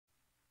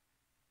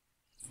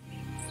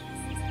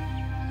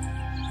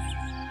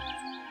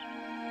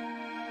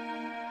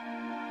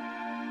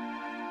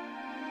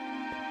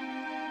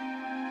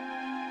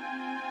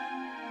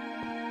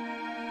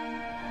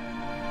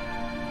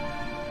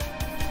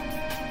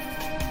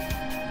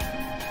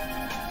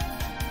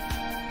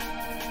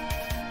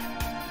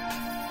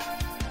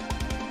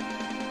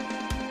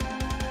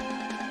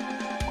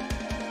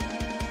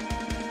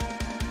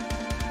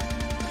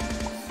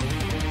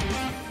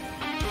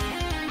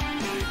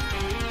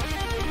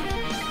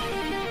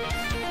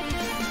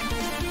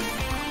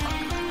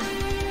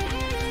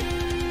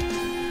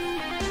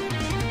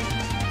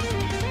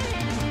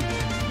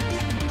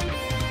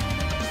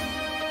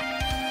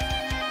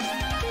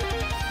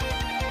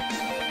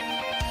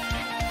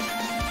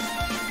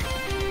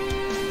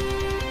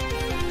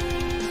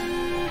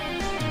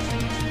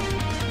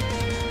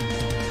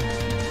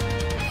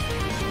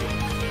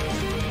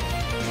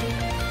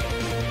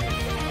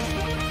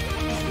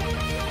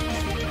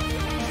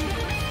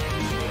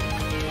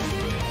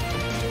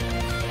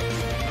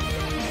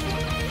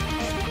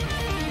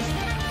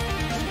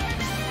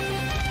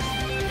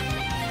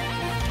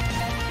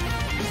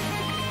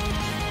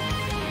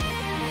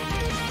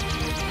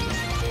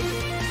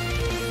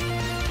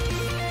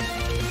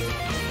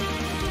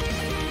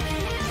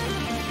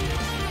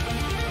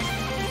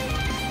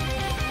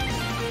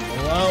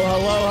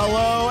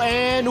Hello,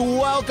 and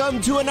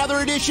welcome to another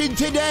edition.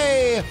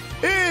 Today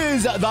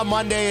is the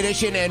Monday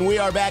edition, and we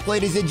are back,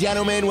 ladies and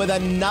gentlemen, with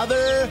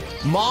another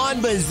Mon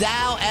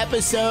Bazou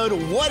episode.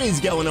 What is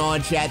going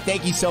on, chat?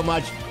 Thank you so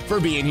much for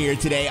being here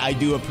today. I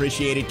do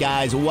appreciate it,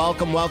 guys.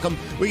 Welcome.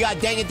 We got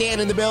Dang It Dan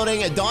in the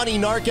building. Donnie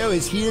Narco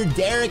is here.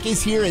 Derek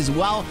is here as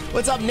well.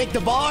 What's up, Nick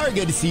DeBar?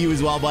 Good to see you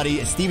as well,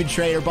 buddy. Steven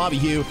Schrader, Bobby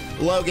Hugh,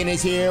 Logan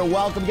is here.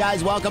 Welcome,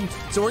 guys. Welcome.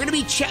 So we're going to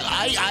be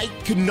I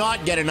could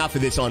not get enough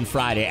of this on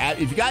Friday.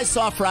 If you guys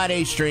saw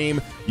Friday's stream,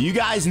 you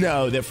guys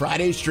know that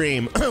Friday's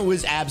stream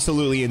was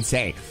absolutely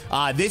insane.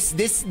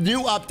 This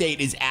new update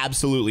is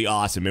absolutely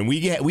awesome, and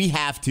we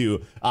have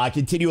to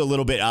continue a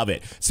little bit of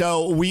it.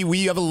 So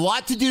we have a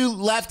lot to do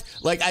left.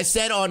 Like I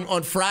said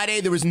on Friday,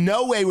 there was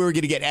no way we were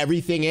going to get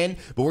everything in,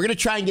 but we're going to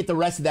try and get the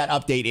rest of that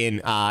update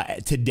in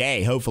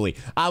today, hopefully.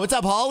 What's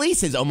up, Holly?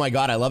 Says, oh my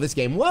God, I love this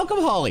game. Welcome,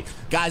 Holly.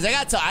 Guys,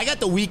 I got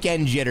the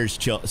weekend jitters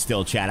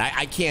still, chat.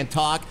 I can't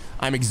talk.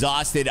 I'm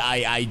exhausted.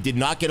 I did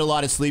not get a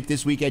lot of sleep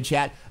this weekend,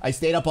 chat. I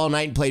stayed up all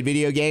night and played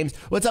video games.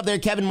 What's up there,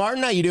 Kevin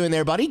Martin? How you doing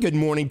there, buddy? Good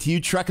morning to you.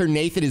 Trucker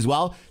Nathan as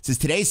well. Says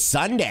today's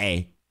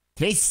Sunday.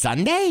 Today's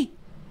Sunday?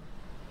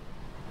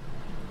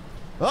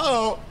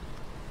 Uh-oh.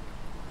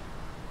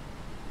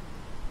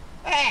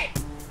 Hey,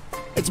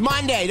 it's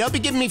Monday. Don't be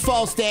giving me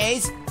false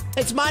days.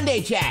 It's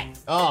Monday, chat.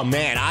 Oh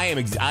man, I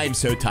am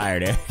so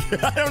tired.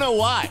 I don't know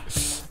why.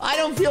 I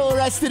don't feel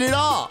arrested at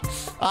all.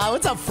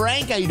 What's up,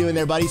 Frank? How you doing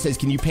there, buddy? Says,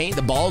 can you paint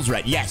the balls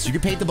red? Yes, you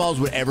can paint the balls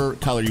whatever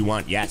color you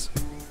want. Yes.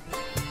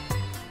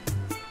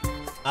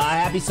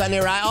 Happy Sunday,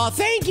 Ryan. Oh,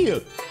 thank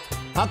you.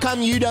 How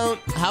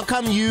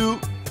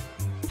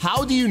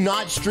do you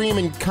not stream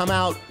and come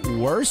out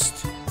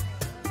worst?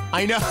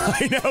 I know,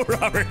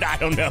 Robert. I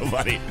don't know,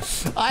 buddy.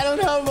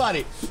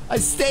 I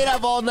stayed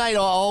up all night,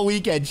 all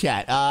weekend,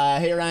 chat.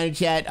 Hey, Ryan,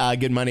 chat.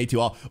 Good Monday to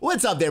all.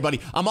 What's up there,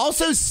 buddy? I'm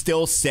also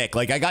still sick.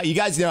 Like, you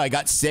guys know I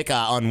got sick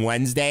on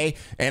Wednesday,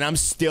 and I'm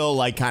still,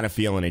 like, kind of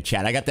feeling it,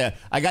 chat. I got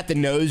the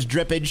nose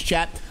drippage,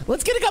 chat.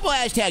 Let's get a couple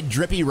hashtag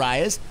drippy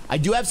Ryas. I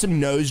do have some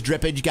nose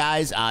drippage,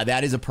 guys.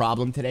 That is a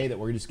problem today that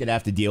we're just going to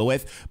have to deal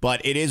with,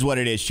 but it is what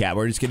it is, chat.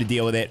 We're just going to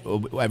deal with it.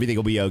 Everything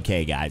will be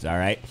okay, guys, all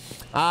right?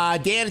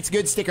 Dan, it's a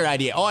good sticker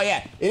idea. Oh,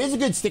 yeah, it is a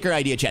good sticker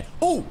idea, chat.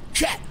 Oh,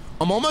 chat,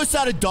 I'm almost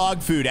out of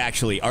dog food,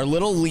 actually. Our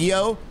little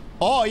Leo.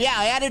 Oh, yeah,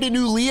 I added a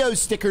new Leo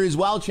sticker as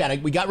well, chat.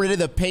 We got rid of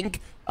the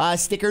pink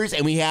stickers,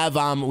 and we have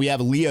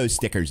Leo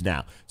stickers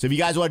now. So if you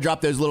guys want to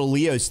drop those little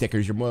Leo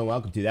stickers, you're more than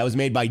welcome to. That was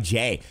made by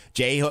Jay.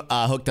 Jay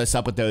hooked us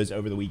up with those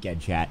over the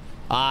weekend, chat.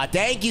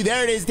 Thank you.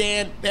 There it is,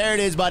 Dan. There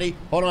it is, buddy.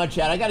 Hold on,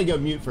 chat. I got to go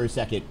mute for a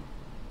second.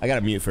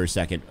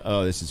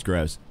 Oh, this is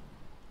gross.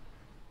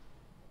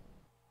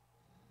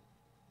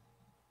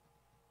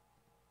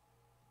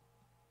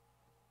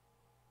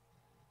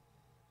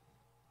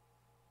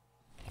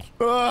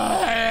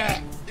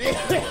 I'm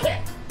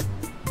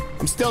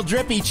still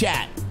drippy,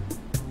 chat.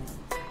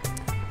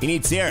 You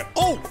need syrup.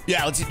 Oh,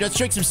 yeah, let's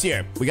drink some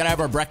syrup. We gotta have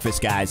our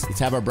breakfast, guys. Let's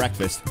have our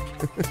breakfast.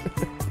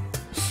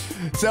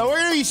 So we're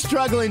gonna be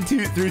struggling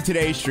through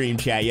today's stream,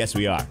 chat. Yes,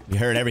 we are. You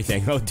heard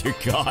everything. Oh, dear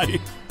God.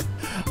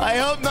 I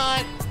hope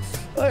not.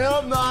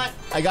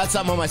 I got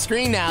something on my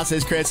screen now,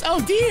 says Chris.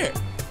 Oh, dear.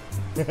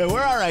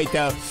 We're all right,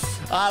 though.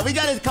 We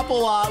got a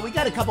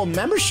couple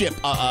memberships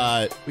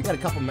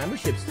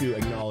to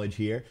acknowledge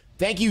here.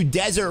 Thank you,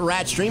 Desert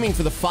Rat Streaming,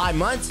 for the 5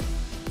 months.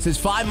 It says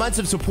 5 months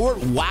of support.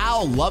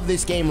 Wow, love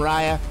this game,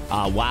 Raya.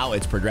 Wow,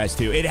 it's progressed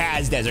too. It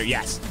has, Desert.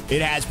 Yes,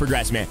 it has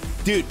progressed, man.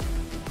 Dude,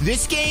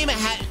 this game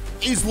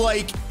is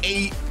like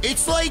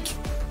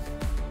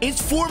its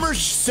former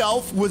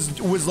self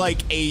was like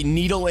a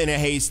needle in a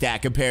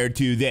haystack compared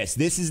to this.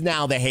 This is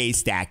now the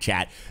haystack,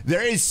 chat.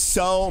 There is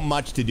so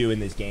much to do in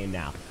this game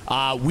now.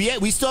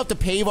 We still have to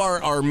pave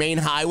our main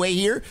highway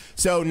here.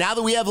 So now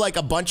that we have like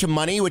a bunch of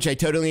money, which I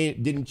totally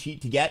didn't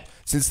cheat to get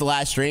since the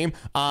last stream,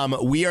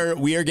 we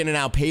are gonna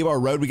now pave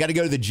our road. We got to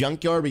go to the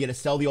junkyard. We got to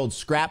sell the old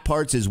scrap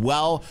parts as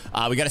well.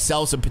 We got to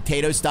sell some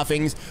potato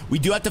stuffings. We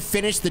do have to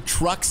finish the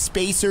truck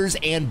spacers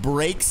and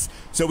brakes.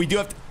 So we do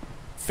have to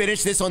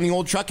finish this on the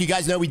old truck. You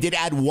guys know we did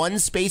add 1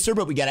 spacer,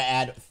 but we got to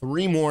add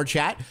 3 more,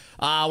 chat.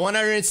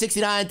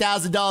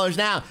 $169,000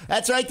 now.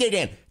 That's right there,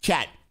 Dan.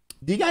 Chat,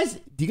 do you guys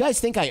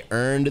think I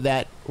earned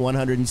that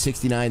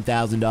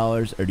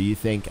 $169,000, or do you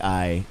think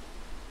I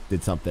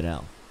did something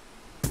else?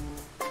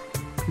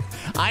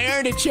 I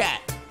earned it,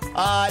 chat.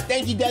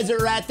 Thank you,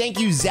 Desert Rat.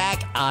 Thank you,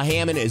 Zach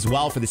Hammond, as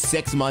well, for the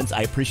 6 months.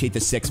 I appreciate the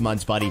 6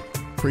 months, buddy.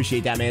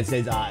 Appreciate that, man. It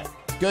says,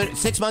 good.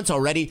 6 months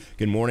already.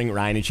 Good morning,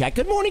 Ryan and chat.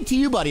 Good morning to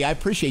you, buddy. I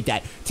appreciate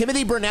that.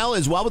 Timothy Burnell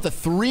as well with the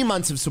 3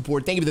 months of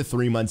support. Thank you for the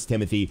 3 months,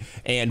 Timothy.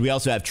 And we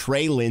also have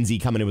Trey Lindsay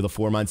coming in with the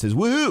 4 months. Says,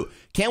 woohoo!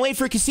 Can't wait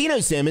for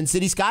Casino Sim and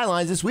City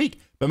Skylines this week.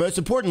 But most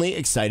importantly,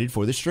 excited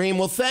for the stream.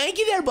 Well, thank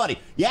you there, buddy.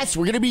 Yes,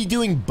 we're going to be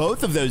doing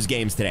both of those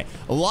games today.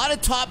 A lot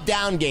of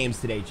top-down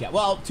games today, chat.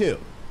 Well, 2.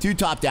 Two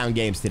top-down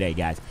games today,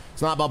 guys.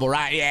 It's not Bubble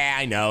Raya. Yeah,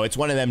 I know. It's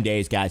one of them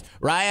days, guys.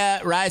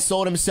 Raya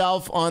sold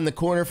himself on the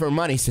corner for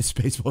money, says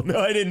Spaceball. No,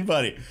 I didn't,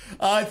 buddy.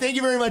 Thank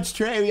you very much,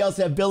 Trey. We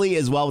also have Billy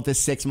as well with the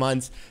 6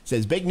 months.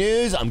 Says, big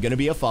news. I'm going to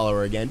be a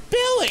follower again.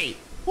 Billy!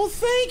 Well,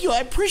 thank you. I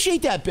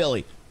appreciate that,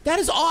 Billy. That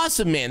is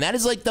awesome, man. That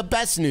is like the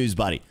best news,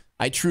 buddy.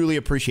 I truly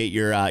appreciate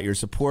your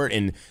support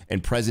and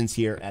presence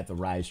here at the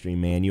Raya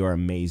stream, man. You are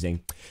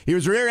amazing. He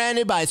was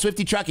rear-ended by a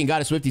Swifty truck and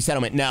got a Swifty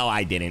settlement. No,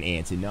 I didn't,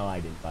 Anson. No,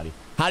 I didn't, buddy.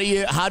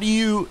 How do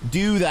you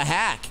do the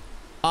hack?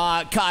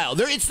 Kyle,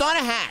 it's not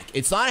a hack.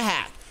 It's not a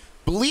hack.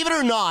 Believe it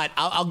or not,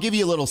 I'll give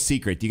you a little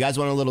secret. Do you guys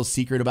want a little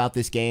secret about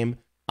this game?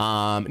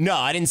 No,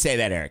 I didn't say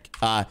that, Eric.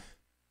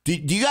 Do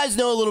you guys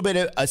know a little bit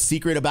of a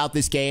secret about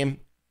this game?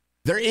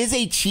 There is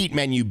a cheat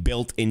menu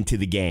built into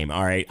the game,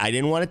 all right? I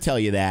didn't want to tell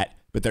you that,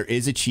 but there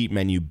is a cheat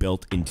menu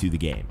built into the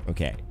game,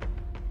 okay?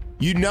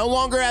 You no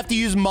longer have to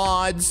use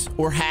mods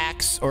or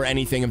hacks or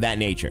anything of that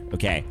nature,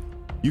 okay?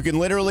 You can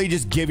literally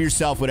just give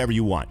yourself whatever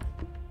you want.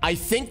 I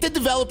think the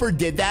developer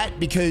did that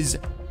because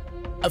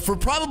for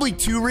probably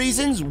two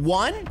reasons.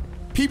 One,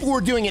 people were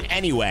doing it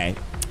anyway.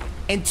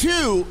 And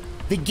two,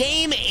 the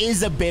game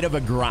is a bit of a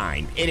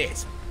grind. It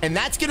is. And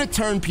that's going to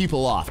turn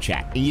people off,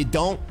 chat. And you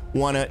don't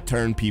want to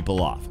turn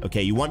people off,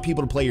 okay? You want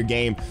people to play your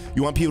game.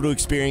 You want people to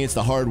experience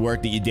the hard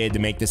work that you did to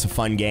make this a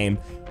fun game.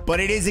 But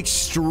it is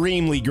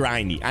extremely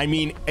grindy. I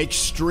mean,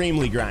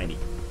 extremely grindy.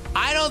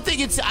 I don't think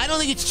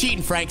it's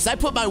cheating, Frank, because I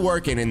put my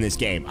work in this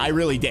game. I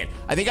really did.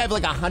 I think I have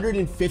like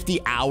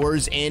 150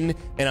 hours in,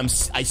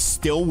 and I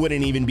still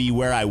wouldn't even be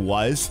where I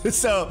was.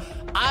 So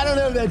I don't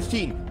know if that's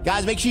cheating.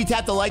 Guys, make sure you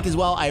tap the like as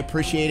well. I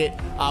appreciate it.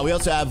 We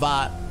also have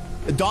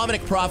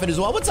Dominic Profit as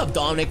well. What's up,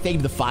 Dominic? Thank you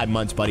for the 5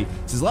 months, buddy.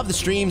 Says, love the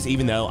streams,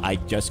 even though I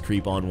just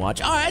creep on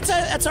watch. All right,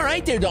 that's all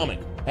right there, Dominic.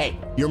 Hey,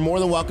 you're more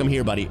than welcome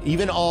here, buddy.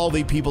 Even all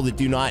the people that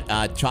do not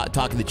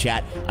talk in the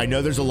chat, I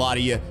know there's a lot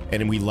of you,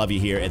 and we love you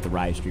here at the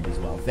Raya stream as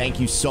well. Thank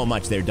you so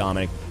much there,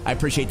 Dominic. I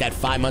appreciate that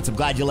 5 months. I'm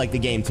glad you like the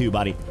game too,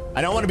 buddy.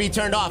 I don't want to be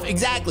turned off.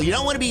 Exactly. You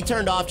don't want to be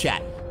turned off,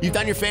 chat. You've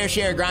done your fair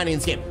share of grinding in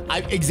this game.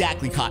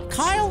 Exactly,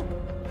 Kyle?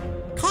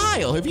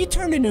 Kyle, have you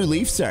turned a new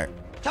leaf, sir?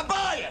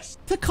 Tobias!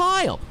 To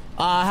Kyle.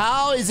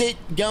 How is it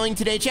going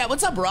today, chat?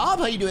 What's up, Rob?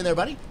 How you doing there,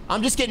 buddy?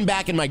 I'm just getting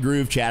back in my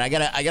groove, chat. I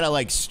gotta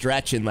like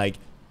stretch and like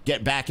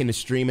get back into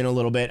streaming a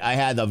little bit. I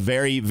had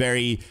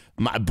a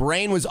my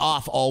brain was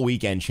off all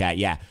weekend, chat.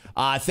 Yeah.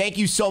 Thank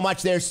you so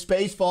much there,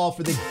 Spaceball,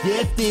 for the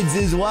gifteds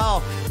as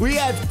well. We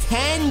have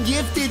 10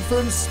 gifted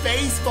from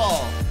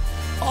Spaceball.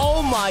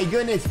 Oh my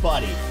goodness,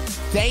 buddy.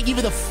 Thank you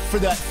for the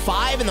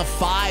 5 and the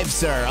 5,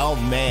 sir. Oh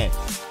man.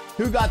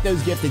 Who got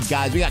those gifted,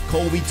 guys? We got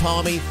Colby,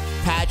 Tommy,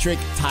 Patrick,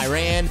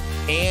 Tyran,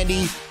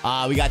 Andy.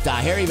 We got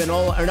Harry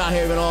Vanola, or not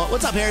Harry Vanola.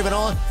 What's up, Harry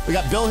Vanola? We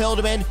got Bill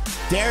Hildeman,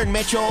 Darren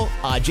Mitchell,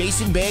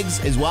 Jason Biggs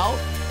as well.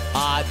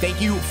 Thank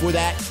you for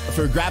that,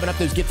 for grabbing up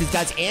those gifted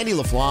guys. Andy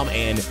LaFlamme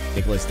and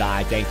Nicholas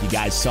Dye. Thank you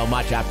guys so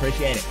much. I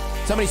appreciate it.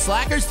 So many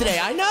slackers today.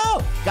 I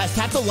know. Guys,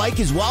 tap the like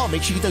as well.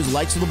 Make sure you get those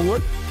likes on the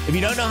board. If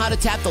you don't know how to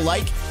tap the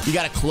like, you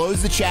got to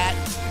close the chat,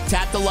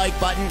 tap the like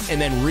button, and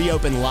then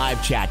reopen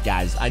live chat,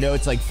 guys. I know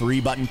it's like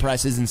 3 button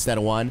presses instead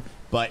of 1.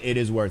 But it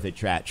is worth it,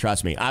 chat.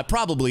 Trust me.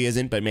 Probably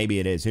isn't, but maybe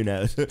it is. Who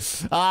knows?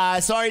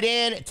 Sorry,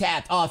 Dan.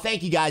 Tapped. Oh,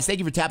 thank you, guys. Thank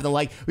you for tapping the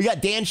like. We got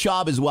Dan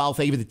Schaub as well.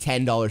 Thank you for the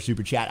 $10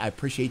 super chat. I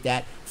appreciate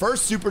that.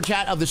 First super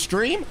chat of the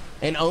stream.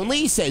 And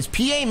only says,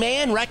 PA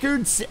Man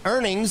records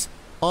earnings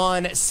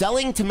on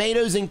selling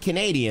tomatoes and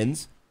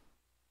Canadians.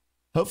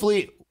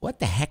 Hopefully, what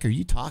the heck are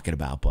you talking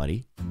about,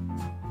 buddy?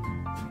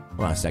 Hold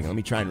on a second. Let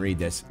me try and read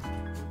this.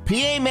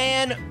 PA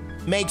Man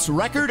makes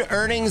record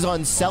earnings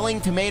on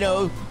selling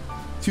tomato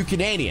to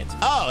Canadians.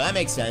 Oh, that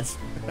makes sense.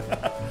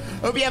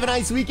 Hope you have a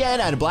nice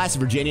weekend. I had a blast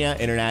in Virginia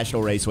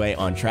International Raceway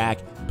on track.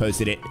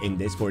 Posted it in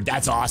Discord.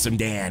 That's awesome,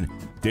 Dan.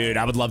 Dude,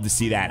 I would love to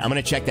see that. I'm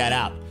going to check that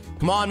out.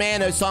 Come on,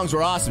 man. Those songs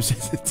were awesome.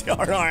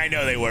 I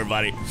know they were,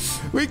 buddy.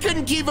 We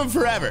couldn't keep them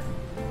forever.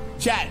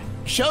 Chat,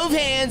 show of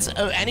hands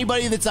of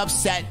anybody that's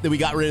upset that we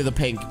got rid of the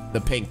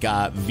pink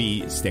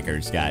V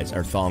stickers, guys,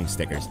 or thong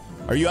stickers.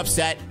 Are you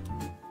upset?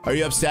 Are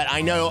you upset?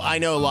 I know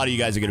a lot of you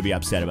guys are going to be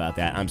upset about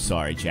that. I'm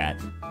sorry,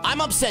 chat. I'm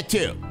upset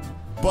too,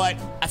 but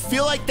I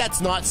feel like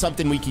that's not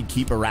something we can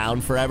keep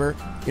around forever.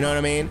 You know what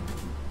I mean?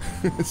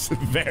 It's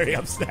very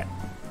upset.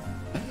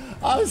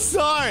 I'm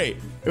sorry.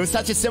 It was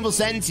such a simple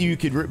sentence you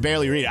could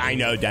barely read it. I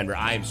know, Denver.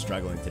 I am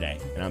struggling today,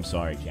 and I'm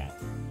sorry, chat.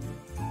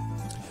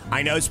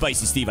 I know,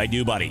 Spicy Steve. I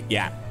do, buddy.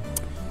 Yeah,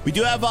 we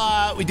do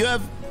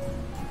have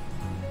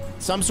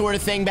some sort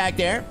of thing back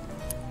there.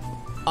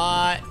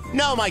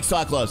 No, Mike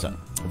Stocklosa.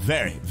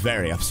 Very,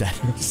 very upset.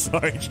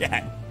 Sorry,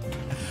 chat.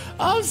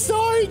 I'm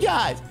sorry,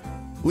 guys.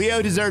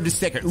 Leo deserved a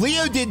sticker.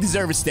 Leo did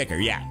deserve a sticker,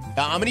 yeah.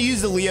 I'm going to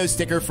use the Leo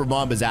sticker for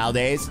Mon Bazou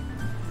days.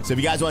 So if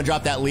you guys want to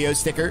drop that Leo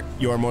sticker,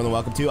 you are more than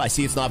welcome to. I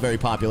see it's not very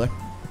popular.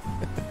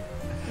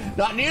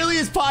 Not nearly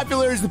as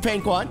popular as the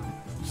pink one.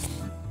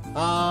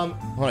 Hold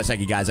on a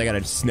second, guys. I got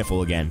to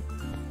sniffle again.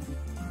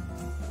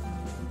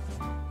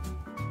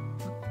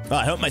 Oh,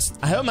 I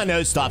hope my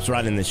nose stops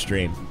running this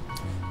stream.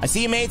 I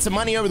see you made some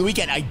money over the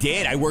weekend. I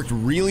did. I worked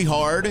really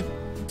hard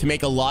to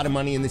make a lot of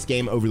money in this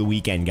game over the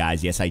weekend,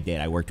 guys. Yes, I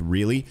did. I worked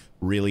really,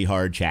 really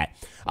hard, chat.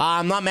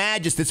 I'm not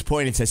mad, just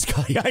disappointed, says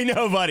Scotty. I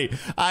know, buddy.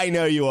 I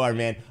know you are,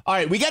 man. All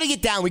right, we got to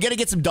get down. We got to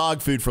get some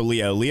dog food for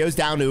Leo. Leo's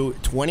down to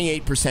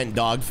 28%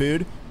 dog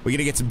food. We got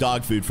to get some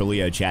dog food for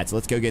Leo, chat. So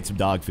let's go get some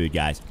dog food,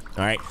 guys.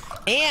 All right.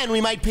 And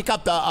we might pick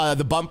up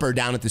the bumper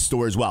down at the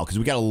store as well, because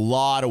we got a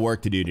lot of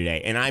work to do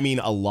today. And I mean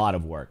a lot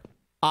of work.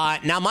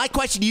 Now, my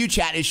question to you,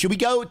 chat, is should we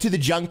go to the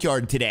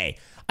junkyard today?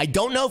 I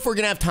don't know if we're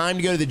going to have time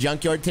to go to the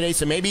junkyard today,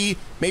 so maybe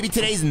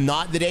today's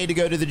not the day to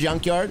go to the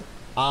junkyard.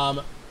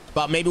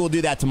 But maybe we'll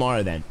do that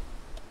tomorrow then.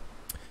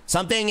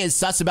 Something is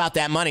sus about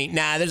that money.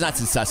 Nah, there's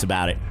nothing sus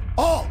about it.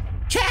 Oh,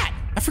 chat,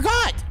 I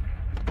forgot.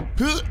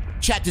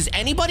 Chat, does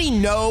anybody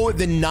know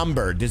the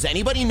number? Does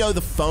anybody know the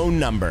phone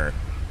number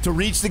to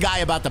reach the guy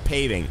about the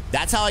paving?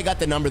 That's how I got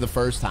the number the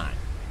first time.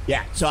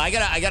 Yeah, so I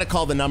gotta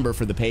call the number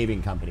for the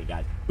paving company,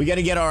 guys. We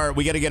gotta get our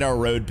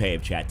road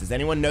paved, chat. Does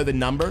anyone know the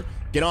number?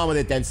 Get on with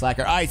it then,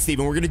 Slacker. All right,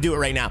 Steven, we're gonna do it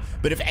right now.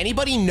 But if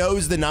anybody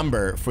knows the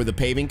number for the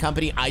paving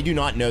company, I do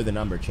not know the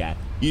number, chat.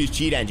 Use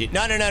cheat engine.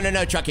 No,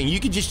 trucking. You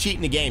can just cheat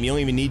in the game. You don't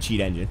even need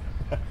cheat engine.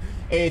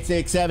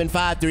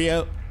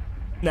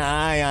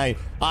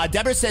 867-530-99.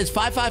 Deborah says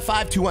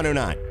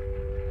 555-2109.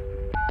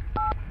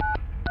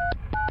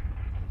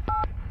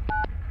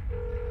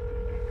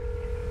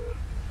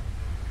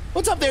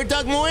 What's up there,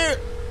 Doug Moyer?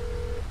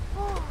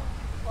 Oh,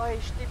 ouais,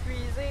 je suis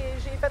épuisé.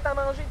 J'ai fait à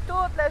manger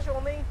toute la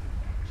journée.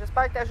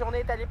 J'espère que ta journée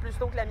est allée plus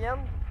tôt que la mienne.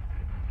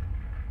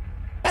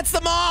 That's the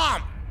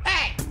mom!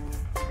 Hey!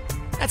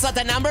 That's not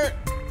the number.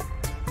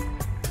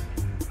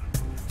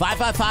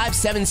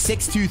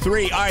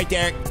 555-7623. All right,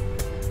 Derek.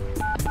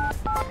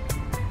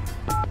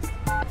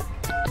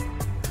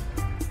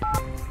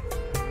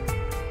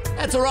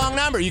 That's the wrong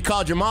number. You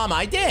called your mom.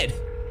 I did.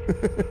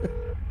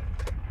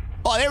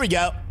 Oh, there we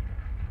go.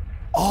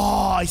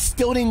 Oh, I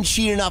still didn't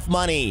cheat enough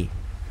money.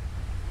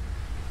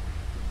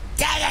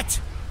 Dang it!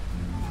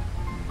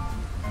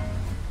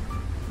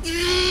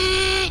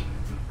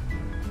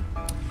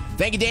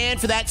 Thank you, Dan,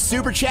 for that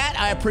super chat.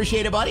 I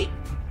appreciate it, buddy.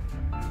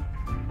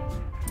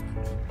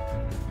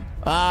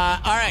 All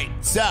right,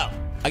 so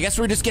I guess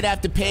we're just gonna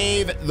have to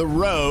pave the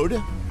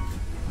road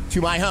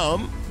to my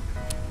home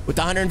with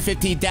the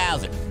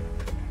 115,000.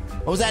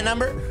 What was that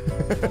number?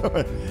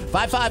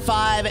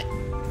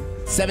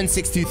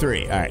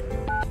 555-7623. All right.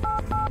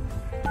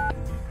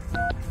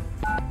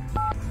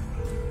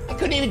 I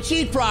couldn't even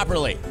cheat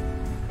properly.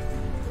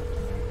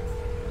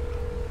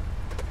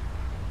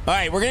 All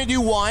right, we're gonna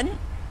do one.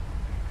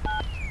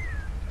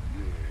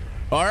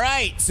 All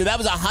right, so that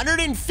was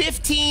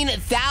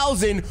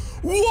 115,000.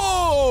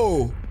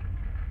 Whoa!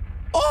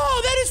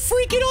 Oh, that is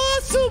freaking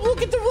awesome!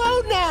 Look at the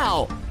road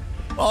now.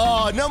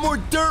 Oh, no more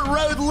dirt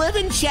road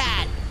living,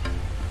 chat.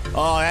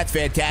 Oh, that's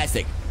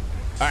fantastic.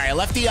 All right, I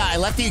left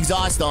the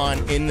exhaust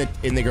on in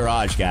the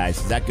garage, guys.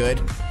 Is that good?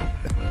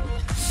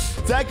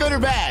 Is that good or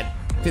bad?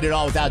 Did it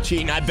all without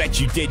cheating. I bet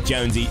you did,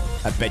 Jonesy.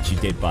 I bet you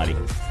did, buddy.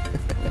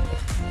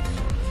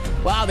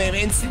 Wow, they have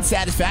instant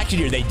satisfaction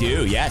here. They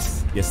do,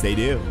 yes. Yes, they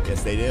do.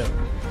 Yes, they do.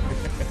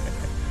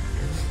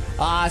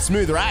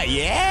 Smooth ride.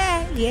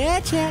 Yeah,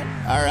 chat.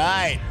 All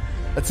right.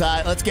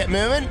 Let's get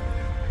moving.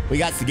 We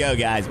got to go,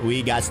 guys.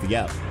 We got to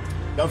go.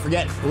 Don't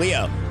forget,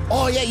 Leo.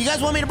 Oh, yeah, you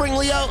guys want me to bring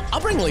Leo? I'll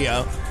bring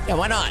Leo. Yeah,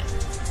 why not?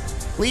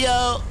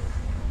 Leo.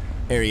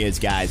 There he is,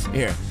 guys.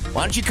 Here.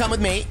 Why don't you come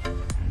with me?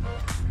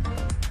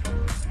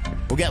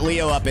 We'll get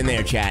Leo up in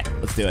there, chat.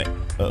 Let's do it.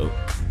 Uh-oh.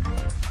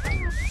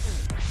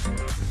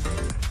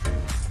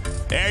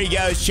 There he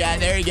goes, chat.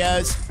 There he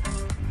goes.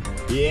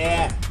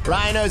 Yeah.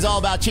 Ryan knows all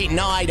about cheating.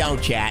 No, I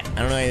don't, chat.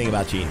 I don't know anything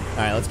about cheating. All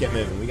right, let's get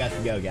moving. We got to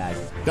go, guys.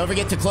 Don't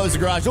forget to close the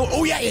garage.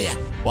 Oh, yeah.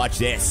 Watch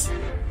this.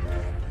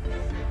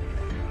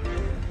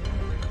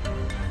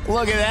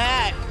 Look at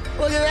that.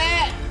 Look at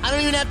that. I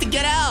don't even have to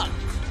get out.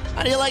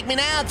 How do you like me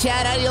now,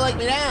 chat? How do you like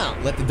me now?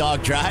 Let the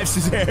dog drive,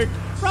 says Eric.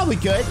 Probably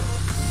could.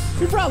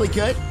 You probably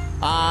could.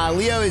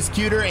 Leo is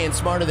cuter and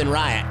smarter than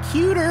Riot.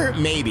 Cuter,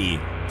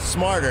 maybe.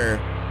 Smarter,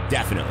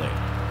 definitely.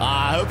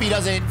 I hope he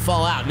doesn't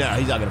fall out. No,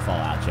 he's not going to fall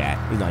out, chat.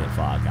 He's not going to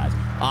fall out, guys.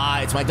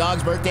 It's my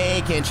dog's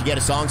birthday. Can't you get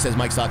a song, says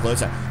Mike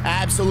Socklosa.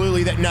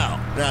 Absolutely. No.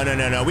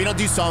 We don't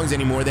do songs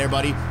anymore there,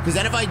 buddy. Because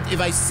then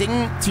if I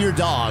sing to your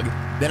dog,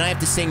 then I have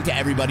to sing to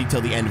everybody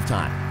till the end of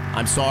time.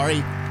 I'm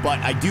sorry, but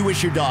I do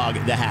wish your dog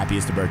the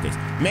happiest of birthdays.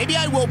 Maybe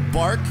I will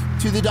bark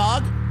to the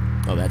dog.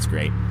 Oh, that's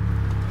great.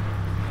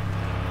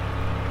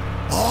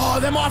 Oh,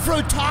 them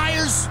off-road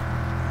tires.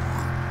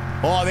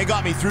 Oh, they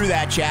got me through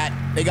that, chat.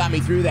 They got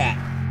me through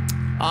that.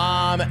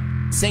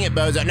 Sing it,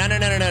 Bozo. No.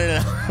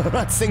 I'm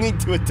not singing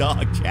to a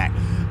dog, chat.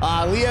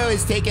 Leo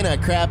is taking a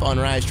crap on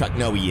Ryan's truck.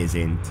 No, he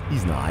isn't.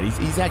 He's not.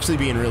 He's actually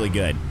being really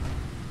good.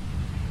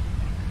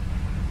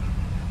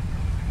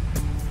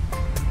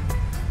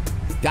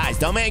 Guys,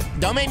 don't make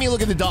me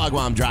look at the dog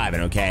while I'm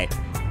driving, okay?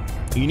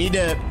 You need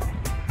to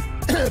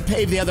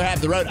pave the other half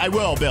of the road. I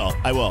will, Bill.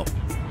 I will.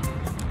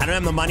 I don't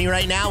have the money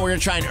right now. We're gonna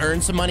try and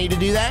earn some money to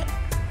do that.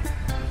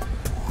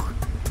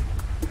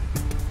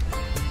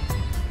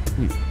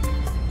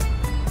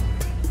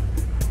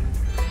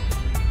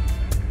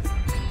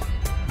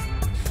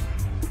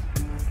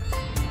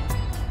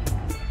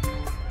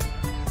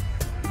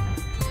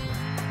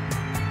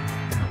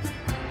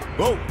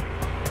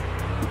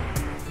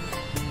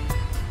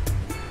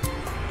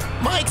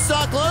 Mike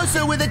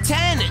Stocklosa with a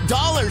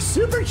 $10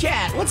 super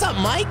chat. What's up,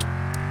 Mike?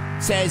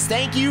 Says,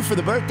 thank you for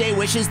the birthday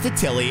wishes to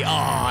Tilly. Oh,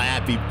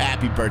 happy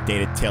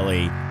birthday to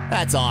Tilly.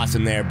 That's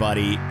awesome there,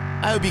 buddy.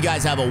 I hope you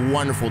guys have a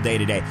wonderful day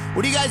today.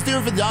 What are you guys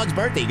doing for the dog's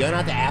birthday? Going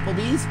out to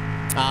Applebee's?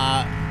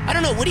 I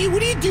don't know. What do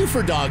you do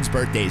for dogs'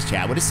 birthdays,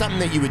 chat? What is something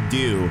that you would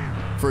do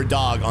for a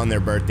dog on their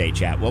birthday,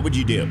 chat? What would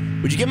you do?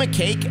 Would you give them a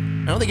cake?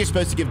 I don't think you're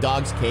supposed to give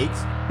dogs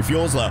cakes. Your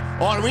fuel's low.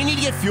 Oh, do we need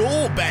to get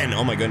fuel? Ben.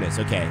 Oh, my goodness.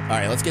 Okay. All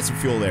right, let's get some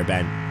fuel there,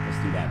 Ben.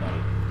 Let's do that, buddy.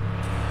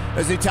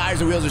 Those new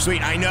tires and wheels are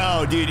sweet. I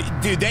know, dude.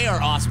 Dude, they are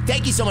awesome.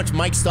 Thank you so much,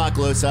 Mike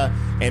Stocklosa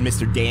and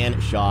Mr. Dan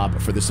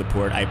Schaub, for the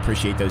support. I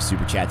appreciate those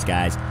super chats,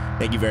 guys.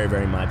 Thank you very,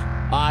 very much.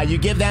 You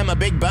give them a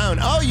big bone.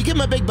 Oh, you give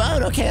them a big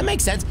bone. Okay, that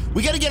makes sense.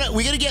 We gotta get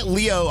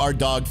Leo our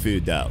dog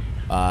food, though.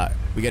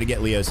 We gotta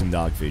get Leo some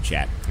dog food,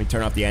 chat. Let me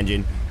turn off the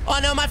engine. Oh,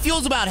 no, my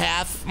fuel's about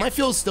half. My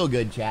fuel's still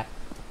good, chat.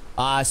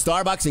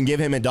 Starbucks and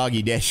give him a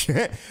doggy dish. All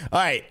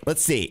right,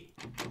 let's see.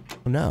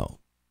 Oh, no.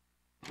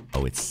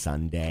 Oh, it's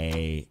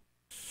Sunday.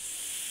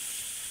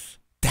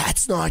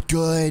 That's not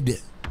good.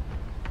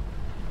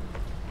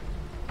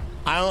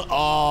 Oh,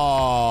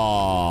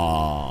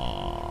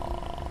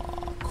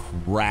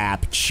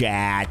 crap,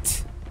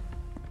 chat.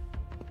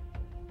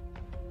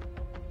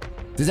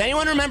 Does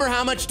anyone remember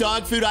how much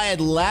dog food I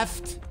had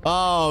left?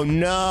 Oh,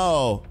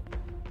 no.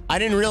 I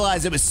didn't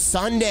realize it was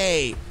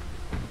Sunday.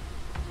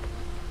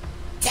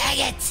 Dang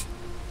it.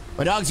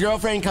 My dog's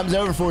girlfriend comes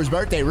over for his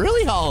birthday.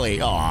 Really,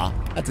 Holly? Aw,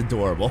 that's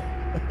adorable.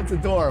 That's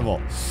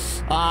adorable.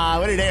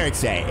 What did Eric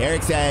say?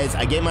 Eric says,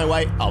 I gave my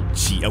wife... Oh,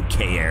 gee.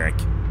 Okay, Eric.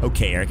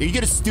 Okay, Eric. Are you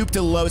going to stoop to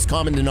the lowest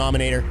common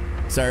denominator,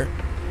 sir?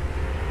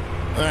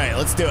 All right,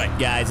 let's do it,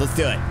 guys. Let's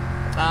do it.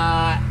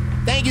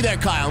 Thank you there,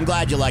 Kyle. I'm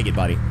glad you like it,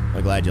 buddy.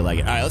 I'm glad you like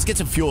it. All right, let's get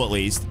some fuel at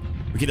least.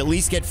 We can at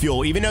least get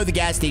fuel. Even though the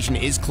gas station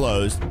is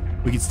closed,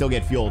 we can still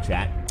get fuel,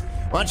 chat.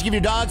 Why don't you give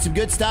your dog some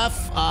good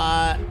stuff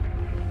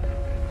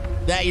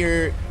that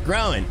you're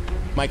growing,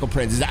 Michael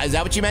Prince. Is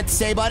that what you meant to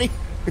say, buddy?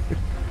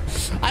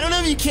 I don't know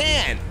if you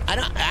can.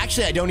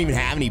 I don't even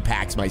have any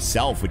packs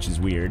myself, which is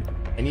weird.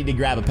 I need to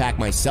grab a pack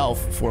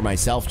myself for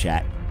myself,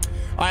 chat.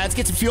 All right, let's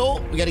get some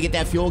fuel. We got to get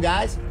that fuel,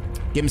 guys.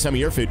 Give him some of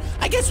your food.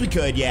 I guess we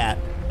could, yeah.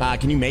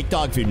 Can you make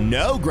dog food?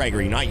 No,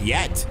 Gregory, not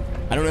yet.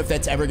 I don't know if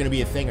that's ever going to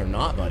be a thing or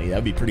not, buddy. That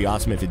would be pretty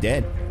awesome if it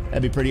did.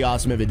 That'd be pretty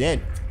awesome if it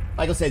did.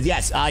 Michael says,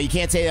 yes, you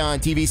can't say it on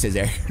TV, says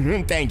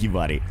Eric. Thank you,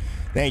 buddy.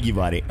 Thank you,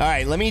 buddy. All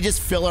right, let me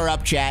just fill her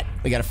up, chat.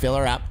 We got to fill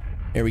her up.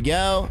 There we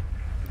go.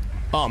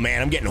 Oh,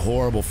 man, I'm getting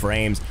horrible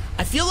frames.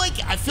 I feel like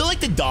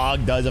the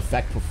dog does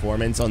affect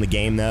performance on the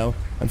game, though,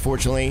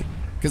 unfortunately.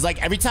 Because,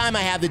 like, every time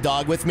I have the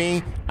dog with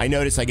me, I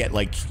notice I get,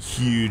 like,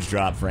 huge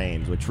drop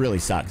frames, which really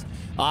sucks.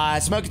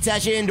 Smoking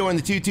session during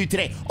the 2-2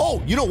 today.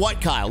 Oh, you know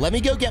what, Kyle? Let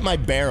me go get my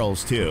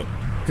barrels, too.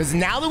 Because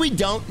now that we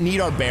don't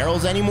need our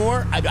barrels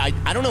anymore, I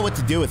don't know what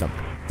to do with them.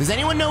 Does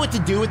anyone know what to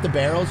do with the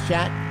barrels,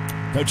 chat?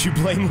 Don't you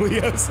blame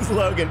Leo's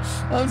slogan.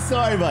 I'm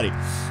sorry, buddy.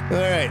 All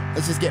right,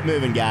 let's just get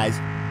moving, guys.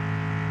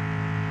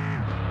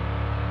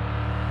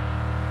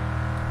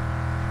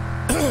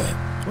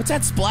 What's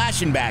that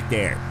splashing back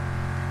there?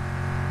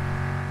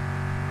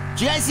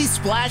 Do you guys see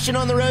splashing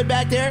on the road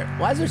back there?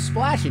 Why is there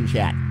splashing,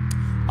 chat?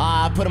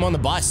 Put them on the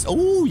bus.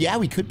 Oh, yeah,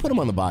 we could put them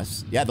on the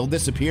bus. Yeah, they'll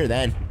disappear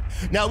then.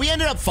 No, we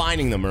ended up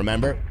finding them,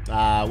 remember?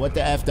 What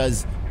the F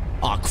does...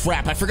 Oh,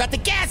 crap, I forgot the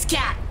gas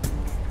cap!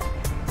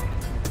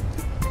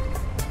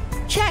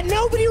 Chat,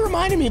 nobody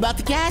reminded me about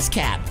the gas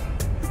cap.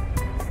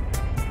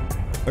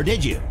 Or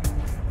did you?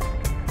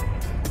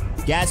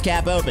 Gas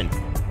cap open.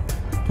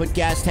 Put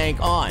gas tank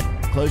on.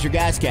 Close your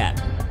gas cap.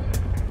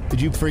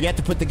 Did you forget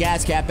to put the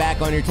gas cap back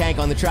on your tank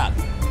on the truck?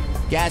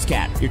 Gas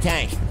cap, your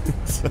tank.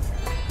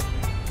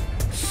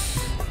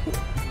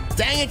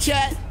 Dang it,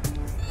 chat.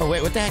 Oh,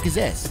 wait, what the heck is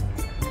this?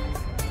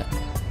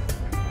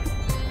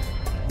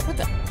 What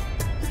the?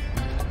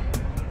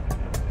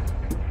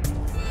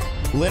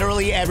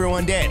 Literally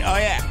everyone did. Oh,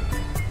 yeah.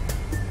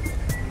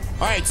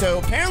 All right, so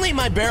apparently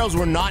my barrels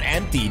were not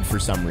emptied for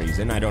some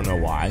reason. I don't know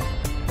why.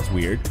 That's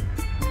weird.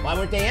 Why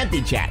weren't they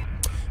emptied, chat?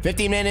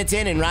 15 minutes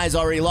in and Rise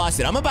already lost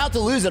it. I'm about to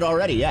lose it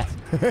already, yes.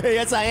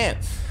 Yes, I am.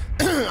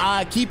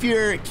 Keep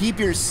your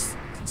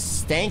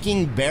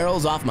stanking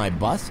barrels off my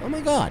bus. Oh,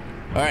 my God.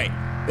 All right,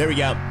 there we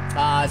go.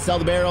 Sell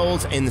the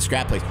barrels in the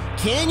scrap place.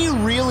 Can you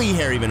really,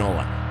 Harry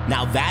Vanola?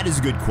 Now, that is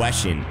a good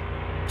question.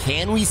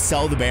 Can we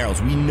sell the barrels?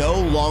 We no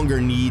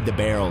longer need the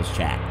barrels,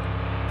 chat.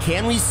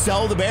 Can we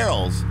sell the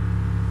barrels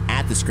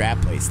at the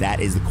scrap place? That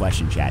is the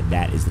question, chat.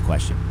 That is the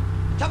question.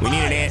 We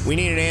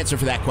need an answer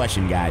for that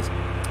question, guys.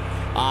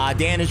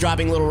 Dan is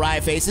dropping little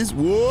riot faces.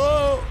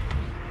 Whoa!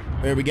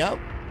 There we go.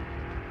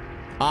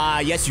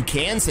 Yes, you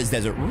can, says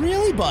Desert.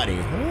 Really, buddy?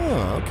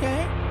 Oh,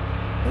 okay.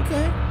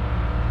 Okay.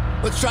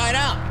 Let's try it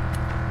out.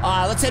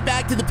 Let's head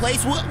back to the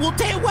place. Why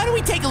don't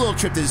we take a little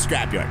trip to the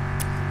scrapyard?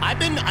 I've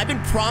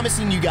been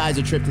promising you guys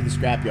a trip to the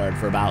scrapyard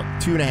for about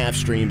 2.5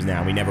 streams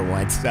now. We never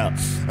went, so.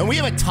 And we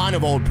have a ton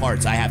of old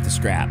parts I have to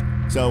scrap.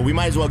 So we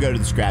might as well go to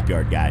the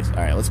scrapyard, guys.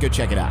 All right, let's go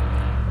check it out.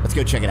 Let's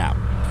go check it out.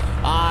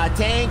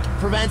 Tank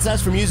prevents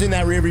us from using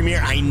that rearview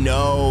mirror. I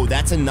know,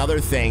 that's another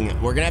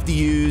thing. We're gonna have to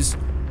use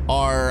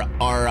our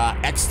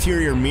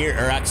exterior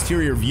mirror, or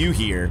exterior view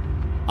here,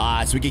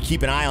 so we can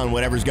keep an eye on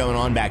whatever's going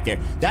on back there.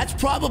 That's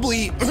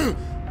probably, hold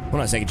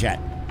on a second, chat.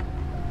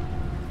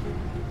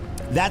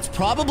 That's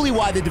probably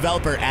why the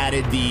developer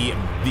added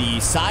the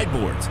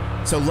sideboards,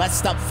 so less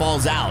stuff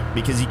falls out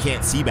because you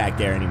can't see back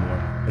there anymore.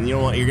 And you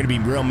know what? You're gonna be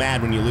real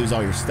mad when you lose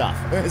all your stuff.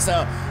 So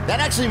that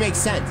actually makes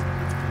sense.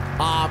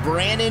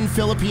 Brandon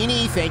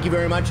Filippini, thank you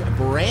very much,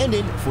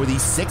 Brandon, for the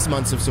 6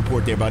 months of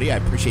support there, buddy. I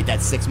appreciate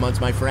that 6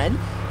 months, my friend.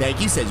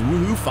 Thank you. Says,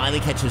 woohoo, finally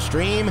catch the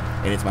stream,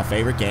 and it's my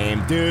favorite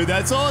game. Dude,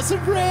 that's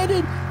awesome,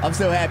 Brandon. I'm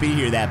so happy to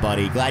hear that,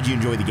 buddy. Glad you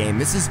enjoyed the game.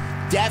 This is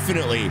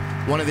definitely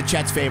one of the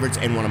chat's favorites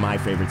and one of my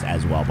favorites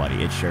as well,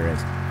 buddy. It sure is.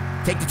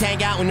 Take the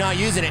tank out when not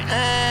using it.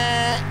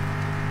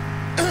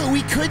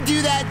 We could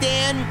do that,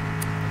 Dan.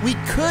 We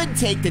could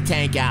take the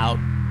tank out.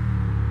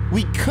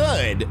 We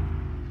could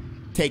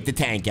take the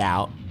tank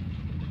out.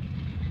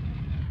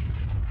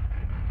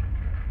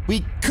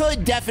 We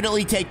could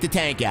definitely take the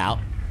tank out.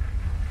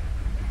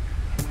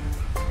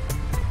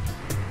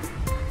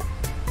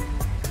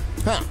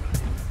 Huh.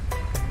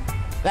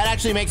 That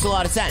actually makes a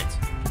lot of sense.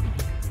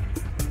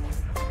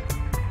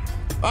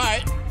 All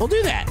right, we'll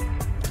do that.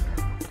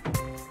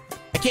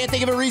 I can't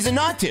think of a reason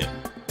not to.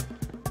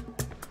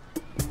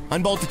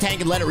 Unbolt the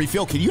tank and let it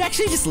refill. Can you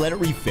actually just let it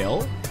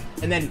refill?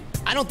 And then,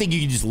 I don't think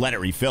you can just let it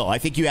refill. I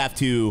think you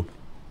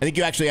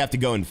actually have to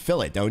go and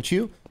fill it, don't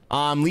you?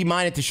 Leave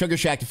mine at the Sugar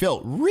Shack to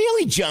fill.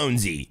 Really,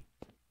 Jonesy?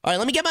 All right,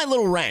 let me get my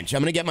little wrench. I'm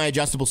going to get my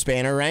adjustable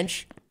spanner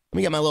wrench. Let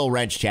me get my little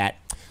wrench, chat.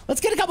 Let's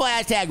get a couple of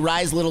hashtag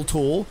Rise Little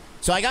Tool.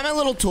 So I got my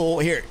little tool.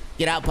 Here,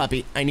 get out,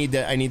 puppy. I need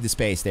the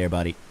space there,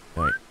 buddy.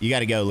 All right, you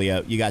got to go,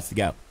 Leo. You got to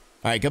go. All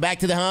right, go back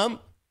to the home.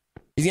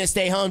 He's going to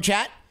stay home,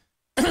 chat.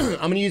 I'm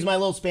going to use my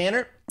little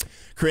spanner.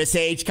 Chris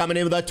H coming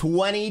in with a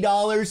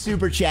 $20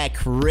 super chat.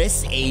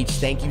 Chris H,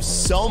 thank you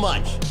so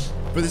much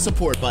for the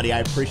support, buddy. I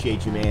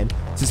appreciate you, man.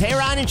 Says, hey,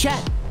 Ryan in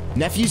chat.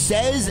 Nephew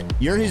says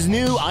you're his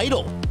new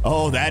idol.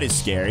 Oh, that is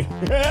scary.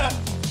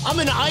 I'm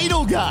an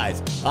idol,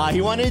 guys. He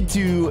wanted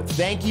to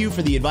thank you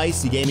for the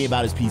advice he gave me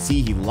about his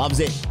PC. He loves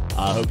it.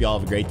 Hope you all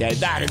have a great day.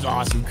 That is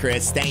awesome,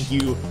 Chris. Thank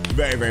you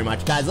very, very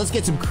much. Guys, let's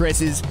get some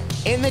Chris's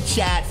in the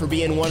chat for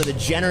being one of the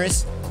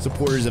generous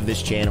supporters of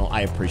this channel.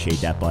 I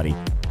appreciate that, buddy.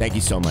 Thank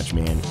you so much,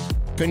 man.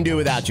 Couldn't do it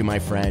without you, my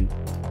friend.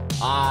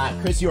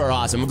 Chris, you are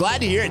awesome. I'm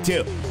glad to hear it,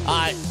 too.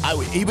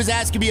 He was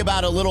asking me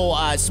about a little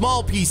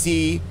small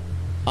PC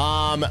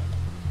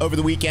over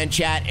the weekend,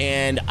 chat,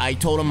 and I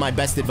told him my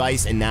best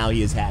advice, and now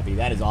he is happy.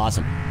 That is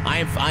awesome.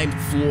 I'm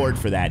floored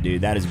for that,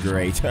 dude. That is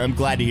great. I'm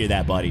glad to hear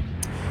that, buddy.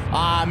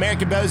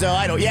 American Bozo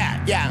Idol.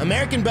 Yeah,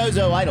 American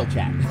Bozo Idol,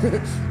 chat.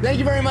 Thank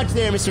you very much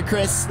there, Mr.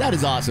 Chris. That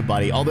is awesome,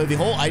 buddy. Although the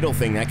whole idol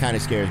thing, that kind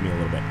of scares me a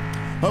little bit.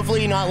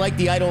 Hopefully you're not like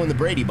the idol in the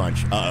Brady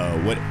Bunch. Uh-oh,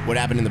 what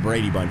happened in the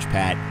Brady Bunch,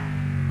 Pat?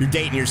 You're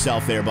dating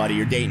yourself there, buddy.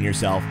 You're dating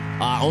yourself.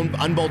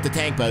 Unbolt the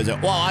tank,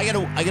 Bozo. Well, I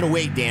gotta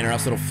wait, Dan, or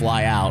else it'll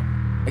fly out.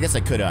 I guess I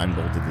could have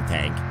unbolted the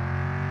tank.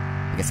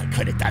 I guess I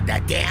could have done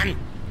that, Dan.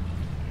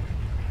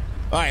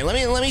 All right, let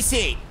me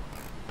see.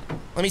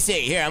 Let me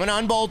see. Here, I'm gonna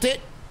unbolt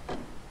it.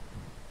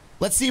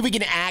 Let's see if we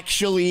can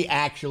actually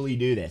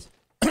do this.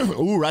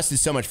 Ooh, Rust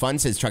is so much fun,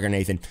 says Trucker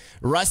Nathan.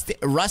 Rust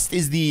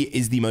is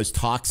the most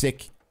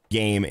toxic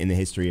game in the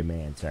history of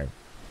man, sir.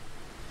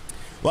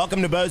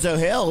 Welcome to Bozo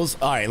Hills.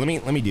 All right,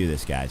 let me do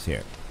this, guys.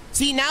 Here.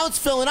 See, now it's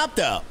filling up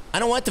though. I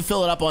don't want it to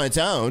fill it up on its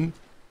own.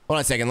 Hold on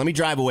a second. Let me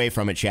drive away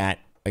from it, chat.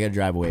 I gotta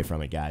drive away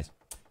from it, guys.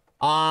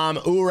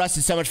 Ooh, Rust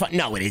is so much fun.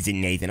 No, it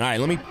isn't, Nathan. All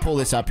right, let me pull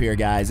this up here,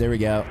 guys. There we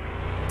go.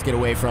 Let's get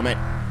away from it.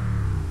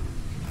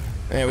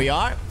 There we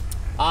are.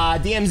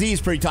 DMZ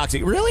is pretty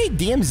toxic. Really?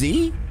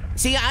 DMZ?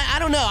 See, I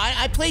don't know.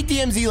 I played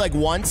DMZ like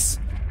once,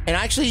 and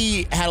I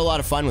actually had a lot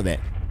of fun with it.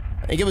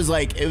 I think it was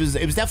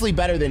definitely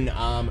better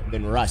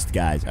than Rust,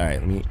 guys. All right,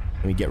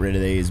 let me get rid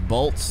of these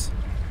bolts.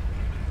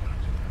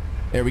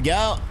 There we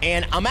go.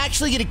 And I'm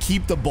actually gonna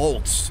keep the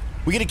bolts.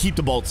 We gotta keep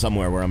the bolts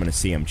somewhere where I'm gonna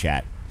see them,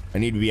 chat. I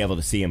need to be able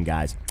to see them,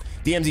 guys.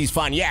 DMZ's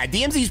fun. Yeah,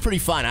 DMZ's pretty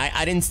fun.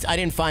 I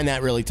didn't find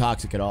that really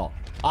toxic at all.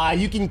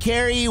 You can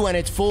carry when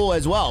it's full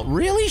as well.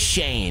 Really,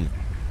 Shane?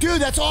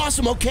 Dude, that's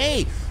awesome.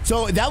 Okay,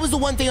 so that was the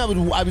one thing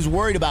I was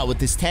worried about with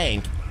this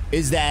tank,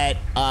 is that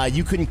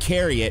you couldn't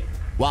carry it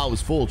while it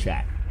was full,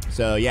 chat.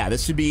 So yeah,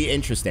 this should be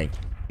interesting.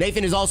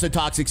 Nathan is also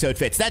toxic, so it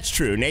fits. That's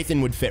true.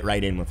 Nathan would fit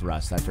right in with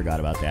Rust. I forgot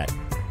about that.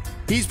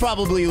 He's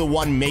probably the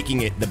one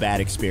making it the bad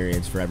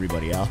experience for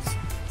everybody else.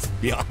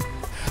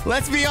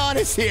 Let's be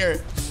honest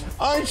here.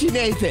 Aren't you,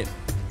 Nathan?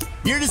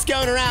 You're just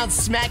going around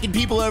smacking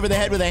people over the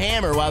head with a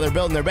hammer while they're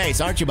building their base,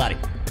 aren't you, buddy?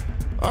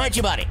 Aren't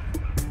you, buddy?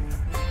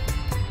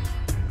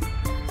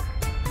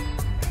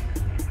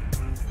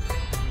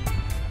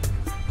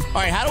 All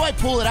right, how do I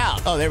pull it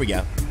out? Oh, there we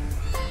go.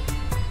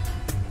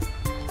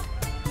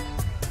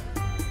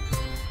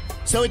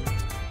 So it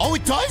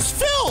does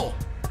fill.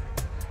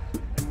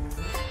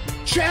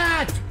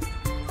 Chat.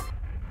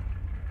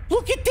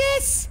 Look at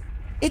this.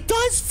 It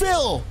does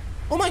fill.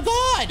 Oh my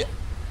God.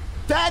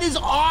 That is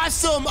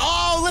awesome.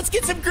 Oh, let's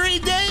get some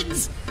green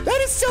dings. That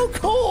is so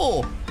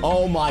cool.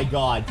 Oh my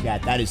God,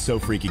 chat. That is so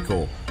freaky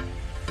cool.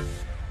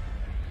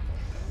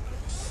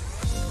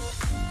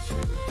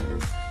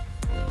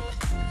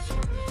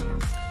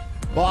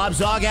 Bob's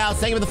Doghouse,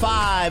 thank you for the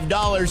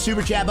 $5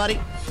 super chat, buddy.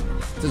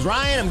 Says,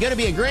 Ryan, I'm going to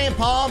be a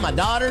grandpa. My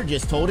daughter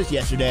just told us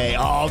yesterday.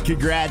 Oh,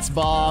 congrats,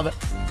 Bob.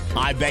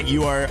 I bet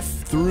you are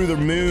through the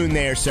moon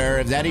there,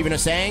 sir. Is that even a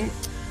saying?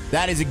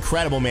 That is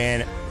incredible,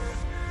 man.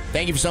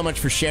 Thank you so much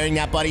for sharing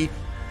that, buddy.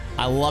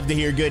 I love to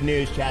hear good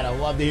news, chat. I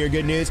love to hear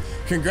good news.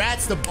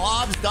 Congrats to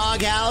Bob's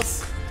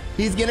Doghouse.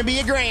 He's going to be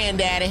a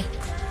granddaddy.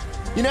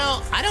 You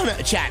know, I don't know,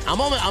 chat.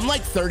 I'm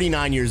like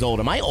 39 years old.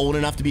 Am I old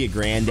enough to be a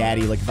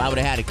granddaddy? Like, if I would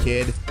have had a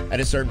kid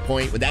at a certain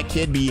point, would that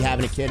kid be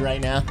having a kid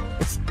right now?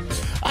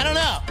 I don't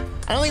know.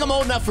 I don't think I'm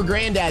old enough for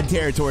granddad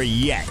territory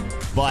yet,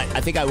 but I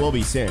think I will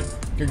be soon.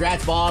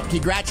 Congrats, Bob.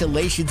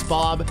 Congratulations,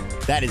 Bob.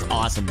 That is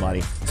awesome,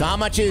 buddy. So how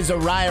much is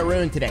Araya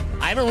ruined today?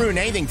 I haven't ruined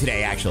anything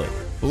today, actually.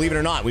 Believe it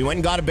or not. We went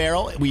and got a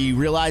barrel. We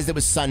realized it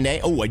was Sunday.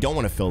 Oh, I don't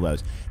want to fill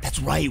those. That's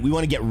right. We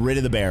want to get rid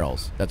of the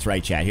barrels. That's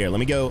right, chat. Here, let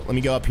me go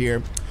up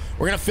here.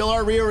 We're going to fill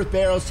our rear with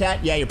barrels,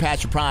 chat. Yeah, you're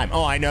past your prime.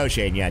 Oh, I know,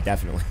 Shane. Yeah,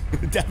 definitely.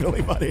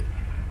 Definitely, buddy.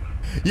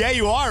 Yeah,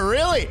 you are.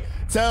 Really?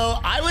 So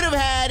I would have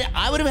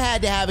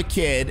had to have a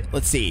kid.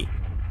 Let's see.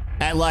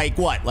 At like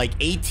what? Like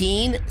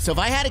 18? So if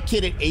I had a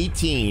kid at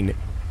 18,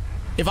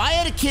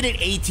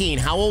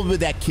 how old would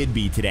that kid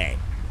be today?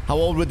 How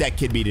old would that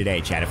kid be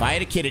today, chat? If I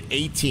had a kid at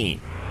 18,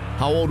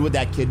 how old would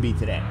that kid be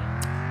today?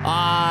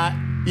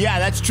 Yeah,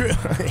 that's true.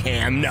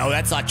 Damn, no,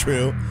 that's not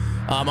true.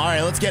 All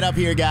right, let's get up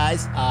here,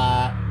 guys.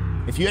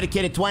 If you had a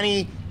kid at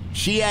 20,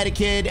 she had a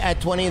kid at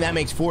 20, that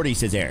makes 40,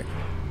 says Eric.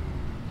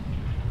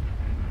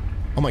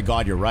 Oh my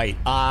God, you're right.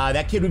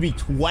 That kid would be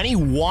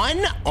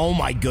 21? Oh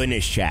my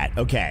goodness, chat.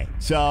 Okay,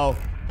 so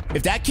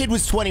if that kid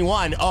was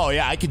 21, oh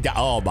yeah, I could,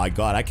 oh my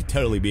God, I could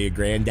totally be a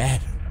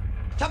granddad.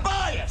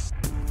 Tobias!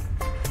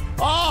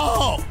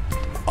 Oh,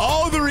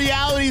 the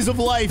realities of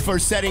life are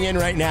setting in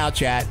right now,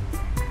 chat.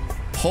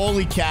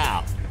 Holy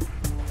cow.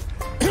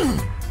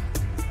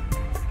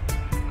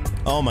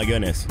 Oh my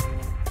goodness.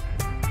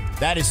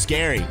 That is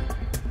scary.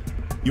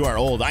 You are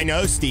old. I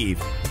know, Steve.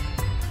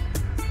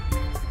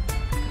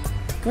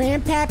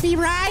 Grandpappy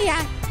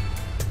Raya.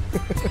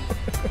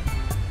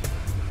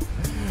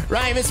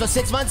 Ryan missed for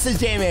 6 months, says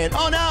J-Man.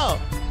 Oh no.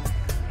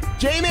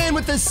 J-Man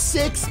with the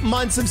 6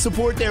 months of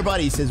support there,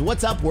 buddy. Says,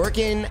 what's up?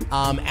 Working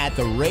at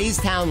the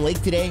Raystown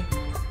Lake today.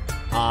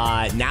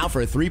 Now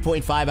for a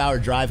 3.5 hour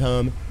drive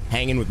home.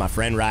 Hanging with my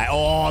friend Ryan.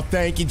 Oh,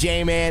 thank you,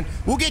 J-Man.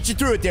 We'll get you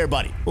through it there,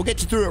 buddy. We'll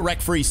get you through it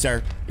wreck-free,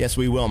 sir. Yes,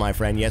 we will, my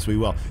friend. Yes, we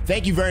will.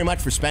 Thank you very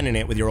much for spending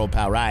it with your old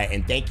pal Ryan,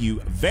 and thank you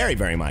very,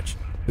 very much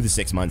for the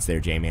 6 months there,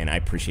 J-Man. I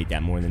appreciate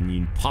that more than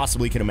you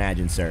possibly could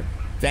imagine, sir.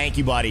 Thank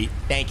you, buddy.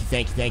 Thank you,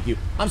 thank you, thank you.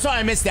 I'm sorry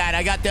I missed that.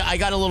 I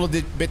got a little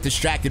bit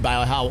distracted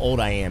by how old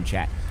I am,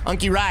 chat.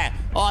 Unky Raya.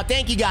 Oh,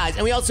 thank you, guys.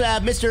 And we also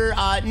have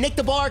Mr. Nick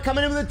the Bar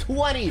coming in with a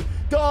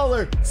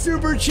 $20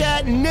 super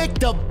chat. Nick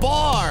the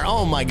Bar.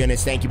 Oh, my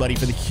goodness. Thank you, buddy,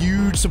 for the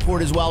huge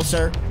support as well,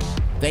 sir.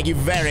 Thank you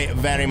very,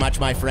 very much,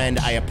 my friend.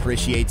 I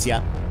appreciate you.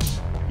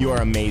 You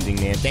are amazing,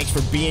 man. Thanks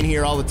for being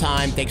here all the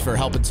time. Thanks for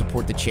helping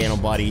support the channel,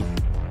 buddy.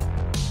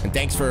 And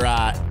thanks for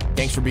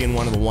being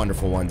one of the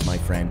wonderful ones, my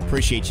friend.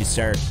 Appreciate you,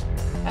 sir.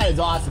 That is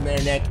awesome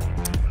there, Nick.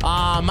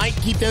 Might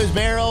keep those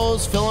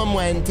barrels, fill them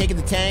when taking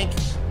the tank,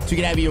 so you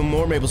can have even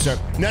more maple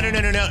syrup. No.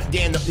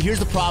 Dan, here's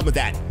the problem with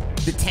that.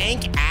 The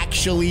tank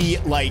actually,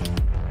 like,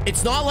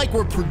 it's not like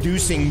we're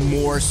producing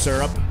more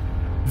syrup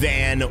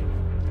than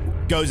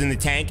goes in the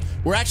tank.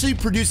 We're actually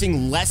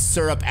producing less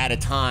syrup at a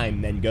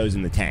time than goes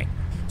in the tank.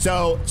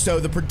 So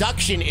the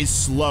production is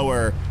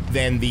slower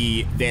than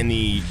the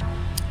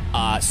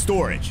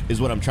storage, is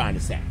what I'm trying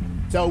to say.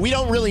 So we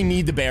don't really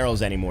need the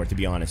barrels anymore, to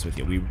be honest with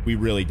you. We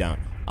really don't.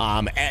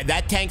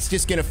 That tank's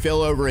just gonna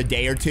fill over a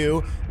day or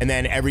two, and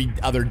then every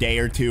other day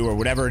or two or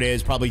whatever it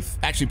is, probably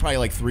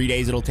like 3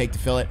 days it'll take to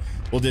fill it.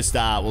 We'll just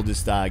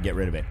get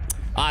rid of it.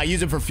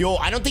 Use them for fuel.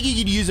 I don't think you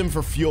could use them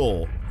for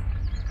fuel.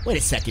 Wait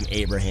a second,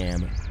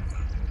 Abraham.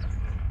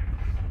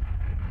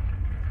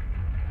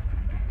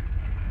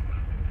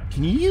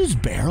 Can you use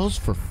barrels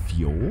for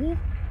fuel?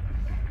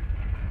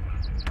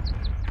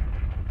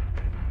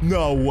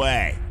 No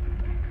way.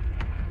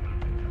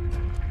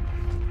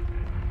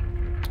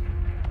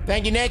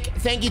 Thank you, Nick.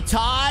 Thank you,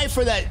 Ty,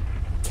 for that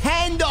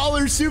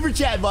 $10 super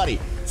chat, buddy.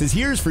 It says,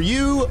 here's for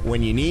you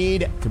when you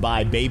need to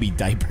buy baby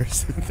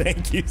diapers.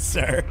 Thank you,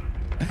 sir.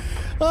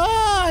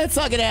 Oh, it's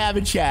not gonna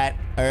happen, chat.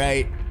 All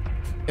right.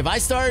 If I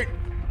start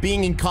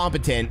being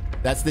incompetent,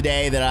 that's the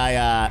day that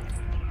I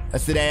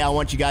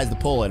want you guys to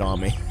pull it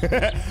on me.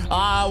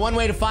 One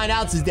way to find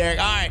out, says Derek.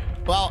 All right.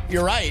 Well,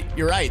 you're right.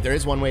 You're right. There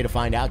is one way to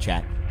find out,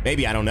 chat.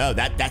 Maybe, I don't know.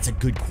 That's a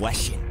good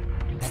question.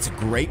 That's a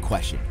great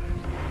question.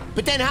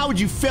 But then how would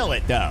you fill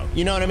it, though?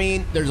 You know what I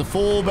mean? There's a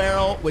full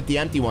barrel with the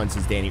empty one,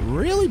 says Danny.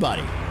 Really,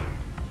 buddy?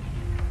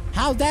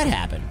 How'd that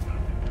happen?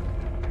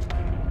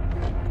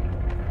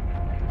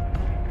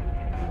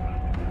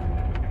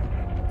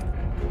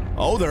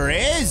 Oh, there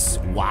is?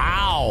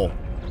 Wow.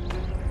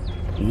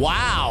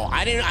 Wow,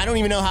 I don't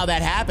even know how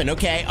that happened.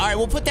 Okay, all right,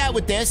 we'll put that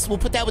with this. We'll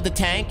put that with the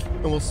tank,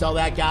 and we'll sell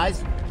that,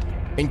 guys.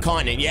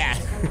 Incontinent, yeah,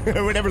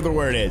 whatever the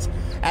word is.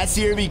 Ask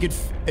here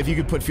if you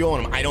could put fuel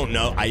in them. I don't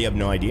know. I have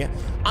no idea.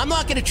 I'm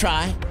not gonna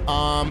try,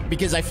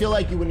 because I feel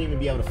like you wouldn't even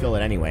be able to fill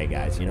it anyway,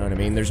 guys. You know what I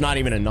mean? There's not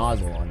even a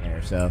nozzle on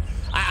there, so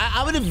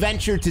I would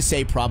venture to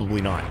say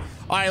probably not.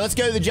 All right, let's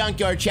go to the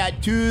junkyard,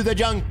 chat. To the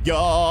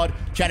junkyard,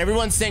 chat.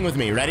 Everyone, sing with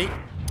me. Ready?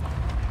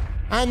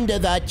 Under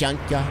the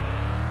junkyard.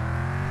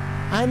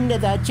 Under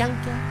the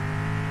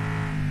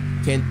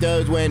junkyard. Tint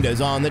those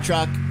windows on the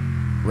truck.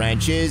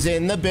 Wrenches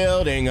in the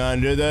building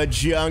under the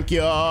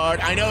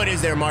junkyard. I know it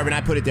is there, Marvin. I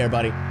put it there,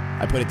 buddy.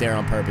 I put it there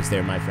on purpose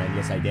there, my friend.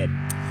 Yes, I did.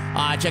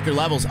 Check your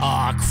levels.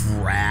 Oh,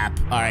 crap.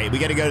 All right, we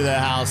got to go to the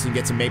house and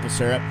get some maple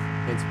syrup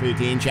and some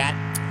poutine, chat.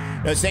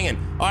 No singing.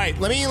 All right,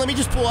 let me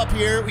just pull up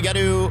here. We got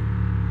to...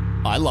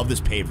 Oh, I love this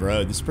paved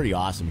road. This is pretty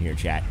awesome here,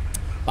 chat.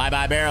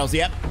 Bye-bye barrels.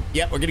 Yep,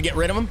 we're going to get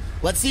rid of them.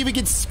 Let's see if we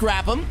can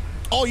scrap them.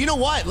 Oh, you know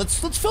what?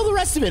 Let's fill the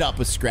rest of it up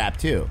with scrap,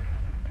 too.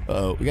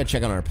 Uh-oh, we got to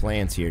check on our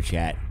plants here,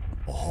 chat.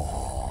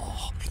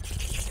 Oh.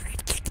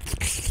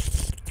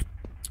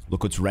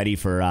 Look what's ready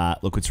for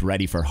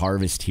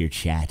harvest here,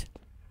 chat.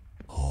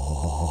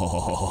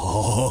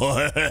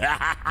 Oh.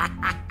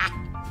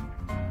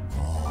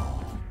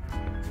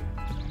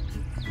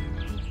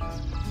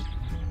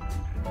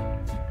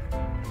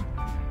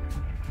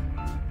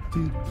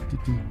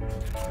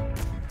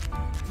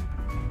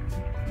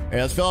 Here,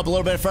 let's fill up a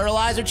little bit of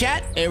fertilizer,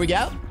 chat. Here we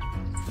go.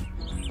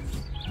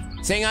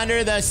 Sing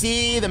Under the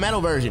Sea, the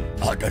metal version.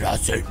 Under the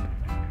sea.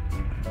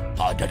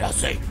 Under the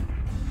sea.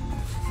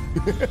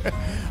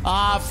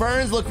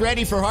 Ferns look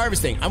ready for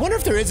harvesting. I wonder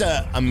if there is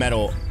a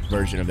metal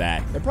version of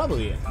that. There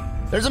probably is.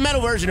 There's a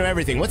metal version of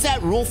everything. What's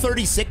that, Rule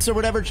 36 or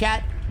whatever,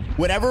 chat?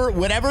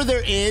 Whatever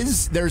there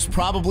is, there's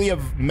probably a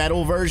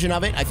metal version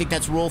of it. I think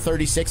that's Rule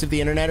 36 of the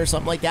internet or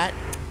something like that.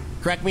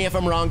 Correct me if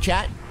I'm wrong,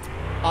 chat.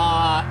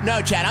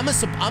 No, chat. I'm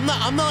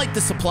not like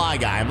the supply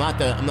guy. I'm not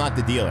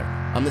the dealer.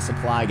 I'm the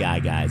supply guy,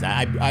 guys.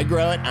 I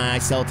grow it and I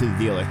sell it to the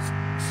dealers.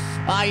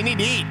 You need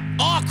to eat.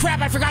 Oh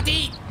crap! I forgot to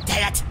eat.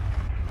 Dang it.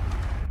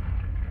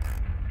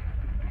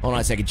 Hold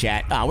on a second,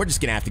 chat. We're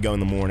just gonna have to go in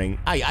the morning.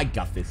 I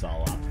guff this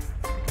all up.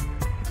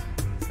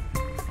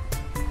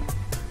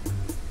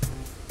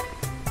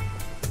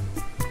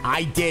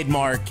 I did,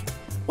 Mark.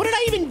 What did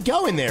I even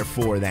go in there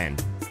for then?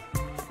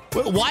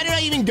 Why did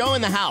I even go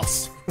in the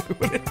house?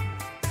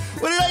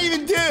 What did I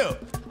even do?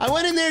 I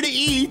went in there to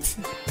eat,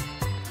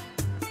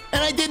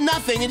 and I did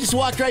nothing and just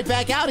walked right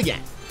back out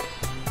again.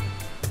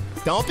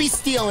 Don't be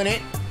stealing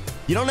it.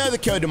 You don't know the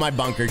code to my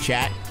bunker,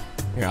 chat.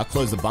 Here, I'll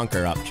close the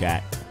bunker up,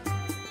 chat.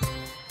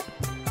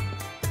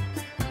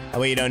 That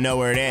way you don't know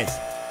where it is.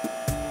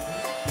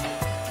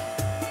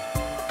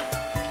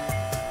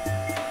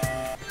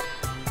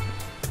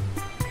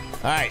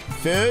 All right,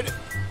 food.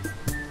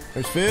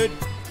 There's food.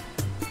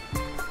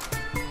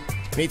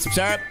 Need some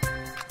syrup.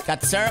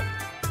 Got the syrup.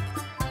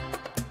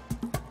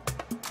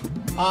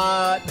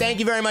 Thank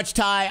you very much,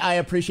 Ty. I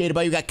appreciate it.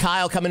 But you got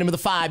Kyle coming in with a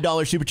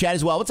 $5 super chat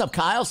as well. What's up,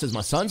 Kyle? Says,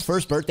 my son's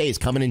first birthday is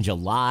coming in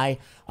July.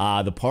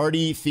 The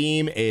party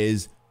theme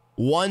is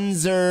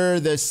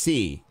Oneser the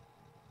Sea.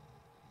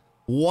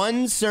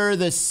 Oneser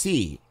the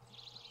Sea.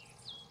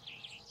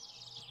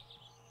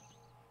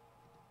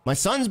 My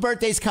son's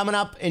birthday's coming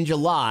up in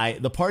July.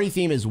 The party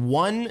theme is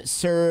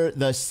Oneser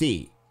the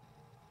Sea.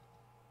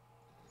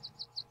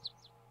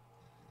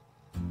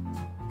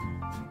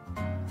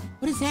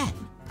 What is that?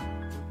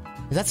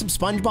 Is that some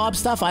SpongeBob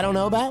stuff I don't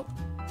know about?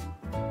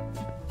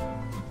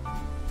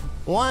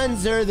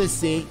 Oneser the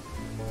Sea.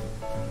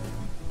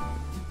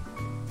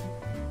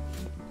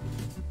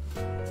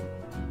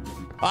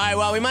 All right,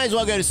 well, we might as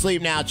well go to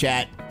sleep now,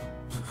 chat.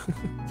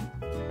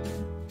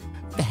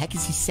 What the heck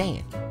is he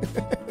saying?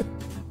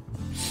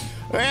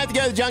 We're gonna have to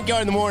go to the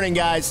junkyard in the morning,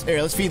 guys.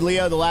 Here, let's feed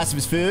Leo the last of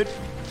his food.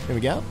 Here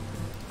we go.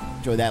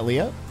 Enjoy that,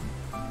 Leo.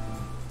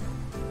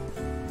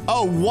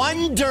 Oh,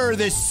 Wonder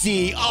the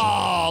Sea.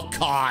 Oh,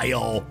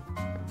 Kyle.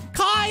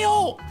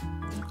 Kyle!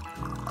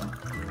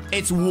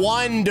 It's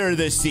Wonder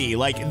the Sea,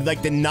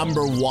 like the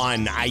number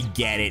one. I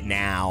get it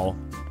now.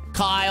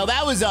 Kyle,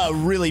 that was a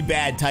really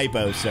bad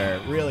typo,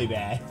 sir. Really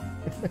bad.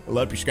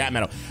 Load up your scrap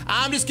metal.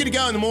 I'm just gonna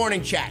go in the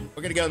morning, chat.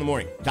 We're gonna go in the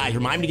morning. Guys,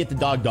 remind me to get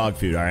the dog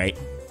food, all right?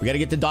 We gotta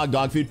get the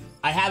dog food.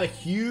 I have a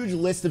huge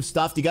list of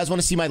stuff. Do you guys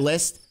want to see my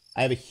list?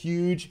 I have a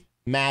huge,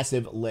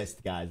 massive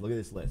list, guys. Look at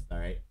this list, all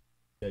right?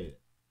 Show you.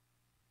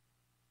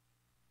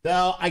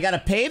 So, I gotta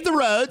pave the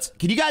roads.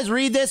 Can you guys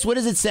read this? What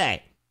does it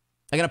say?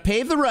 I gotta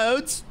pave the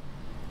roads.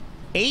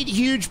 8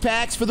 huge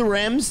packs for the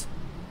rims.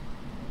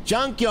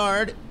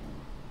 Junkyard.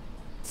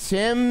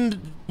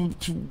 Tim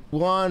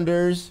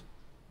wanders.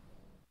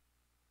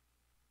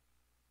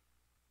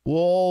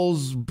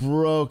 Walls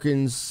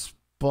broken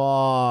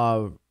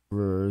spavers.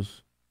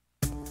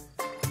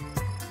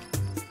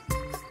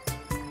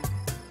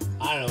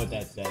 I don't know what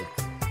that says.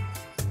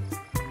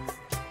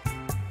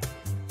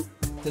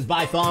 It says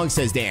buy thongs,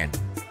 says Dan.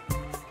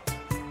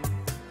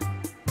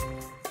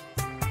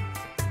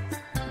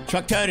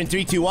 Truck towed in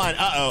 3, 2, 1.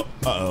 Uh-oh.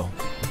 Uh-oh.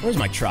 Where's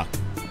my truck?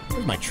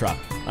 Where's my truck?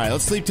 All right,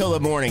 let's sleep till the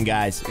morning,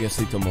 guys. We gotta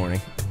sleep till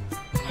morning.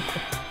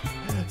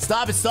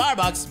 Stop at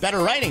Starbucks. Better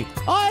writing.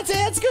 Oh,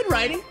 that's good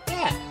writing.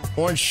 Yeah.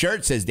 Orange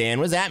shirt, says Dan.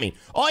 What does that mean?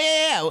 Oh,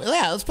 yeah.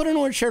 Let's put an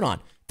orange shirt on.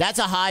 That's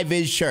a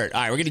high-vis shirt.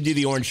 All right, we're going to do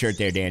the orange shirt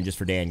there, Dan, just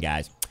for Dan,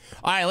 guys.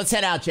 All right, let's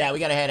head out, chat. We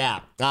got to head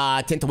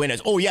out. Tint the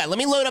windows. Oh, yeah, let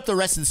me load up the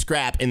rest of the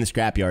scrap in the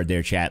scrapyard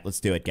there, chat. Let's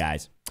do it,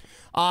 guys.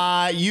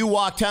 You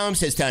walked home,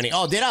 says Tony.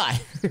 Oh, did I?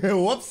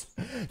 Whoops.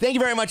 Thank you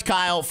very much,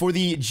 Kyle, for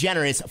the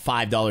generous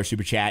 $5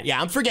 super chat.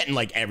 Yeah, I'm forgetting,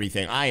 like,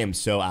 everything. I am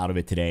so out of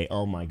it today.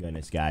 Oh, my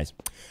goodness, guys.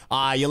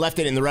 You left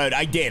it in the road.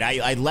 I did.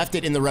 I left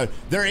it in the road.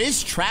 There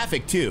is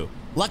traffic, too.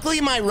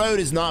 Luckily, my road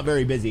is not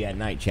very busy at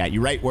night, chat.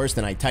 You write worse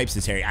than I type,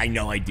 says Harry. I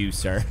know I do,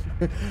 sir.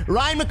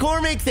 Ryan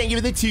McCormick, thank you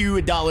for the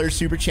 $2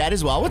 super chat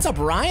as well. What's up,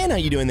 Ryan? How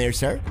you doing there,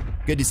 sir?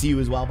 Good to see you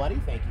as well,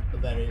 buddy. Thank you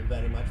very,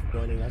 very much for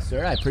joining us,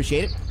 sir. I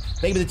appreciate it.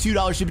 Thank you for the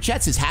 $2 super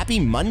chat. Says, happy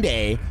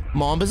Monday,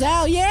 Mon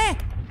Bazou. Yeah,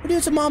 we're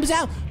doing some Mon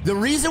Bazou. The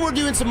reason we're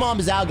doing some Mon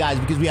Bazou, guys, is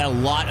because we had a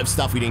lot of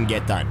stuff we didn't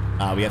get done.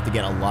 We have to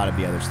get a lot of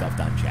the other stuff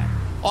done, chat.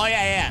 Oh,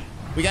 yeah.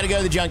 We got to go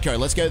to the junkyard.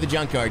 Let's go to the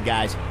junkyard,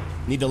 guys.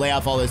 Need to lay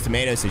off all those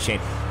tomatoes, says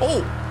Shane.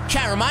 Oh,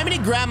 chat, remind me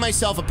to grab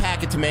myself a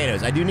pack of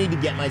tomatoes. I do need to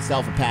get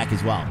myself a pack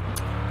as well.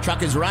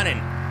 Truck is running.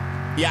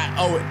 Yeah,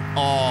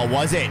 oh,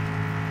 was it?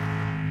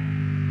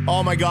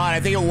 Oh my God, I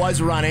think it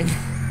was running.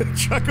 The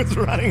truck was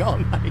running all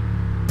night.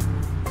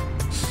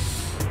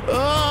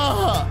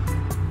 Oh,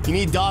 you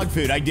need dog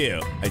food. I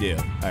do. All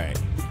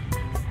right.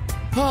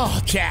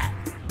 Oh, chat.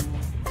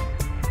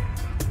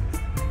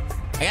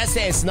 I gotta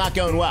say, it's not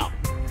going well.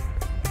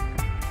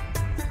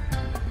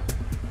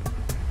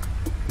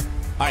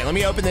 All right, let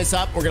me open this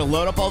up. We're going to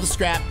load up all the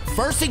scrap.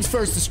 First things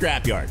first, the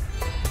scrapyard.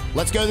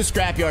 Let's go to the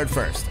scrapyard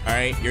first, all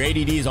right? Your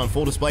ADD is on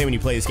full display when you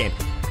play this game.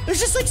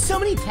 There's just, like, so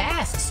many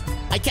tasks.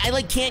 I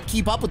can't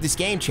keep up with this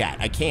game, chat.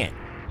 I can't.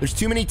 There's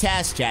too many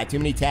tasks, chat. Too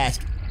many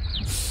tasks.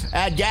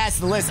 Add gas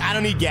to the list. I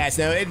don't need gas.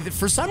 No,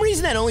 for some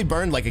reason, that only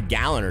burned, like, a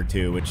gallon or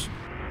two, which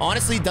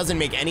honestly doesn't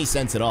make any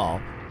sense at all.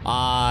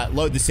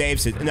 Load the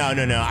save. No.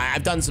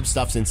 I've done some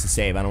stuff since the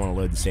save. I don't want to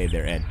load the save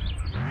there, Ed.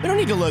 We don't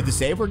need to load the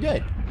save. We're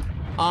good.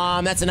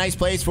 That's a nice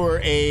place for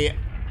a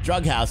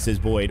drug house, says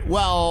Boyd.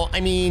 Well,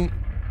 I mean,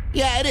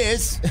 yeah, it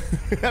is.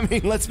 I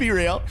mean, let's be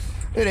real.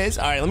 It is.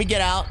 All right, let me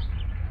get out,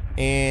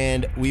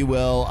 and we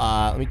will,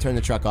 let me turn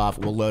the truck off.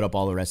 We'll load up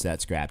all the rest of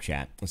that scrap,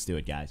 chat. Let's do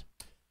it, guys.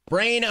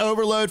 Brain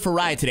overload for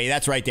Riot today.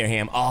 That's right there,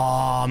 Ham.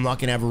 Oh, I'm not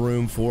going to have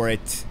room for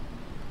it.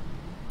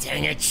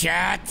 Dang it,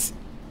 chat.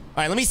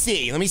 All right, let me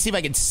see. Let me see if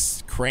I can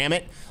cram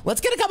it.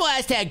 Let's get a couple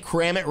hashtag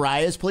cram it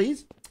Rias,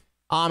 please.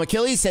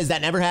 Achilles says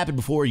that never happened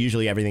before.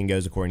 Usually everything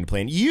goes according to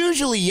plan.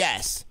 Usually,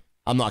 yes.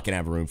 I'm not going to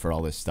have room for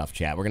all this stuff,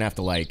 chat. We're going to have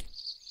to, like...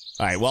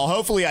 All right, well,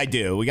 hopefully I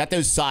do. We got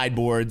those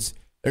sideboards.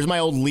 There's my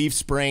old leaf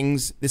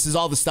springs. This is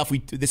all the stuff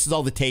this is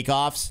all the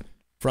takeoffs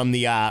from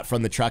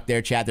the truck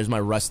there, chat. There's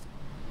my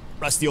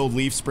rusty old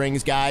leaf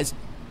springs, guys.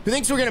 Who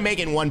thinks we're going to make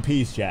it in one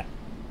piece, chat?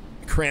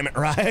 Cram it,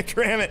 right?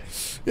 Cram it.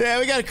 Yeah,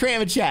 we got to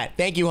cram it, chat.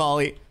 Thank you,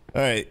 Holly.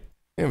 All right.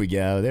 There we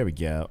go. There we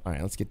go. All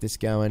right, let's get this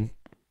going.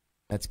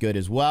 That's good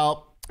as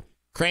well.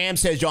 Cram,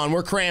 says John.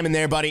 We're cramming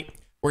there, buddy.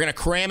 We're going to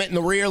cram it in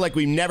the rear like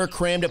we've never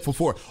crammed it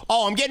before.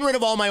 Oh, I'm getting rid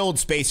of all my old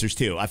spacers,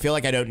 too. I feel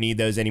like I don't need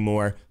those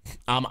anymore.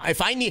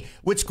 If I need...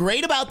 What's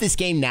great about this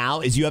game now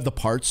is you have the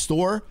parts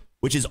store,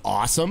 which is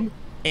awesome.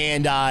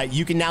 And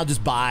you can now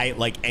just buy,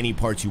 like, any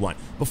parts you want.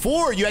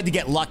 Before, you had to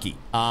get lucky.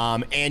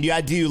 And you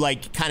had to,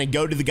 like, kind of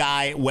go to the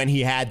guy when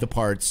he had the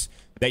parts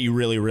that you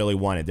really, really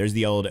wanted. There's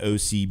the old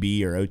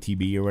OCB or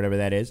OTB or whatever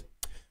that is.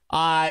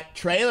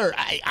 Trailer.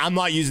 I'm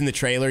not using the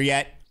trailer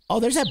yet. Oh,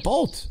 there's that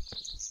bolt.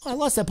 Oh, I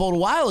lost that bolt a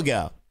while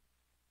ago.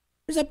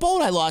 There's that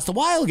bolt I lost a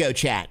while ago,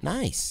 chat.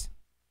 Nice.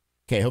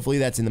 Okay, hopefully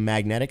that's in the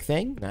magnetic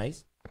thing.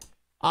 Nice.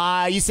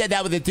 You said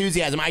that with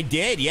enthusiasm. I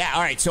did, yeah.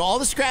 All right, so all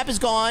the scrap is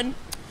gone.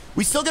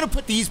 We still gonna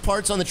put these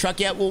parts on the truck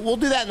yet. We'll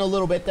do that in a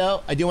little bit,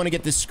 though. I do want to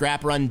get this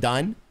scrap run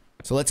done.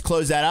 So let's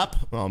close that up.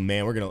 Oh,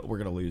 man, we're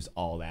gonna lose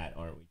all that,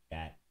 aren't we,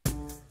 chat?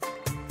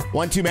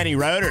 One too many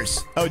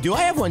rotors. Oh, do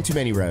I have one too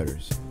many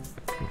rotors?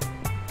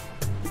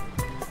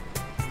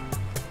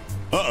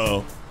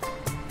 Uh-oh.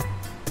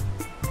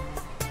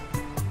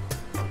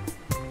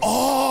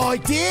 Oh, I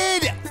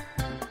did!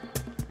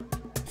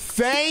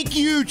 Thank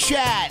you,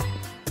 chat.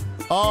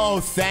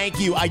 Oh, thank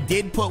you. I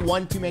did put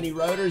one too many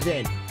rotors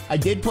in. I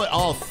did put...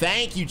 Oh,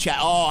 thank you, chat.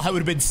 Oh, I would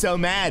have been so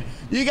mad.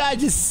 You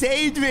guys just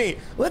saved me.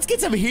 Let's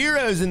get some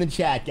heroes in the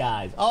chat,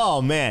 guys.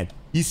 Oh, man.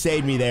 You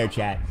saved me there,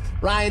 chat.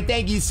 Ryan,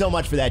 thank you so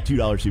much for that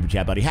 $2 super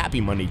chat, buddy.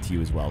 Happy Monday to you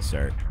as well,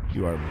 sir.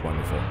 You are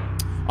wonderful.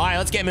 All right,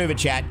 let's get moving,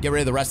 chat. Get rid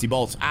of the rusty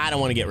bolts. I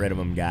don't want to get rid of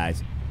them,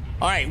 guys.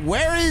 All right,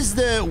 where is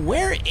the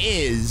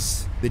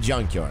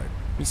junkyard?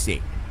 Let me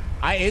see.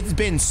 It's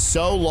been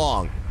so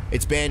long.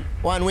 It's been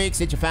 1 week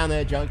since you found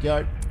that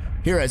junkyard.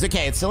 Here it is.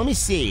 Okay, so let me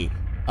see.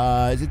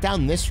 Is it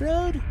down this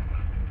road?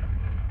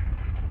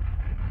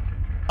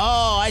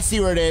 Oh, I see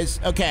where it is.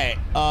 Okay,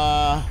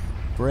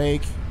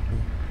 break.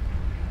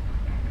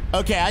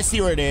 Okay, I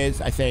see where it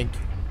is, I think.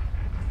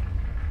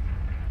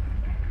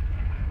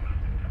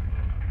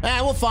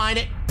 We'll find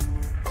it.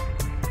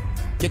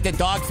 Get the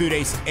dog food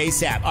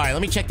ASAP. All right,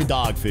 let me check the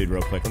dog food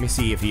real quick. Let me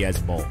see if he has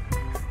a bowl.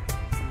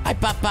 Hi,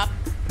 Pop Pop.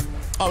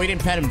 Oh, we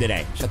didn't pet him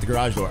today. Shut the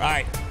garage door. All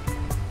right.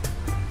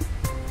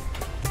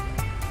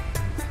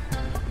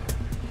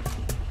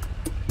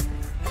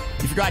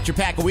 You forgot your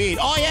pack of weed.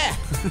 Oh, yeah.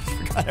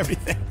 Forgot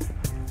everything.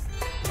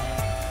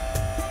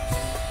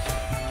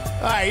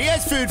 All right, he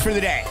has food for the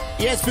day.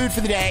 He has food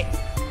for the day.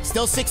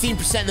 Still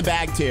 16% in the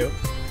bag, too.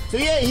 So,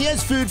 yeah, he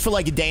has food for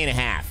like a day and a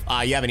half.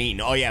 You haven't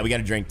eaten. Oh, yeah, we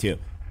got a drink, too.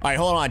 All right,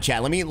 hold on,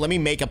 chat. Let me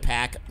make a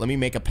pack. Let me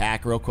make a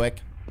pack real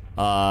quick.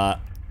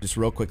 Just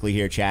real quickly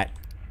here, chat.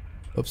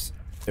 Oops.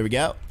 There we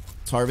go.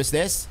 Let's harvest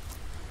this.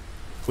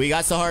 We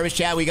got the harvest,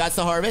 chat. We got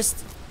the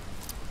harvest.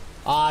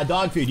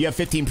 Dog food. You have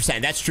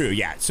 15%. That's true,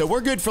 yeah. So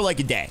we're good for like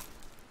a day.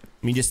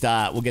 Let me just,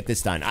 we'll get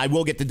this done. I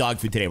will get the dog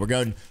food today. We're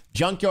going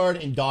junkyard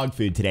and dog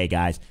food today,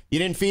 guys. You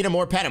didn't feed him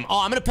or pet him.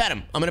 Oh, I'm gonna pet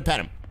him. I'm gonna pet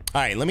him.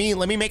 All right, let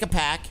me make a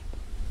pack.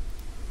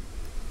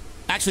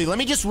 Actually, let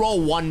me just roll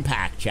one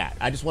pack, chat.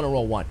 I just want to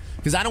roll one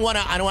because I don't want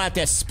to have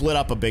to split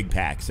up a big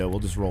pack. So we'll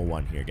just roll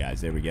one here,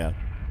 guys. There we go.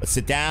 Let's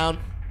sit down.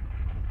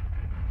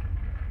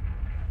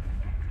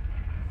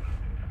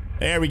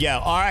 There we go.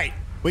 All right,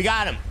 we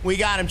got him. We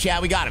got him,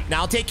 chat. We got him. Now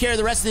I'll take care of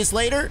the rest of this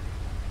later.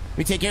 Let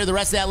me take care of the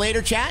rest of that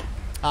later, chat.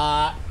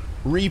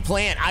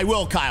 Replant. I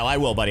will, Kyle. I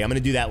will, buddy. I'm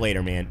gonna do that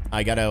later, man.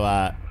 I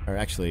gotta. Or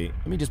actually,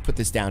 let me just put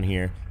this down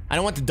here. I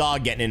don't want the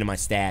dog getting into my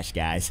stash,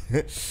 guys.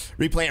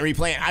 replant.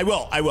 I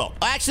will.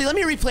 Actually, let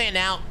me replant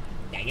now.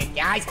 Dang it,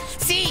 guys.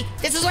 See?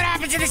 This is what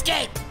happens in this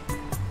game.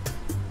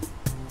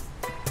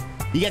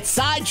 You get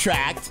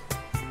sidetracked,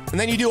 and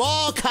then you do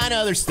all kind of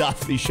other stuff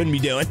that you shouldn't be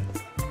doing.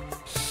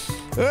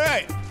 All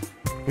right.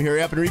 Let me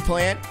hurry up and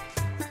replant.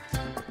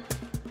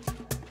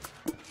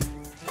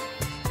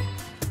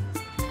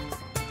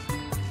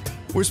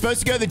 We're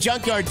supposed to go to the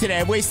junkyard today.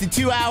 I've wasted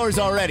 2 hours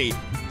already.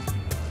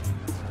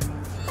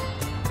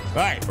 All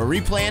right, we're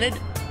replanted.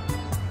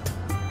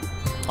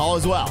 All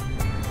is well.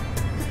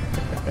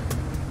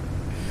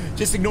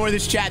 Just ignore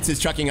this chat, says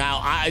Trucking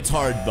Aisle. It's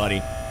hard,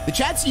 buddy. The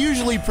chat's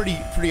usually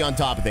pretty on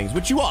top of things,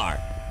 which you are.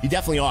 You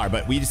definitely are,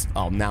 but we just...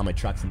 Oh, now my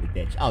truck's in the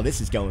ditch. Oh, this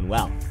is going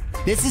well.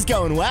 This is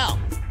going well.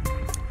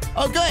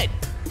 Oh, good.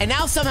 And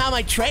now somehow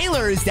my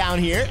trailer is down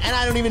here, and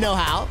I don't even know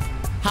how.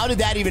 How did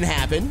that even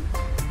happen?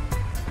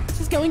 This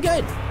is going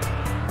good.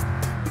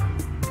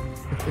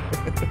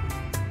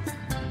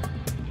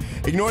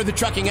 Ignore the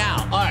trucking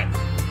out. All right,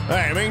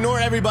 I'm gonna ignore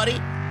everybody.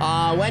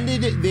 When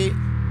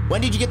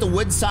did you get the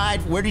wood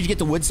side? Where did you get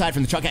the wood side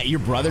from the truck? At your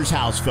brother's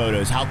house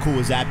photos. How cool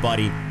is that,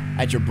 buddy?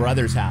 At your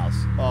brother's house.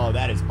 Oh,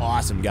 that is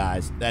awesome,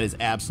 guys. That is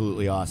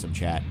absolutely awesome,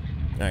 chat.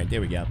 All right,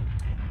 there we go.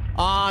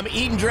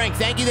 Eat and drink.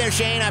 Thank you there,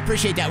 Shane. I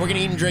appreciate that. We're gonna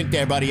eat and drink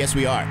there, buddy. Yes,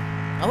 we are.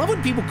 I love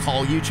when people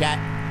call you, chat,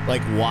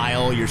 like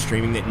while you're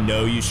streaming, that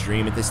know you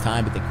stream at this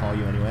time, but they call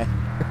you anyway.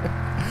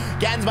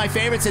 Gatton's my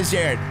favorite, says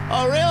Jared.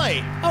 Oh,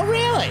 really? Oh,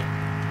 really?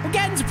 Well,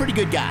 Gatton's a pretty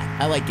good guy.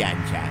 I like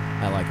Gatton, chat.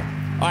 I like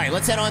him. All right,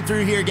 let's head on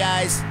through here,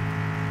 guys.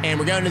 And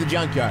we're going to the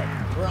junkyard.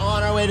 We're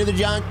on our way to the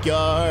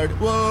junkyard.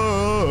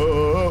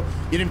 Whoa.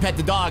 You didn't pet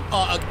the dog.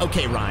 Oh,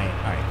 okay, Ryan.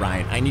 All right,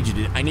 Ryan. I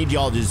need you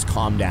all to just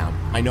calm down.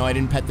 I know I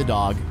didn't pet the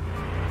dog.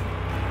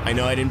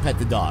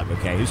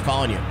 Okay, who's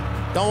calling you?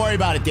 Don't worry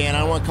about it, Dan. I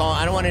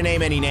don't want to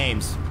name any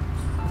names.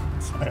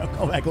 Sorry, I'll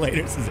call back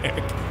later, says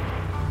Eric.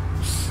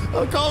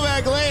 I'll call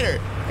back later.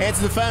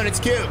 Answer the phone. It's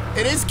cute.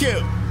 It is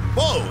cute.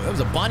 Whoa, that was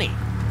a bunny.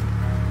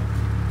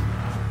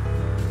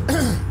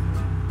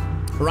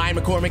 Ryan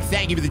McCormick,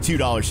 thank you for the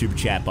 $2 super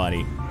chat,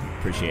 buddy.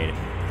 Appreciate it.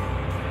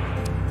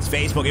 It's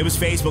Facebook. It was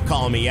Facebook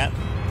calling me, yep.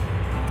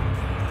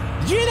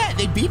 Did you hear that?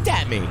 They beeped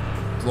at me.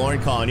 It's Lauren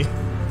calling you.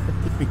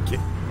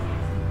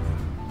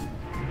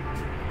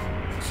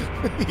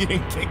 You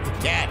didn't kick the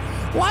cat.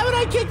 Why would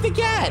I kick the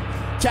cat?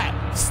 Chat,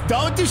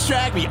 don't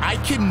distract me. I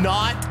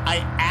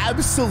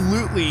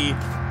absolutely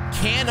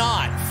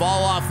cannot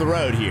fall off the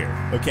road here,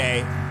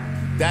 okay?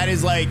 That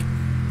is like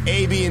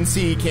A, B, and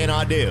C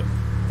cannot do,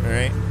 all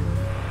right?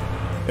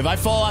 If I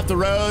fall off the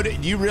road,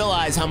 you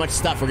realize how much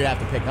stuff we're gonna have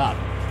to pick up.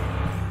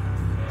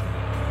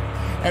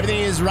 Everything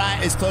is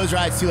closed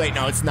right, it's too late.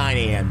 No, it's 9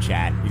 a.m.,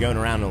 chat. You're going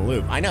around in a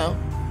loop. I know.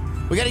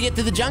 We gotta get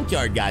to the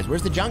junkyard, guys.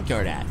 Where's the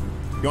junkyard at?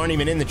 You aren't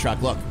even in the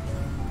truck, look.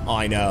 Oh,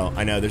 I know.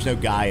 There's no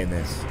guy in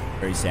this.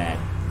 Very sad.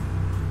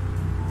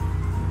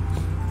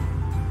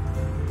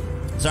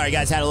 Sorry,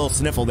 guys, had a little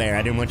sniffle there.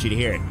 I didn't want you to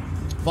hear it.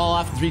 Fall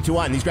off in 3, 2,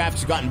 1. These graphics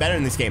have gotten better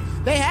in this game.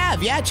 They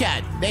have, yeah,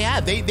 Chad. They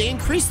have. They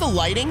increased the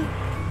lighting,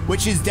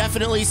 which is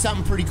definitely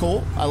something pretty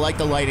cool. I like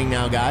the lighting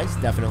now, guys.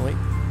 Definitely.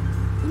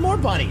 More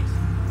bunnies.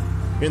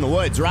 You're in the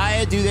woods.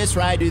 Raya, do this.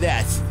 Raya, do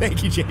that.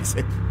 Thank you,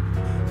 Jason.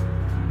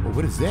 Well,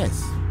 what is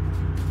this?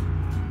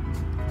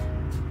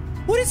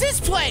 What is this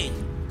play?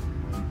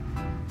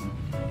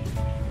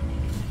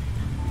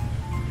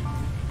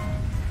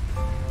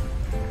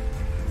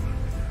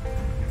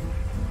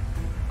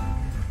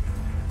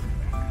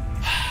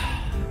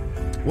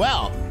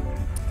 Well,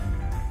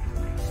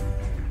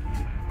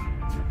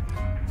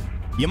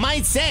 you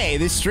might say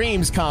this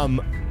stream's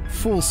come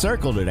full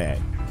circle today.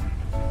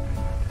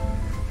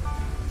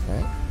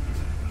 Right?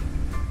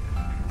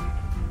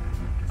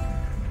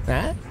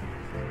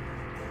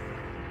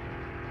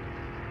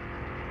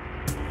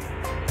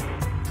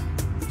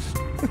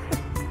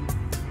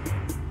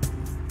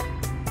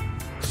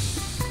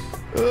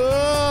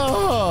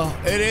 Oh,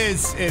 it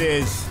is,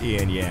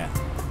 Ian, yeah.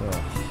 Oh.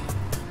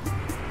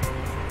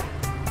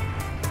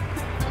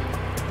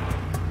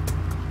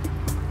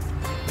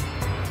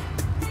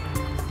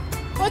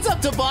 What's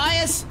up,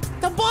 Tobias?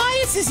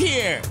 Tobias is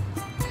here!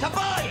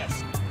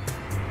 Tobias!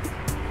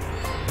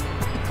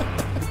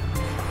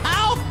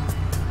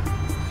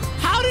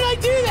 How did I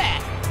do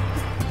that?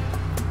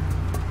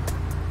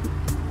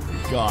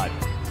 God.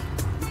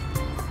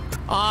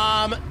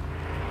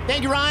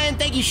 Thank you, Ryan.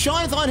 Thank you,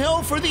 Seanathon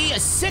Hill, for the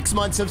 6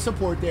 months of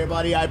support there,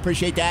 buddy. I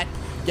appreciate that.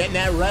 Getting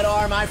that red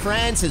R, my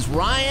friend. Says,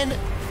 Ryan,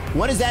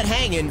 what is that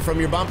hanging from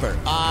your bumper?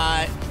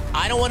 I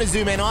don't want to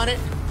zoom in on it.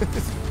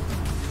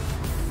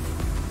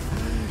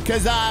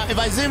 Because if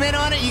I zoom in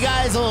on it, you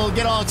guys will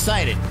get all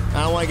excited.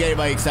 I don't want to get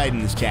anybody excited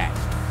in this chat.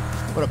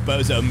 What a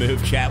bozo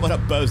move, chat. What a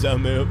bozo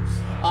move.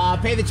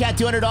 Pay the chat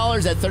 $200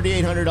 at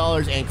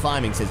 $3,800 and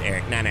climbing, says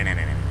Eric. No.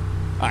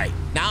 All right,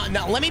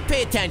 now let me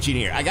pay attention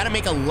here. I got to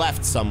make a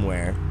left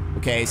somewhere.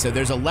 Okay, so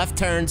there's a left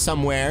turn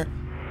somewhere.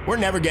 We're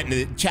never getting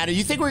to the chat. Do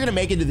you think we're going to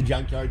make it to the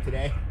junkyard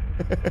today?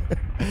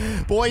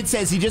 Boyd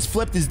says he just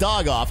flipped his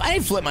dog off. I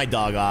didn't flip my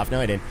dog off. No,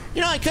 I didn't.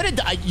 You know, I could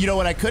have. You know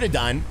what I could have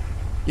done?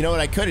 You know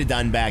what I could have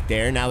done back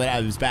there? Now that I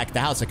was back at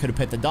the house, I could have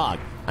pet the dog.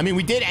 I mean,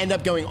 we did end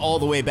up going all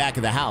the way back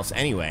of the house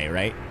anyway,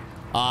 right?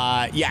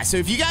 Yeah, so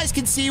if you guys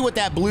can see what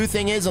that blue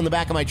thing is on the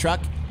back of my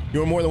truck,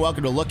 you're more than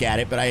welcome to look at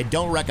it, but I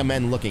don't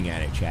recommend looking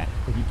at it, chat.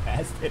 You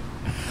passed it.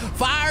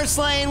 Fire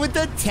Slaying with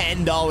the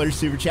 $10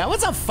 super chat.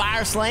 What's up,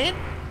 Fire Slaying?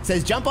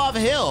 Says, jump off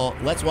a hill.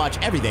 Let's watch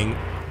everything.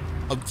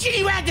 Oh, gee,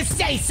 you had to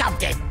say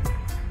something.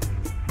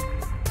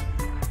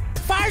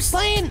 Fire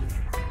Slaying.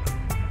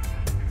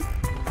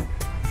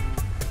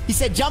 He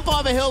said, jump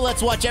off a hill.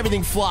 Let's watch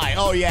everything fly.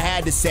 Oh, you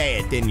had to say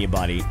it, didn't you,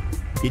 buddy?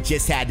 You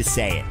just had to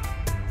say it.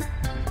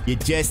 You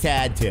just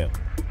had to.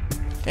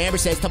 Amber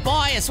says,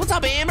 Tobias. What's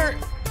up, Amber?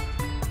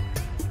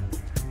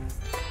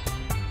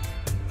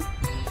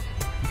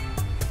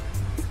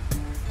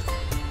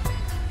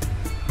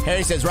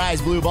 Harry says,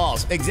 rise blue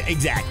balls.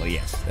 Exactly,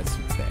 yes. That's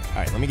what's there. All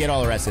right, let me get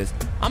all the rest of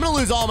this. I'm going to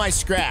lose all my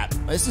scrap.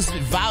 This is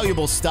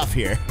valuable stuff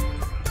here.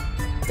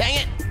 Dang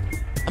it.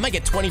 I might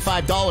get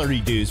 $25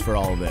 redues for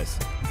all of this.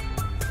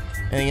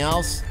 Anything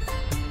else?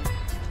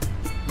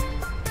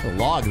 A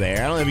log there.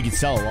 I don't know if you can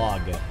sell a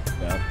log.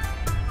 So.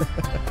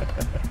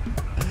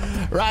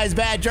 Rise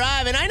bad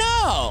driving. I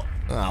know.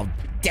 Oh,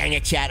 dang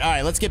it, chat. All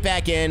right, let's get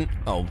back in.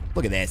 Oh,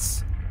 look at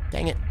this.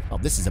 Dang it. Oh,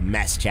 this is a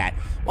mess, chat.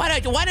 Why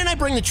didn't I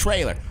bring the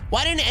trailer?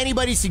 Why didn't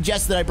anybody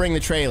suggest that I bring the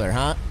trailer,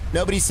 huh?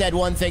 Nobody said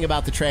one thing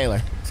about the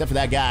trailer, except for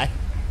that guy.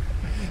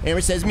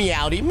 Amber says,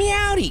 meowdy,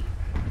 meowdy.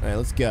 All right,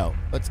 let's go.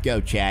 Let's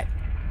go, chat.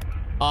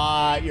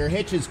 Your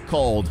hitch is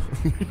cold.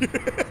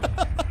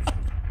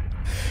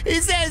 He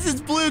says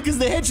it's blue because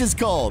the hitch is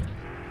cold.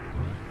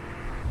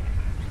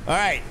 All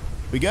right,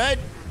 we good?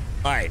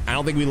 All right, I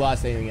don't think we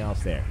lost anything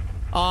else there.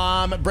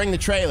 Bring the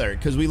trailer,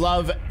 because we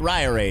love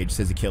Raya Rage,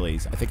 says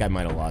Achilles. I think I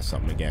might have lost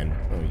something again.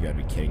 Oh, you gotta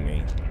be kidding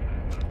me.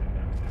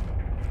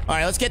 All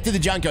right, let's get to the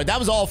junkyard. That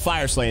was all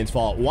Fire Slaying's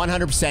fault.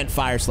 100%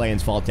 Fire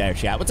Slaying's fault there,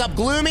 chat. What's up,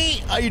 Gloomy?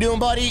 How you doing,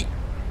 buddy?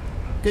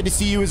 Good to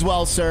see you as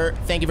well, sir.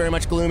 Thank you very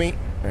much, Gloomy.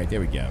 All right, there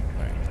we go.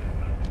 All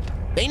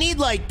right. They need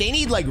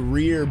like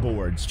rear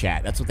boards,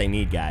 chat. That's what they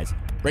need, guys.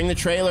 Bring the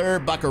trailer,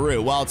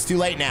 buckaroo. Well, it's too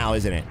late now,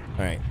 isn't it?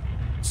 All right,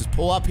 let's just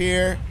pull up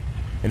here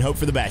and hope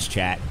for the best,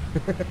 chat.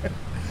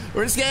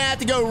 We're just gonna have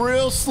to go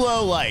real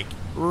slow, like.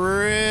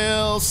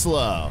 Real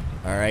slow.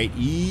 All right,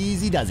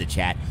 easy does it,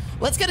 chat.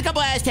 Let's get a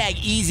couple hashtag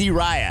easy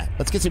Raya.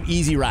 Let's get some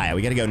easy Raya.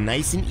 We gotta go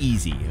nice and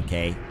easy,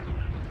 okay?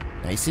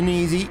 Nice and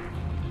easy.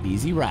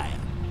 Easy Raya.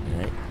 All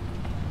right,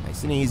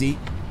 nice and easy.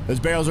 Those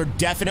barrels are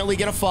definitely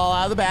gonna fall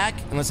out of the back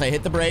unless I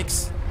hit the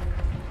brakes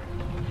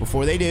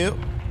before they do.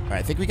 All right,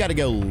 I think we gotta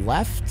go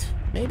left,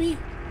 maybe?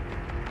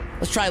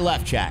 Let's try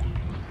left, chat.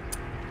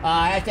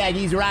 Hashtag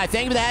easy Raya.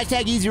 Thank you for the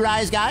hashtag easy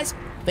Rayas, guys.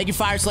 Thank you,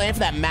 Fire Slam, for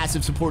that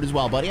massive support as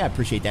well, buddy. I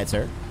appreciate that,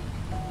 sir.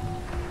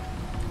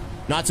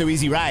 Not so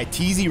easy Raya.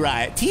 Teasy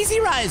Raya.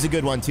 Teasy Raya is a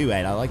good one, too,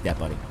 Ed. I like that,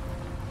 buddy.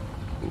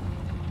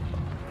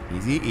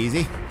 Easy,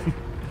 easy.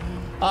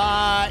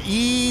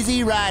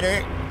 Easy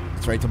Rider.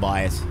 That's right,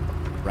 Tobias.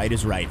 Right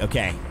is right.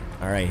 Okay.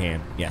 All right,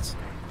 Ham. Yes.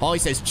 Holly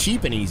says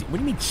cheap and easy. What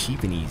do you mean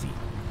cheap and easy?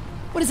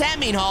 What does that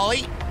mean,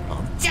 Holly?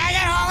 Oh, dang it,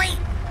 Holly!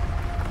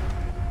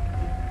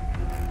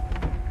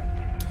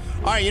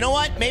 All right, you know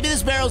what? Maybe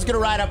this barrel's gonna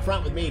ride up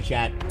front with me,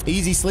 chat.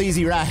 Easy,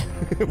 sleazy ride.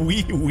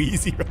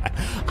 Wheezy ride.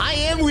 I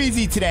am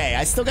wheezy today.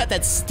 I still got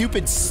that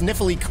stupid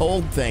sniffly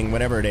cold thing,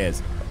 whatever it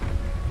is.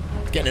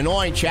 It's getting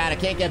annoying, chat. I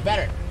can't get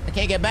better. I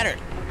can't get better.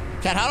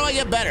 Chat, how do I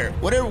get better?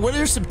 What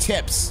are some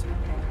tips?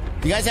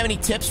 Do you guys have any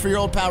tips for your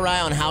old pal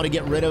Ryan on how to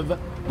get rid of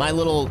my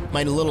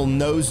little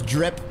nose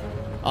drip?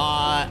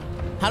 How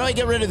do I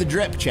get rid of the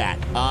drip, chat?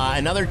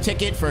 Another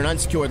ticket for an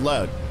unsecured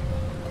load.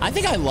 I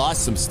think I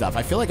lost some stuff.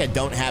 I feel like I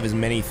don't have as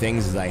many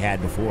things as I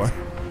had before.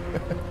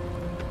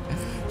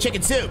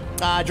 Chicken soup.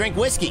 Drink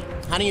whiskey.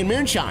 Honey and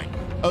moonshine.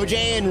 OJ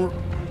and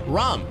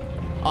rum.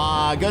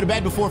 Go to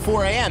bed before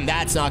 4 a.m.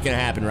 That's not going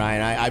to happen,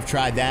 Ryan. I've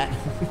tried that.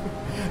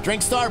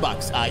 Drink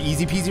Starbucks.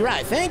 Easy peasy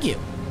ride. Thank you.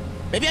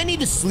 Maybe I need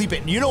to sleep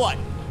it. You know what?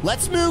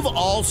 Let's move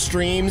all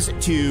streams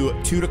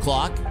to 2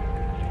 o'clock.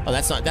 Oh,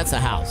 that's the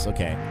house.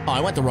 Okay. Oh, I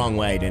went the wrong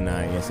way, didn't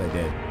I? Yes, I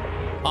did.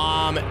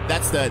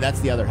 That's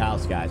the other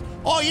house, guys.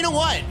 Oh, you know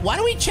what? Why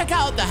don't we check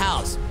out the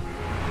house?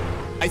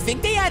 I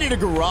think they added a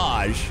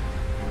garage,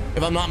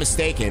 if I'm not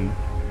mistaken,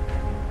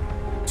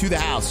 to the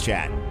house,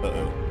 chat.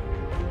 Uh-oh.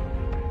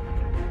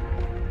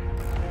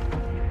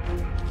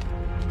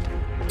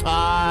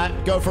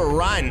 Go for a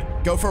run.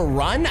 Go for a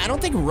run? I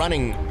don't think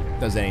running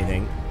does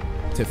anything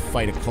to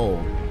fight a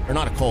cold. Or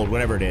not a cold,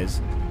 whatever it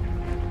is.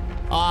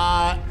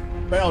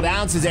 Barrel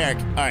down, says Eric.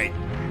 All right,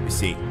 let me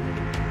see.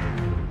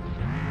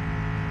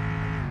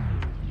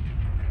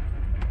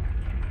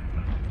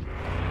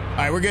 All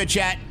right, we're good,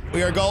 chat.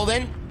 We are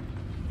golden.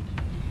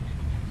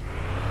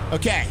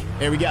 Okay,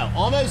 there we go.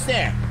 Almost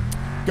there.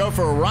 Go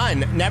for a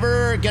run.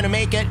 Never gonna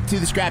make it to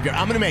the scrapyard.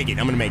 I'm gonna make it.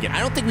 I'm gonna make it. I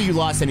don't think we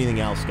lost anything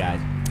else, guys.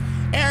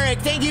 Eric,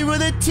 thank you for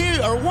the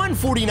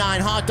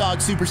 149 hot dog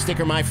super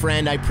sticker, my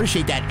friend. I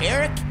appreciate that,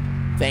 Eric.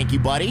 Thank you,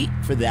 buddy,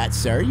 for that,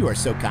 sir. You are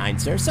so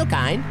kind, sir. So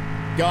kind.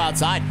 Go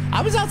outside.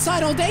 I was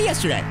outside all day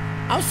yesterday.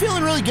 I was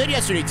feeling really good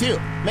yesterday, too.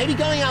 Maybe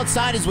going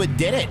outside is what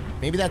did it.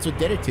 Maybe that's what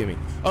did it to me.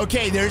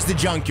 Okay, there's the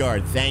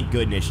junkyard. Thank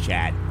goodness,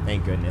 chat.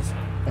 Thank goodness.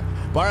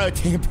 Borrow a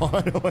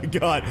tampon. Oh, my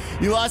God.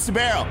 You lost the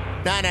barrel.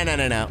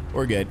 No.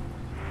 We're good.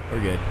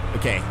 We're good.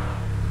 Okay.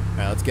 All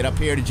right, let's get up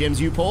here to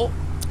Jim's U-pole.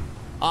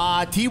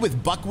 Tea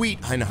with buckwheat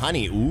and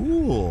honey.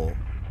 Ooh. All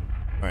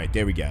right,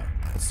 there we go.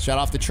 Let's shut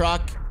off the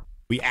truck.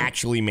 We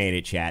actually made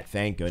it, chat.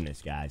 Thank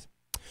goodness, guys.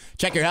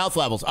 Check your health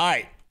levels. All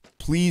right.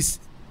 Please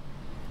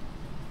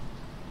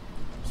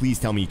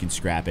tell me you can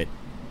scrap it.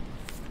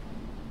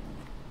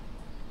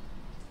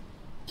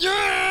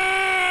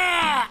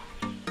 Yeah!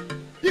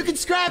 You can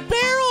scrap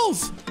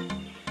barrels!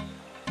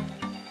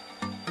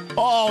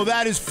 Oh,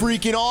 that is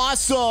freaking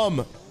awesome!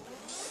 All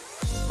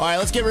right,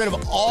 let's get rid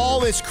of all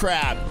this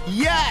crap.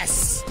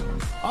 Yes!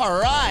 All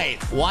right.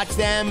 Watch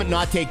them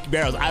not take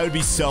barrels. I would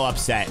be so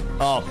upset.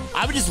 Oh,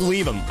 I would just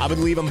leave them. I would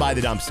leave them by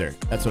the dumpster.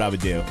 That's what I would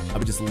do. I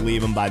would just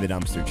leave them by the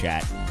dumpster,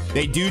 chat.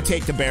 They do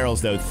take the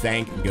barrels, though.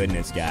 Thank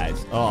goodness,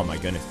 guys. Oh, my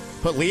goodness.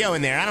 Put Leo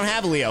in there. I don't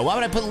have a Leo. Why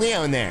would I put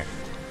Leo in there?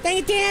 Dang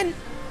it, Dan.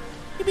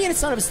 You're being a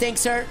son of a stink,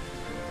 sir.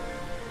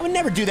 I would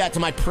never do that to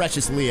my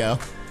precious Leo.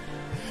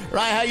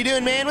 Ryan, how you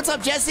doing, man? What's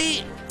up,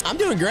 Jesse? I'm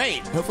doing great.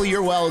 Hopefully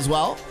you're well as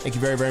well. Thank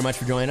you very, very much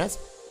for joining us.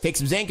 Take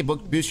some zinc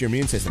and boost your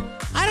immune system.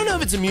 I don't know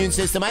if it's immune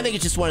system. I think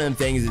it's just one of them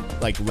things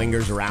that like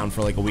lingers around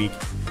for like a week.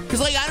 Cause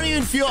like I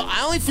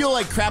only feel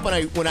like crap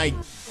when I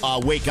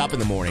wake up in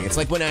the morning. It's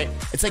like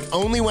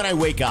only when I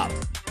wake up,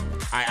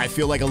 I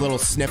feel like a little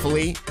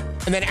sniffly.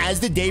 And then as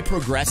the day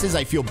progresses,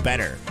 I feel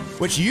better.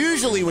 Which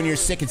usually when you're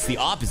sick, it's the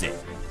opposite.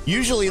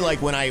 Usually like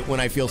when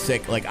I feel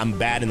sick, like I'm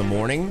bad in the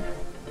morning.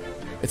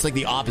 It's like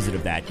the opposite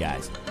of that,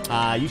 guys.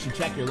 You should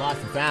check your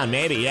lost and found.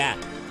 Maybe, yeah.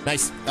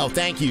 Nice. Oh,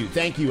 thank you.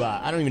 Thank you.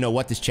 I don't even know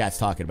what this chat's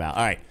talking about.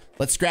 All right,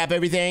 let's scrap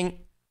everything.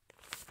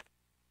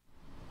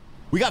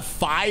 We got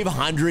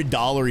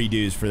 $500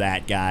 dues for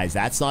that, guys.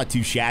 That's not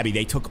too shabby.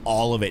 They took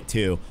all of it,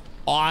 too.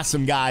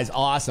 Awesome, guys.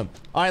 Awesome.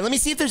 All right, let me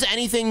see if there's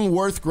anything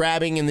worth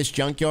grabbing in this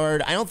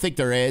junkyard. I don't think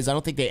there is. I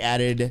don't think they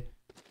added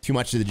too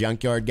much to the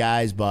junkyard,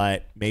 guys,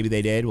 but maybe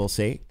they did. We'll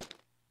see.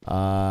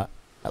 That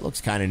looks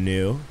kind of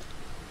new.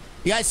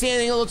 You guys see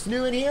anything that looks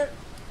new in here?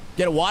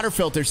 Get a water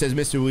filter, says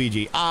Mr.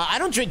 Luigi. I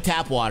don't drink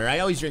tap water. I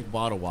always drink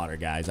bottled water,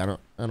 guys. I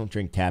don't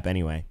drink tap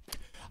anyway.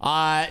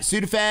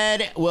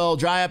 Sudafed will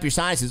dry up your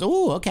sinuses.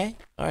 Oh, okay.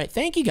 All right.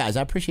 Thank you, guys.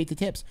 I appreciate the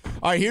tips.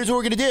 All right. Here's what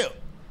we're gonna do.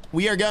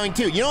 We are going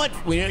to. You know what?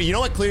 You know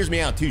what clears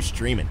me out too?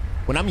 Streaming.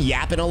 When I'm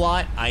yapping a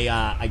lot,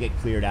 I get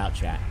cleared out,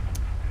 chat.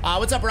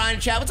 What's up, Ryan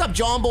in chat? What's up,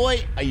 John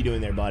Boy? How you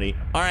doing there, buddy?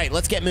 All right,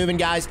 let's get moving,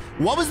 guys.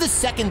 What was the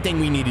second thing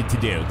we needed to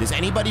do? Does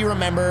anybody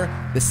remember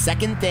the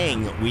second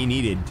thing we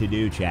needed to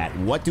do, chat?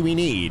 What do we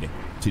need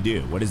to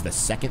do? What is the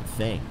second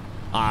thing?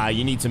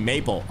 You need some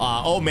maple.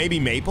 Oh,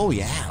 maybe maple?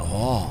 Yeah.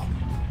 Oh.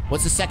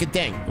 What's the second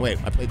thing?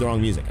 Wait, I played the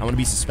wrong music. I want to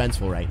be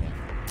suspenseful right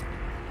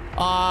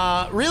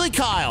now. Really,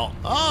 Kyle?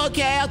 Oh,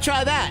 okay, I'll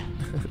try that.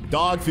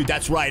 Dog food,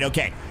 that's right,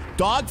 okay.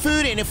 Dog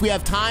food, and if we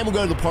have time, we'll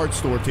go to the parts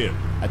store, too.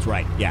 That's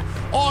right, yeah.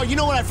 Oh, you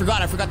know what I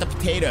forgot? I forgot the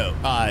potato,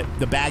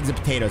 the bags of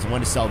potatoes. I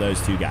wanted to sell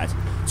those too, guys.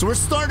 So we're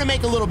starting to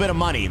make a little bit of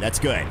money. That's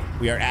good.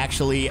 We are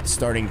actually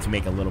starting to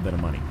make a little bit of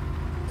money.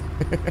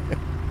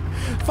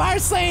 Fire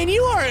Slaying,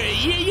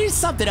 you're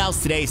something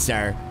else today,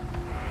 sir.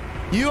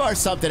 You are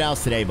something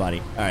else today, buddy.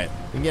 All right,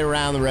 we can get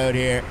around the road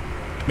here.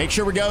 Make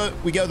sure we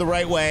go the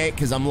right way,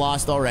 because I'm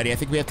lost already. I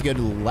think we have to go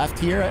to the left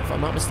here, if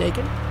I'm not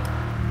mistaken.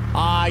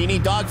 You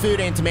need dog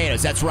food and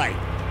tomatoes. That's right.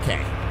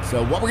 Okay.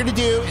 So what we're going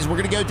to do is we're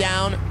going to go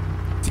down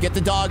to get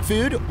the dog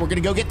food. We're going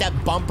to go get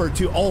that bumper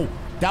too. Oh,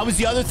 that was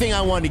the other thing I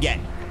wanted to get.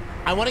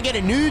 I want to get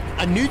a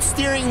new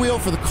steering wheel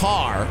for the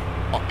car,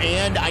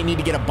 and I need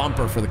to get a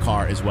bumper for the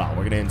car as well.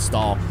 We're going to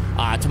install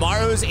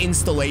tomorrow's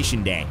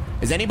installation day.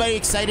 Is anybody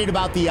excited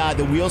about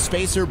the wheel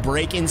spacer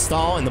brake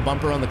install and the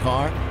bumper on the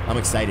car? I'm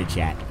excited,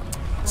 chat.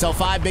 Sell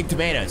 5 big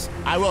tomatoes.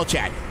 I will,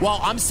 chat. Well,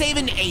 I'm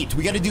saving 8.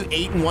 We got to do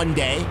 8 in one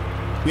day.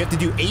 We have to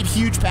do 8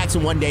 huge packs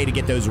in one day to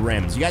get those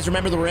rims. You guys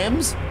remember the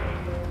rims?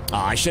 Oh,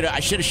 I should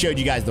have showed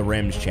you guys the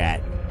rims,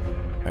 chat.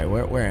 All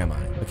right, where am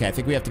I? Okay, I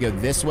think we have to go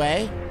this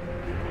way.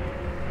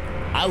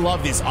 I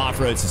love this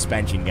off-road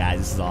suspension, guys.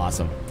 This is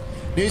awesome.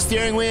 New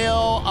steering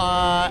wheel,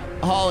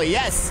 Holly.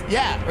 Yes,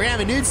 yeah, we're gonna have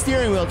a new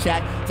steering wheel,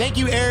 chat. Thank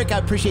you, Eric. I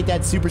appreciate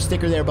that super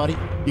sticker there, buddy.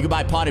 You can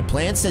buy potted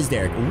plants, says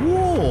Derek.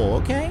 Ooh,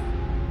 okay.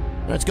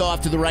 Let's go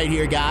off to the right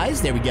here,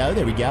 guys. There we go,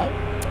 there we go.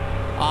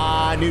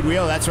 New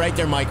wheel, that's right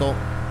there, Michael.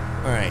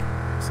 All right,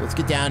 so let's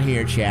get down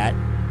here, chat.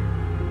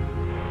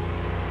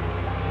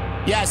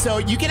 Yeah, so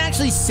you can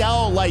actually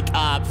sell, like,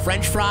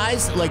 French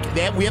fries. Like,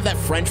 we have that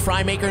French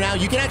fry maker now.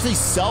 You can actually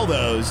sell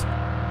those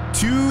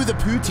to the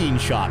poutine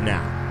shop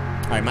now.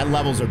 All right, my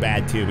levels are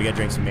bad, too. We got to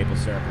drink some maple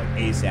syrup,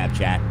 like ASAP,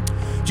 chat.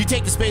 Did you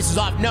take the spacers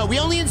off? No, we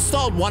only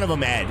installed one of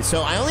them, Ed.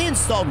 So I only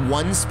installed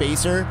one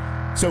spacer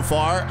so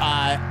far.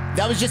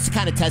 That was just to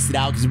kind of test it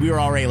out because we were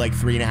already, like,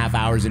 3.5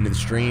 hours into the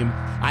stream.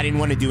 I didn't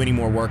want to do any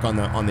more work on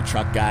the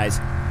truck, guys.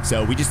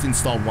 So we just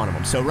installed one of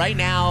them. So right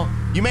now,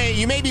 you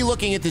may be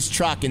looking at this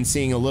truck and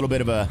seeing a little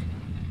bit of a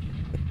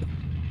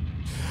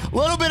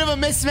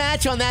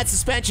mismatch on that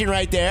suspension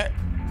right there.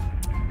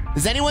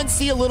 Does anyone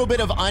see a little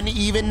bit of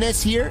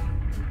unevenness here?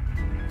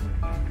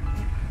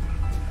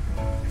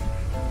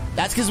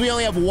 That's because we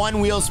only have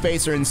one wheel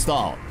spacer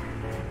installed.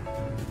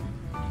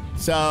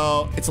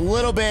 So it's a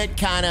little bit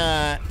kind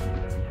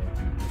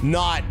of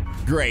not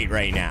great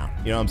right now.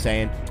 You know what I'm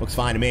saying? Looks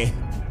fine to me.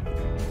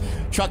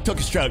 Truck took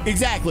a stroke.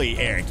 Exactly,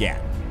 Eric,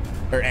 yeah.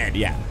 Or Ed,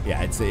 yeah.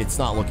 Yeah, it's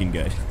not looking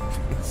good.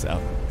 So.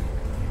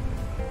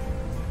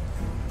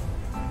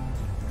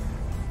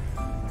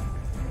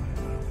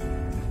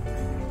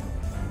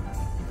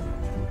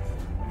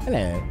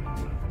 Hello.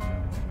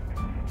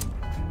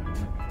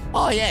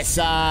 Oh, yes,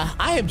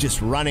 I am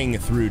just running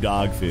through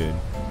dog food.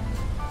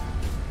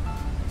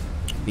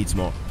 Needs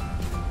more.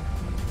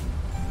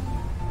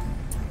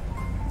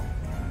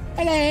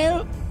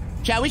 Hello.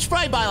 Chat, we should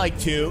probably buy like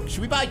 2. Should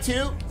we buy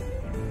 2?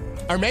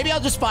 Or maybe I'll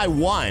just buy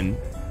 1.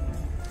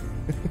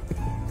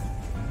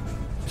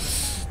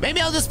 Maybe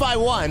I'll just buy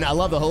 1. I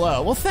love the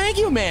hello. Well, thank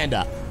you,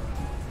 Amanda.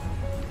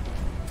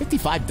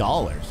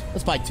 $55.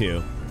 Let's buy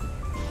 2.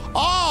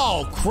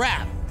 Oh,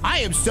 crap. I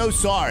am so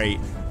sorry.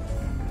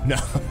 No.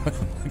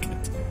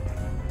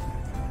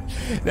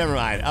 Never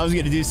mind. I was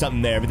going to do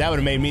something there, but that would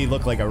have made me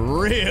look like a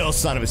real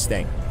son of a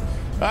stink.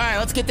 All right,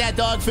 let's get that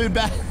dog food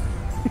back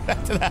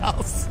to the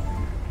house.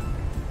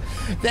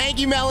 Thank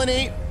you,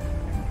 Melanie.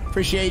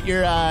 Appreciate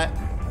your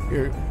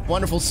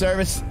wonderful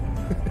service.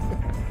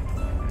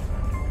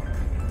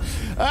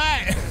 All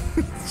right.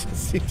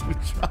 Just seems to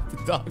drop the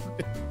dog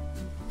food.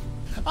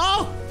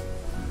 Oh.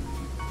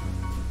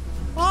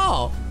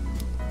 Oh.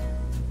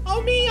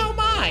 Oh, me, oh,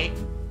 my.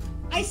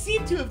 I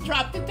seem to have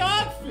dropped the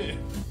dog food.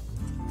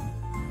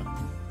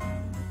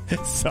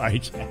 Sorry,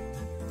 chat.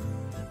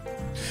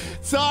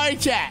 Sorry,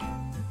 chat.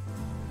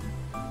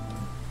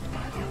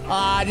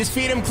 Just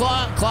feed him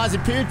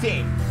closet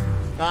poutine.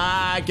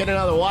 Get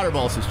another water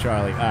bowl, says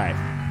Charlie. All right.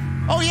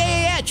 Oh,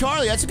 yeah,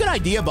 Charlie. That's a good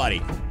idea,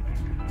 buddy.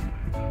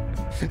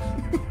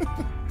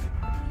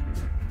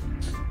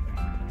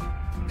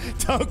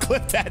 Don't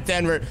clip that,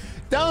 Denver.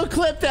 Don't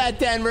clip that,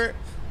 Denver.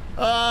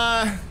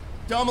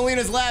 Don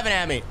Molina's laughing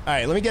at me. All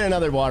right, let me get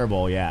another water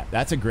bowl. Yeah,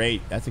 that's a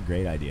great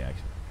idea,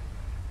 actually.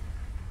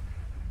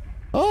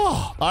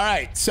 Oh, all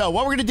right. So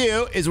what we're going to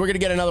do is we're going to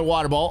get another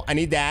water bowl. I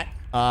need that.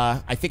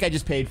 I think I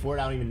just paid for it.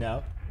 I don't even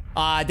know.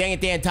 Dang it,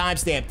 Dan,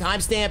 timestamp.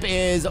 Timestamp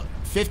is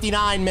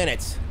 59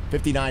 minutes.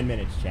 59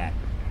 minutes, chat.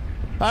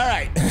 All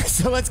right.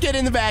 So let's get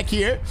in the back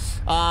here.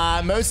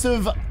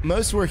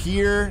 Most were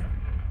here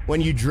when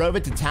you drove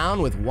it to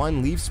town with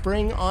 1 leaf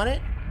spring on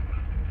it.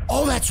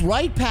 Oh, that's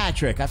right,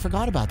 Patrick. I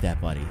forgot about that,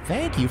 buddy.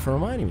 Thank you for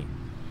reminding me.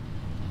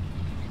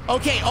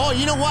 Okay, oh,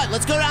 you know what?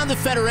 Let's go down the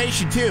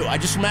Federation, too. I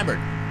just remembered.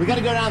 We got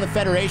to go down the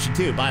Federation,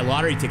 too. Buy a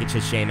lottery ticket to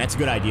Shane. That's a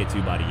good idea,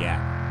 too, buddy,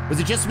 yeah. Was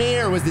it just me,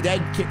 or was the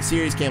Dead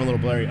series cam a little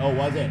blurry? Oh,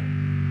 was it?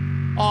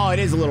 Oh, it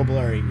is a little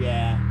blurry,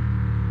 yeah.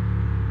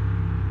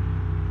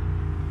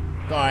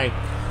 Sorry.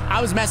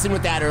 I was messing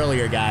with that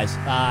earlier, guys,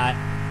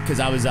 because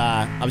I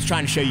was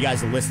trying to show you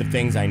guys a list of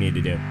things I need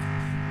to do.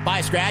 Buy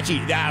a Scratchy.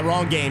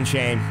 Wrong game,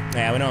 Shane.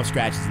 Yeah, we don't have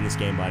Scratches in this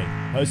game, buddy.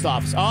 Post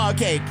office. Oh,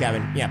 okay,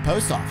 Kevin. Yeah,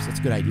 post office. That's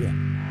a good idea.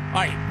 All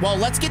right, well,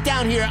 let's get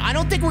down here. I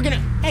don't think we're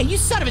gonna... Hey, you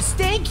son of a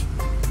stink!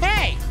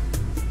 Hey!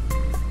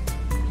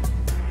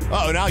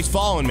 Uh-oh, now he's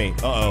following me.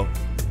 Uh-oh.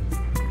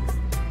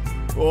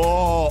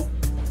 Oh.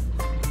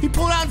 He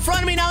pulled out in front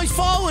of me, now he's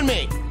following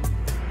me!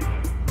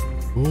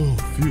 Oh,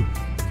 phew.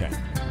 Okay.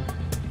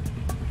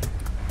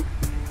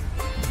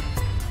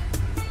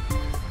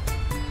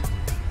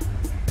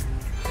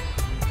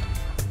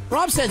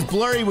 Rob says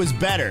blurry was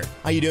better.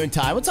 How you doing,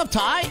 Ty? What's up,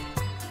 Ty?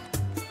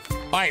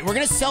 All right, we're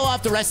going to sell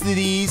off the rest of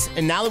these,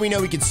 and now that we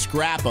know we can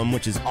scrap them,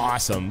 which is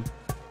awesome,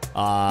 we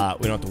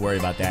don't have to worry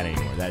about that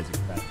anymore. That is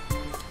incredible.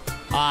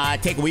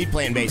 Take a wheat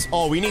plant base.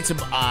 Oh, we need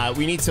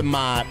some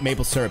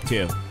maple syrup,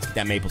 too. Let's get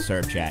that maple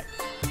syrup, chat.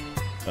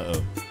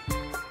 Uh-oh.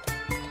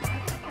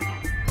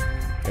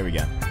 There we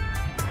go.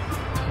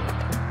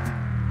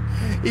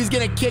 He's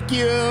gonna kick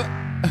you.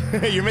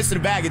 You're missing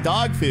a bag of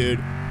dog food.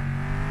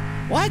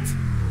 What?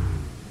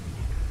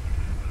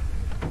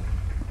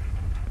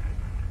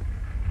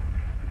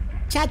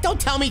 Chat,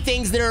 don't tell me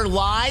things that are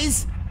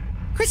lies.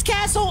 Chris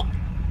Castle,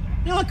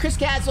 you know what, Chris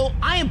Castle?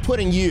 I am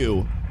putting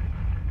you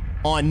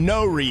on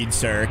no read,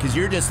 sir, because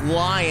you're just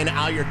lying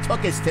out your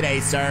tuchus today,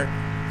 sir.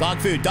 Dog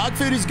food. Dog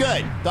food is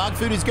good. Dog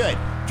food is good.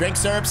 Drink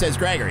syrup, says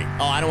Gregory.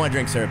 Oh, I don't want to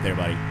drink syrup there,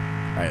 buddy.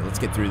 All right, let's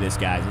get through this,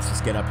 guys. Let's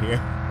just get up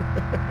here.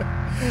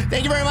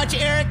 Thank you very much,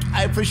 Eric.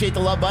 I appreciate the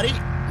love, buddy.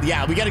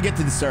 Yeah, we got to get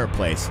to the syrup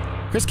place.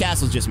 Chris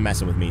Castle's just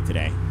messing with me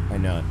today. I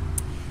know it.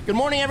 Good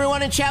morning,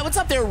 everyone in chat. What's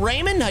up there,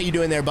 Raymond? How you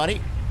doing there, buddy?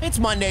 It's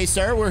Monday,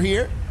 sir. We're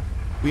here.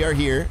 We are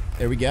here.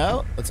 There we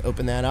go. Let's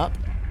open that up.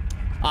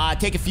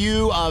 Take a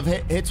few of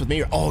hits with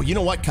me. Oh, you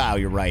know what, Kyle?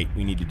 You're right.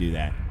 We need to do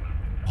that.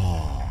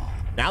 Oh,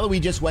 now that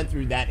we just went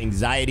through that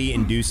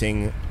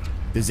anxiety-inducing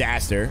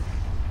disaster,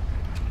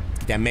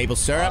 get that maple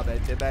syrup.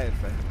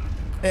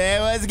 Hey,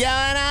 what's going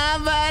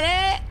on,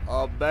 buddy?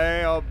 Oh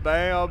ben,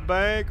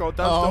 content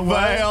de te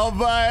voir. Oh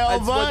ben.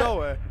 Dis-moi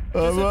donc,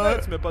 qu'est-ce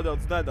que tu mets pas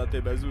d'ordinaire dans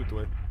tes bazous,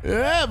 toi?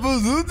 Yeah,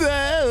 bazoo.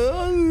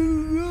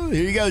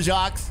 Here you go,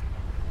 Jacques.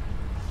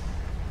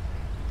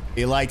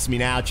 He likes me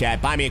now,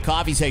 chat. Buy me a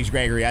coffee, says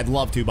Gregory. I'd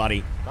love to,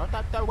 buddy.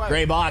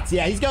 Gray box.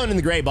 Yeah, he's going in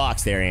the gray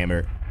box there,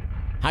 Amber.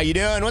 How you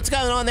doing? What's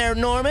going on there,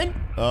 Norman?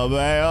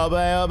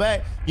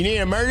 Obey. You need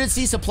an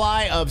emergency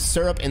supply of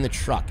syrup in the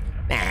truck.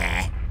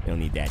 Nah, you don't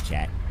need that,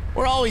 chat.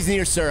 We're always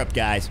near syrup,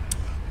 guys.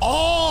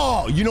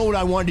 Oh, you know what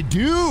I wanted to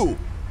do?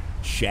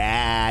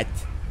 Chat,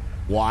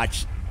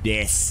 watch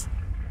this.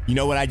 You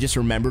know what I just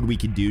remembered we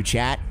could do,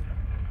 chat?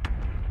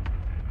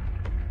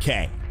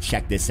 Okay,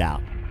 check this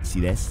out. See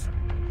this?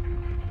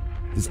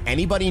 Does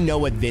anybody know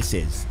what this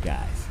is,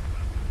 guys?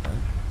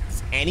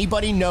 Does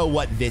anybody know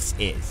what this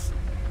is?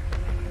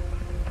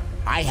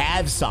 I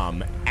have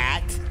some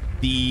at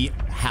the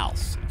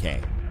house,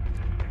 okay?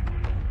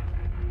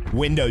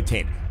 Window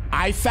tint.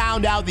 I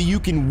found out that you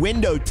can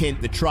window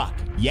tint the truck.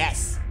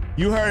 Yes,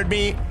 you heard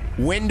me.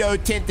 Window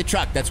tint the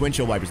truck. That's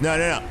windshield wipers. No.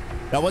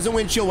 That wasn't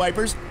windshield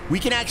wipers. We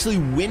can actually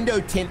window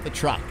tint the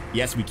truck.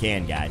 Yes, we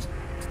can, guys.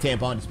 It's a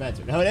tampon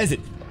dispenser. No, it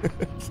isn't.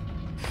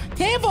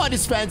 Tampon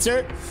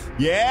dispenser.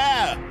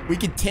 Yeah, we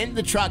can tint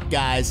the truck,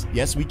 guys.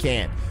 Yes, we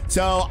can.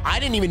 So I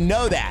didn't even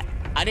know that.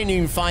 I didn't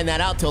even find that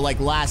out till like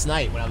last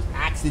night when I was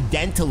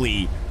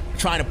accidentally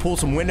trying to pull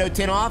some window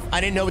tint off. I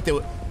didn't know what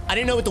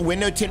the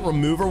window tint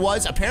remover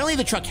was. Apparently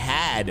the truck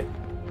had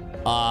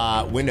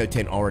window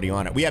tint already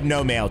on it. We have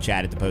no mail,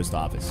 chat, at the post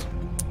office,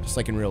 just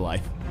like in real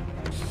life.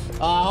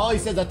 Holly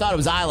says, I thought it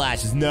was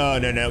eyelashes. No.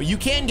 You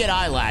can get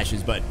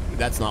eyelashes, but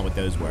that's not what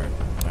those were.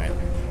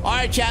 All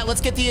right, chat.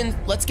 Let's get the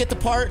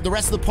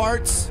rest of the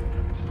parts.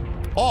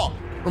 Oh,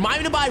 remind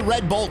me to buy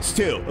red bolts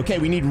too. Okay,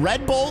 we need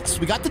red bolts.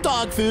 We got the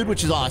dog food,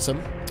 which is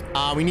awesome.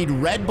 We need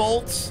red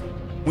bolts.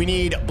 We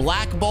need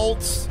black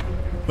bolts,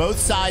 both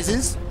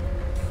sizes.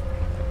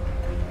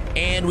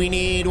 And we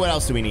need, what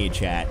else do we need,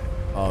 chat?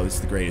 Oh, this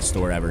is the greatest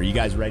store ever. You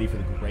guys ready for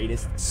the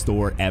greatest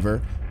store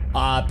ever?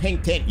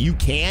 Pink tint. You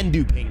can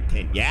do pink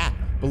tint. Yeah.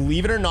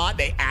 Believe it or not,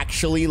 they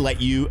actually let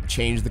you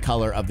change the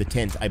color of the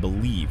tint, I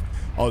believe.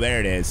 Oh, there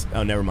it is.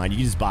 Oh, never mind. You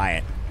can just buy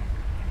it.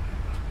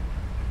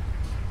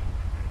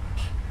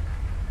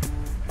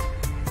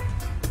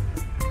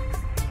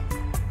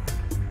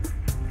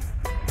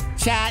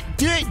 Chat,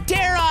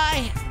 dare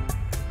I?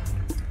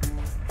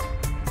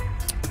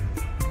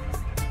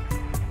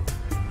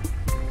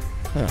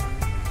 Huh.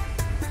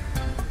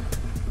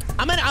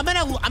 I'm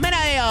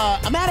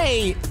at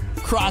a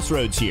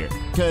crossroads here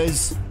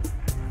because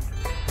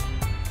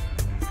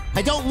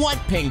I don't want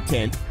pink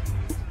tint.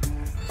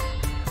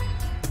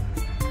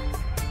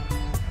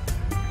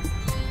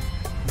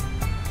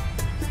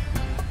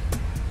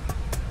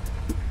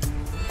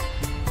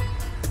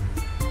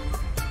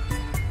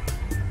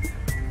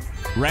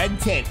 Red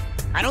tint.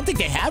 I don't think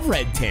they have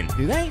red tint,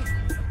 do they?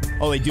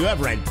 Oh, they do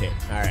have red tint.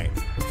 All right.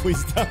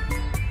 Please don't.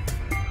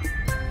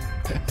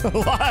 A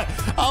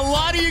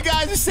lot of you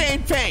guys are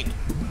saying pink.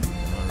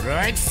 All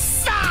right,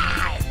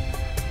 fine.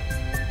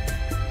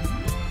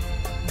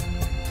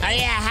 Are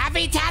you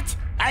happy, Tat?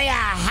 Are you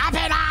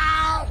happy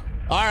now?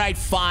 All right,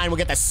 fine. We'll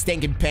get the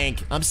stinking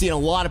pink. I'm seeing a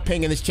lot of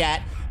pink in this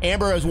chat.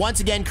 Amber has once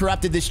again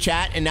corrupted this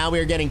chat, and now we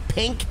are getting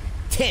pink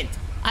tint.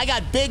 I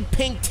got big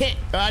pink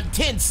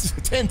tints.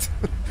 Tint.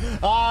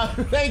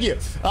 Thank you.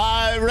 Red.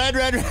 All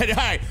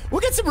right,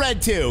 we'll get some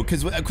red too,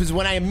 because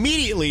when I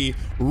immediately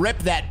rip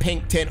that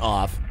pink tint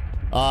off,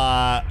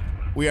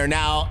 we are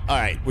now, all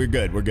right, we're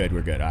good. All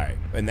right,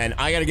 and then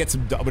I'm gonna get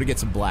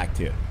some black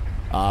too,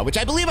 which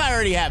I believe I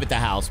already have at the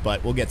house,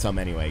 but we'll get some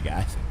anyway,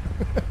 guys.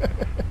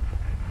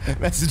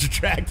 Message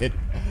retracted.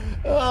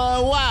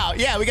 Wow,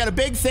 yeah, we got a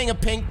big thing of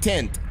pink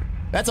tint.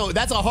 That's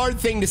a hard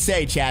thing to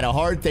say, chat. A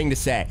hard thing to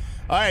say.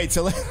 All right,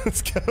 so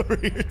let's go over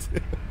here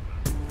too.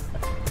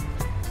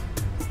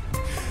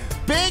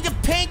 Big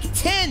pink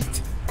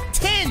tint.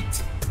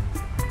 Tint.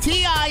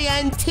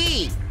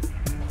 T-I-N-T.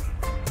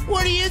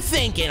 What are you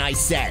thinking, I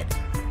said?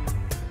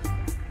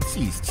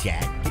 Jeez,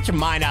 Chad. Get your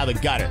mind out of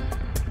the gutter.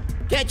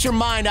 Get your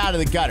mind out of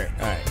the gutter.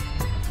 All right.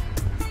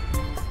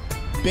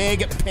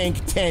 Big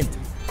pink tint.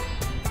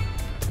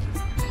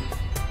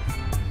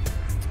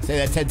 Say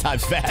that 10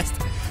 times fast.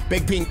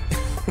 Big pink.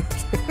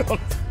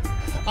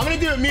 I'm going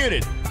to do it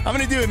muted. I'm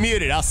going to do it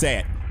muted. I'll say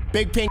it.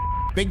 Big pink.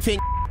 Big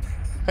pink.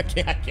 I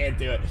can't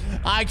do it.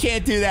 I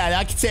can't do that.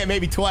 I can say it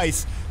maybe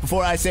twice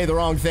before I say the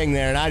wrong thing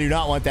there, and I do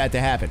not want that to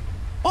happen.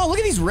 Oh, look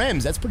at these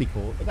rims. That's pretty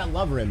cool. I got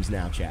love rims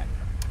now, chat.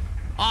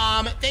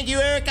 Thank you,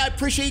 Eric. I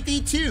appreciate the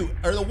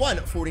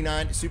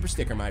 149 super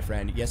sticker, my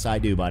friend. Yes, I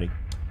do, buddy.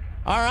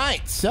 All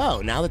right,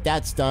 so now that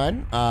that's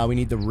done, we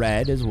need the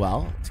red as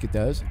well. Let's get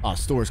those. Oh,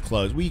 store's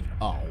closed.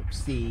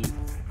 See.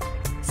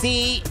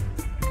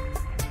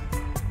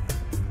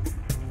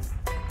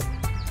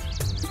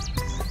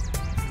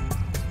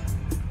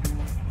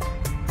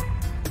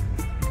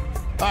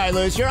 All right,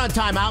 Lewis, you're on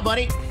timeout,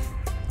 buddy.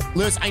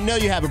 Lewis, I know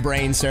you have a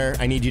brain, sir.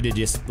 I need you to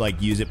just, like,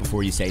 use it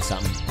before you say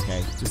something,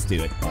 okay? Just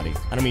do it, buddy.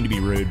 I don't mean to be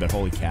rude, but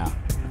holy cow.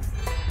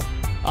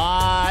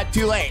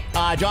 Too late.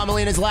 John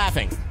Molina's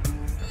laughing.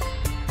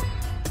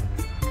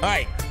 All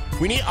right,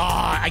 we need,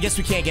 I guess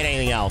we can't get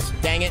anything else.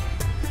 Dang it.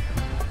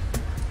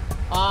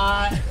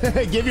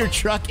 Give your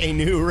truck a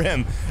new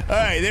rim. All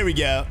right, there we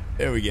go.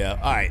 There we go.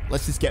 All right,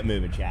 let's just get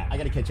moving, chat. I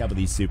got to catch up with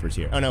these supers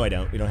here. Oh, no, I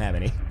don't. We don't have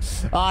any.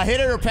 Hit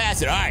it or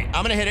pass it. All right,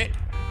 I'm going to hit it.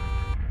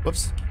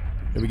 Whoops.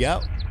 Here we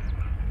go.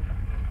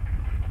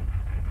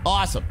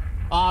 Awesome.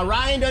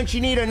 Ryan, don't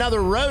you need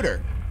another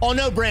rotor? Oh,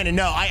 no, Brandon,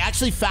 no. I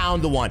actually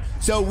found the one.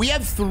 So we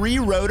have 3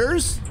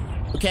 rotors,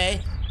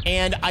 okay?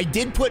 And I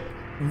did put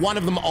one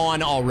of them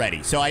on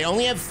already. So I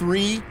only have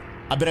 3,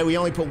 but we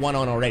only put 1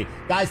 on already.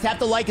 Guys, tap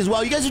the like as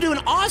well. You guys are doing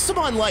awesome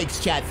on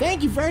likes, chat.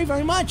 Thank you very,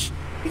 very much.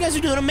 You guys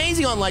are doing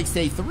amazing on likes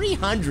today.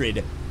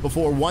 300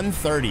 before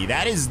 130.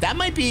 That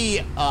might be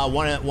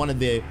one of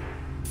the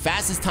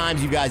fastest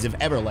times you guys have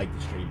ever liked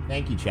the stream.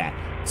 Thank you, chat.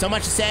 So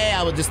much to say,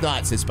 I will just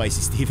not, says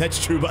Spicy Steve.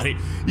 That's true, buddy.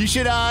 You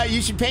should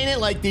paint it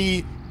like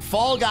the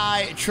Fall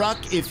Guy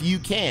truck if you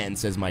can,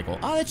 says Michael.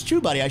 Oh, that's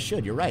true, buddy. I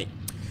should. You're right.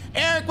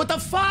 Eric with the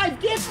 5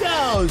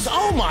 giftos.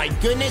 Oh, my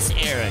goodness,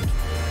 Eric.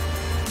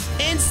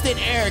 Instant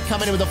Eric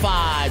coming in with the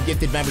 5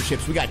 gifted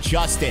memberships. We got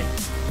Justin,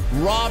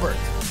 Robert,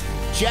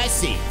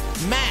 Jesse,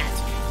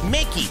 Matt,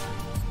 Mickey.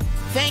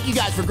 Thank you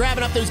guys for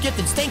grabbing up those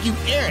gifteds. Thank you,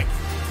 Eric,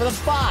 for the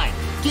 5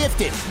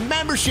 gifted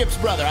memberships,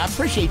 brother. I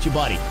appreciate you,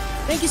 buddy.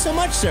 Thank you so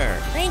much, sir.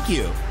 Thank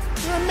you.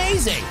 You're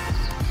amazing.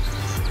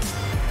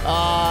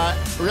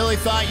 Really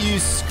thought you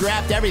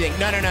scrapped everything.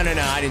 No.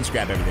 I didn't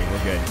scrap everything.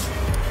 We're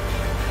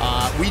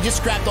good. We just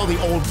scrapped all the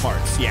old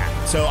parts. Yeah.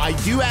 So I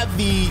do have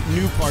the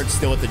new parts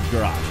still at the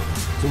garage.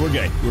 So we're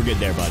good. We're good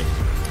there, buddy.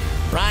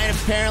 Ryan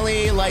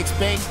apparently likes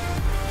big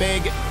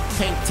pink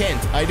tint.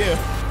 I do.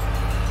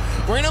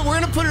 We're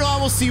gonna put it on.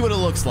 We'll see what it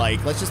looks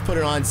like. Let's just put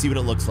it on, see what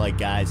it looks like,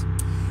 guys.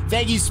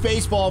 Thank you,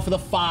 Spaceball, for the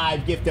 5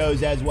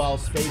 giftos as well.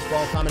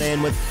 Spaceball coming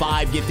in with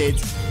 5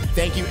 gifteds.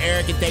 Thank you,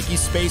 Eric, and thank you,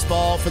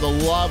 Spaceball, for the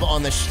love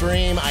on the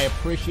stream. I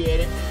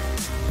appreciate it.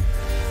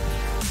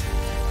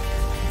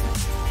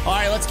 All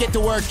right, let's get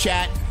to work,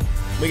 chat.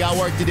 We got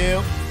work to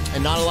do,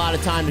 and not a lot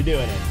of time to do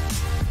it in.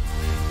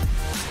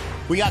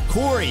 We got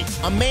Corey,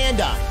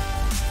 Amanda,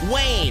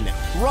 Wayne,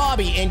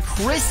 Robbie, and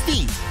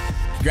Christy.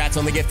 Congrats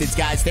on the gifteds,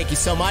 guys. Thank you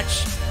so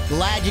much.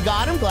 Glad you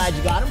got them. Glad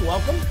you got them.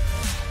 Welcome.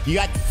 You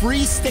got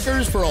free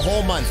stickers for a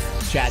whole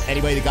month, chat.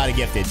 Anybody that got a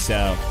gifted,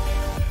 so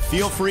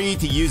feel free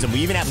to use them. We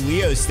even have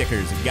Leo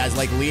stickers. If you guys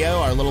like Leo,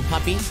 our little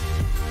puppy,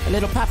 a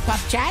little pup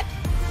chat.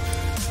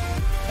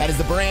 That is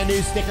the brand new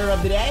sticker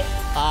of the day.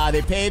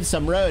 They paved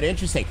some road.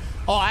 Interesting.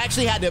 Oh, I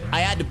actually had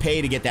to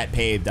pay to get that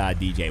paved,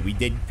 DJ. We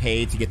did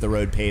pay to get the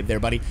road paved there,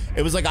 buddy.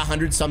 It was like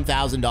 $100-some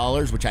thousand,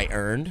 which I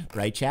earned,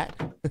 right, chat?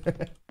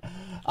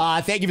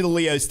 Thank you for the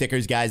Leo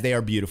stickers, guys. They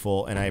are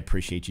beautiful, and I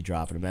appreciate you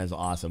dropping them. That is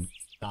awesome.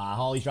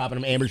 Holly's dropping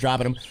them. Amber's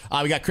dropping them.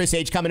 We got Chris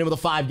H coming in with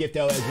a 5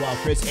 gifto as well.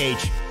 Chris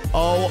H.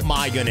 Oh,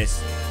 my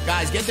goodness.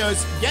 Guys, get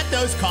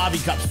those coffee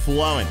cups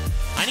flowing.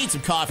 I need some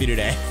coffee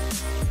today.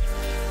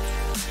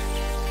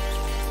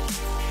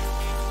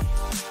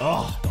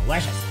 Oh,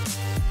 delicious.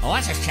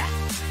 Delicious, chat.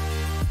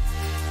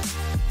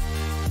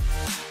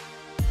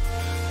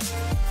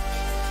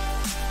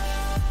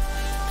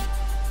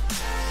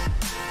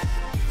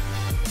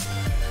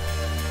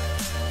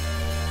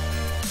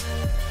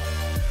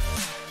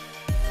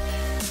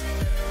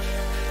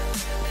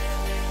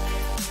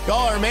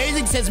 Y'all are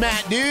amazing, says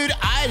Matt. Dude,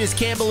 I just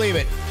can't believe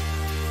it.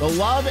 The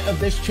love of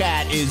this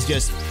chat is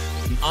just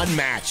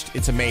unmatched.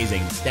 It's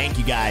amazing. Thank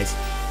you, guys.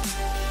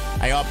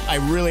 I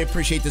really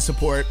appreciate the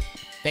support.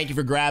 Thank you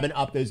for grabbing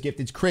up those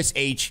gifteds. Chris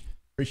H.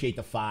 Appreciate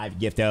the 5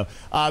 gifto.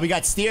 We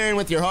got steering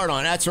with your heart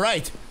on. That's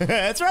right.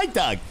 That's right,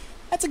 Doug.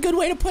 That's a good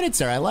way to put it,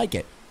 sir. I like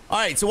it. All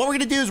right, so what we're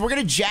going to do is we're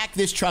going to jack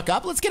this truck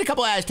up. Let's get a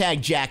couple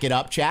hashtag jack it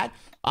up, chat.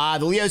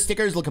 The Leo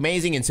stickers look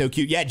amazing and so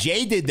cute. Yeah,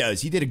 Jay did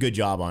those. He did a good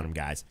job on them,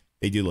 guys.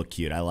 They do look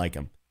cute. I like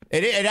them.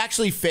 It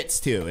actually fits,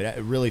 too.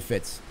 It really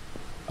fits.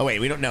 Oh, wait.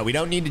 We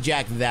don't need to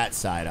jack that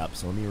side up,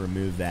 so let me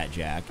remove that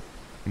jack.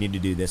 We need to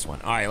do this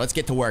one. All right, let's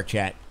get to work,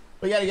 chat.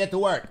 We got to get to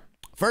work.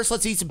 First,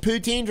 let's eat some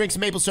poutine, drink some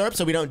maple syrup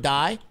so we don't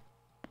die.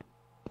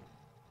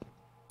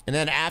 And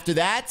then after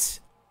that,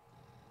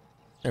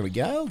 there we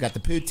go. Got the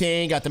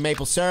poutine, got the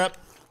maple syrup.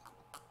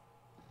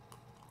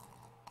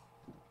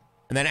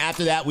 And then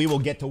after that, we will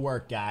get to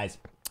work, guys.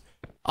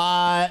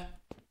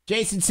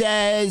 Jason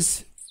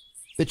says,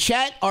 the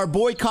chat are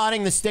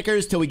boycotting the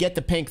stickers till we get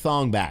the pink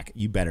thong back.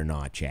 You better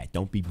not, chat.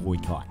 Don't be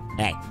boycott.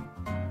 Hey.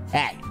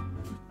 Hey.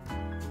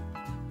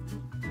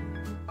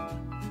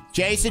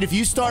 Jason, if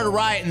you start a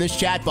riot in this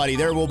chat, buddy,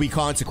 there will be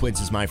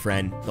consequences, my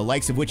friend. The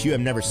likes of which you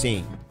have never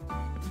seen.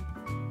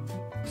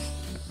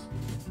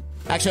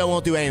 Actually, I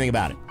won't do anything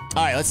about it.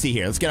 All right, let's see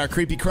here. Let's get our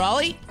creepy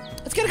crawly.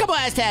 Let's get a couple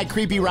hashtag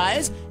creepy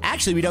riots.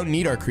 Actually, we don't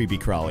need our creepy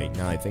crawly,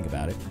 now that I think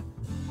about it.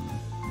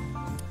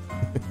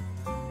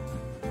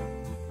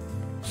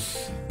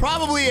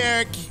 Probably,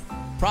 Eric.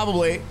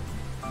 Probably.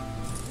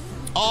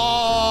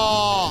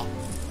 Oh.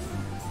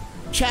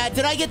 Chat,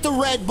 did I get the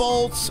red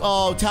bolts?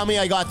 Oh, tell me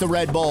I got the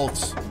red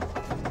bolts.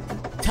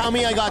 Tell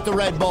me I got the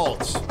red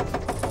bolts.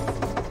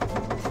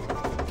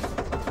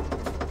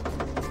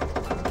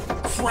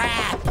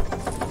 Crap.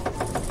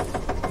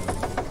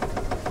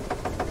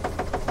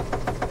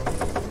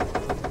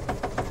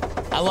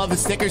 I love the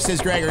sticker,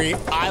 says Gregory.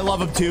 I love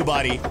them too,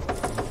 buddy.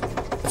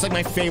 It's like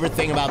my favorite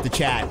thing about the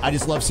chat. I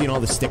just love seeing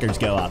all the stickers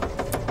go up.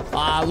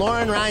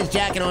 Lauren Ryan's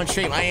jacking on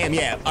stream. I am,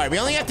 yeah. All right, we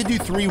only have to do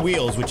 3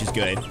 wheels, which is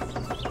good.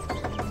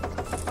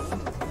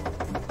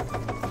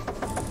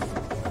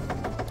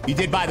 You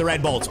did buy the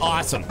red bolts.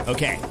 Awesome.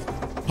 Okay.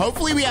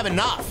 Hopefully we have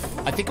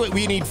enough. I think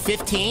we need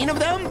 15 of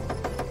them.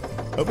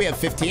 Hope we have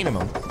 15 of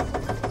them.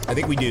 I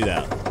think we do,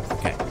 though.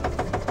 Okay.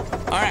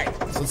 All right.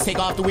 So let's take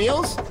off the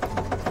wheels.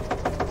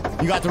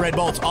 You got the red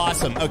bolts.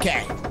 Awesome.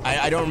 Okay.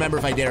 I don't remember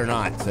if I did or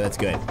not, so that's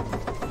good.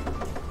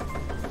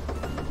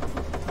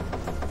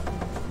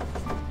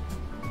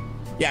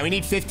 Yeah, we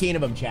need 15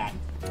 of them, chat.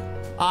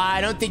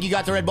 I don't think you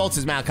got the red bolts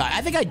as Malachi.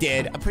 I think I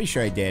did. I'm pretty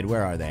sure I did.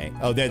 Where are they?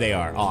 Oh, there they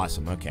are.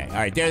 Awesome. Okay. All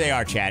right, there they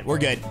are, chat. We're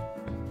good.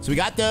 So we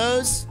got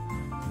those.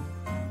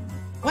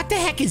 What the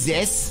heck is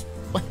this?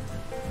 What?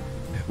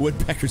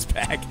 Woodpecker's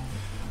pack.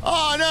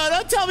 Oh, no.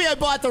 Don't tell me I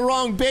bought the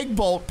wrong big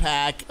bolt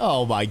pack.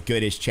 Oh, my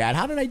goodness, chat.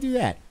 How did I do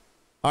that?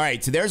 All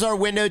right, so there's our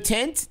window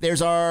tint.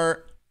 There's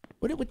our...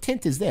 What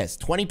tint is this?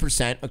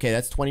 20%. Okay,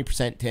 that's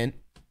 20% tint.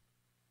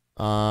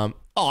 Oh,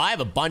 I have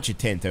a bunch of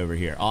tint over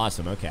here.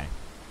 Awesome. Okay.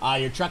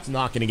 Your truck's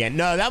knocking again.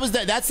 No,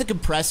 that's the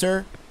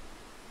compressor.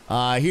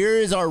 Here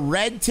is our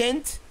red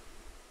tint.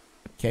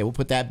 Okay, we'll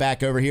put that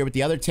back over here with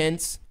the other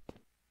tints.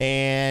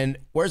 And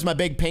where's my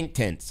big pink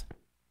tints?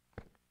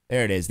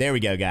 There it is. There we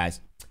go,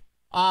 guys.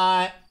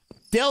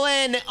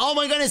 Dylan. Oh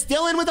my goodness,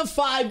 Dylan with a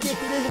 5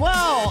 gifted as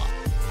well.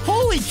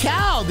 Holy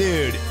cow,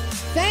 dude.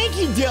 Thank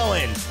you,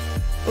 Dylan.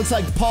 Looks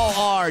like Paul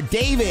R.,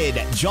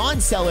 David, John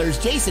Sellers,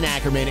 Jason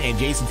Ackerman, and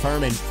Jason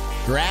Furman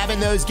grabbing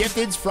those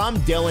gifteds from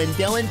Dylan.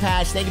 Dylan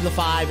Pash, thank you for the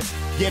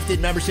 5 gifted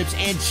memberships.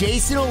 And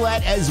Jason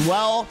Ouellette as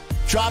well,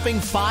 dropping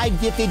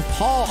 5 gifted.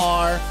 Paul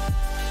R.,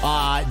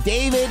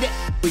 David,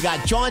 we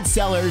got John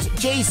Sellers,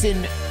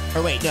 Jason,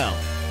 or wait, no.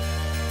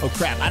 Oh,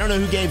 crap. I don't know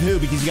who gave who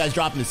because you guys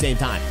dropped them at the same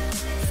time.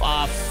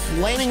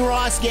 Flaming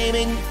Ross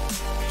Gaming,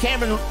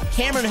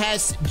 Cameron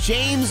Hess,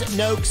 James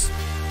Noakes,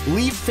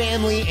 Leaf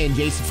Family, and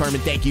Jason Furman.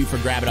 Thank you for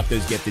grabbing up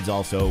those gifteds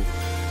also.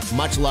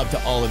 Much love to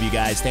all of you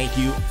guys. Thank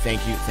you,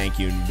 thank you, thank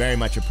you. Very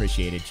much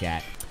appreciated,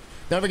 chat.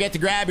 Don't forget to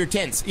grab your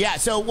tints. Yeah,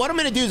 so what I'm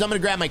going to do is I'm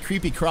going to grab my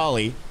creepy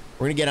crawly.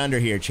 We're going to get under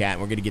here, chat,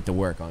 and we're going to get to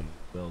work on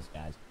Wills,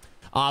 guys.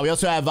 We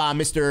also have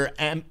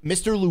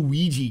Mr.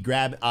 Luigi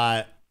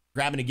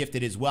grabbing a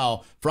gifted as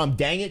well from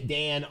Dang It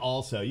Dan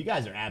also. You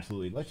guys are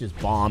absolutely, let's just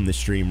bomb the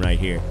stream right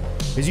here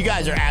because you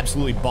guys are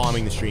absolutely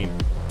bombing the stream.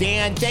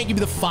 Dan, thank you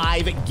for the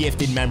 5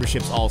 gifted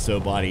memberships also,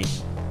 buddy.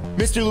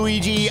 Mr.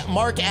 Luigi,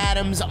 Mark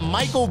Adams,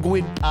 Michael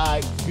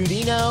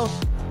Gudino,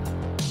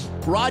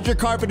 Roger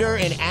Carpenter,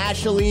 and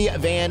Ashley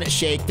Van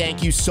Shake.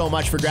 Thank you so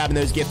much for grabbing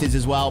those gifteds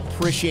as well.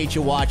 Appreciate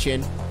you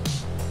watching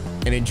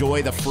and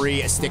enjoy the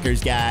free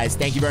stickers, guys.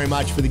 Thank you very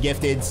much for the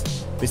gifteds.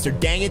 Mr.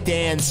 Dang It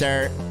Dan,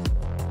 sir.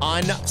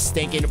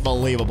 Unstinking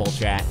believable,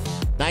 chat.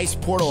 Nice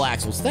portal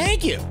axles.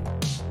 Thank you.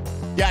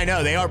 Yeah, I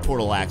know. They are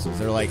portal axles.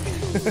 They're like,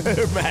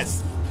 they're a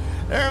mess.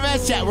 They're a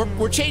mess, chat.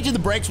 We're changing the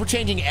brakes. We're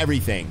changing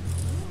everything.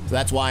 So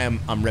that's why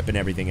I'm ripping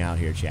everything out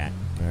here, chat.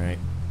 All right.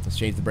 Let's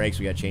change the brakes.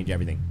 We got to change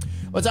everything.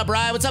 What's up,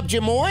 Ryan? What's up,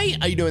 Jamoy?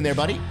 How you doing there,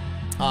 buddy?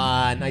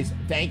 Nice.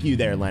 Thank you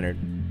there, Leonard.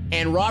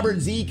 And Robert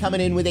Z coming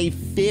in with a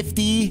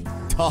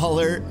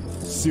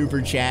 $50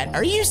 super chat.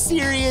 Are you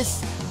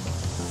serious?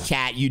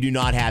 Chat, you do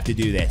not have to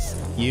do this.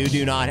 You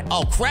do not.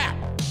 Oh, crap.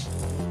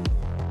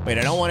 Wait,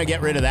 I don't want to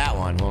get rid of that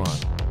one. Hold on.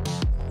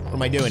 What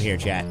am I doing here,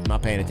 chat? I'm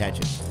not paying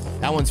attention.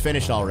 That one's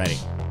finished already.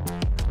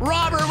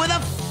 Robert with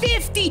a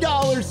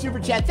 $50 super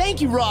chat.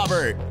 Thank you,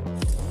 Robert.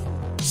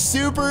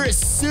 Super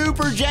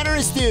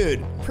generous,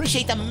 dude.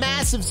 Appreciate the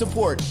massive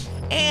support.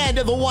 And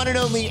the one and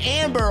only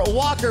Amber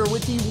Walker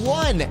with the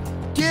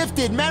 1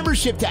 gifted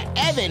membership to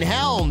Evan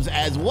Helms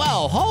as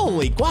well.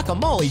 Holy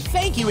guacamole.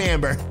 Thank you,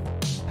 Amber.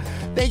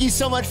 Thank you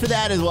so much for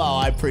that as well.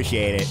 I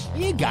appreciate it.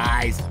 You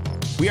guys,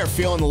 we are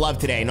feeling the love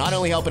today. Not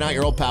only helping out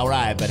your old pal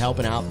Riot, but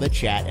helping out the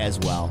chat as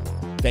well.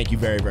 Thank you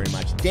very, very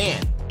much.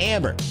 Dan,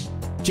 Amber,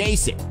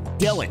 Jason,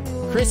 Dylan,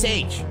 Chris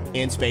H,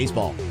 and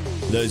Spaceball.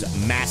 Those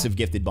massive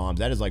gifted bombs.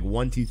 That is like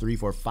 1, 2, 3,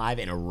 4, 5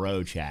 in a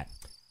row, chat.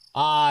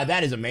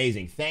 That is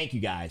amazing. Thank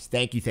you, guys.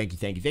 Thank you, thank you,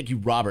 thank you. Thank you,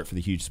 Robert, for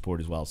the huge support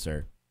as well,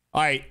 sir.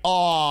 All right.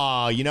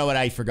 Oh, you know what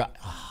I forgot?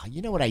 Oh,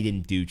 you know what I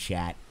didn't do,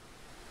 chat?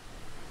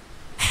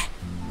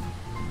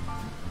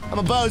 I'm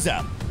a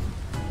bozo.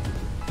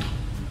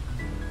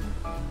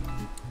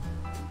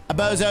 I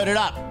bozoed it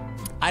up.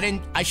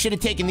 I should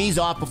have taken these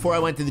off before I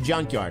went to the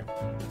junkyard.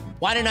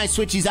 Why didn't I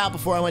switch these out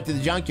before I went to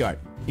the junkyard?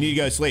 You need to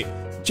go to sleep.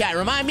 Chat,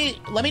 remind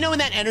me, let me know when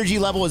that energy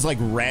level is like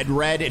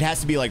red. It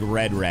has to be like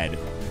red,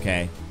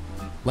 okay?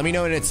 Let me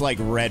know when it's like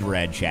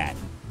red, chat.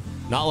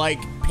 Not like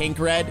pink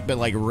red, but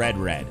like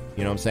red.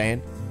 You know what I'm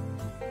saying?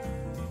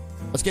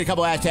 Let's get a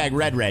couple hashtag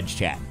red,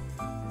 chat.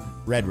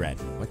 Red.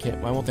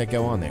 Why won't that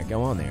go on there?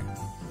 Go on there.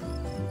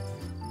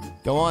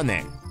 Go on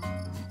there.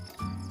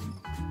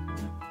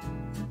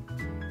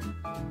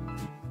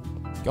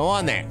 Go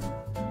on there.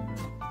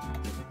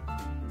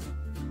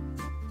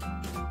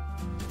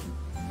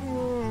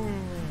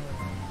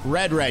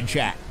 Red,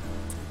 chat.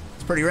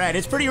 It's pretty red.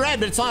 It's pretty red,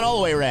 but it's not all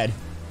the way red.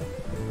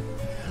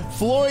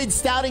 Floyd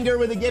Stoutinger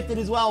with a gifted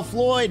as well.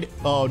 Floyd.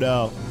 Oh,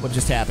 no. What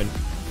just happened?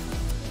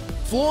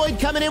 Floyd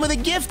coming in with a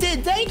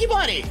gifted. Thank you,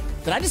 buddy.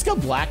 Did I just go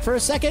black for a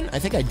second? I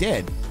think I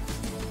did.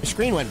 The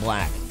screen went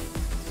black.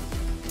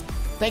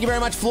 Thank you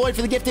very much, Floyd,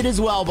 for the gifted as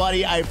well,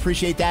 buddy. I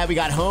appreciate that. We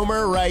got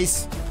Homer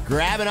Rice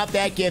grabbing up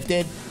that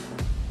gifted. What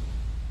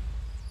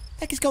the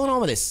heck is going on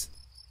with this?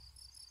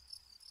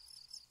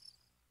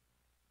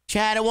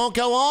 Chat, it won't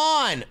go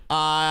on.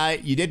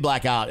 You did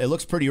black out. It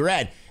looks pretty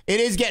red. It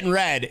is getting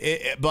red,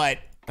 but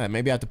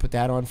maybe I have to put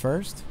that on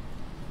first?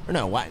 Or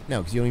no, why?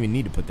 No, because you don't even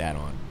need to put that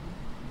on.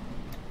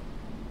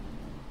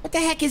 What the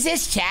heck is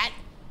this, chat?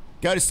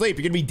 Go to sleep.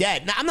 You're going to be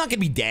dead. No, I'm not going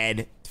to be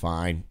dead. It's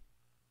fine.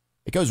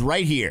 It goes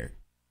right here.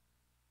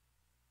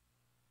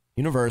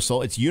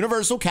 Universal. It's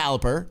universal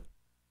caliper.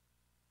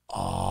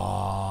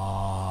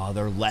 Oh,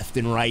 they're left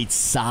and right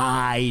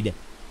side.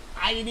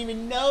 I didn't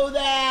even know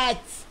that.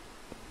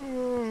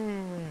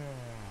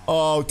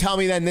 Oh, tell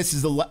me then this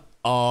is the left.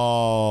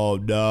 Oh,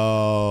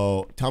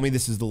 no. Tell me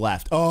this is the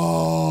left.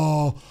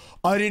 Oh,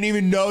 I didn't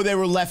even know they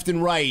were left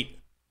and right.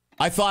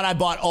 I thought I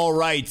bought all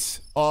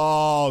rights.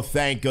 Oh,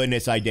 thank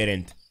goodness I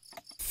didn't.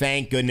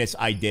 Thank goodness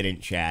I didn't,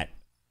 chat.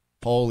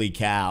 Holy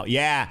cow.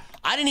 Yeah,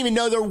 I didn't even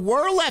know there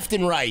were left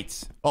and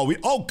rights.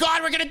 Oh,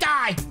 God, we're gonna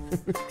die.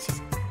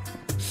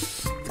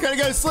 We're gonna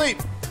go to sleep.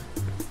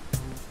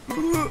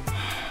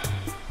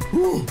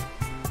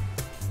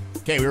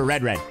 Okay, we were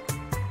red.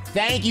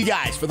 Thank you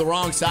guys for the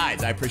wrong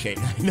sides. I appreciate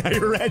it. Now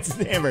you're red,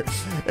 Amber.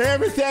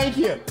 Amber, thank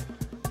you.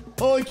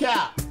 Holy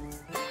cow.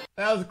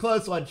 That was a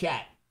close one,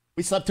 chat.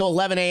 We slept till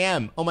 11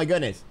 a.m. Oh, my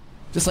goodness.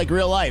 Just like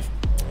real life.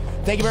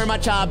 Thank you very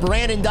much,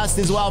 Brandon Dust,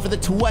 as well, for the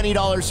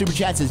 $20 super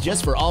chat. Says,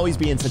 just for always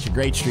being such a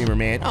great streamer,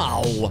 man.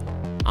 Oh,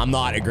 I'm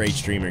not a great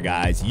streamer,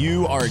 guys.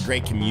 You are a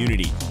great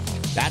community.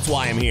 That's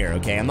why I'm here,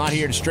 okay? I'm not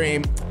here to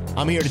stream.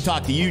 I'm here to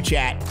talk to you,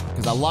 chat,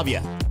 because I love you.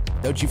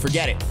 Don't you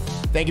forget it.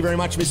 Thank you very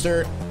much,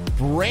 Mr.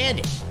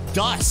 Brandon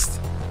Dust,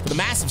 for the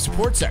massive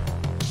support, sir.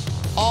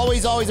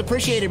 Always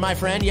appreciated, my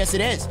friend. Yes, it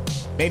is.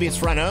 Maybe it's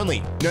front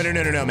only.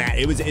 No, Matt.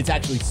 It's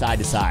actually side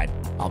to side.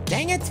 Oh,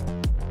 dang it.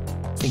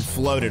 This thing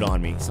floated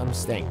on me. Some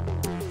stink.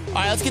 All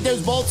right, let's get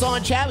those bolts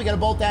on, chat. We got to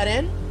bolt that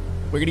in.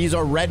 We're going to use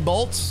our red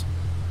bolts.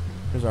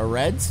 There's our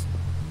reds.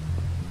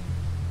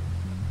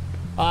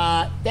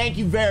 Thank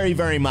you very,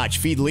 very much.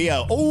 Feed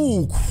Leo.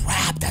 Oh,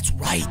 crap. That's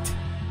right.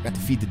 Got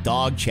to feed the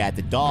dog, chat.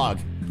 The dog.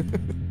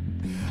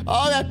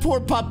 Oh, that poor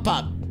pup.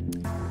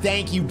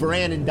 Thank you,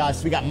 Brandon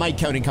Dust. We got Mike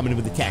Conan coming in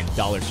with a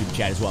 $10 super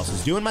chat as well. So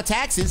he's doing my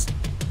taxes.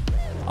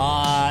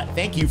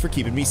 Thank you for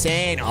keeping me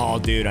sane. Oh,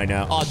 dude, I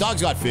know. Oh,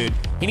 dog's got food.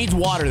 He needs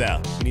water, though.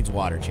 He needs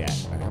water, chat.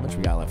 All right, how much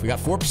we got left? We got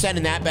 4%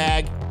 in that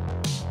bag.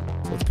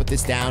 So let's put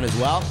this down as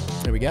well.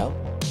 There we go.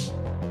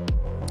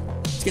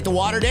 Let's get the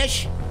water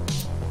dish.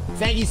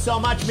 Thank you so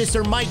much,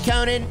 Mr. Mike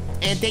Conan.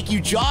 And thank you,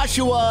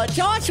 Joshua.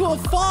 Joshua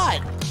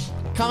Fott.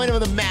 Coming in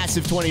with a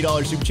massive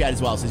 $20 super chat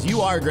as well. Says,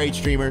 you are a great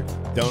streamer.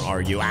 Don't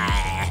argue.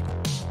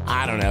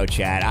 I don't know,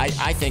 Chad.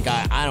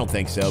 I don't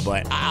think so,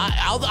 but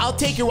I'll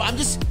take your...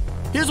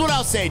 Here's what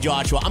I'll say,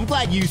 Joshua. I'm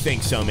glad you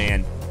think so,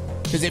 man.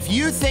 Because if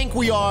you think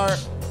we are,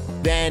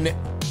 then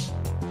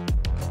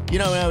you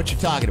don't know what you're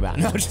talking about.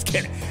 No, just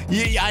kidding.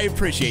 I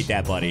appreciate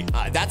that, buddy.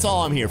 That's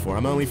all I'm here for.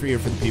 I'm only here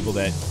for the people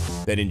that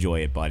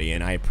enjoy it, buddy,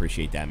 and I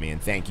appreciate that, man.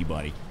 Thank you,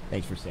 buddy.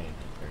 Thanks for saying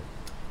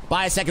that.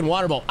 Buy a second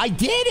water bowl. I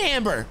did,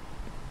 Amber.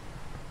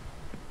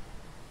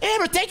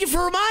 Amber, thank you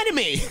for reminding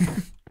me.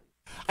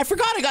 I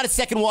forgot I got a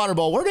second water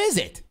bowl. Where is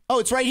it? Oh,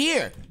 it's right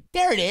here.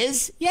 There it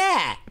is.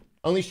 Yeah.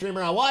 Only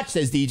streamer I watch,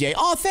 says DJ.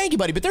 Oh, thank you,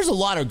 buddy. But there's a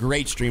lot of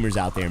great streamers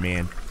out there,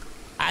 man.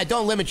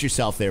 Don't limit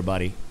yourself there,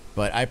 buddy.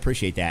 But I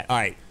appreciate that. All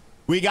right.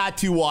 We got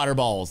 2 water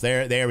balls.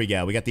 There we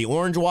go. We got the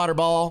orange water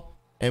ball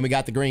And we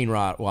got the green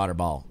water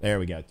ball. There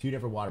we go. 2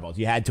 different water balls.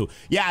 You had to.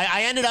 Yeah,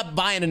 I ended up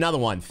buying another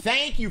one.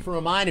 Thank you for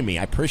reminding me.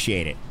 I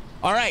appreciate it.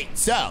 All right,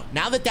 so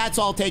now that that's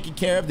all taken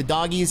care of, the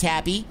doggy is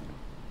happy.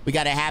 We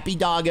got a happy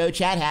doggo,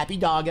 chat. Happy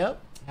doggo.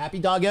 Happy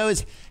doggo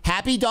is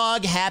happy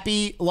dog,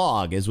 happy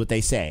log is what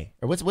they say.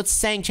 Or what's the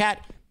saying,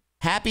 chat?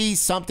 Happy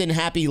something,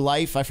 happy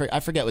life. I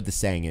forget what the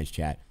saying is,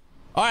 chat.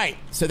 All right,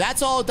 so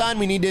that's all done.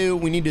 We need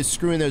to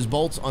screw in those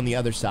bolts on the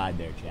other side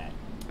there, chat.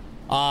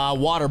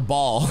 Water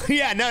ball.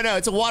 Yeah, no,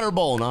 it's a water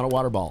bowl, not a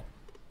water ball.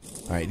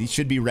 All right, these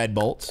should be red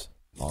bolts.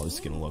 Oh, this is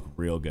gonna look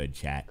real good,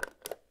 chat.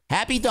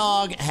 Happy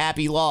dog,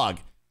 happy log.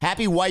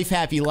 Happy wife,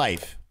 happy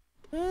life.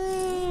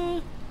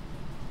 I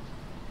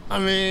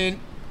mean,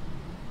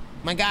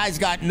 my guy's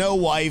got no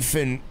wife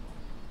and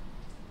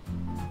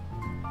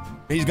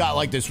he's got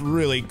like this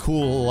really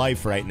cool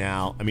life right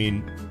now. I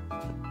mean,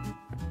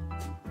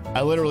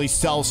 I literally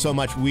sell so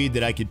much weed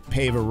that I could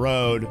pave a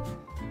road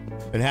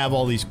and have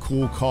all these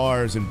cool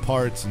cars and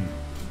parts and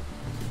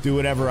do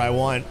whatever I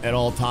want at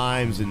all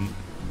times and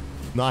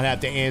not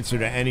have to answer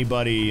to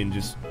anybody and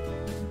just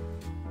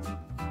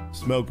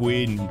smoke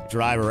weed and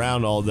drive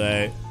around all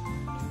day.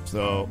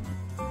 So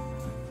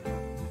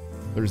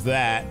there's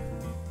that.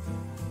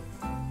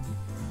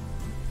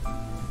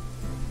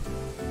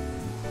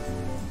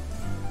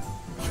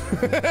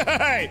 All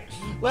right,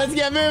 let's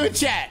get moving,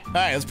 chat. All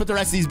right, let's put the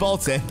rest of these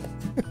bolts in.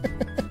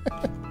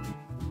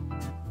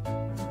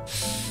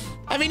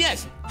 I mean,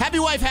 yes, happy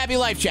wife, happy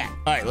life, chat.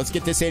 All right, let's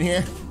get this in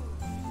here.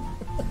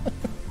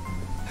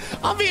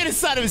 I'm being a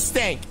son of a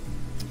stink.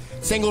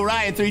 Single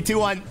Ryan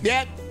 321.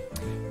 Yep.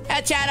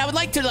 Chat, I would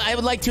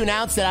like to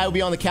announce that I will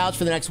be on the couch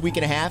for the next week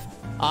and a half.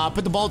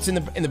 Put the bolts in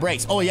the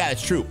brakes. Oh yeah,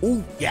 that's true.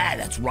 Oh yeah,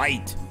 that's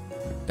right.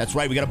 That's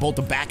right. We got to bolt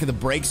the back of the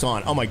brakes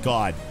on. Oh my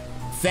god.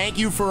 Thank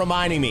you for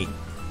reminding me.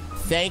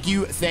 Thank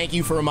you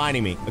for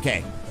reminding me.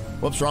 Okay.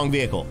 Whoops, wrong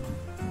vehicle.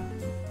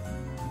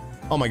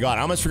 Oh my god,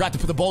 I almost forgot to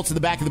put the bolts in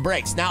the back of the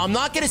brakes. Now, I'm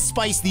not going to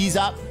spice these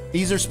up.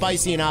 These are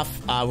spicy enough.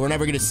 We're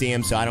never going to see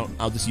them, so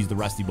I'll just use the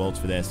rusty bolts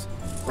for this.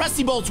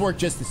 Rusty bolts work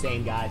just the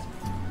same, guys.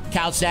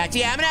 Couch snacks.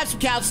 Yeah, I'm going to have some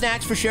couch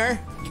snacks for sure.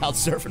 Couch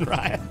surfing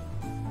riot.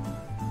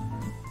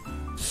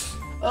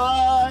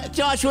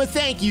 Joshua,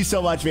 thank you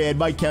so much, man.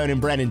 Mike Conan,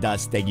 Brennan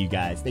Dust, thank you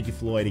guys. Thank you,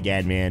 Floyd,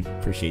 again, man.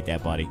 Appreciate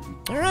that, buddy.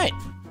 All right.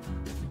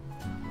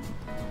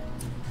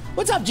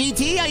 What's up,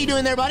 GT? How you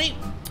doing there, buddy?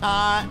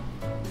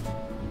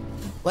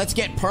 Let's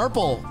get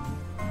purple.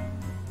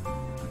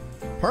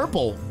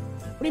 Purple?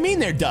 What do you mean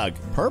there, Doug?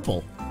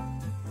 Purple.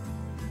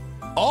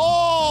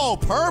 Oh,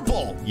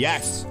 purple.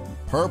 Yes,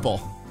 purple.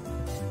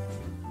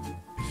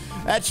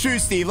 That's true,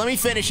 Steve. Let me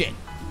finish it.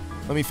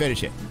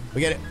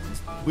 We get it.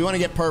 We want to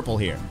get purple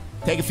here.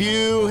 Take a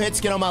few hits,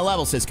 get on my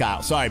level, says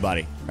Kyle. Sorry,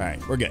 buddy. All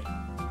right, we're good.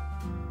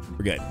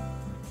 All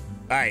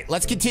right,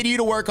 let's continue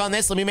to work on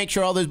this. Let me make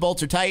sure all those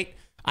bolts are tight.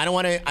 I don't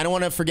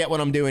want to forget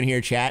what I'm doing here,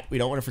 chat. We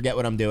don't want to forget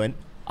what I'm doing.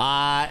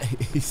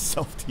 He's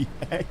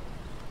self-teabag.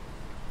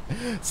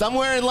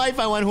 Somewhere in life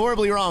I went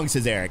horribly wrong,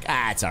 says Eric.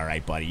 It's all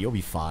right, buddy. You'll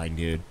be fine,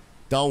 dude.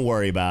 Don't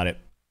worry about it.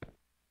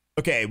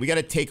 Okay, we got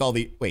to take all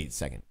the... Wait a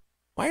second.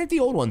 Why aren't the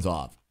old ones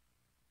off?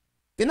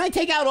 Didn't I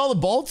take out all the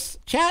bolts,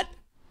 chat?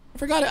 I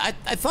forgot.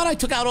 I thought I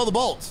took out all the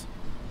bolts.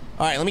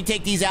 All right, let me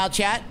take these out,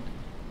 chat.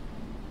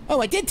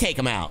 Oh, I did take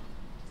them out.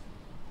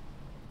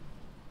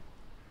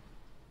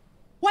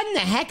 What in the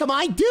heck am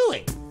I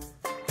doing?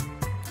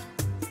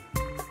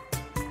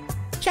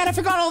 Chat, I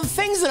forgot all the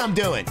things that I'm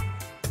doing.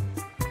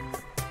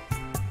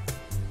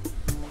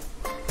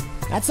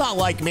 That's not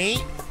like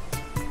me.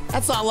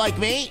 That's not like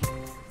me.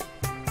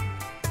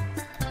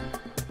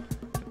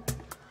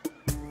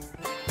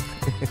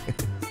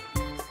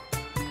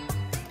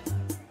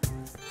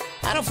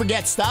 I don't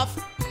forget stuff.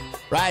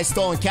 Rise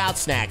stolen couch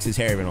snacks is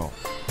Harry Vanol.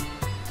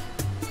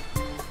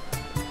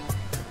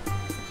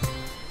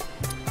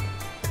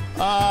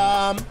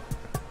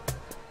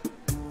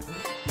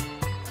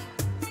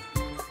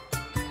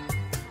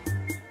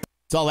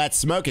 It's all that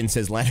smoking,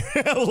 says Leonard.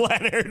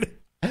 Leonard.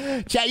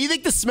 Chat, you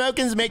think the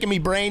smoking's making me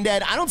brain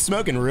dead? I don't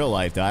smoke in real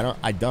life, though.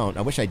 I don't.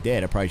 I wish I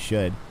did. I probably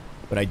should,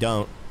 but I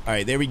don't. All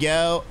right, there we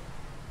go.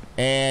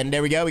 And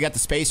there we go. We got the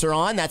spacer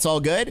on. That's all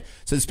good.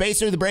 So the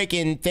spacer, the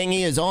break-in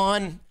thingy is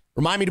on.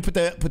 Remind me to put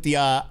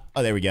the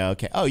oh, there we go.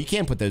 Okay. Oh, you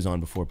can put those on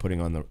before putting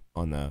on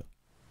the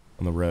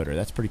rotor.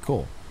 That's pretty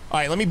cool. All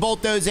right, let me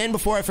bolt those in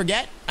before I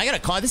forget. I got to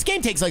call. This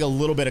game takes like a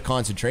little bit of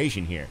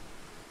concentration here.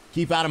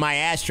 Keep out of my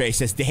ashtray,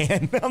 says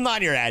Dan. I'm not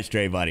in your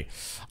ashtray, buddy.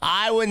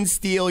 I wouldn't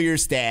steal your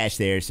stash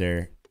there,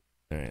 sir.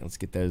 All right, let's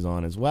get those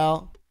on as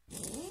well.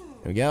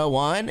 There we go.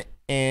 1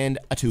 and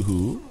a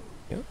 2.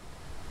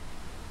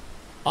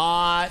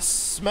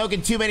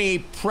 Smoking too many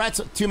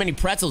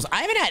pretzels.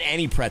 I haven't had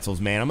any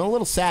pretzels, man. I'm a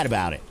little sad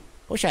about it.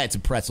 Wish I had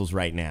some pretzels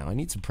right now. I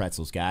need some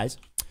pretzels, guys.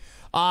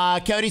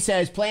 Cody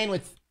says, playing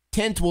with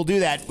tint will do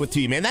that with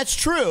you, man. That's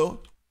true.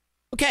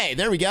 Okay,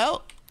 there we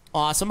go.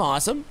 Awesome,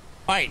 awesome.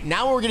 All right,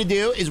 now what we're going to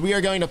do is we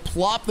are going to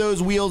plop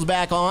those wheels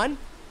back on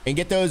and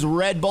get those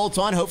red bolts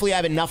on. Hopefully I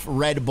have enough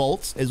red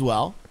bolts as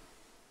well.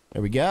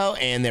 There we go,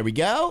 and there we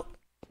go.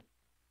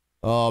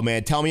 Oh,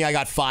 man. Tell me I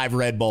got 5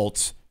 red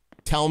bolts.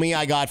 Tell me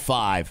I got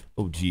 5.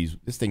 Oh, geez.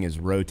 This thing is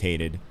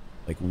rotated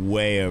like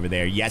way over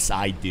there. Yes,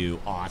 I do.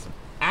 Awesome.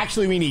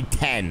 Actually, we need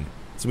 10.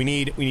 So we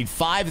need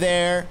 5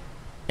 there.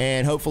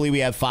 And hopefully we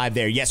have 5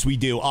 there. Yes, we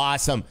do.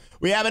 Awesome.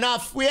 We have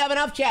enough. We have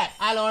enough, chat.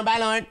 Bye, Lauren. Bye,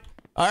 Lauren.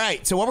 All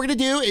right. So what we're going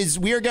to do is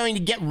we are going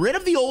to get rid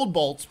of the old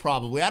bolts,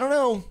 probably. I don't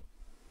know.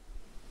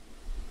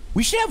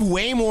 We should have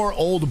way more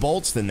old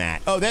bolts than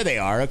that. Oh, there they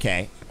are.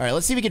 Okay. All right.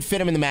 Let's see if we can fit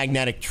them in the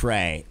magnetic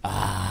tray.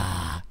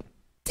 Ah.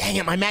 Dang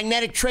it. My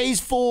magnetic tray's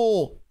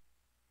full.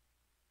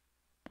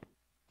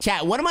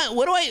 Chat, all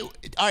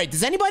right,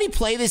 does anybody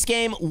play this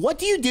game? What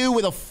do you do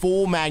with a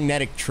full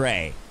magnetic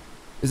tray?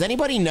 Does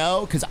anybody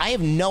know? Because I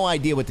have no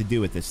idea what to do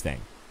with this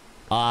thing.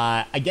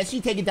 I guess you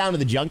take it down to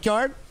the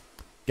junkyard.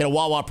 Get a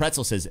Wawa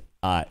pretzel says,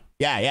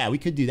 yeah, we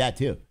could do that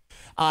too.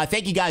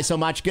 Thank you guys so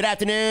much. Good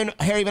afternoon.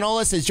 Harry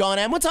Vanola says, John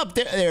M. What's up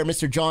there,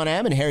 Mr. John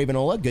M. and Harry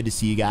Vanola? Good to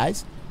see you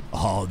guys.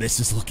 Oh, this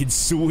is looking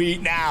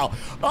sweet now.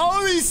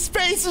 Oh, these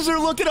spaces are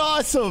looking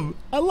awesome.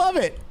 I love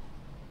it.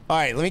 All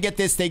right, let me get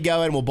this thing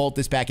going. We'll bolt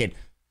this back in.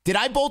 Did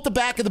I bolt the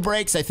back of the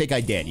brakes? I think I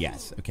did,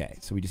 yes. Okay,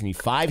 so we just need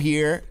 5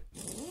 here.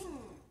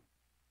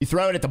 You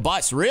throw it at the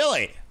bus,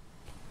 really?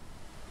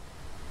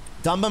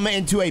 Dump them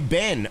into a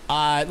bin.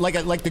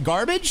 Like the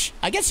garbage?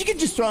 I guess you could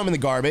just throw them in the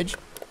garbage.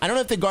 I don't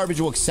know if the garbage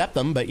will accept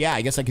them, but yeah,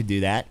 I guess I could do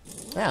that.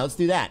 Yeah, let's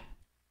do that.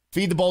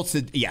 Feed the bolts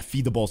to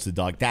the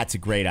dog. That's a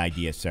great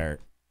idea, sir.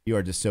 You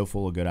are just so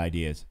full of good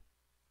ideas.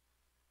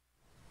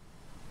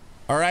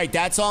 All right,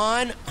 that's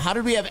on. How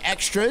did we have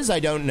extras? I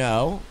don't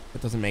know.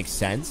 That doesn't make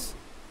sense.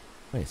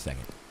 Wait a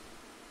second.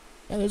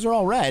 Yeah, those are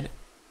all red.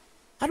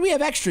 How do we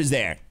have extras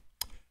there?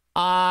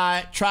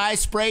 Try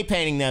spray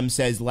painting them,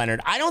 says Leonard.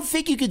 I don't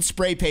think you could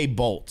spray paint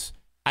bolts.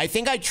 I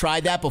think I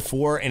tried that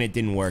before and it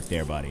didn't work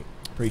there, buddy.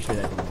 Pretty sure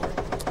that didn't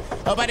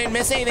work. Hope I didn't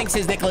miss anything,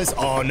 says Nicholas.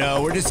 Oh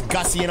no, we're just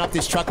gussying up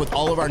this truck with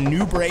all of our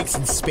new brakes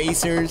and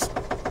spacers.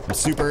 I'm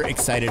super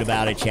excited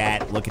about it,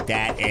 chat. Look at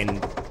that.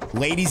 And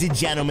ladies and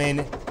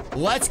gentlemen,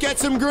 let's get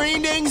some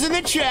green dings in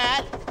the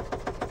chat.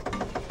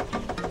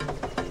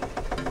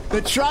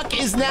 The truck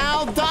is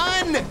now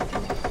done.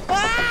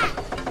 Ah!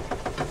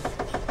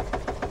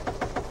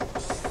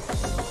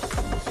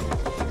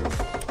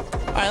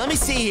 All right, let me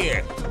see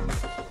here.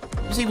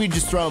 Let's see if we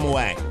just throw them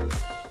away.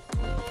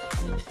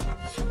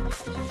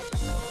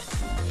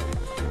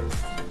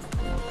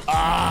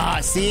 Ah,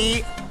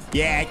 see?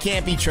 Yeah, it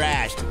can't be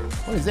trashed.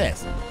 What is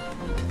this?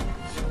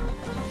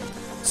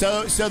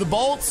 So the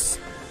bolts,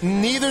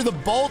 neither the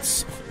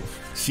bolts.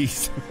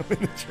 Jeez, I'm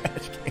in the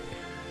trash can.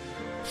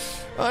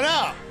 Oh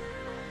no.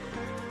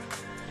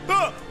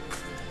 Oh.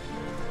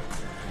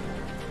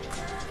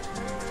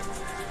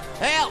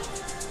 Help!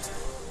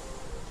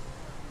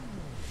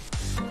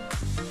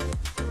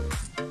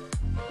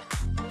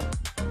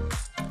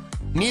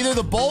 Neither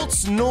the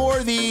bolts nor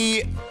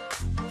the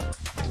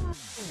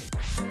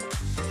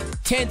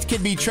tint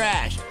can be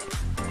trashed.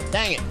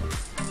 Dang it.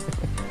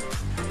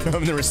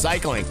 From the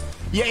recycling.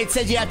 Yeah, it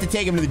says you have to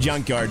take him to the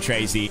junkyard,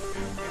 Tracy.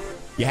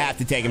 You have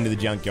to take him to the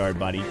junkyard,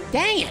 buddy.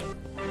 Dang it.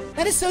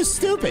 That is so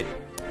stupid.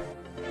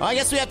 Well, I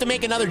guess we have to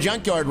make another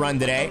junkyard run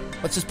today.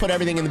 Let's just put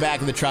everything in the back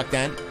of the truck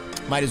then.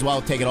 Might as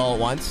well take it all at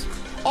once.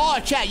 Oh,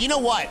 chat, you know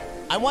what?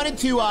 I wanted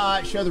to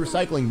show the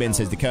recycling bin,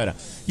 says Dakota.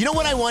 You know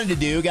what I wanted to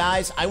do,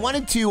 guys? I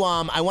wanted to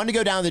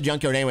go down to the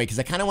junkyard anyway because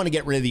I kind of want to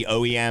get rid of the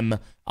OEM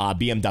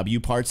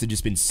BMW parts that have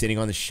just been sitting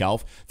on the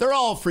shelf. They're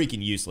all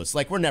freaking useless.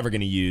 Like, we're never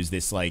going to use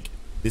this, like,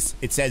 this.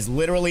 It says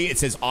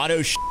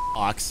auto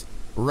box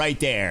right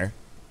there.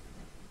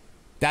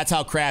 That's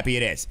how crappy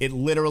it is. It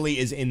literally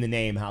is in the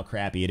name how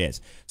crappy it is.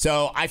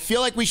 So I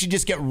feel like we should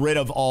just get rid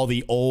of all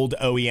the old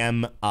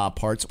OEM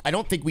parts. I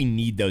don't think we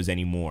need those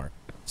anymore.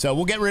 So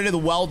we'll get rid of the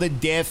welded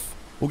diff.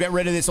 We'll get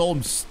rid of this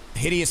old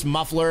hideous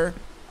muffler.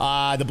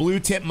 The blue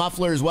tip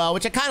muffler as well,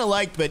 which I kind of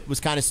liked, but was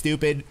kind of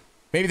stupid.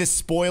 Maybe the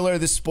spoiler.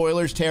 The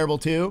spoiler's terrible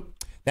too.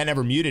 That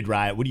never muted,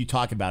 Riot. What are you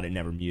talking about? It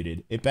never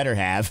muted. It better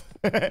have.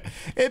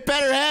 It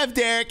better have,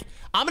 Derek.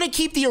 I'm going to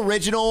keep the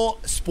original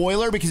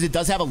spoiler because it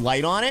does have a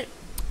light on it.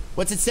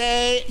 What's it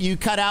say? You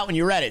cut out when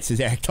you read it, says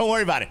Eric. Don't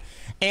worry about it.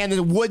 And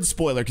the wood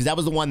spoiler, because that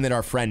was the one that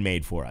our friend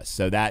made for us.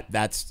 So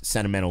that's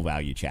sentimental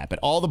value, chat. But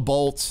all the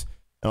bolts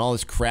and all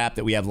this crap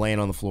that we have laying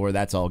on the floor,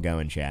 that's all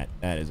going, chat.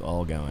 That is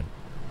all going.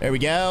 There we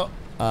go.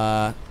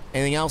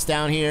 Anything else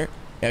down here?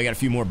 Yeah, we got a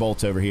few more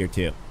bolts over here,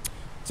 too.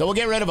 So we'll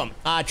get rid of them.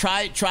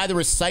 Try the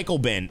recycle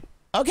bin.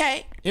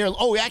 Okay. Here.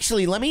 Oh,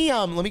 actually, let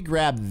me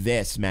grab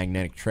this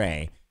magnetic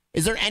tray.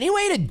 Is there any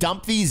way to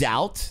dump these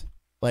out?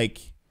 Like...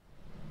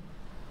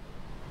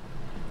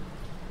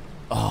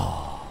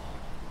 Oh.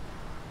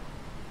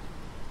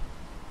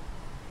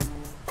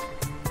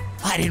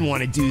 I didn't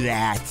want to do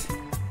that.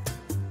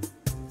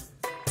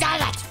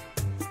 Damn it!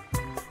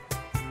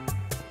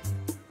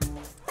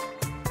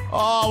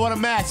 Oh, what a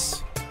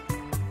mess.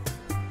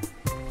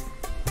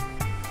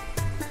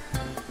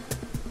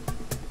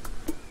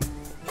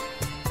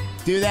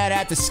 Do that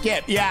at the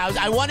skip. Yeah,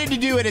 I wanted to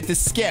do it at the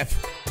skip.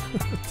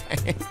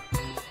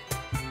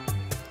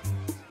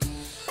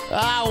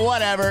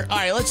 Whatever. All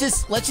right, let's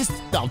just,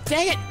 oh,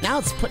 dang it. Now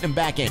it's putting him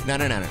back in. No. All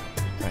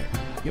right,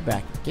 get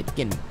back.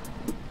 Get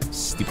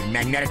stupid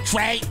magnetic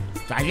tray.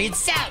 Drive me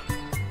insane.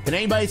 Did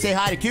anybody say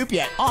hi to Coop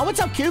yet? Oh, what's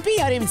up, Coopy?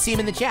 I didn't even see him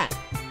in the chat.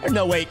 There's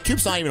no way.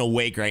 Coop's not even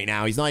awake right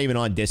now. He's not even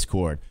on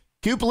Discord.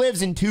 Coop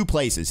lives in 2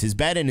 places, his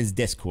bed and his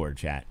Discord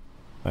chat.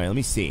 All right, let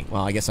me see.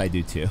 Well, I guess I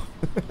do too.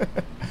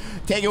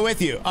 Take it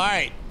with you. All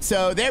right,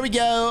 so there we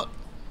go.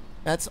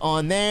 That's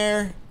on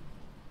there.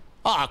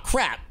 Oh,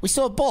 crap. We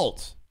still have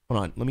bolts.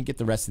 Hold on. Let me get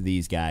the rest of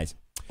these guys.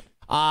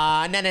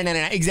 No.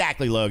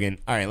 Exactly, Logan.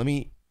 All right, let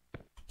me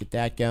get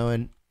that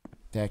going.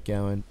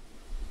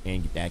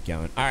 And get that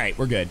going. All right,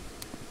 we're good.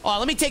 Oh,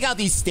 let me take out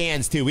these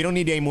stands, too. We don't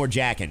need any more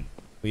jacking.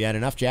 We had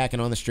enough jacking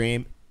on the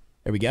stream.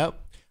 There we go.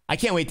 I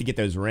can't wait to get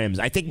those rims.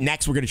 I think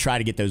next we're going to try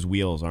to get those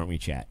wheels, aren't we,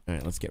 chat? All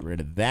right, let's get rid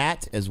of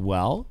that as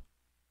well.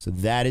 So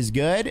that is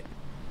good.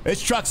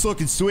 This truck's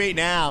looking sweet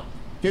now.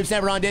 Coop's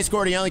never on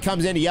Discord. He only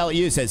comes in to yell at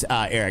you, says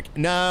Eric.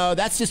 No,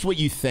 that's just what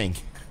you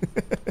think.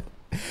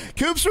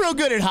 Coop's real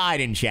good at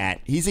hiding,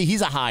 chat. He's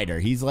a hider.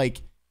 He's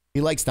like,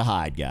 he likes to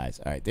hide, guys.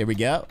 All right, there we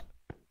go.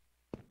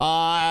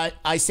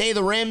 I say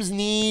the rims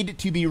need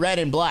to be red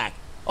and black.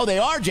 Oh, they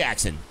are,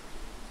 Jackson.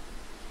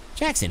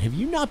 Jackson, have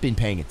you not been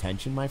paying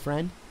attention, my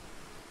friend?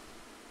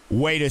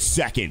 Wait a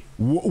second.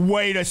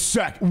 Wait a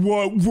sec.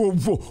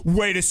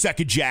 Wait a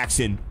second,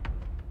 Jackson.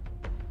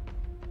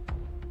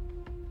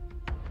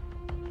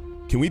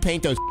 Can we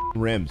paint those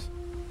rims?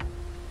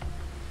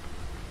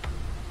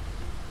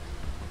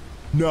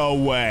 No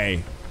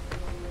way.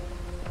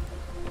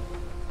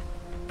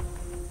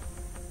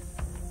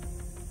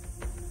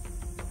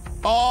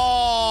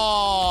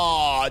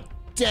 Oh,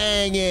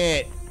 dang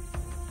it.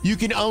 You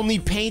can only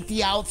paint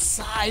the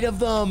outside of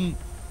them.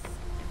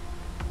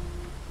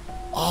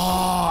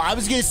 Oh, I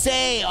was going to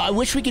say, I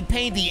wish we could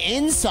paint the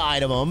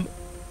inside of them.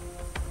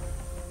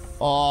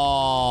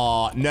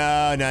 Oh,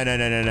 no.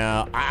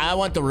 I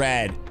want the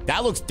red.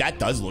 That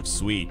does look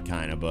sweet,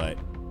 kind of, but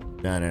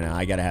no.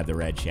 I got to have the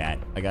red, chat.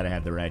 I got to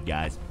have the red,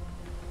 guys.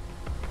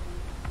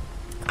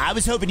 I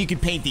was hoping you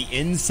could paint the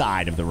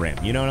inside of the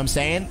rim. You know what I'm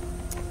saying?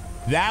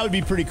 That would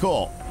be pretty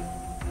cool.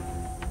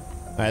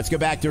 All right, let's go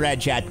back to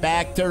red, chat.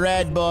 Back to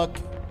red, book.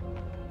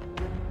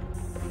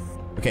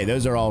 Okay,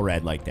 those are all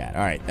red like that.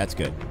 All right, that's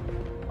good.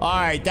 All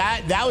right,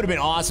 that would have been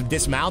awesome.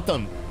 Dismount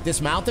them.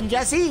 Dismount them,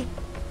 Jesse?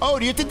 Oh,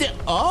 do you have to...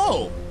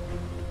 Oh.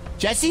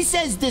 Jesse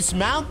says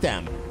dismount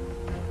them.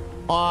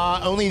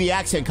 Only the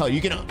accent color.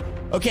 You can...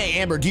 Okay,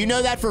 Amber, do you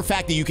know that for a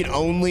fact that you can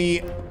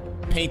only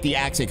paint the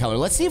accent color?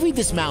 Let's see if we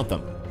dismount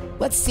them.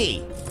 Let's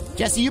see.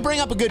 Jesse, you bring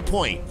up a good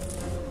point.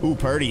 Ooh,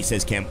 Purdy,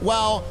 says Kim.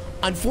 Well,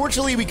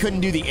 unfortunately, we couldn't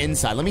do the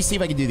inside. Let me see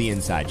if I can do the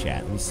inside,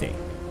 chat. Let me see.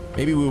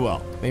 Maybe we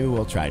will. Maybe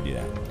we'll try to do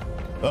that.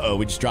 Uh-oh,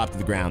 we just dropped to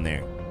the ground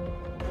there.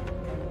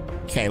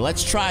 Okay,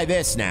 let's try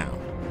this now.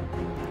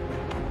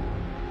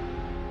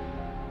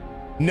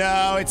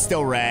 No, it's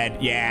still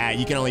red. Yeah,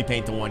 you can only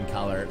paint the one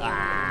color.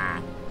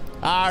 Ah.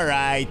 All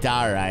right.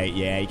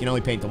 Yeah, you can only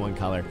paint the one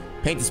color.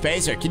 Paint the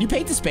spacer. Can you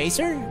paint the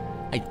spacer?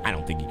 I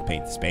don't think you can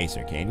paint the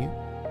spacer, can you?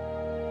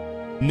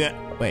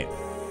 No, wait.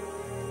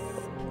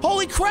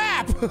 Holy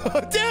crap!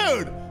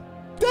 Dude!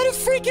 That is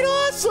freaking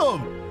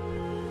awesome!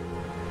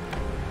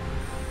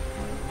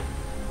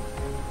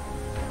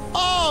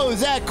 Oh,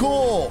 is that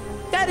cool?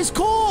 That is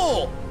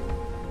cool!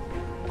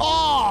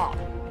 Oh!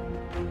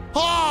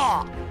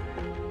 Ha!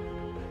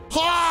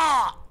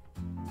 Ha!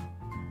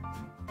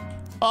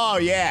 Oh,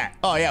 yeah.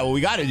 Oh, yeah, well, we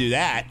gotta do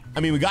that.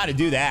 I mean, we gotta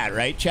do that,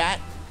 right, chat?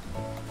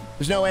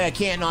 There's no way I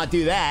can't not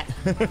do that.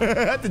 I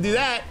have to do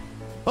that.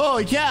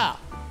 Holy cow!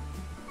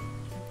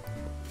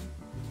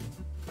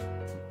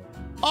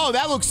 Oh,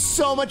 that looks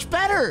so much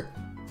better.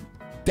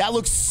 That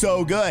looks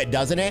so good,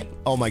 doesn't it?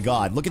 Oh my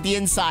God, look at the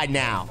inside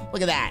now.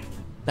 Look at that.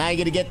 Now you're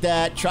gonna get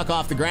the truck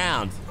off the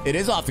ground. It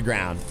is off the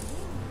ground.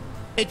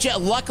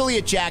 Luckily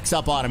it jacks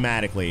up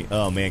automatically.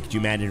 Oh man, could you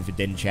imagine if it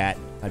didn't, chat?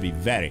 I'd be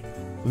very,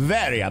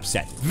 very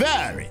upset.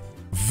 Very,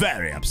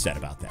 very upset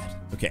about that.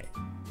 Okay,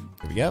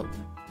 here we go.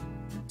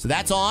 So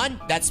that's on.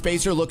 That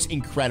spacer looks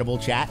incredible,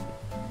 chat.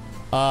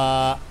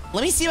 Let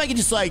me see if I can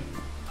just like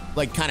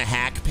kind of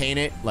hack paint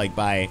it, like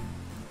by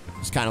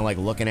just kind of like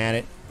looking at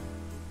it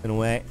in a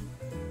way.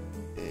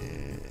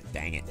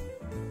 Dang it.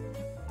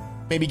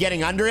 Maybe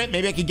getting under it.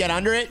 Maybe I could get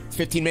under it. It's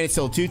 15 minutes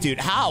till toot-toot.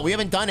 How? We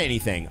haven't done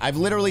anything. I've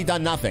literally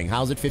done nothing.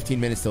 How's it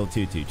 15 minutes till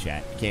toot-toot,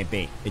 chat? It can't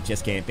be. It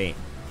just can't be.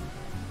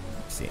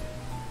 Let's see.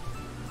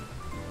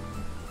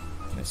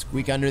 Can I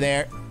squeak under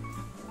there?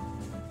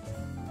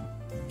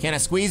 Can I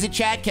squeeze it,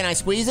 chat? Can I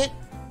squeeze it?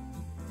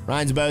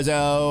 Ryan's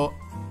Bozo.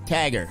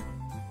 Tagger.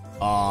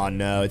 Oh,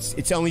 no.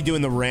 It's only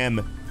doing the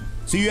rim.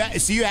 So you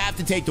have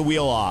to take the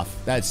wheel off.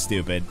 That's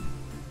stupid.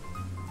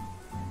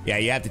 Yeah,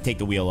 you have to take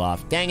the wheel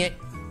off. Dang it.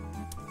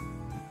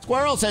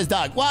 Squirrel, says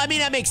Doug. Well, I mean,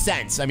 that makes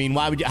sense. I mean,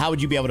 how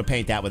would you be able to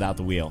paint that without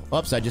the wheel?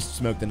 Oops, I just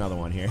smoked another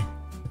one here.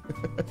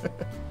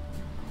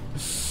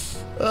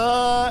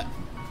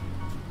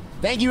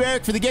 Thank you,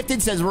 Eric, for the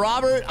gifted, says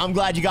Robert. I'm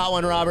glad you got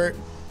one, Robert.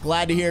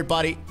 Glad to hear it,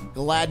 buddy.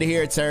 Glad to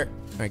hear it, sir.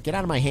 All right, get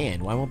out of my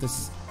hand. Why won't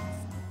this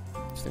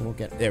thing won't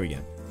get... There we go.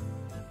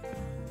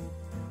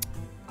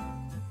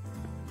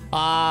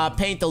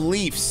 Paint the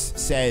Leafs,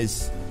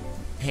 says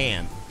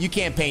Ham. You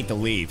can't paint the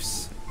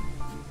Leafs.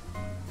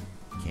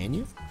 Can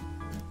you?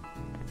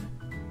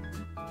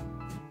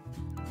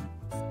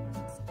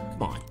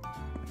 Come on.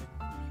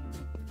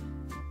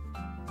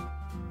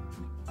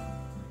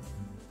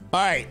 All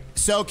right,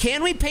 so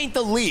can we paint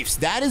the Leafs?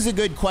 That is a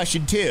good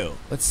question, too.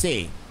 Let's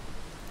see.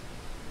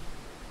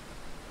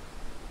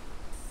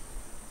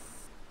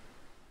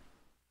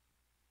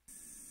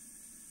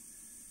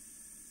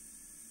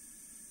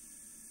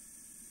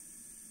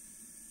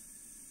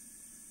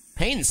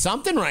 Painting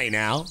something right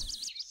now.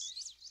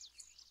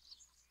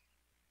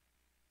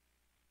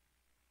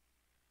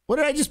 What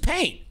did I just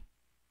paint?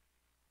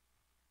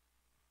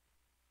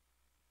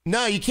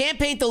 No, you can't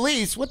paint the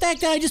Leafs. What the heck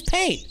did I just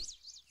paint?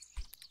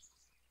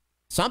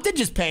 Something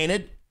just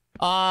painted.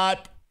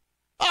 What?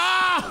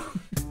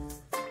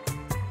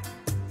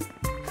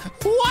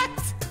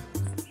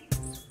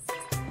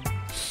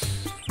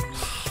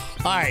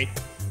 All right.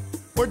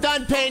 We're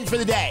done painting for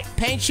the day.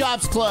 Paint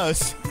shop's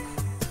closed.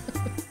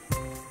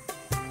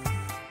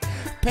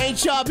 Paint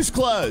shop is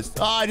closed.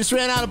 Oh, I just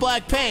ran out of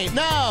black paint.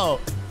 No,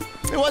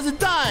 it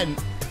wasn't done.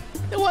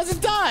 It wasn't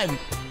done.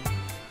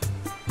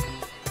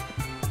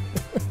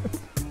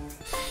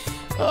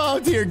 Oh,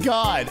 dear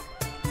God.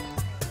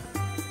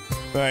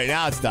 All right,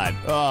 now it's done.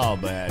 Oh,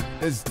 man.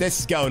 This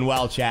is going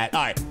well, chat.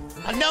 All right.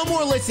 No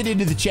more listening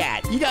to the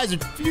chat. You guys are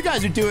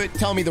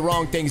telling me the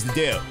wrong things to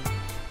do.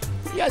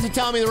 You guys are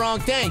telling me the wrong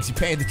things. You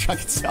painted the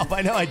truck itself.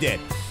 I know I did.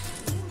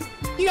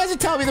 You guys are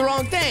telling me the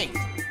wrong things.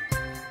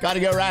 Gotta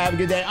go, right? Have a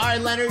good day. All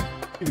right, Leonard.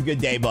 Have a good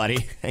day, buddy.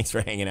 Thanks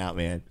for hanging out,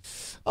 man.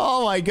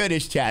 Oh, my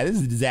goodness, chat. This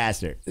is a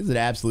disaster. This is an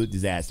absolute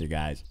disaster,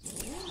 guys.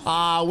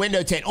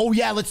 Window tint. Oh,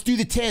 yeah, let's do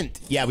the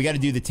tint. Yeah, we got to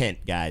do the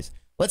tint, guys.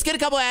 Let's get a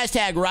couple of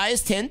hashtag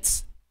Raya's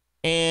tints,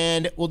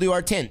 and we'll do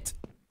our tint.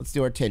 Let's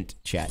do our tint,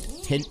 chat.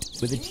 Tint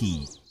with a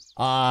T.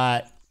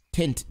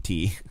 Tint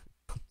T.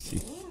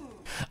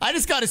 I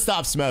just got to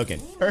stop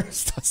smoking. Or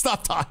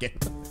stop talking.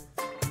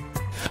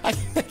 I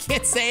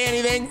can't say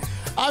anything.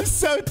 I'm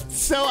so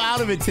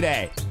out of it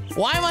today.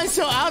 Why am I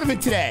so out of it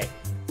today?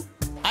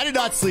 I did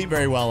not sleep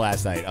very well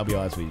last night. I'll be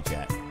honest with you,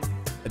 chat.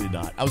 I did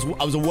not. I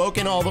was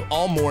awoken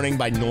all morning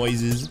by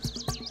noises.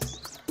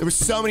 There were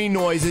so many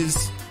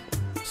noises.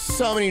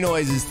 So many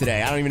noises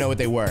today. I don't even know what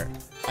they were.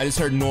 I just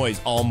heard noise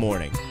all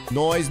morning.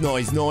 Noise,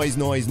 noise, noise,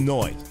 noise,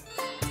 noise.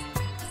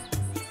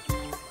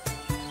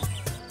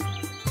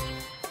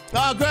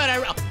 Oh,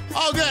 good.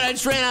 Oh, good. I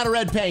just ran out of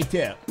red paint,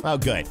 too. Oh,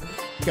 good.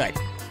 Good.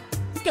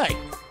 Good.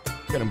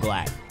 Good, I'm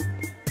glad.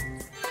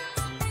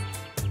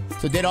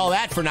 So did all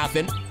that for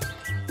nothing.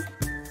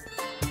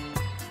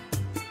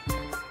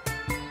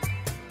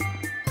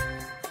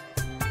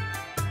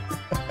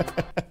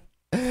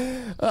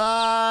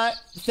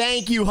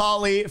 Thank you,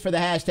 Holly, for the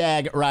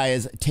hashtag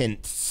Raya's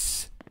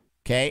tints.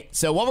 Okay,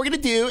 so what we're gonna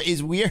do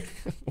is what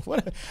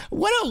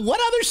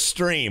other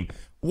stream?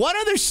 What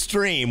other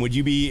stream would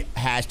you be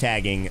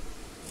hashtagging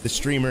the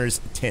streamer's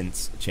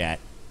tints, chat?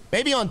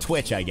 Maybe on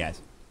Twitch, I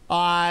guess.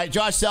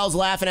 Josh Sell's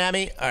laughing at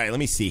me. All right, let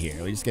me see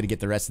here. We just got to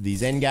get the rest of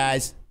these in,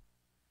 guys.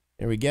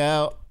 There we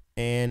go.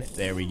 And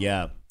there we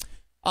go.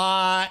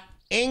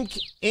 In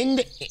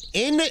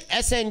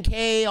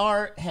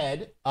SNKR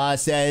head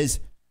says,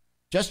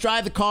 just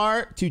drive the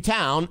car to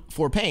town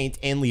for paint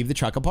and leave the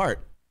truck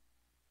apart.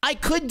 I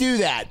could do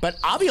that, but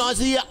I'll be honest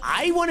with you,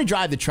 I want to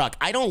drive the truck.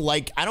 I don't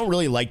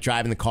really like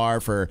driving the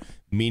car for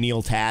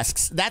menial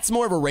tasks. That's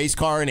more of a race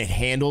car and it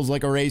handles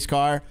like a race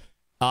car.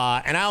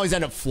 And I always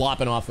end up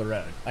flopping off the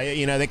road.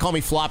 They call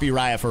me Floppy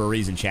Raya for a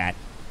reason, chat.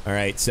 All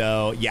right,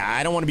 so yeah,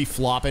 I don't want to be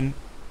flopping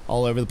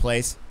all over the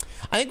place.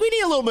 I think we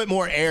need a little bit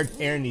more air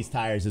in these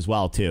tires as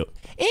well, too.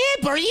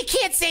 Amber, you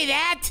can't say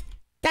that.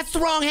 That's the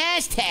wrong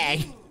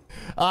hashtag.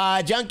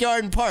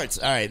 Junkyard and parts.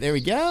 All right, there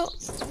we go.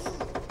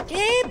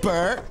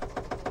 Amber,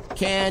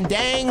 can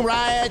dang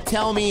Raya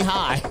tell me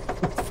hi?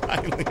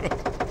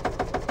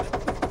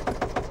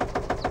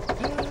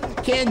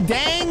 Can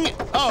dang...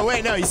 Oh,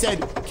 wait, no, he said,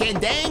 can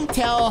dang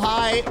tell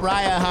hi,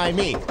 Raya, hi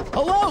me.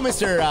 Hello,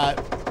 Mr.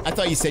 I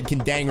thought you said, can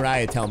dang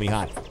Raya tell me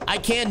hi. I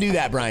can do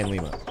that, Brian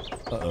Lima.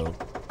 Uh-oh.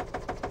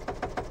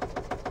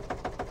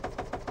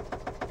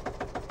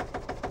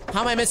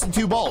 How am I missing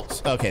 2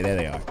 bolts? Okay, there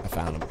they are. I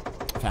found them.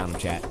 I found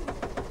them, chat.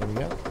 There we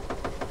go.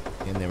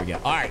 And there we go.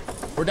 All right,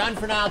 we're done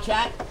for now,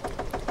 chat.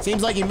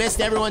 Seems like you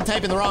missed everyone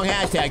typing the wrong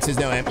hashtag, says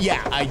No M.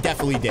 Yeah, I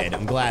definitely did.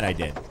 I'm glad I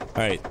did. All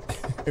right,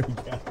 here we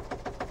go.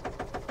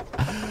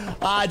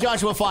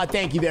 Joshua Fott,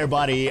 thank you there,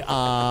 buddy.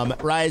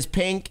 Rise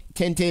pink,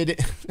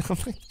 tinted.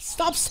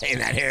 Stop saying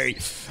that, Harry.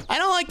 I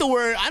don't like the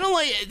word.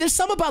 There's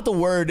something about the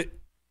word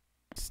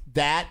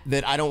that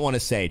I don't want to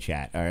say,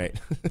 chat. All right.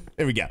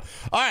 There we go.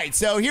 All right,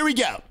 so here we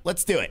go.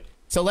 Let's do it.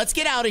 So let's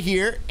get out of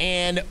here.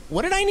 And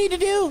what did I need to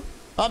do?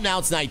 Oh, now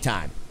it's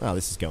nighttime. Oh,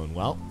 this is going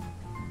well.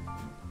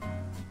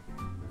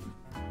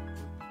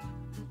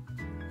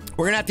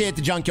 We're going to have to hit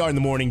the junkyard in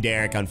the morning,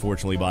 Derek,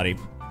 unfortunately, buddy.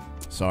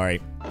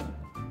 Sorry.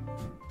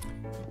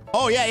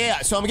 Oh, yeah.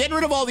 So I'm getting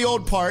rid of all the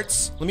old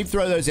parts. Let me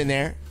throw those in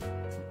there.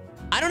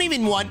 I don't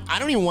even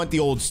want the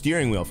old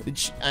steering wheel.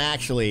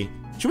 Actually,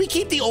 should we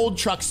keep the old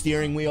truck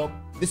steering wheel?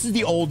 This is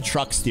the old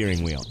truck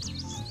steering wheel.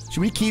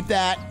 Should we keep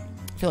that?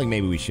 I feel like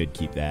maybe we should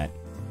keep that.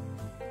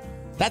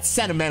 That's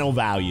sentimental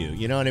value.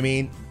 You know what I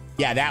mean?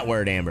 Yeah, that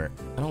word, Amber.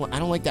 I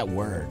don't like that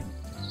word.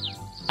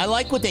 I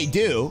like what they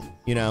do.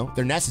 You know,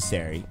 they're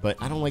necessary, but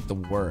I don't like the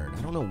word.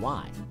 I don't know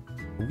why.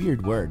 A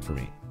weird word for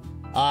me.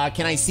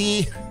 Can I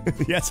see?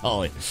 Yes,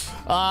 Holly.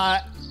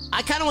 I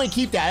kind of want to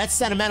keep that. That's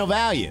sentimental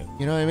value.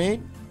 You know what I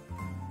mean?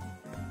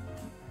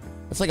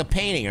 It's like a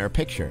painting or a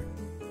picture.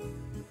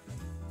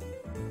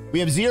 We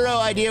have zero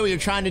idea what you're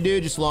trying to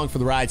do. Just along for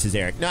the ride, says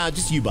Eric. No,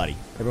 just you, buddy.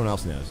 Everyone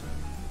else knows.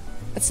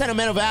 That's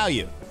sentimental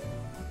value.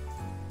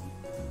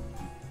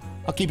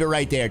 I'll keep it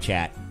right there,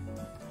 chat.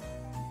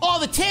 Oh,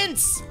 the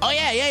tints! Oh,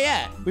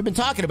 yeah. We've been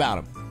talking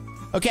about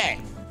them. Okay,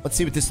 let's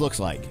see what this looks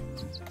like.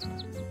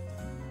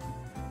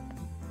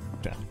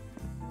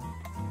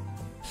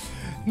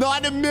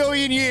 Not in a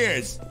million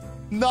years.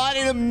 Not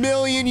in a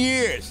million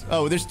years.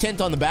 Oh, there's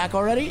tint on the back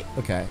already?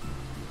 Okay.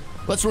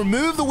 Let's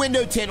remove the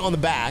window tint on the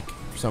back.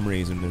 For some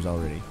reason, there's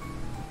already.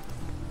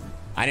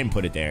 I didn't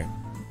put it there.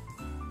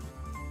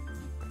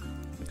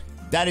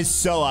 That is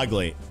so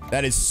ugly.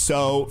 That is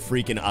so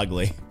freaking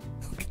ugly.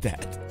 Look at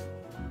that.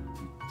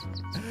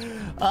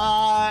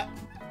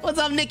 What's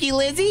up, Nikki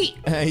Lizzie?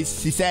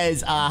 She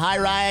says, hi,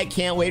 Riot.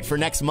 Can't wait for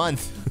next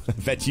month. I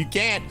bet you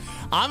can't.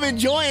 I'm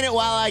enjoying it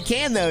while I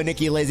can, though,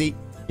 Nikki Lizzie.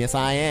 Yes,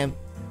 I am.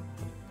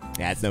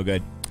 Yeah, that's no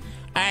good.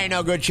 That ain't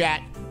no good,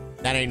 chat.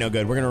 That ain't no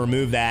good. We're going to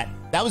remove that.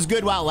 That was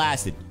good while it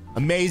lasted.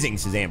 Amazing,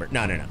 says Amber.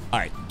 No. All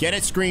right, get a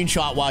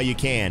screenshot while you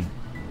can.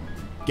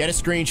 Get a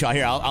screenshot.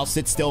 Here, I'll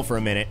sit still for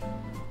a minute.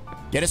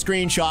 Get a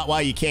screenshot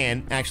while you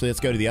can. Actually, let's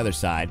go to the other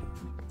side.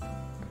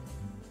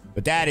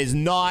 But that is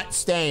not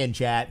staying,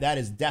 chat. That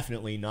is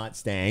definitely not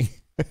staying.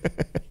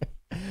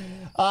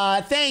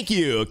 Thank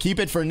you. Keep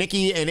it for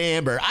Nikki and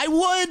Amber. I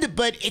would,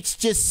 but it's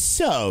just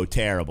so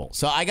terrible.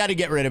 So I got to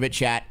get rid of it,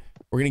 chat.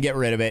 We're going to get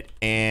rid of it,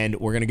 and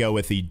we're going to go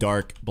with the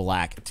dark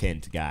black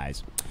tint,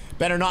 guys.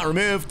 Better not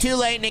remove. Too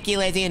late, Nikki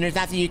Lazy, and there's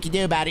nothing you can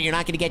do about it. You're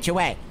not going to get your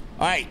way.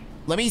 All right,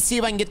 let me see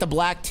if I can get the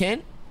black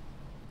tint.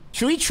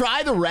 Should we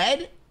try the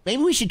red?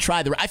 Maybe we should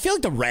try the red. I feel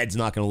like the red's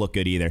not going to look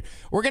good either.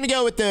 We're going to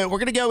go with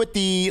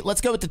the,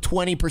 let's go with the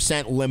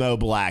 20% limo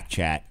black,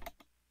 chat.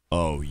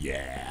 Oh,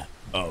 yeah.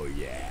 Oh,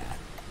 yeah.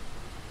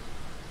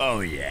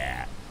 Oh,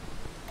 yeah.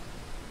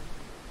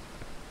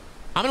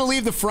 I'm going to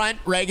leave the front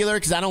regular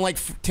because I don't like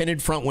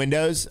tinted front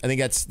windows. I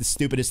think that's the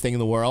stupidest thing in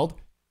the world.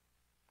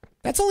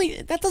 That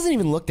doesn't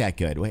even look that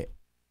good. Wait,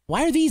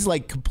 why are these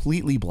like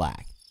completely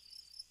black?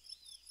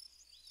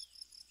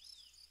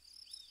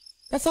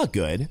 That's not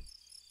good.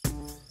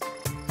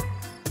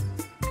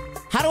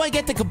 How do I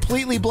get the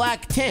completely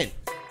black tint?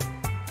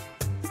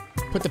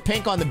 Put the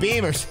pink on the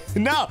Beamers.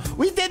 No,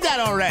 we did that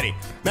already.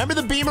 Remember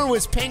the Beamer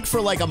was pink for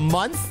like a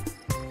month?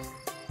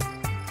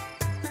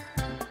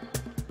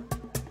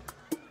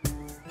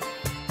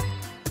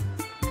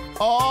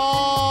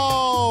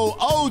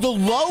 Oh, the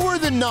lower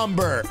the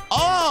number.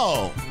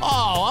 Oh,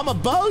 I'm a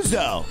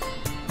bozo.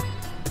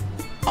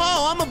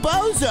 Oh, I'm a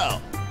bozo.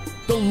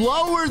 The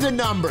lower the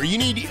number, you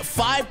need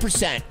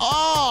 5%.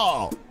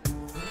 Oh.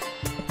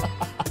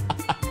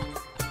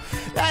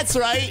 That's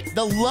right.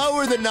 The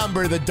lower the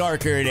number, the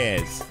darker it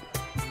is.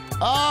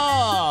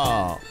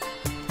 Oh.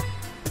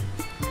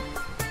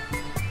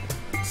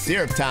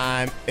 Syrup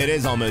time. It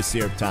is almost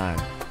syrup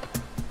time.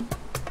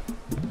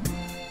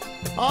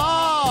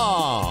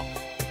 Oh.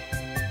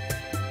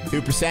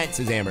 2%,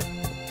 says Amber.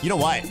 You know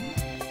what?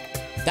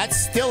 That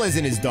still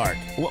isn't as dark.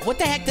 What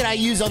the heck did I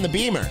use on the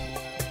Beamer?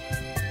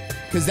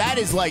 Because that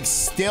is like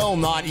still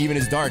not even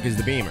as dark as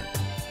the Beamer.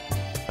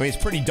 I mean,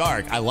 it's pretty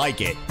dark. I like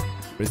it.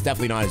 But it's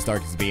definitely not as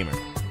dark as the Beamer.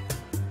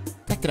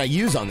 What the heck did I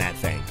use on that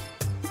thing?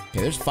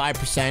 Okay, there's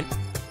 5%.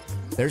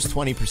 There's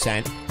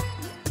 20%.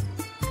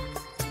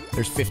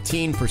 There's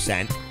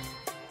 15%.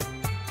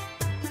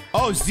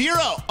 Oh, 0.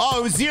 Oh,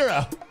 it was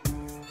 0.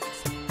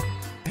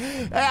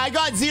 I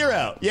got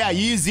 0. Yeah,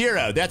 you used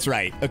 0. That's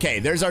right. Okay,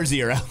 there's our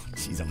 0.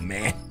 She's a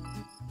man.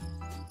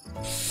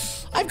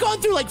 I've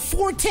gone through like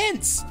 4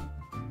 tints.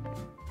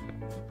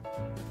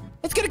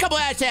 Let's get a couple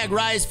hashtag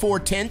rise 4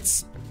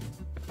 tints.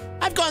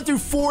 I've gone through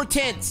 4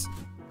 tints.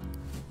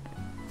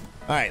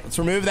 All right, let's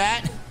remove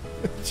that.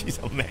 She's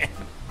a man.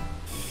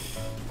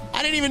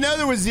 I didn't even know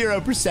there was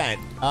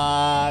 0%.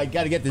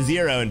 Got to get the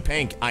 0 in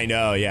pink. I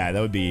know, yeah,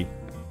 that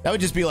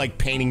would just be like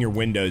painting your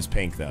windows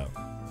pink, though.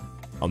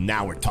 Oh,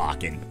 now we're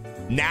talking.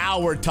 Now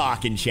we're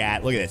talking,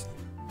 chat. Look at this.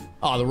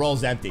 Oh, the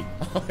roll's empty.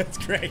 Oh, that's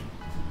great.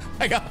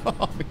 I got.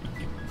 Oh,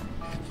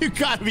 you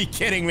gotta be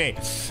kidding me.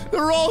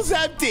 The roll's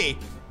empty.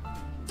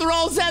 The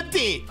roll's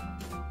empty.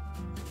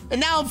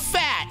 And now I'm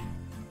fat.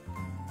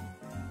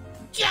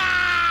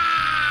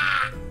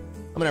 Yeah!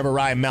 I'm gonna have a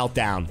Ryan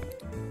meltdown.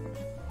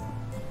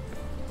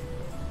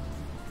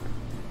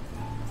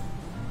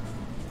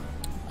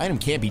 Item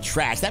can't be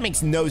trashed. That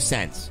makes no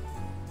sense.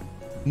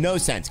 No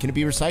sense. Can it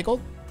be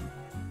recycled?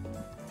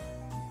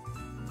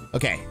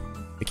 Okay.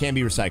 It can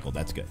be recycled.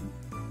 That's good.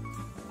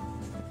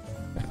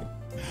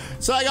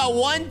 So I got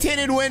one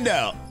tinted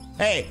window.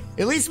 Hey,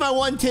 at least my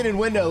one tinted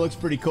window looks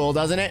pretty cool,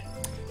 doesn't it?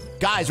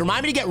 Guys,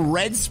 remind me to get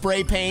red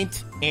spray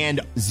paint and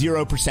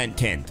 0%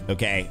 tint,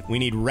 okay? We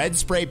need red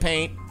spray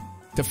paint.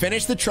 To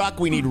finish the truck,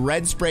 we need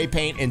red spray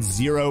paint and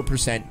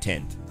 0%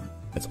 tint.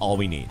 That's all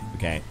we need,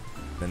 okay?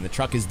 Then the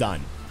truck is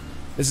done.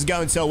 This is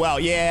going so well.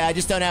 Yeah, I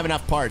just don't have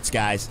enough parts,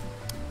 guys.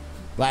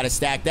 Glad I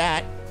stacked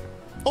that.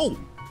 Oh,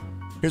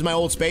 here's my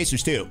old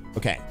spacers, too.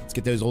 Okay, let's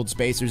get those old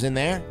spacers in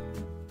there.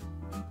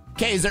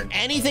 Okay, is there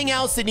anything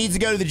else that needs to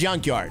go to the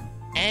junkyard?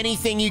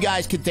 Anything you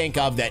guys could think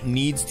of that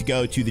needs to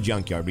go to the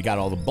junkyard? We got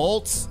all the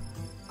bolts.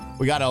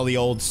 We got all the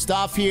old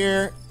stuff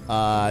here.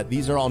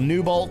 These are all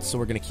new bolts, so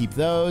we're going to keep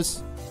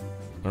those.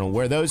 I don't know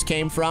where those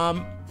came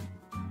from.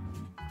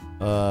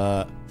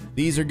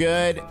 These are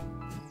good.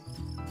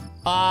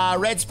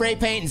 Red spray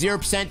paint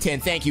and 0%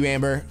 tint. Thank you,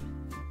 Amber.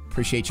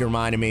 Appreciate you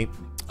reminding me.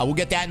 We'll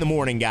get that in the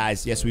morning,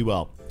 guys. Yes, we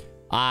will.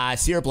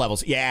 Syrup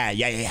levels. Yeah.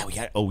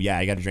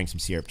 I got to drink some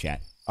syrup,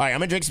 chat. All right, I'm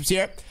going to drink some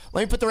syrup.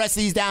 Let me put the rest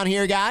of these down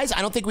here, guys.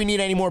 I don't think we need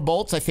any more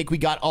bolts. I think we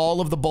got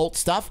all of the bolt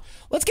stuff.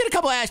 Let's get a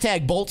couple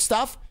hashtag bolt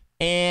stuff.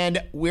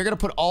 And we're going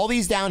to put all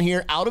these down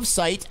here out of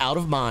sight, out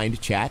of mind,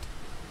 chat.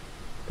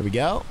 There we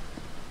go.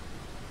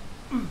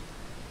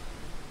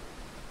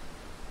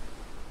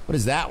 What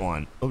is that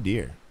one? Oh,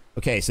 dear.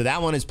 Okay, so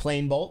that one is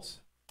plain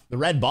bolts. The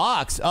red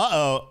box.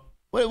 Uh-oh.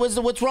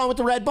 What's wrong with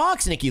the red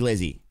box, Nikki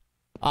Lizzie?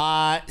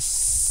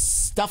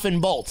 Stuff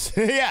and bolts.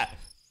 Yeah.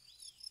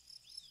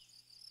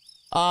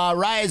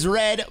 Raya's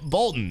red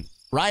Bolton.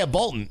 Raya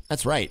Bolton.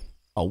 That's right.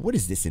 Oh, what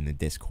is this in the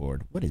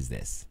Discord? What is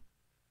this?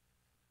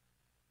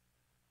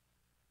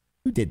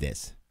 Who did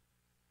this?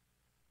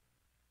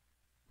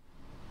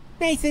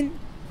 Nathan.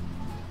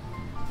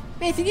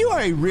 Nathan, you are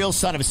a real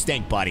son of a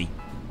stink, buddy.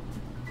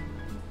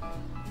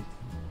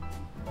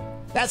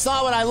 That's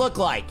not what I look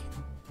like.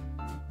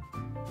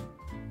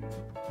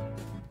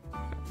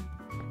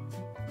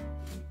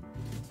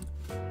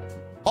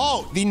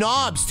 Oh, the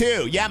knobs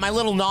too. Yeah, my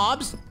little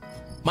knobs.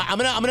 I'm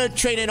gonna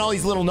trade in all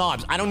these little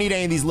knobs. I don't need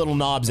any of these little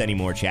knobs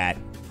anymore, chat.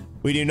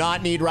 We do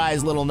not need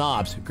Rye's little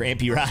knobs.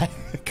 Grampy Rye.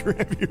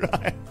 Grampy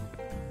Rye.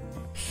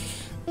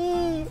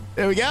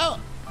 There we go.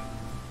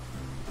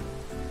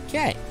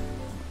 Okay.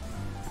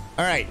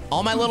 All right,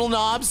 all my little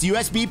knobs,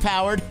 USB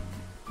powered.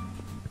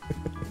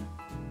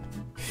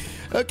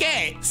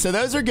 Okay, so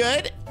those are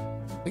good.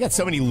 We got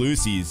so many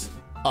Lucy's.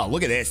 Oh,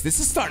 look at this. This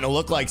is starting to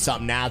look like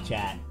something now,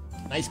 chat.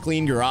 Nice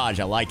clean garage.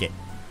 I like it.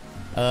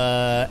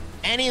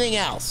 Anything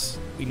else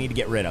we need to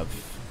get rid of?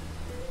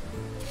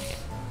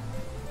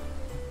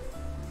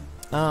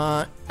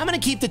 I'm going to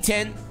keep the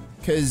tint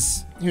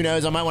because who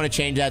knows? I might want to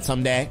change that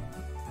someday.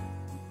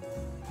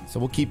 So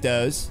we'll keep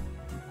those.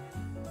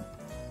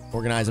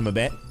 Organize them a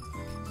bit.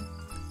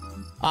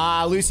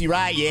 Lucy,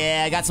 right?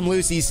 Yeah, I got some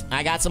Lucy's.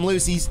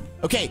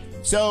 Okay,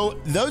 so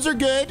those are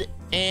good,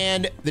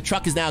 and the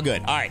truck is now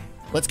good. All right,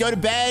 let's go to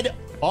bed.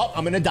 Oh,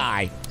 I'm gonna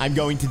die. I'm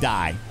going to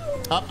die.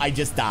 Oh, I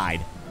just died.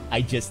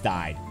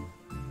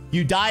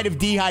 You died of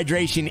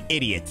dehydration,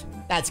 idiot.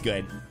 That's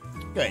good.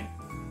 Good.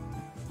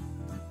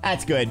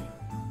 That's good.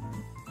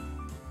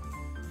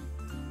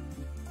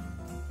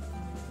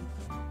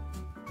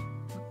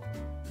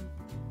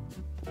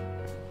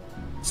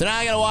 So now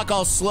I gotta walk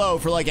all slow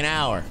for like an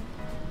hour.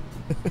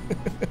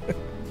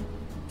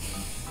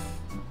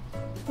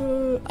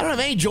 I don't have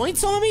any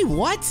joints on me?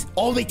 What?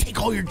 Oh, they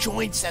take all your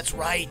joints. That's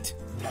right.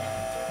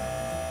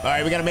 All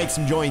right, we gotta make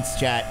some joints,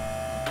 chat.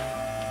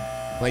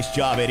 Nice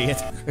job,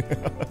 idiot.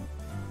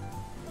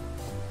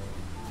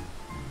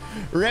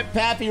 Rip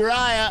Pappy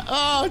Raya.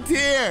 Oh,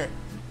 dear.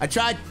 I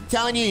tried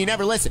telling you, you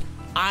never listen.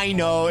 I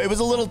know. It was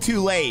a little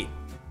too late.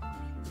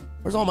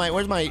 Where's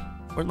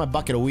my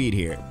bucket of weed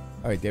here?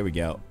 All right, there we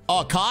go.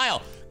 Oh,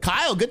 Kyle.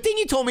 Kyle, good thing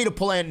you told me to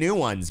plant new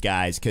ones,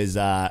 guys, because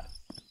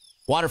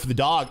water for the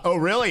dog. Oh,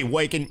 really?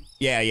 Waking.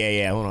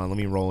 Yeah. Hold on. Let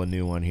me roll a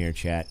new one here,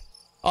 chat.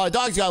 Oh, the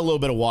dog's got a little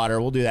bit of water.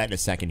 We'll do that in a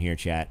second here,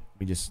 chat.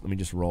 Let me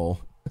just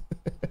roll.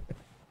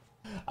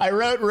 I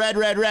wrote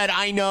red.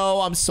 I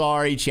know. I'm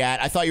sorry,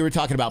 chat. I thought you were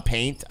talking about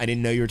paint. I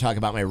didn't know you were talking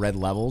about my red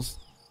levels.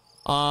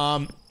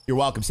 You're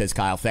welcome, says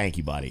Kyle. Thank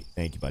you, buddy.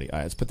 All right,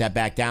 let's put that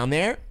back down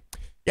there.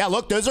 Yeah,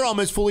 look, those are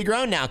almost fully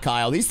grown now,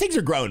 Kyle. These things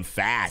are growing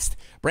fast.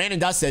 Brandon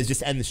Dust says,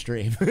 just end the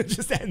stream.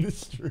 Just end the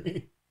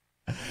stream.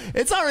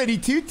 It's already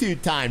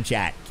toot time,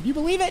 chat. Can you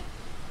believe it?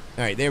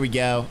 All right, there we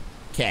go.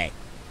 Okay.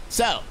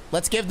 So,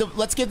 let's give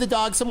the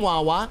dog some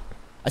Wawa.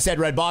 I said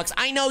red box.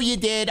 I know you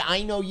did.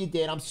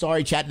 I'm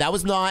sorry, chat. That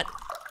was not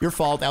your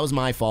fault. That was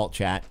my fault,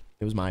 chat.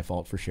 It was my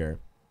fault for sure.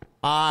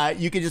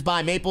 You can just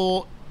buy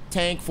maple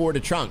tank for the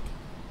trunk.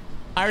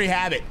 I already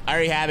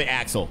have it,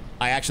 Axel.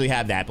 I actually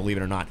have that, believe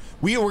it or not.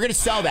 We're gonna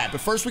sell that,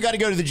 but first we got to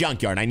go to the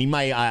junkyard. I need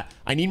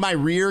my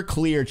rear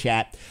clear,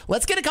 chat.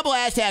 Let's get a couple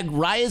hashtag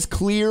Raya's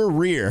clear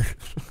rear.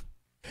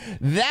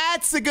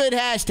 That's a good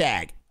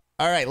hashtag.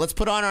 All right, let's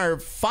put on our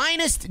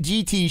finest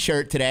GT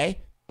shirt today,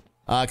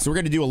 because we're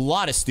gonna do a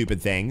lot of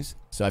stupid things.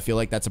 So I feel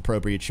like that's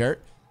appropriate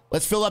shirt.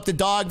 Let's fill up the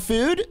dog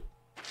food.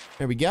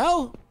 There we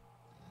go.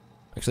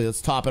 Actually,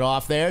 let's top it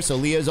off there. So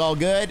Leo's all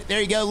good. There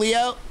you go,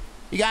 Leo.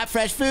 You got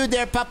fresh food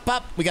there, pup,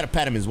 pup. We got to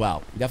pet him as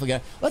well. Definitely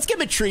got. Let's give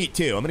him a treat,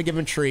 too. I'm going to give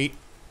him a treat.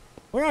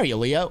 Where are you,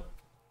 Leo?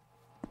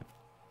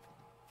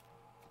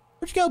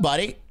 Where'd you go,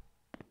 buddy?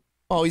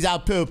 Oh, he's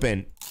out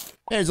pooping.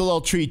 There's a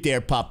little treat there,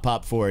 pup,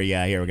 pup, for you.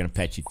 Here, we're going to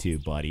pet you, too,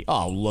 buddy.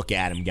 Oh, look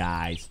at him,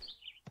 guys.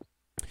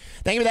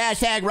 Thank you for the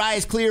hashtag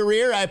Rise Clear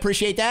Rear. I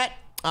appreciate that.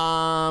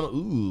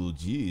 Ooh,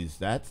 geez.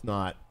 That's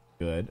not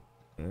good.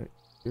 All right.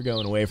 You're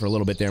going away for a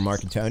little bit there,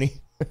 Mark and Tony.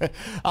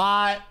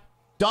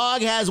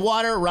 Dog has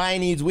water.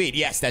 Ryan needs weed.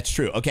 Yes, that's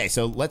true. Okay,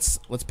 so let's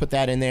put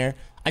that in there.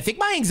 I think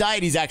my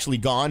anxiety's actually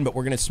gone, but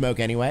we're going to smoke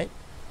anyway.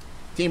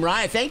 Team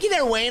Raya. Thank you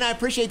there, Wayne. I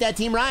appreciate that,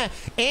 Team Raya.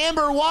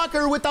 Amber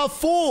Walker with a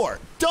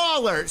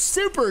 $4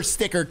 super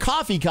sticker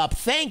coffee cup.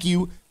 Thank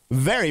you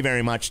very,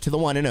 very much to the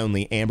one and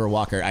only Amber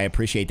Walker. I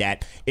appreciate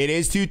that. It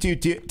is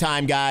toot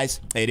time,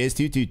 guys. It is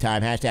toot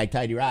time. Hashtag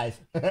Tidy Rise.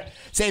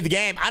 Save the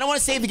game. I don't want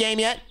to save the game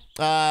yet,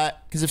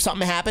 because if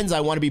something happens, I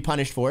want to be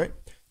punished for it.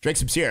 Drink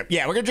some syrup.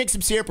 Yeah, we're going to drink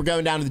some syrup. We're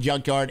going down to the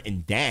junkyard,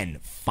 and then,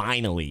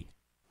 finally,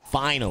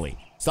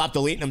 stop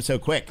deleting them so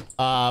quick.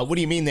 What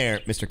do you mean there,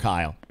 Mr.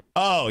 Kyle?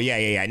 Oh,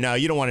 yeah. No,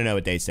 you don't want to know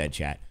what they said,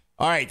 chat.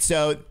 All right,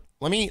 so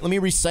let me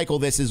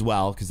recycle this as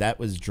well, because that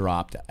was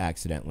dropped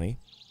accidentally.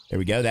 There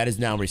we go. That is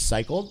now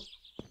recycled.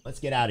 Let's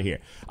get out of here.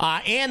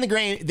 And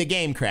the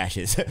game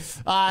crashes.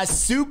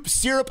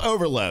 Syrup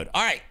overload.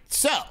 All right,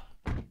 so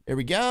there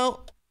we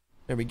go.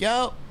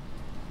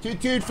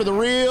 Toot for the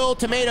real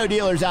tomato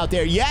dealers out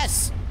there.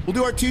 Yes, we'll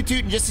do our toot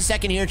in just a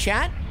second here,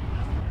 chat.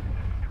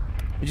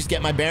 Let me just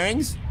get my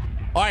bearings.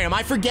 All right, am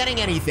I forgetting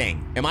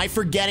anything?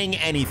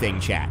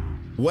 Chat?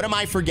 What am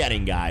I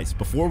forgetting, guys?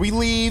 Before we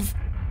leave,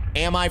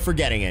 am I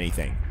forgetting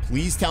anything?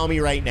 Please tell me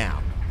right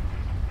now.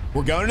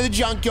 We're going to the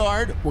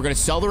junkyard. We're going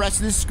to sell the rest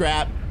of this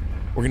scrap.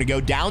 We're going to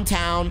go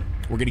downtown.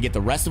 We're going to get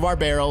the rest of our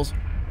barrels.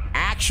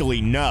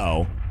 Actually,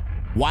 no.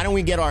 Why don't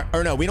we get our...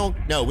 Or no, we don't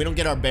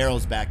get our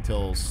barrels back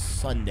till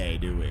Sunday,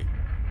 do we?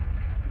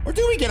 Or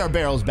do we get our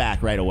barrels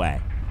back right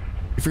away?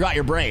 You forgot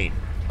your brain.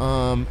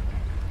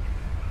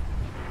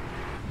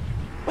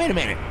 Wait a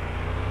minute.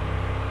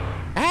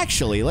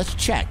 Actually, let's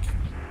check.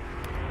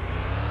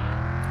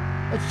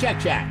 Let's check,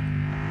 chat.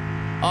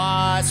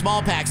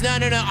 Small packs. No.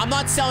 I'm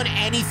not selling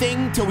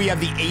anything till we have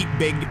the 8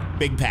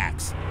 big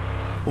packs.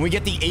 When we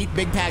get the 8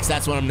 big packs,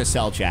 that's what I'm going to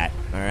sell, chat.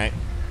 All right.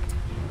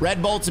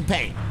 Red bolts and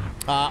paint.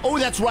 Oh,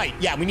 that's right.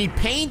 Yeah, we need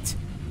paint.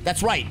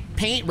 That's right.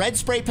 Paint, red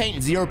spray paint,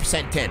 and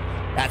 0% tint.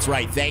 That's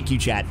right. Thank you,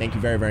 chat. Thank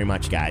you very, very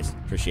much, guys.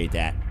 Appreciate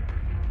that.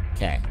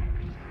 Okay.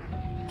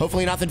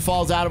 Hopefully nothing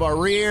falls out of our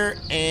rear,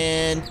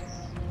 and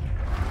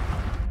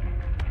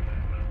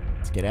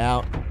let's get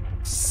out.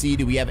 See,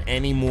 do we have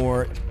any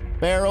more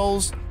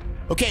barrels?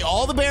 Okay,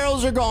 all the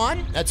barrels are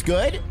gone. That's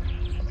good.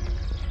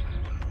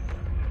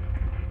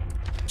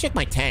 Check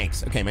my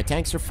tanks. Okay, my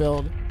tanks are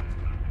filled.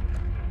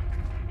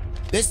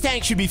 This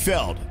tank should be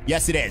filled.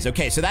 Yes, it is.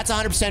 Okay, so that's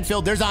 100%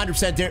 filled. There's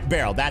 100%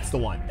 barrel. That's the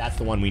one. That's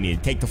the one we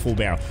need. Take the full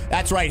barrel.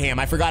 That's right, Ham.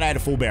 I forgot I had a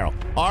full barrel.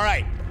 All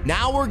right,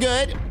 now we're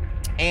good.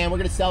 And we're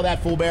going to sell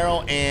that full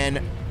barrel, and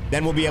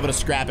then we'll be able to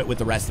scrap it with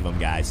the rest of them,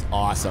 guys.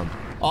 Awesome.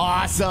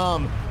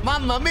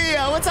 Mamma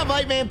mia. What's up,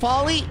 Hype Man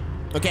Paulie?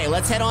 Okay,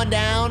 let's head on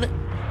down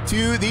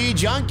to the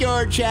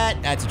junkyard, chat.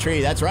 That's a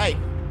tree. That's right.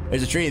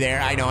 There's a tree there.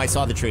 I know. I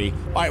saw the tree.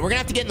 All right, we're going to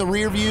have to get in the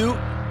rear view.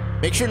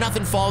 Make sure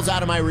nothing falls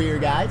out of my rear,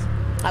 guys.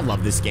 I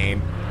love this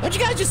game. Don't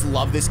you guys just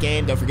love this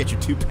game? Don't forget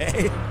your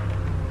toupee.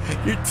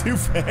 Your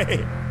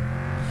toupee.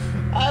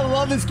 I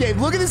love this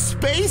game. Look at the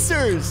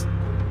spacers.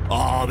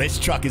 Oh, this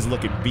truck is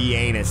looking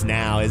B-anus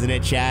now, isn't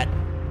it, chat?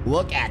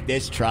 Look at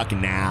this truck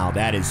now.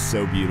 That is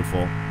so beautiful.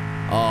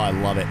 Oh, I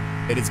love it.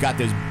 It has got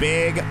those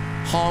big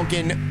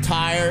honking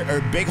tire,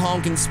 or big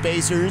honking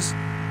spacers.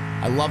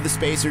 I love the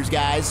spacers,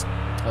 guys.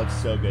 Looks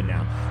so good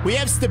now. We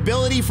have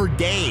stability for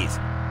days.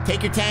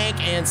 Take your tank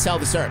and sell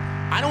the syrup.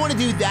 I don't want to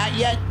do that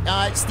yet,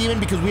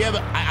 Steven, because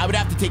I would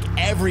have to take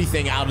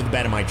everything out of the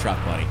bed of my truck,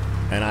 buddy.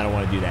 And I don't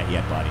want to do that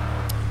yet, buddy.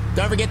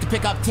 Don't forget to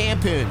pick up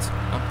tampons.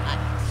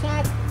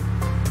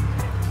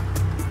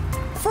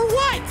 For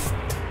what?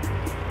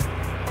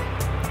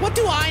 What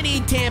do I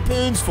need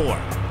tampons for?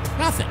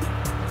 Nothing.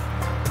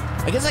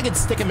 I guess I could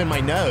stick them in my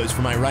nose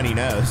for my runny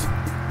nose.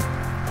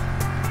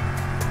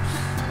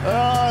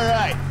 All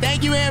right.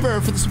 Thank you,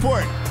 Amber, for the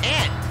support.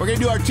 And we're going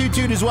to do our toot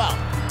as well.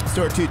 Let's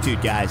do our toot,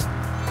 guys.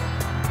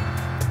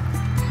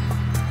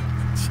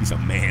 She's a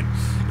man.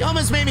 You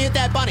almost made me hit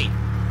that bunny.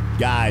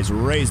 Guys,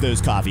 raise those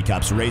coffee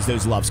cups. Raise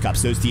those loves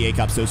cups. Those TA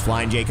cups. Those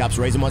Flying J cups.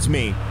 Raise them once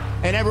me.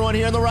 And everyone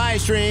here on the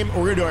Rise stream, we're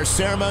going to do our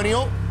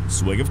ceremonial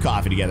swig of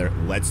coffee together.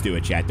 Let's do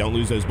it, chat. Don't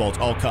lose those bolts.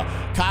 Oh,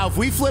 Kyle, if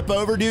we flip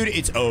over, dude,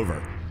 it's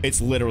over. It's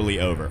literally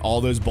over.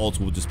 All those bolts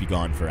will just be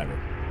gone forever.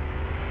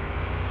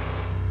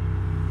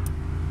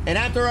 And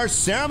after our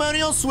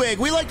ceremonial swig,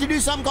 we like to do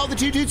something called the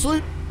Toot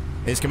Salute.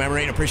 This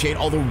commemorate and appreciate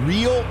all the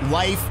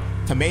real-life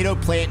tomato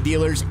plant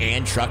dealers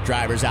and truck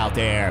drivers out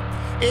there.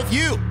 If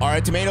you are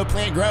a tomato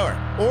plant grower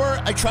or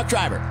a truck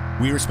driver,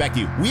 we respect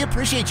you. We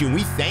appreciate you, and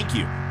we thank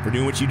you for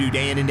doing what you do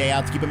day in and day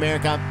out to keep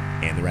America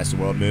and the rest of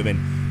the world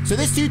moving. So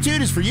this toot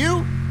is for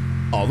you,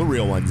 all the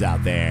real ones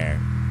out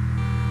there.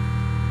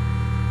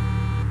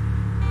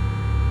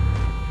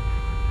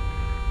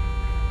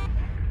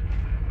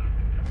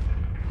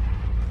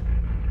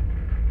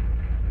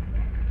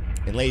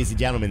 And ladies and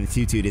gentlemen, the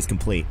toot-toot is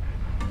complete.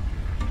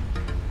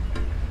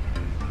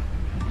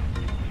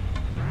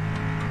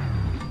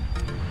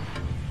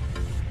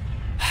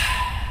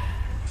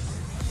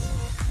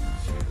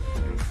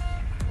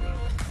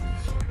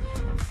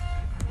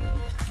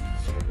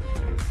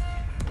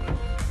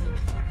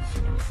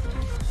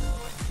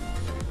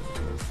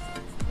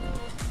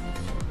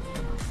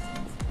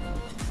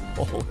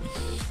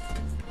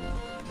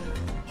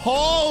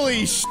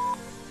 Holy sh!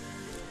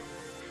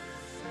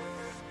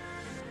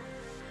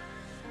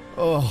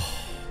 Oh,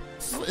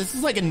 this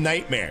is like a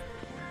nightmare.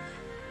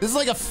 This is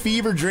like a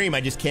fever dream I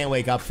just can't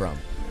wake up from.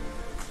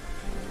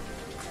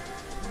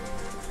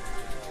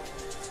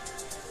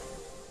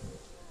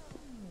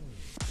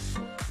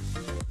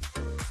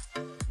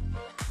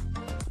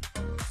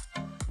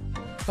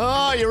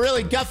 Oh, you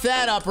really guffed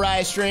that up,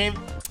 Riot Stream.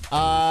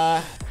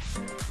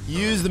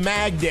 Use the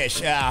mag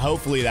dish.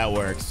 Hopefully that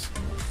works.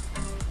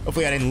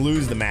 Hopefully I didn't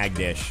lose the mag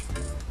dish.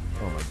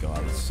 Oh my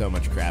god, there's so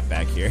much crap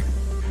back here.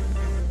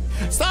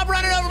 Stop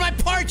running over my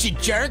parts, you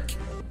jerk!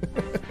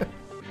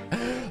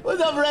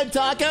 What's up, Red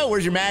Taco?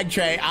 Where's your mag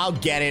tray? I'll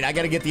get it. I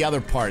gotta get the other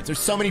parts. There's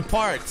so many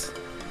parts.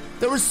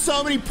 There were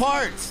so many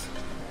parts.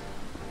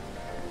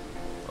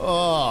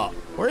 Oh,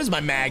 where is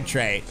my mag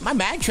tray? My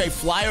mag tray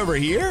fly over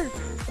here?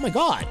 Oh my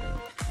god.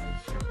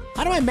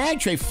 How do my mag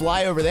tray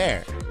fly over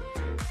there?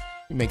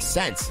 It makes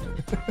sense.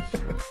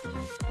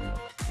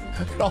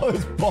 Look at all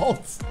those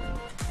bolts.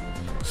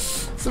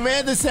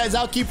 Samantha says,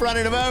 I'll keep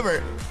running them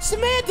over.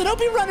 Samantha, don't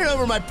be running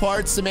over my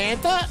parts,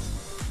 Samantha.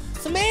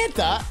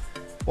 Samantha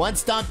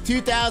once dumped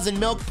 2,000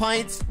 milk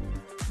pints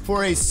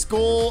for a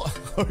school.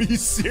 Are you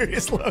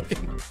serious,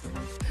 Logan?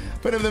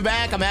 Put him in the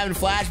back. I'm having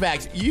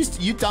flashbacks.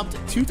 You dumped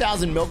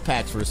 2,000 milk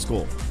packs for a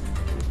school.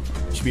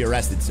 You should be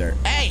arrested, sir.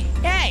 Hey,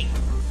 hey!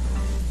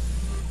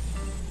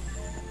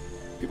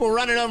 People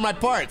running over my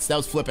parts. That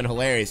was flipping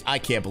hilarious. I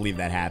can't believe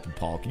that happened,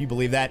 Paul. Can you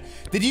believe that?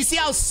 Did you see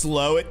how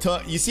slow it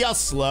took? You see how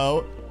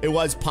slow it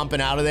was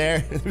pumping out of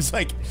there? It was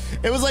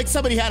like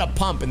somebody had a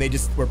pump and they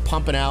just were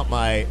pumping out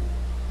my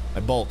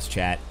bolts,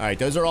 chat. All right,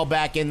 those are all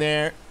back in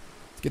there.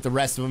 Let's get the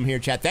rest of them here,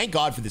 chat. Thank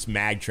God for this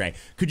mag tray.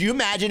 Could you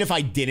imagine if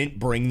I didn't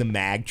bring the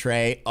mag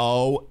tray?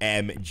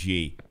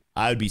 OMG.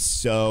 I would be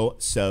so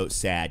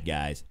sad,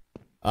 guys.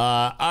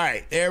 All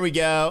right, there we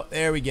go,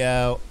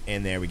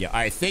 and there we go. All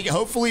right,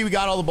 hopefully we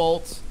got all the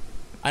bolts.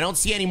 I don't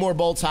see any more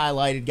bolts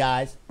highlighted,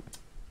 guys.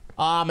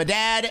 My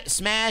dad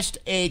smashed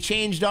a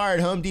change jar at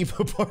Home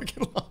Depot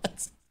parking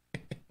lot.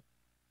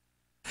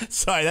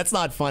 Sorry, that's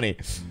not funny.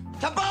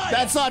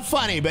 That's not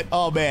funny, but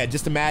oh man,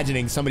 just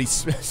imagining somebody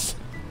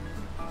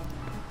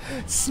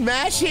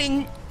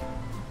smashing.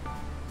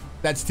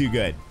 That's too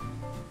good.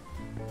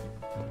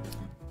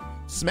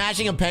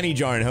 Smashing a penny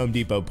jar in Home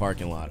Depot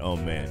parking lot. Oh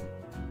man.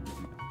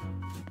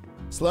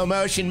 Slow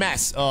motion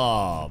mess.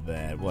 Oh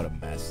man, what a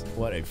mess.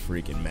 What a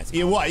freaking mess.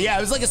 Yeah, what? Yeah,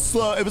 it was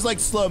like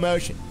slow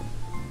motion.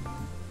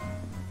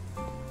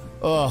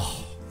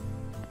 Oh.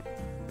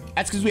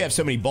 That's because we have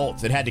so many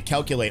bolts. It had to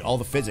calculate all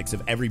the physics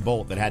of every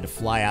bolt that had to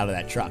fly out of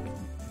that truck.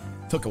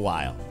 Took a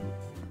while.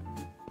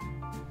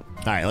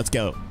 All right, let's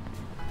go.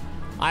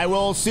 I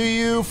will sue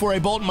you for a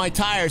bolt in my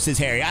tire, says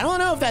Harry. I don't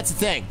know if that's a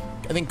thing.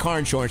 I think car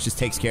insurance just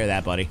takes care of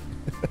that, buddy.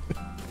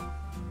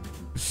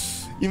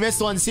 You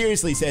missed one,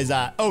 seriously, says,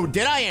 oh,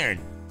 did I, Aaron?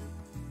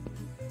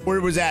 Where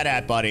was that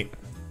at, buddy?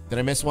 Did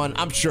I miss one?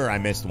 I'm sure I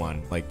missed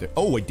one.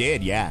 Oh, I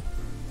did, yeah.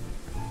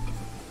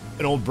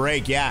 An old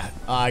break, yeah.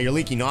 Your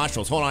leaky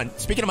nostrils. Hold on.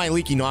 Speaking of my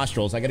leaky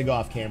nostrils, I gotta go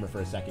off camera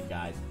for a second,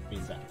 guys. Give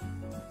me a second.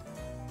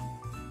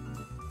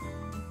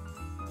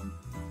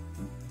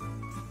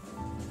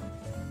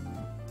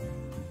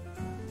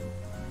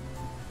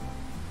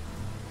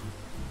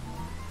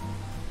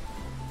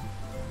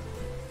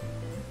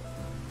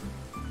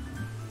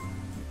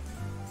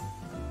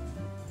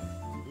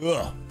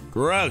 Ugh,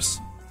 gross.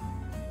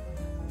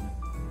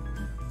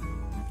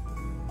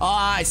 Oh,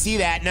 I see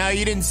that. No,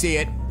 you didn't see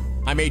it.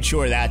 I made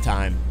sure that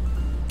time.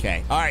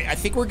 Okay. All right, I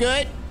think we're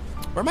good.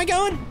 Where am I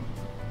going?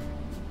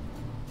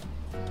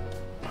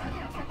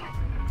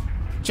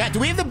 Chat, do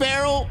we have the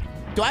barrel?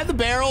 Do I have the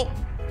barrel?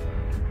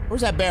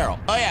 Where's that barrel?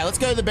 Oh, yeah, let's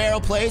go to the barrel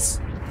place.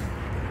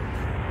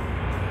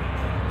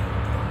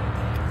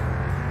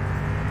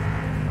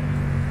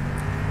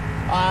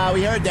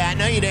 We heard that.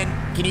 No, you didn't.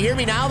 Can you hear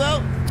me now,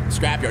 though?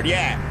 Scrapyard,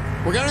 yeah.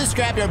 We're going to the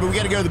scrapyard, but we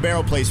got to go to the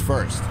barrel place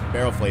first.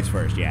 Barrel place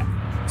first, yeah.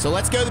 So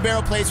let's go to the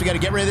barrel place. We got to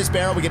get rid of this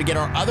barrel. We got to get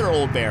our other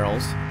old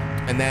barrels,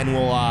 and then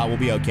we'll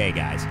be okay,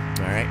 guys.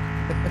 All right.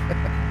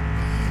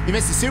 You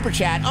missed the super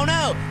chat. Oh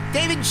no,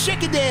 David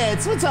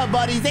Chickadance. What's up,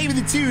 buddy? Thank you for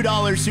the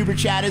 $2 super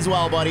chat as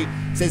well, buddy.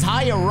 Says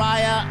hi,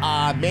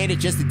 Araya. Made it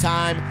just in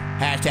time.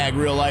 Hashtag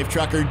real life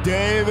trucker,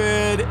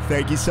 David.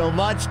 Thank you so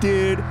much,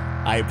 dude.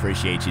 I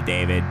appreciate you,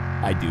 David.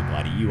 I do,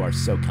 buddy. You are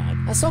so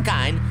kind. That's so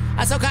kind.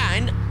 That's so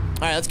kind.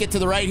 All right, let's get to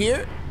the right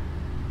here.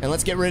 And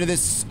let's get rid of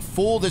this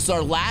full. This is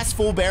our last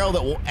full barrel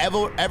that we'll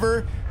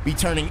ever be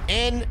turning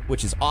in,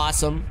 which is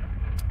awesome.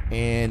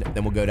 And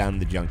then we'll go down to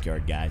the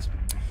junkyard, guys.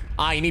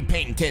 You need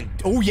paint and tint.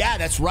 Oh, yeah,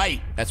 that's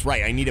right. That's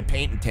right. I need a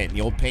paint and tint.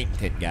 The old paint and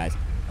tint, guys.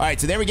 All right,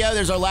 so there we go.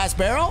 There's our last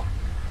barrel.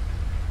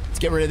 Let's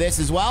get rid of this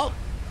as well.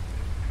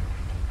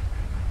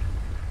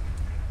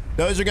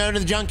 Those are going to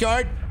the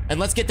junkyard. And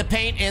let's get the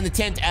paint and the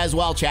tint as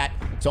well, chat.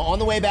 So on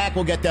the way back,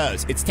 we'll get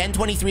those. It's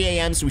 10:23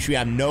 a.m., so we should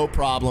have no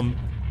problem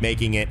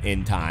making it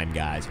in time,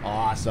 guys.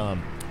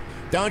 Awesome.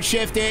 Don't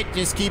shift it.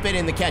 Just keep it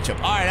in the ketchup.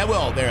 All right, I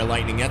will. There,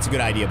 Lightning. That's a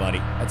good idea, buddy.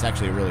 That's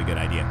actually a really good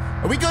idea.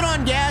 Are we good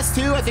on gas,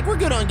 too? I think we're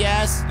good on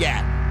gas.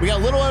 Yeah. We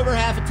got a little over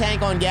half a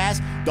tank on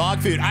gas. Dog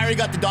food. I already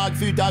got the dog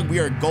food, Doug. We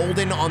are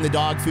golden on the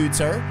dog food,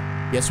 sir.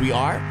 Yes, we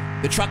are.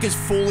 The truck is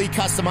fully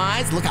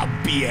customized. Look how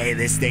BA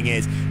this thing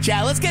is.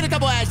 Chat, let's get a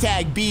couple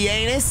hashtag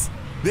BA-ness.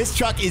 This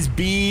truck is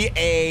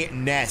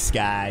BA-ness,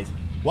 guys.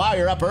 Wow,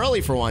 you're up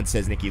early for once,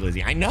 says Nikki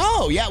Lizzie. I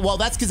know. Yeah, well,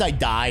 that's because I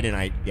died, and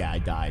I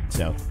died.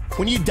 So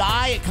when you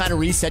die, it kind of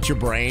resets your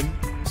brain.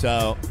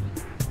 So,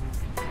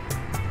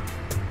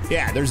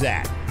 yeah, there's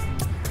that.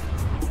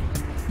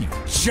 You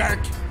jerk.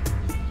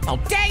 Oh,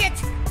 dang it.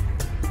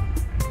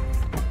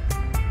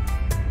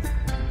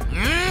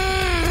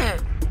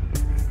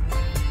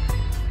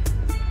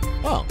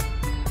 Oh.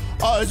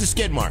 Oh, those are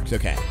skid marks.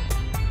 Okay.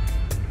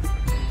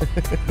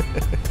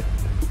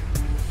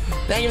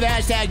 Thank you for the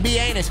hashtag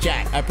BA-ness,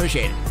 chat. I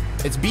appreciate it.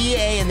 It's BA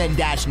and then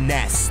dash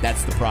ness.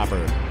 That's the proper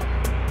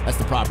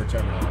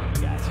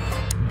terminology, guys.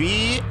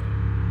 BA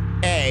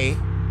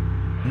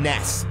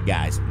ness,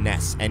 guys.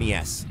 Ness.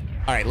 N-E-S.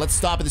 All right, let's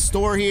stop at the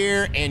store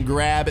here and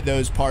grab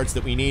those parts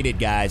that we needed,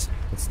 guys.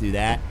 Let's do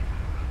that.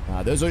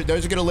 Those are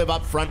gonna live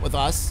up front with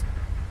us.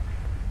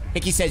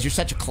 Hickey says, you're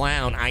such a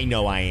clown. I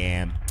know I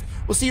am.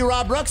 We'll see you,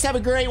 Rob Brooks. Have a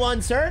great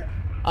one, sir.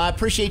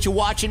 Appreciate you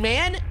watching,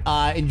 man.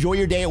 Enjoy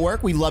your day at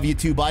work. We love you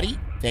too, buddy.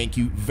 Thank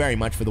you very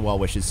much for the well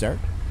wishes, sir.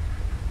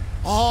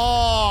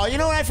 Oh, you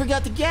know what I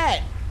forgot to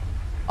get?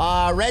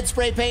 Red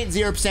spray paint,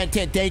 0%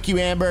 tint. Thank you,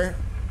 Amber.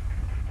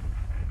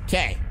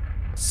 Okay.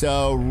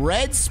 So,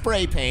 red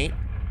spray paint.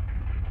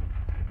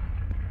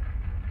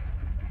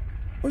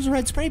 Where's the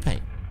red spray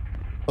paint?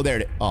 Oh, there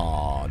it is.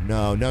 Oh,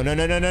 no. What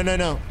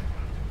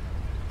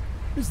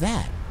is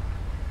that?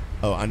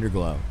 Oh,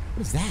 underglow.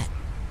 What is that?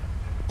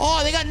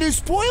 Oh, they got new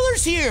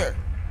spoilers here.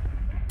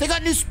 They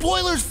got new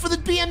spoilers for the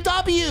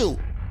BMW.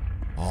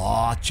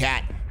 Oh,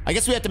 chat. I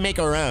guess we have to make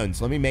our own.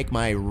 So let me make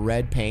my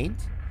red paint.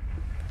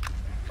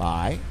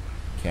 Buy.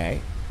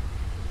 Okay.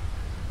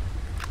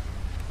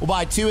 We'll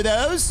buy 2 of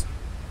those.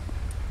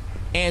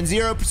 And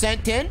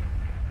 0% tint.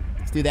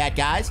 Let's do that,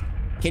 guys.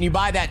 Can you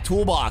buy that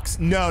toolbox?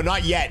 No,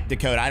 not yet,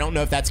 Dakota. I don't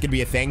know if that's going to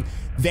be a thing.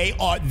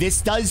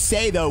 This does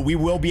say, though, we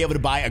will be able to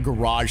buy a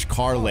garage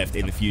car lift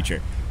in the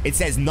future. It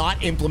says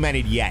not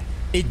implemented yet.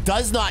 It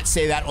does not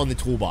say that on the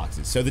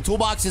toolboxes. So the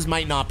toolboxes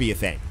might not be a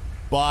thing.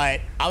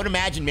 But I would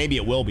imagine maybe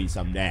it will be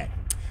someday.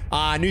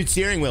 New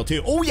steering wheel,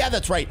 too. Oh, yeah,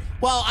 that's right.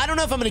 Well, I don't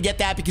know if I'm going to get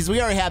that because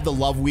we already have the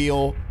love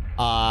wheel.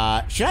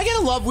 Should I get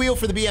a love wheel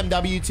for the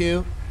BMW,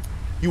 too?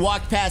 You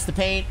walked past the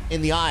paint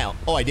in the aisle.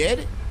 Oh, I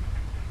did?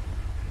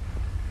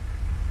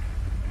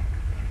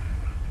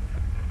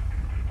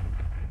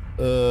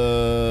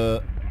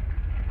 There's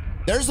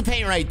the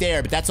paint right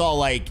there, but that's all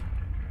like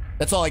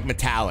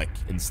metallic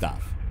and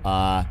stuff.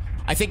 I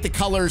think the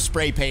color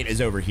spray paint is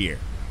over here.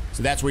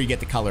 So that's where you get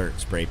the color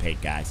spray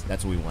paint, guys.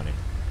 That's what we wanted.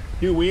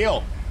 New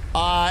wheel.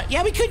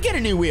 Yeah, we could get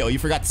a new wheel. You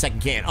forgot the second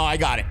can. Oh, I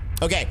got it.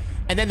 Okay.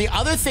 And then the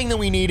other thing that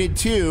we needed,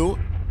 too,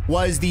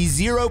 was the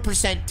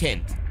 0%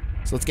 tint.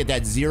 So let's get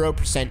that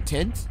 0%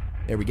 tint.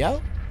 There we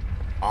go.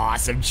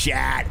 Awesome,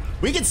 chat.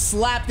 We can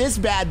slap this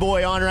bad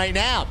boy on right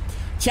now.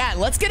 Chat,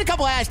 let's get a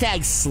couple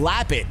hashtags.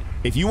 Slap it.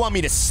 If you want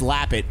me to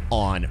slap it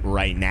on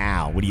right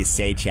now. What do you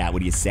say, chat? What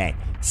do you say?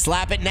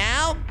 Slap it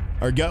now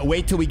or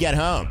wait till we get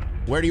home?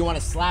 Where do you want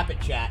to slap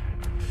it, chat?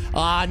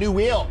 New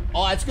wheel.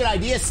 Oh, that's a good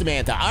idea,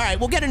 Samantha. All right,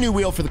 we'll get a new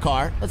wheel for the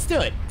car. Let's do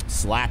it.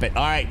 Slap it.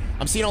 All right.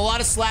 I'm seeing a lot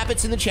of slap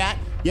it's in the chat.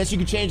 Yes, you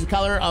can change the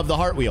color of the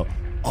heart wheel.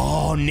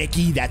 Oh,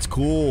 Nikki, that's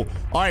cool.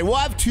 All right, we'll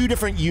have 2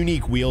 different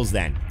unique wheels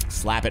then.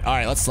 Slap it. All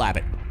right, let's slap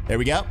it. There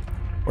we go.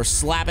 We're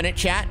slapping it,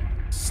 chat.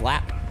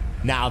 Slap.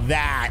 Now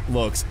that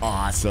looks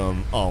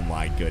awesome. Oh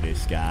my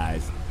goodness,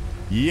 guys.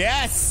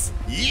 Yes!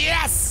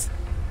 Yes!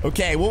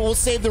 Okay, we'll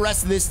save the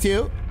rest of this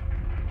too.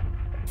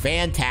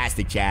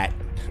 Fantastic, chat.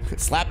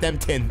 Slap them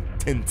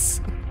tints.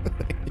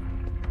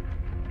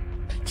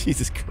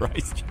 Jesus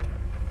Christ.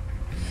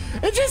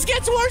 It just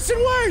gets worse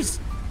and worse.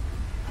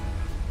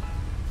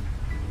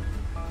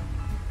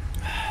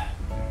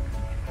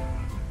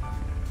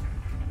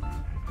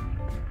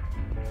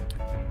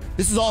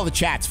 This is all the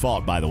chat's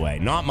fault, by the way,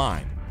 not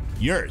mine.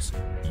 Yours.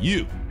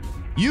 You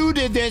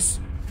did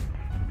this.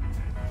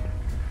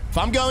 If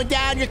I'm going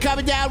down, you're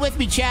coming down with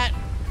me, chat.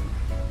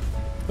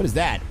 What is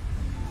that?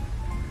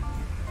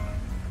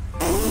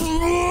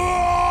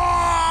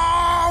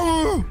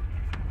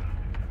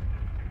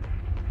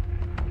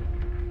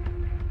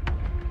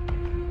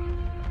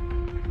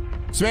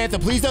 Samantha,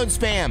 please don't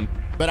spam,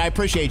 but I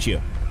appreciate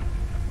you.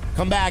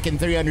 Come back in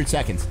 300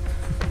 seconds.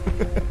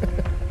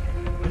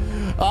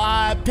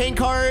 Pink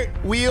heart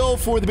wheel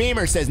for the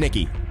Beamer, says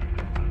Nikki.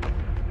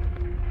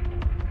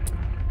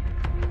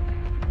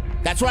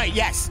 That's right,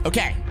 yes.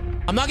 Okay.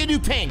 I'm not gonna do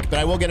pink, but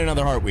I will get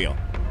another heart wheel.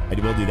 I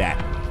will do that.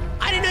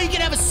 I didn't know you could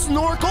have a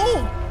snorkel.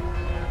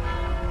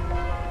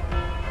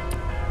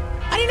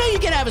 I didn't know you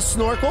could have a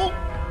snorkel.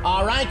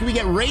 Ryan, can we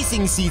get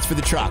racing seats for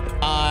the truck?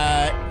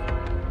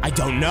 I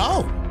don't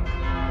know.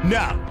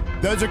 No,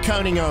 those are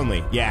coning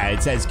only. Yeah,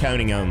 it says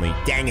coning only.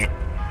 Dang it.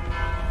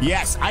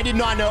 Yes, I did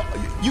not know.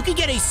 You could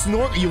get a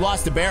snorkel. You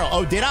lost a barrel.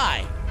 Oh, did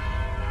I?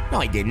 No,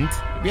 I didn't.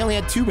 We only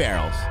had 2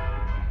 barrels.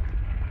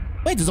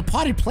 Wait, there's a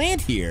potted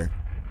plant here.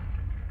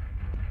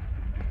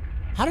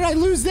 How did I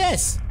lose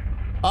this?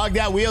 Ugh,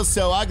 that wheel's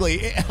so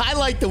ugly. I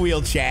like the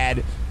wheel,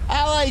 Chad.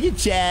 I like it,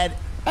 Chad.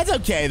 That's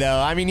okay, though.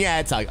 I mean, yeah,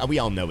 it's ugly. We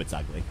all know it's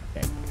ugly.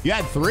 Okay. You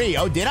had 3.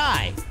 Oh, did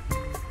I?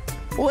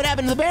 Well, what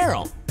happened to the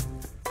barrel?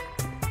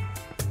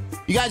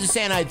 You guys are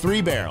saying I had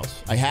 3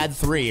 barrels. I had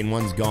 3 and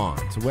one's gone.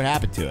 So what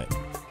happened to it?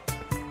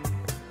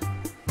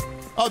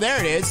 Oh, there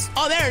it is.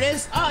 Oh, there it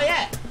is. Oh,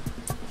 yeah.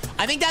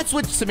 I think that's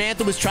what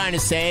Samantha was trying to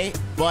say,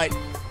 but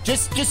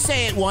just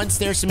say it once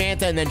there,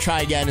 Samantha, and then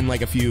try again in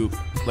like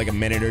a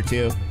minute or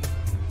 2.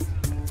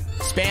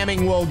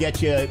 Spamming will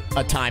get you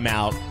a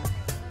timeout.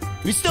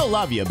 We still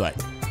love you,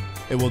 but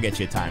it will get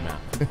you a timeout.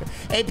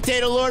 Hey,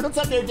 Potato Lord, what's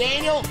up there,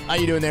 Daniel? How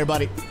you doing there,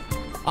 buddy?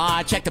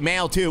 Check the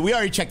mail, too. We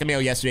already checked the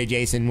mail yesterday,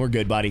 Jason. We're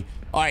good, buddy.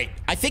 All right.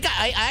 I think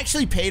I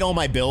actually paid all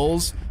my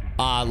bills,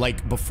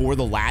 like, before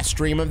the last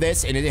stream of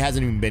this, and it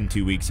hasn't even been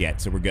 2 weeks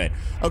yet, so we're good.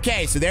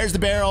 Okay, so there's the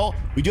barrel.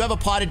 We do have a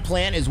potted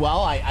plant as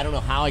well. I don't know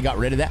how I got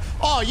rid of that.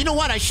 Oh, you know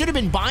what? I should have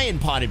been buying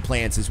potted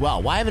plants as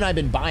well. Why haven't I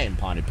been buying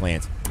potted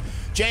plants?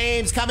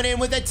 James coming in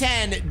with a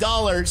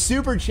 $10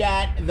 super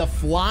chat. The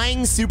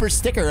flying super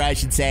sticker, I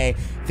should say.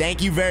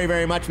 Thank you very,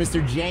 very much,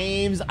 Mr.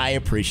 James. I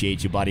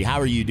appreciate you, buddy. How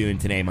are you doing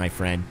today, my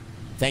friend?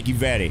 Thank you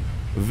very,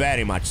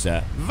 very much,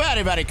 sir.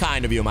 Very, very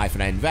kind of you, my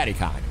friend. Very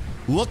kind.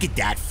 Look at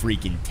that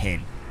freaking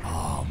tint.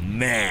 Oh,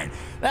 man.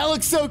 That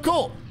looks so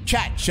cool.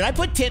 Chat, should I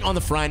put tint on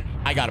the front?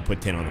 I gotta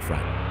put tint on the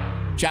front.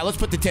 Chat, let's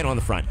put the tint on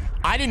the front.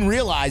 I didn't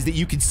realize that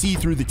you could see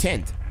through the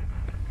tint.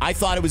 I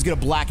thought it was gonna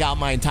black out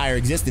my entire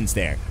existence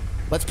there.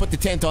 Let's put the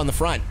tint on the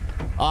front.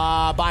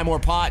 Buy more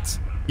pots.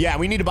 Yeah,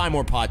 we need to buy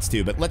more pots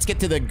too, but let's get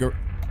to the...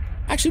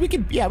 Actually, we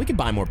could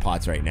buy more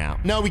pots right now.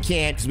 No, we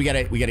can't, because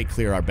we gotta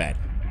clear our bed.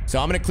 So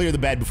I'm gonna clear the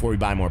bed before we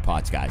buy more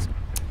pots, guys.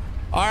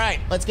 All right,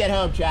 let's get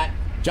home, chat.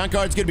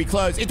 Junkyard's gonna be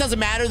closed. It doesn't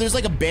matter, there's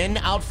like a bin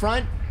out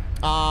front.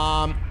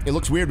 It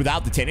looks weird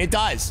without the tint. It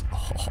does.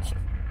 Oh.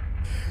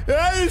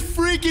 That is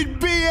freaking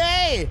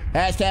BA!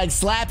 Hashtag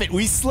slap it.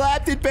 We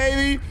slapped it,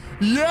 baby.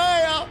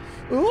 Yeah!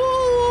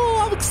 Ooh,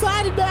 I'm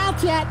excited now,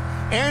 chat.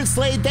 Aaron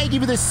Slade, thank you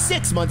for the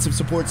 6 months of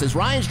support. Says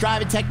Ryan's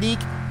driving technique.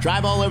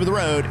 Drive all over the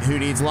road. Who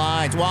needs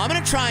lines? Well, I'm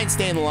going to try and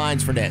stay in the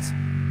lines for this.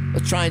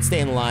 Let's try and stay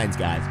in the lines,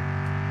 guys.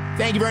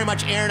 Thank you very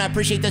much, Aaron. I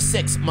appreciate the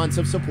 6 months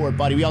of support,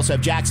 buddy. We also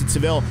have Jackson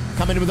Seville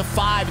coming in with a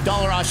 $5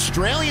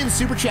 Australian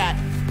super chat.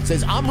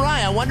 Says, I'm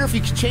Ryan. I wonder if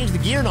you can change the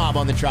gear knob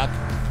on the truck.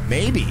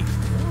 Maybe.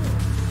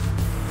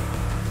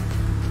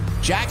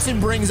 Jackson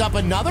brings up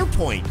another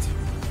point.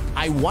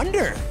 I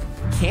wonder,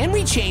 can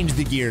we change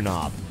the gear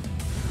knob?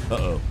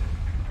 Uh-oh.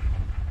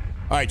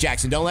 All right,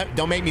 Jackson,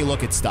 don't make me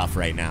look at stuff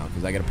right now,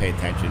 because I got to pay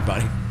attention,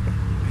 buddy.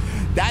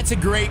 That's a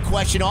great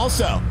question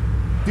also.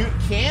 Dude,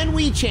 can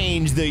we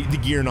change the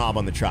gear knob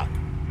on the truck?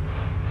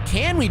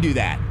 Can we do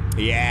that?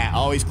 Yeah,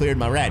 always cleared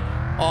my red.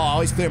 Oh,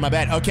 always cleared my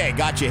bed. Okay,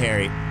 gotcha,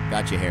 Harry.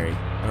 Gotcha, Harry.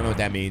 I don't know what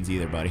that means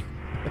either, buddy.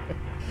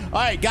 All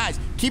right, guys,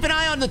 keep an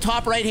eye on the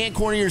top right-hand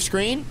corner of your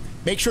screen.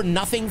 Make sure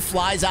nothing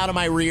flies out of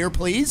my rear,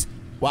 please,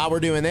 while we're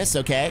doing this,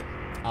 okay?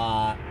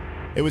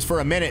 It was for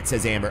a minute,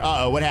 says Amber.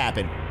 Uh-oh, what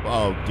happened?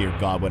 Oh, dear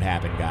God, what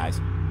happened, guys?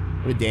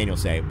 What did Daniel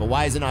say? But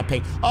why is it not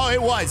pink? Oh,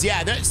 it was,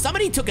 yeah.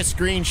 Somebody took a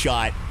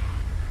screenshot.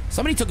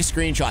 Somebody took a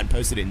screenshot and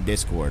posted it in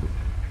Discord.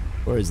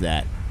 Where is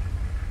that?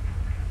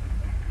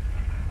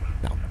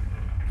 No.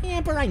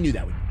 Amber, I knew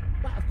that would...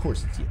 Well, of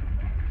course it's you.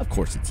 Of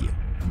course it's you.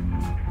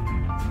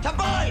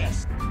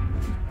 Tobias!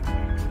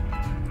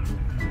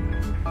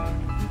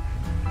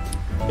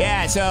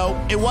 Yeah,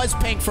 so it was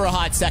pink for a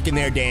hot second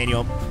there,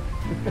 Daniel.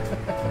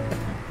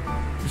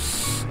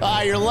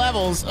 Your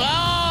levels.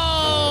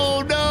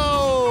 Oh,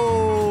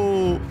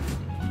 no.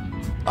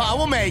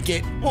 We'll make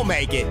it. We'll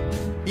make it.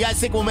 You guys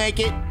think we'll make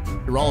it?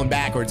 You're rolling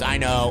backwards. I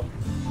know.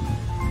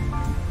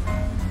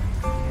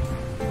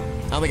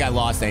 I don't think I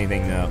lost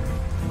anything, though.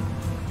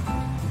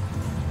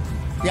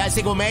 You guys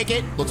think we'll make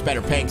it? Looks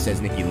better pink,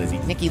 says Nikki Lizzie.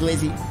 Nikki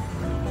Lizzie.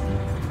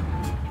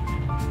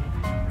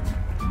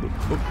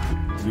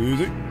 Lose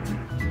it.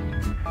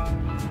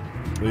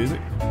 Lose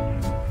it.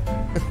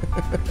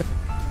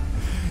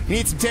 You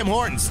need some Tim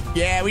Hortons.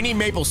 Yeah, we need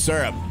maple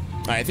syrup.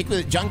 All right, I think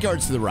the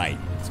junkyard's to the right.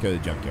 Let's go to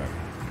the junkyard.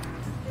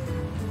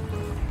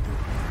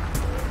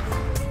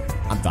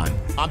 I'm done.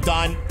 I'm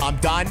done. I'm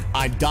done.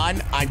 I'm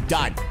done. I'm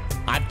done.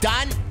 I'm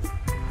done.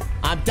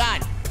 I'm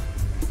done.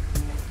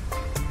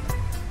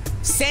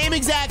 Same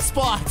exact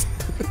spot.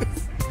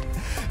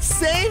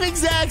 Same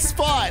exact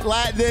spot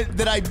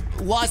that I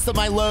lost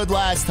my load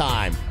last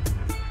time.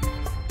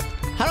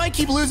 How do I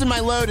keep losing my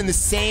load in the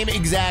same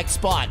exact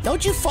spot?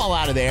 Don't you fall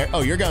out of there.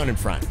 Oh, you're going in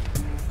front.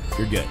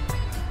 You're good.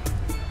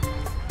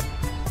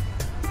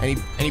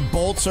 Any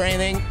bolts or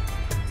anything?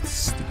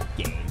 Stupid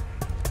game.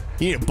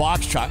 You need a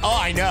box truck. Oh,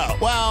 I know.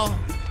 Well,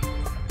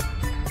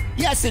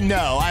 yes and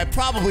no. I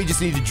probably just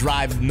need to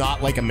drive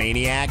not like a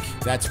maniac.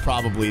 That's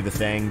probably the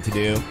thing to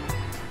do.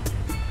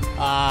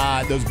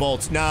 Those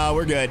bolts. No,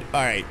 we're good.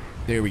 All right.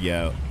 There we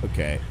go.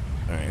 Okay.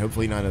 All right.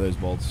 Hopefully none of those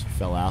bolts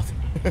fell out.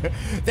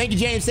 Thank you,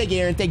 James. Thank you,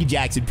 Aaron. Thank you,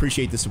 Jackson.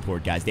 Appreciate the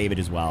support, guys. David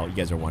as well. You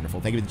guys are wonderful.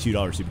 Thank you for the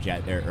 $2 super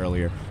chat there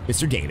earlier.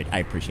 Mr. David, I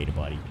appreciate it,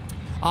 buddy.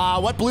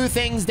 What blue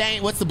things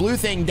what's the blue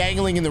thing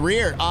dangling in the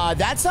rear?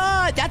 That's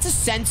a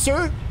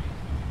sensor.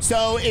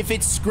 So if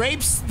it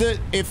scrapes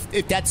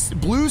if that's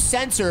blue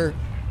sensor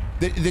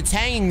that's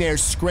hanging there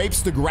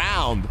scrapes the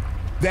ground,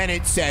 then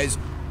it says,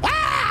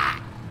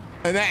 ah!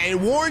 And that it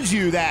warns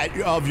you that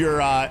of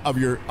your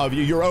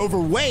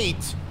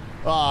overweight,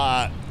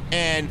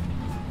 and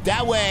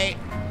that way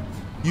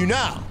you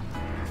know.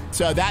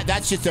 So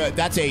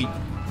that's a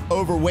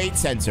overweight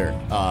sensor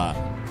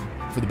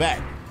for the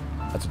bed.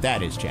 That's what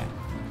that is, chat.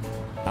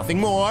 Nothing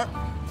more,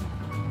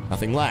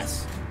 nothing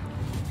less.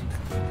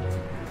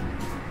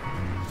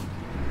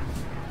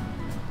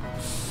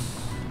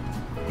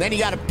 Then you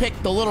gotta pick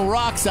the little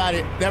rocks out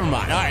of it. Never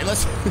mind. All right,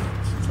 let's.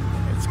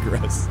 That's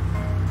gross.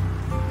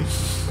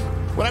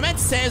 What I meant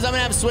to say is I'm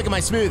gonna have a swig of my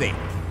smoothie.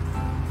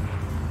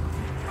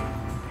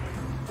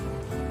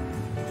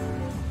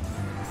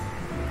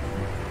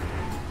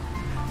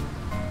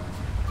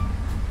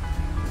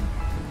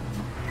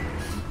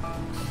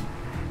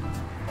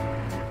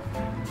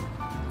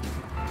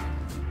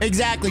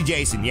 Exactly,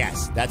 Jason.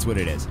 Yes, that's what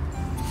it is.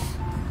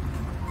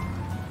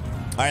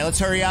 All right, let's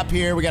hurry up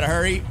here. We gotta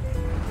hurry.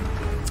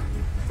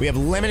 We have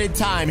limited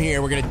time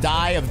here. We're gonna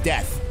die of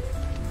death.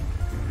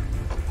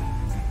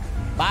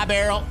 Buy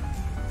barrel.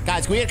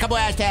 Guys, can we get a couple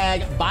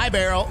hashtag buy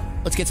barrel?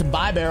 Let's get some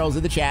buy barrels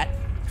in the chat.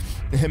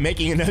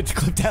 Making a note to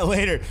clip that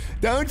later.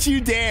 Don't you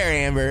dare,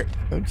 Amber.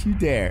 Don't you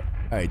dare.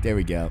 All right, there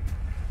we go.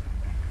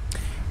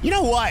 You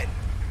know what?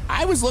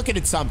 I was looking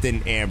at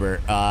something, Amber.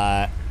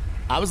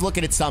 I was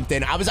looking at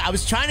something. I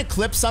was trying to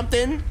clip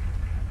something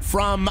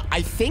from,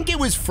 I think it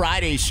was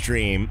Friday's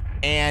stream,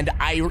 and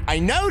I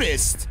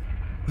noticed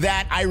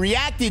that I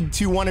reacted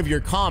to one of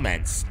your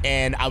comments,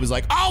 and I was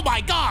like, oh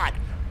my God.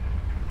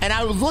 And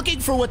I was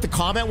looking for what the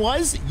comment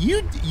was.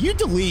 You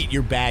delete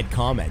your bad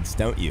comments,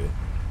 don't you?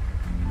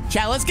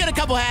 Chat, let's get a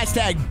couple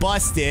hashtag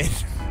busted.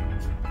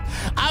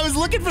 I was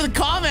looking for the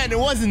comment and it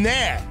wasn't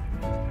there.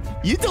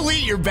 You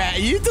delete your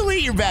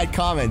bad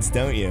comments,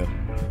 don't you?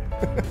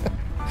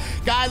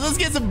 Guys, let's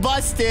get some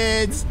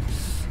busteds.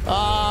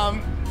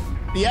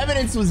 The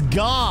evidence was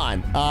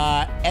gone.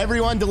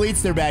 Everyone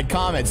deletes their bad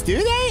comments. Do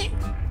they?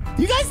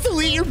 You guys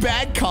delete your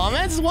bad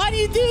comments? Why do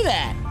you do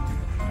that?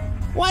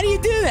 Why do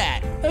you do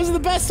that? Those are the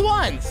best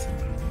ones.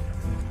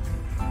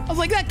 I was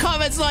like, that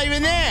comment's not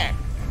even there.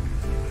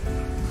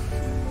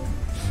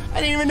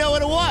 I didn't even know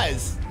what it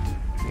was.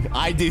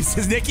 I do,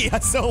 says Nikki.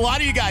 So a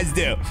lot of you guys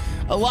do.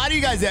 A lot of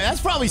you guys do.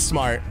 That's probably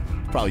smart.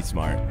 Probably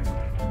smart.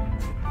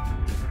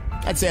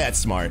 I'd say that's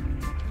smart.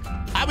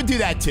 I would do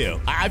that too.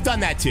 I've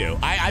done that too.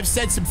 I've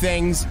said some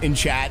things in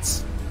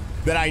chats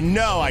that I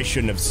know I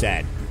shouldn't have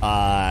said.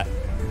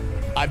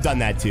 I've done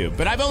that too.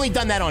 But I've only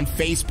done that on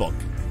Facebook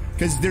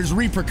because there's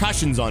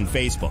repercussions on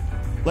Facebook.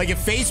 Like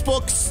if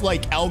Facebook's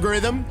like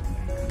algorithm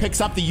picks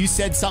up that you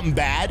said something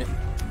bad,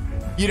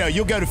 you know,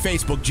 you'll go to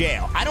Facebook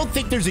jail. I don't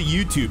think there's a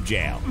YouTube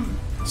jail.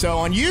 So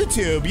on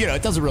YouTube, you know,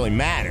 it doesn't really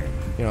matter.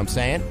 You know what I'm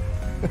saying?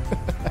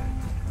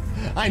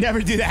 I never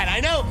do that. I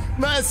know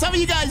some of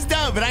you guys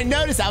don't, but I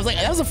noticed. I was like,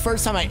 that was the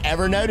first time I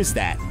ever noticed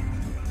that.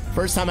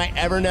 First time I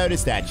ever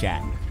noticed that,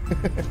 chat.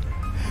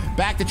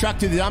 Back the truck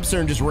to the dumpster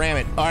and just ram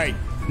it. All right.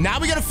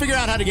 Now we got to figure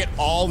out how to get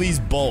all these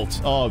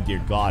bolts. Oh,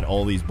 dear God.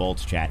 All these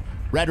bolts, chat.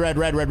 Red, red,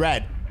 red, red,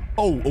 red.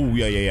 Oh,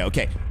 yeah.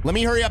 Okay. Let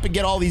me hurry up and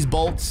get all these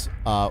bolts.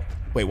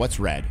 Wait, what's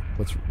red?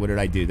 What did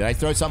I do? Did I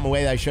throw something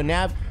away that I shouldn't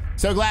have?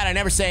 So glad I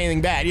never say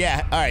anything bad.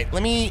 Yeah. All right.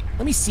 Let me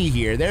see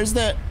here. There's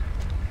the...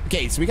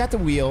 Okay, so we got the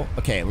wheel.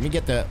 Okay, let me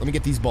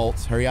get these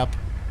bolts. Hurry up.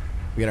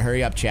 We gotta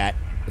hurry up, chat.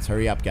 Let's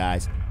hurry up,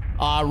 guys.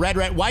 Red,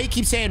 red. Why you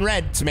keep saying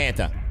red,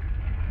 Samantha?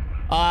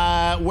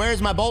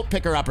 Where's my bolt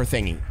picker upper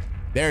thingy?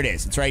 There it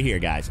is. It's right here,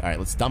 guys. All right,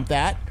 let's dump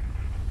that.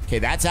 Okay,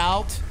 that's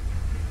out.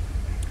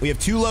 We have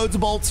 2 loads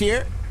of bolts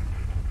here.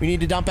 We need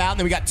to dump out, and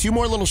then we got 2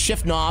 more little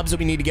shift knobs that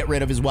we need to get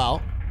rid of as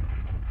well.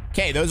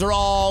 Okay, those are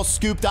all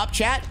scooped up,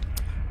 chat.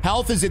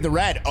 Health is in the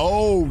red.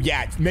 Oh,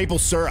 yeah, it's maple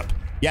syrup.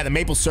 Yeah, the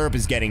maple syrup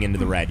is getting into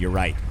the red. You're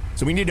right.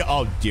 So we need to...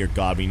 Oh, dear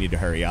God, we need to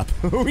hurry up.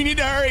 We need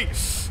to hurry.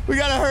 We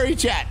gotta hurry,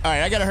 chat. All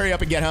right, I gotta hurry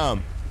up and get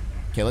home.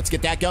 Okay, let's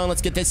get that going.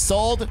 Let's get this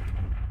sold.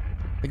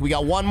 I think we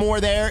got 1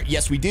 more there.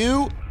 Yes, we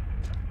do.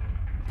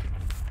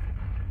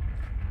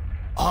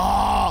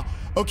 Oh,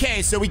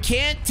 okay, so we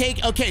can't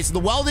take... Okay, so the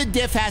welded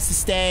diff has to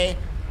stay,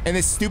 and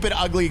this stupid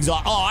ugly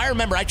exhaust... Oh, I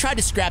remember. I tried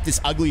to scrap this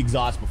ugly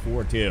exhaust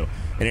before, too,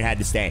 and it had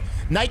to stay.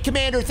 Night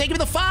Commander, thank you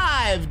for the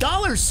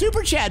 $5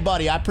 super chat,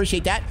 buddy. I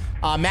appreciate that.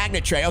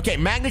 Magnet tray. Okay,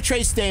 magnet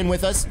tray staying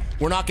with us.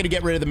 We're not going to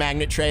get rid of the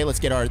magnet tray. Let's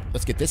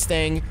get this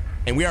thing,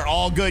 and we are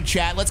all good,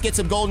 chat. Let's get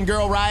some Golden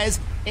Girl Rise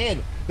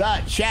in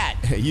the chat.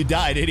 You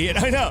died,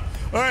 idiot. I know.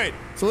 All right,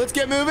 so let's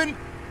get moving.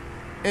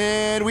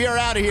 And we are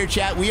out of here,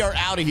 chat. We are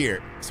out of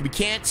here. So we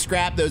can't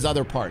scrap those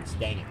other parts.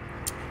 Dang it.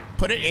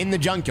 Put it in the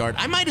junkyard.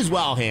 I might as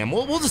well, Ham.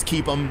 We'll just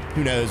keep them.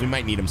 Who knows? We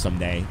might need them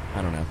someday.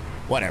 I don't know.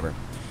 Whatever.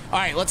 All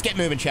right, let's get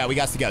moving, chat. We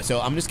got to go.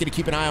 So I'm just going to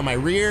keep an eye on my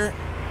rear,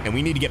 and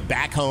we need to get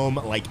back home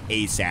like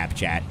ASAP,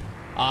 chat.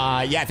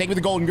 Yeah, thank you for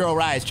the Golden Girl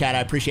Rise, chat. I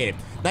appreciate it.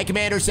 Night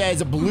Commander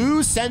says,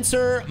 blue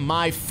sensor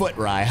my foot,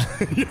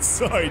 Raya.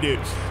 Sorry, dude.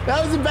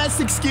 That was the best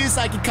excuse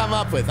I could come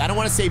up with. I don't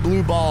want to say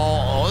blue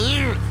ball,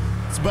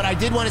 but I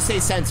did want to say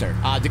sensor.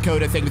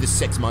 Dakota, thank you for the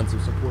 6 months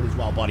of support as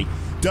well, buddy.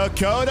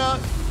 Dakota,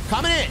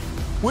 coming in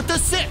with the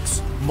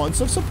 6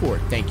 months of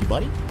support. Thank you,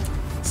 buddy.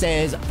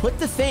 Says, put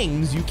the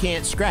things you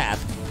can't scrap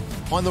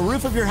on the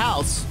roof of your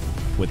house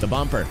with the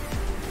bumper.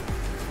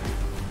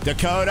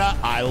 Dakota,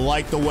 I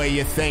like the way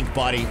you think,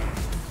 buddy.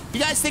 You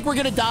guys think we're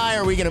gonna die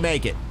or are we gonna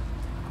make it?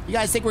 You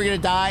guys think we're gonna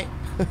die?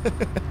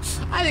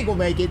 I think we'll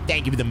make it.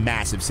 Thank you for the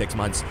massive 6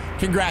 months.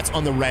 Congrats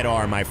on the red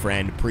R, my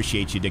friend.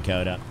 Appreciate you,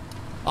 Dakota.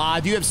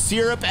 Do you have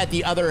syrup at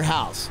the other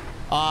house?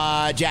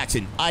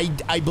 Jackson,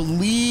 I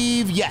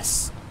believe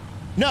yes.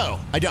 No,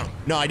 I don't.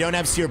 No, I don't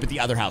have syrup at the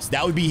other house.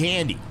 That would be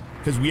handy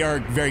because we are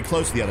very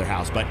close to the other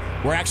house, but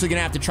we're actually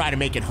gonna have to try to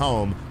make it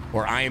home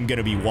or I am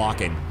gonna be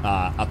walking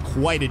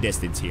quite a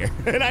distance here.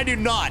 And I do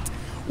not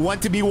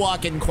want to be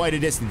walking quite a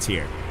distance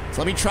here.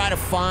 So let me try to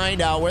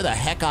find out where the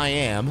heck I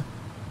am.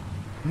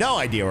 No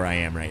idea where I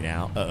am right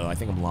now. Uh-oh, I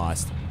think I'm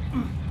lost.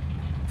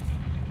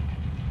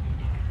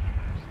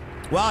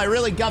 Well, I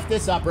really guffed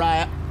this up,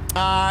 Raya.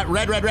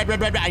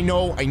 Red. I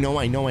know,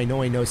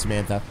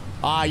 Samantha.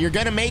 You're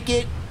gonna make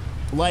it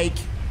like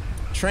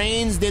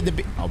trains did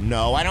the... Oh,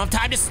 no, I don't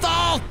have time to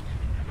stall!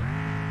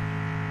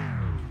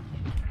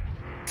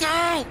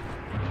 Go!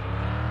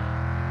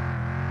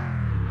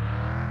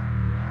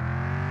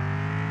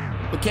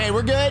 Okay,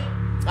 we're good.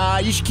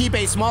 You should keep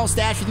a small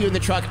stash with you in the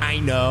truck. I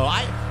know.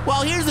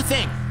 Well, here's the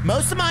thing.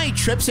 Most of my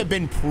trips have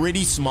been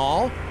pretty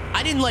small.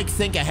 I didn't, like,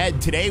 think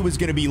ahead. Today was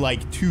going to be,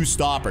 like, 2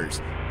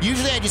 stoppers.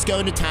 Usually I just go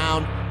into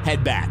town,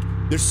 head back.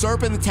 There's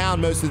syrup in the town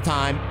most of the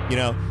time, you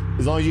know,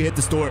 as long as you hit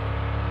the store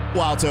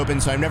while it's open,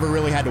 so I've never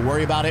really had to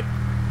worry about it.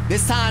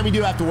 This time we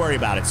do have to worry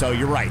about it, so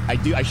you're right.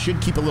 I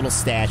should keep a little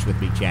stash with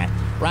me, chat.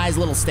 Rise,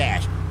 little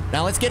stash.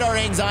 Now let's get our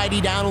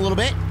anxiety down a little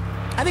bit.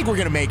 I think we're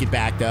going to make it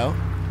back, though.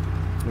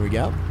 Here we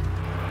go.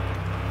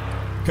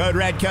 Code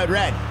red, code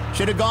red.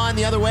 Should have gone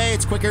the other way.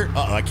 It's quicker.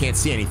 Uh-oh, I can't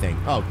see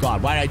anything. Oh,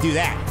 God, why did I do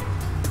that?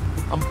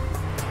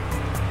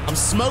 I'm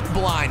smoke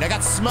blind. I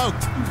got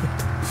smoked.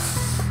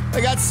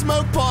 I got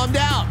smoke bombed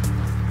out.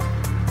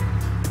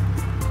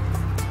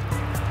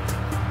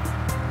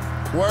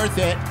 Worth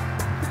it.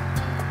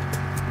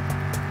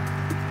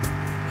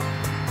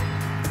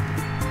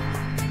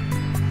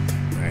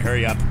 All right,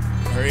 hurry up.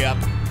 Hurry up.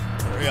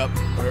 Hurry up.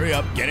 Hurry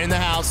up. Get in the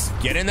house.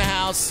 Get in the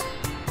house.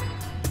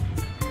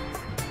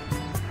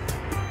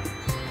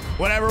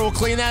 Whatever, we'll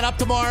clean that up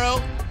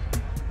tomorrow.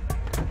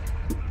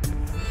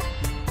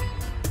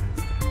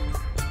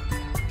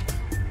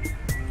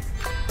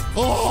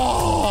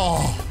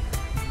 Oh!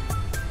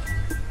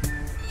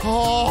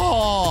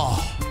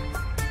 Oh!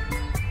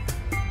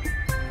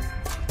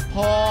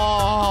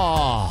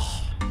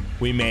 Oh!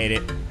 We made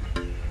it.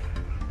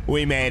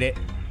 We made it.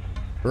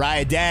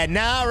 Raya dead.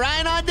 No,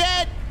 Raya not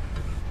dead.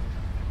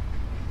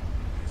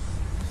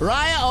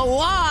 Raya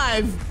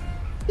alive.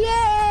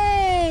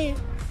 Yay!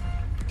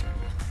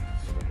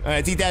 All right,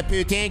 let's eat that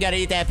poutine. Gotta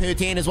eat that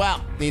poutine as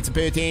well. Need some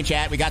poutine,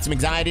 chat. We got some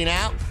anxiety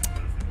now.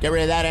 Get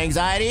rid of that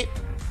anxiety.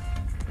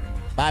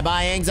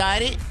 Bye-bye,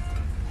 anxiety.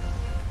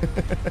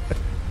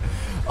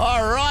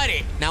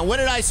 Alrighty. Now, what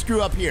did I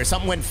screw up here?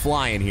 Something went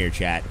flying here,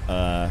 chat.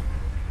 Uh-oh.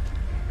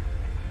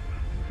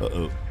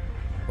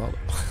 Well,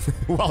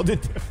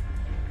 welded diff.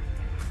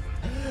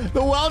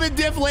 The welded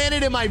diff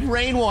landed in my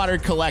rainwater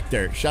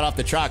collector. Shut off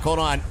the truck. Hold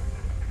on.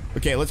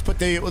 Okay, let's put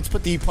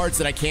the parts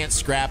that I can't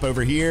scrap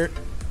over here.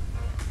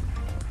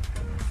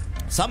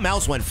 Something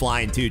else went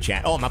flying too,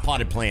 chat. Oh, my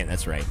potted plant.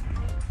 That's right.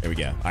 There we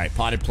go. All right,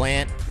 potted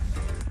plant.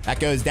 That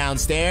goes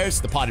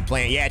downstairs. The potted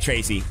plant. Yeah,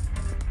 Tracy.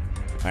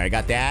 All right,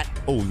 got that.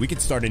 Oh, we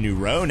could start a new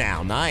row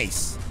now.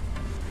 Nice.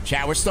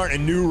 Chat, we're starting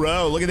a new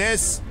row. Look at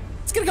this.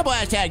 Let's get a couple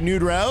hashtag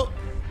nude row.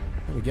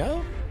 There we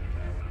go.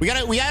 We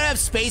gotta have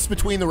space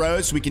between the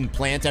rows so we can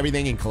plant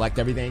everything and collect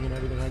everything and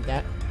everything like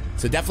that.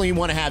 So definitely you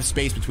want to have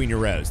space between your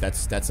rows.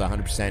 That's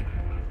 100%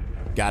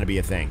 got to be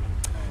a thing.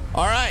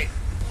 All right.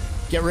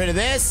 Get rid of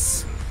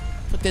this.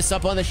 Put this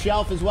up on the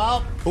shelf as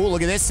well. Oh,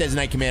 look at this, says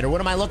Night Commander. What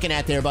am I looking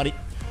at there, buddy?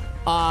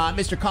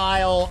 Mr.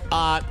 Kyle.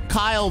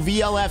 Kyle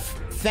VLF,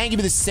 thank you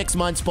for the 6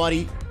 months,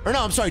 buddy. Or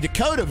no, I'm sorry,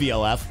 Dakota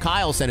VLF.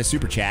 Kyle sent a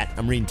super chat.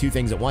 I'm reading 2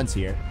 things at once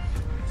here.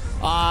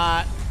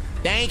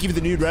 Thank you for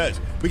the nude rose.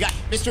 We got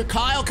Mr.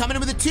 Kyle coming in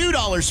with a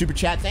 $2 super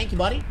chat. Thank you,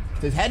 buddy.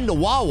 Says, heading to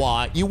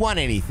Wawa. You want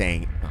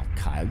anything? Oh,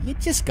 Kyle, you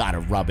just gotta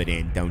rub it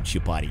in, don't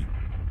you, buddy?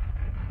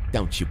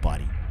 Don't you,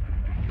 buddy?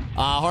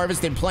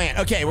 Harvest and plant.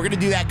 Okay, we're gonna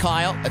do that,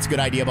 Kyle. That's a good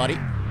idea, buddy.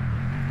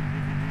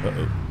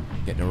 Uh-oh.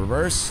 Getting a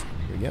reverse.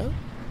 Here we go.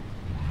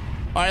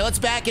 All right, let's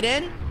back it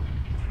in.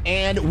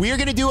 And we're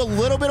gonna do a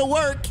little bit of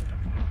work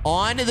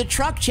on the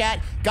truck,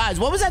 chat. Guys,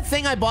 what was that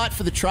thing I bought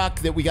for the truck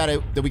that we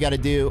gotta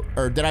do?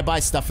 Or did I buy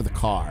stuff for the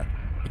car?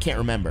 I can't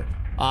remember.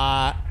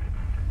 All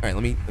right,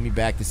 let me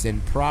back this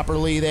in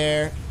properly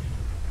there.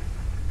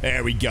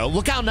 There we go.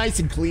 Look how nice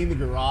and clean the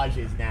garage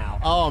is now.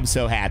 Oh, I'm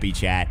so happy,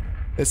 chat.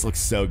 This looks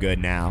so good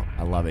now.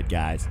 I love it,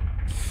 guys.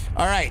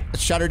 All right,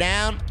 let's shut her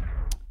down.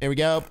 There we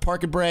go.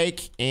 Park and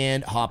brake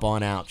and hop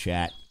on out,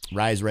 chat.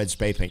 Rise red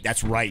spray paint.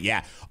 That's right,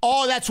 yeah.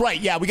 Oh, that's right.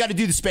 Yeah, we got to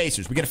do the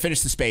spacers. We got to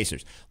finish the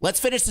spacers. Let's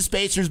finish the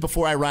spacers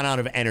before I run out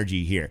of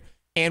energy here.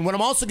 And what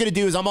I'm also going to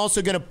do is I'm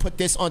also going to put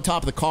this on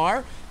top of the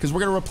car because we're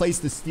going to replace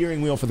the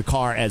steering wheel for the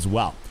car as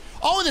well.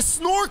 Oh, and the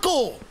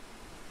snorkel.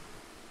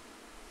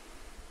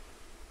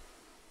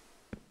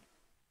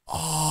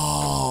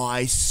 Oh,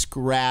 I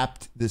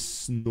scrapped the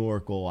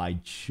snorkel I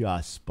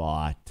just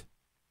bought.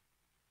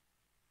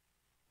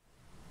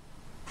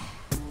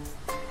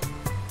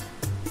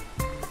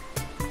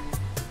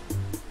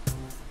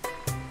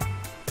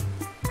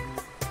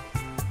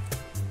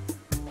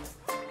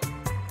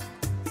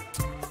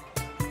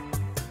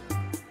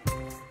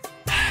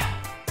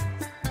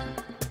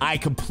 I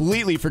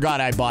completely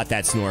forgot I bought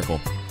that snorkel.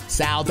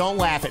 Sal, don't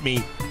laugh at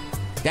me.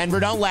 Denver,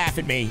 don't laugh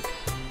at me.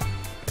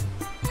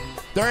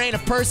 There ain't a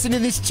person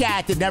in this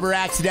chat that never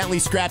accidentally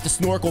scrapped a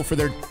snorkel for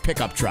their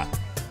pickup truck.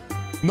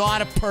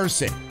 Not a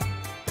person.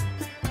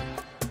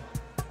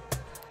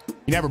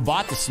 You never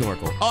bought the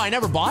snorkel. Oh, I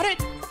never bought it?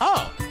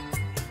 Oh.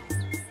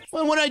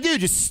 Well, what did I do?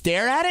 Just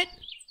stare at it?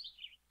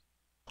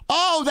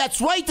 Oh,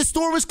 that's right. The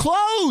store was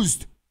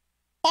closed.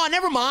 Oh,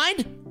 never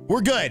mind.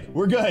 We're good.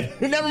 We're good.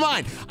 Never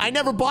mind. I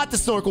never bought the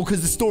snorkel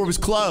because the store was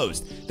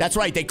closed. That's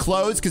right. They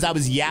closed because I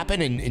was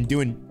yapping and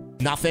doing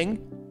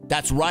nothing.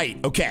 That's right.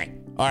 Okay.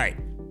 All right.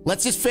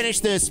 Let's just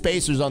finish the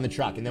spacers on the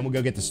truck, and then we'll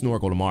go get the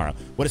snorkel tomorrow.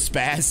 What a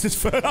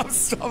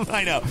spaz.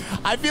 I know.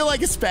 I feel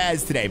like a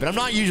spaz today, but I'm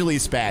not usually a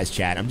spaz,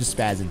 chat. I'm just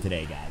spazzing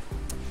today, guys.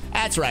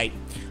 That's right.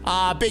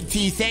 Big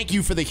T, thank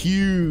you for the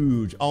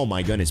huge... Oh,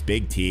 my goodness.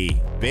 Big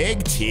T.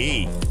 Big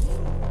T.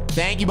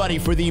 Thank you, buddy,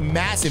 for the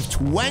massive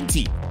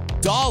 $20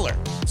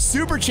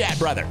 super chat,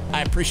 brother.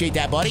 I appreciate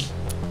that, buddy.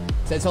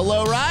 Says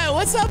hello, Ryan.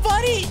 What's up,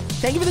 buddy?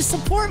 Thank you for the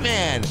support,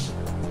 man.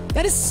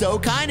 That is so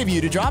kind of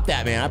you to drop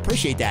that, man. I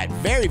appreciate that.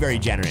 Very, very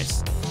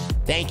generous.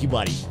 Thank you,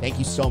 buddy. Thank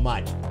you so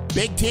much.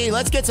 Big T.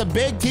 Let's get some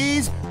big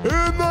T's in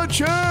the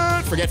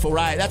chat. Forgetful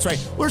Riot. That's right.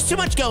 Well, there's too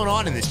much going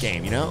on in this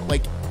game, you know?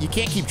 Like, you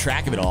can't keep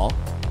track of it all.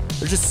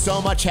 There's just so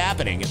much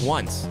happening at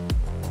once.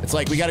 It's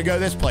like, we got to go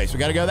this place. We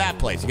got to go that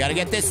place. You got to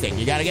get this thing.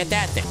 You got to get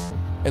that thing.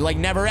 It, like,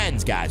 never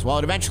ends, guys. Well,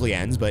 it eventually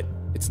ends, but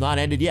it's not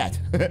ended yet.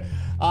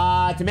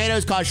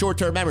 Tomatoes cause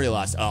short-term memory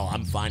loss. Oh,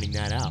 I'm finding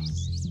that out.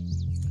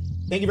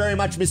 Thank you very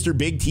much, Mr.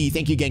 Big T.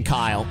 Thank you again,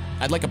 Kyle.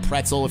 I'd like a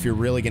pretzel if you're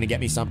really going to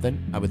get me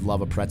something. I would love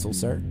a pretzel,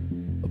 sir.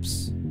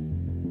 Oops.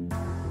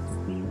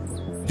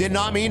 Did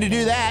not mean to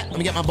do that. Let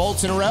me get my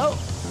bolts in a row.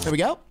 There we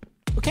go.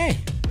 Okay,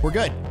 we're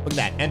good. Look at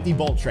that. Empty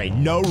bolt tray.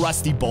 No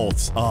rusty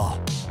bolts. Oh,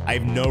 I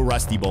have no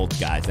rusty bolts,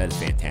 guys. That is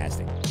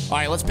fantastic. All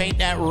right, let's paint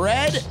that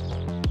red.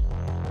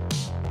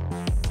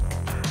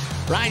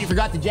 Ryan, you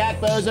forgot the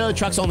jack, bozo. The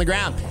truck's on the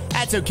ground.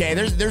 That's okay.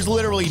 There's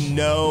literally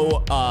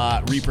no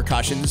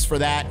repercussions for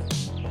that.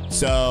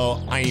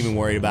 So I ain't even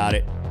worried about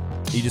it.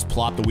 You just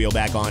plop the wheel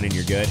back on and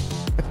you're good.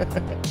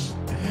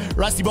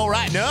 Rusty bolt,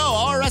 right? No,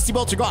 all our rusty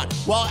bolts are gone.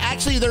 Well,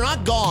 actually, they're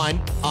not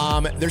gone.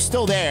 They're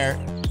still there,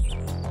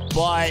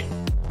 but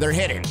they're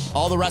hidden.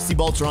 All the rusty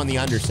bolts are on the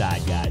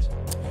underside, guys.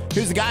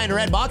 Who's the guy in the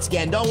red box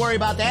again? Don't worry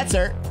about that,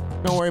 sir.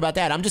 Don't worry about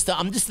that. I'm just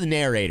the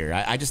narrator.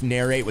 I just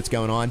narrate what's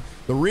going on.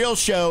 The real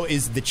show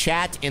is the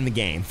chat and the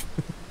game.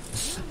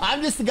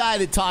 I'm just the guy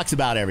that talks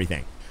about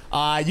everything.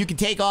 You can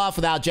take off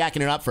without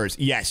jacking it up first.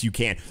 Yes, you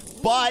can.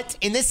 But,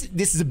 and this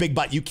is a big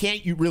but, you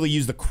can't really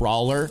use the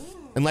crawler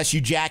unless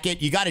you jack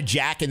it. You got to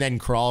jack and then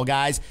crawl,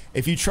 guys.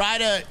 If you try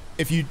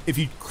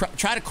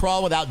to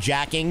crawl without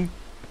jacking,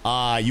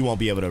 you won't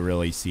be able to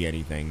really see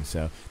anything.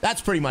 So that's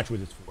pretty much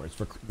what it's for.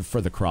 It's for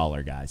the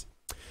crawler, guys.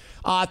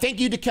 Thank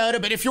you, Dakota.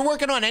 But if you're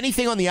working on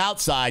anything on the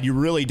outside, you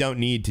really don't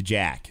need to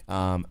jack.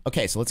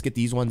 Okay, so let's get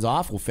these ones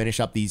off. We'll finish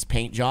up these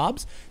paint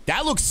jobs.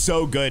 That looks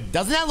so good.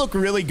 Doesn't that look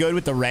really good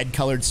with the red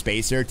colored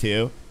spacer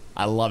too?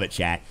 I love it,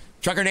 chat.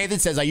 Trucker Nathan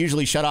says, I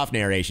usually shut off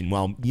narration.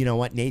 Well, you know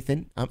what,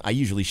 Nathan? I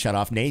usually shut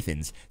off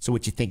Nathan's. So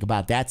what you think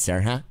about that,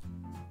 sir, huh?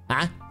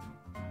 Huh?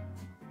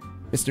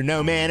 Mr.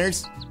 No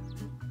Manners?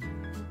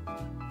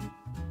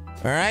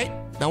 All right.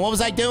 Now, what was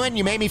I doing?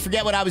 You made me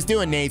forget what I was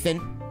doing,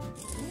 Nathan.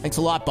 Thanks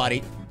a lot,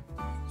 buddy.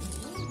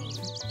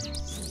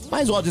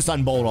 Might as well just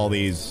unbolt all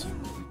these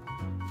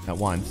at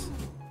once.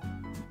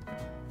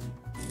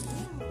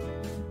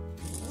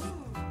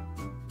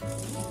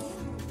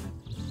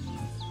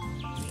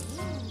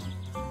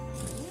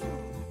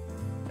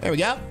 There we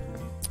go.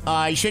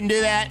 You shouldn't do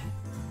that.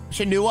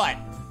 Shouldn't do what?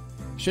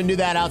 Shouldn't do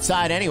that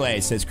outside anyway,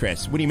 says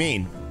Chris. What do you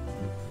mean?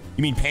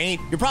 You mean paint?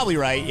 You're probably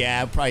right.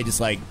 Yeah, probably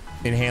just like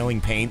inhaling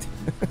paint.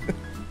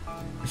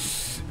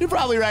 You're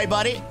probably right,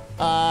 buddy.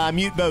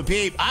 Mute Bo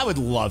Peep. I would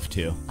love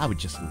to. I would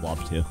just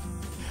love to.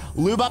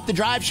 Lube up the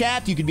drive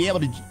shaft. You could be able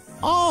to...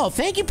 Oh,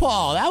 thank you,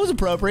 Paul. That was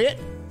appropriate.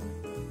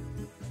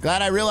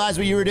 Glad I realized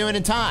what you were doing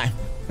in time.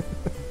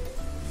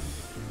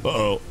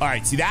 Uh-oh. All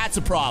right, see, that's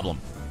a problem.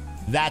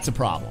 That's a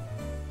problem.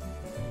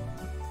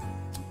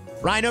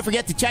 Ryan, don't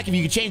forget to check if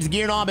you can change the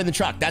gear knob in the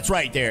truck. That's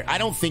right there. I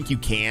don't think you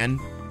can.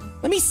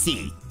 Let me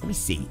see. Let me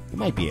see. You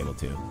might be able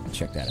to.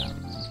 Check that out.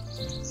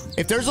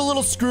 If there's a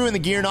little screw in the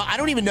gear knob, I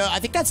don't even know. I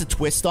think that's a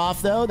twist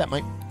off, though. That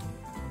might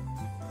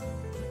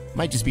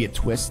just be a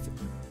twist.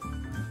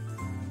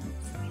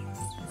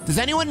 Does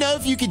anyone know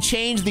if you can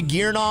change the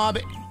gear knob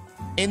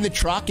in the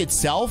truck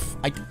itself?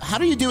 How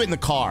do you do it in the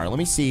car? Let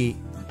me see.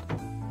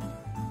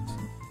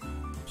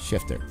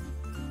 Shifter.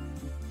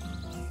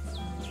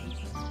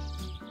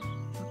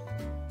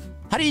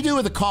 How do you do it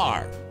with the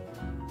car?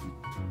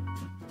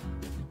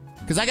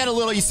 Because I got a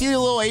little, you see the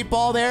little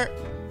 8-ball there?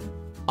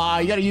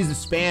 You got to use the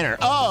spanner.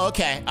 Oh,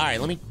 okay. All right,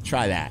 let me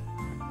try that.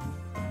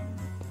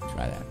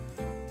 Try that.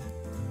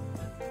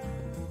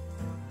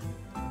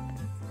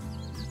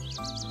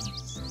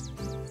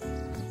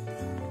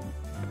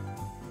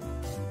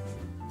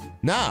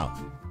 No.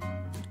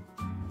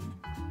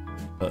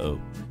 Uh-oh.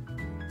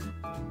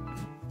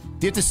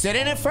 Do you have to sit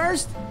in it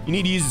first? You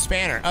need to use the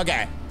spanner.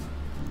 Okay.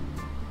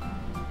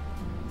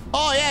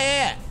 Oh,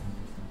 yeah.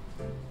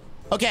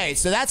 Okay,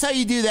 so that's how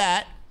you do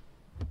that.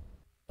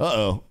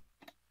 Uh-oh.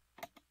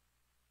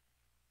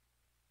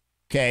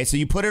 Okay, so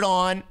you put it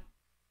on.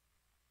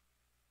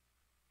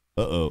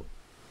 Uh-oh.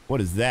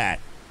 What is that?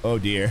 Oh,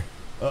 dear.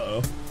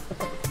 Uh-oh.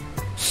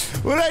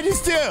 What did I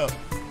just do?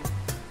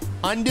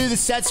 Undo the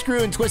set screw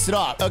and twist it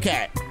off.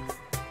 Okay.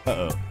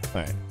 Uh-oh. All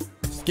right.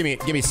 Just give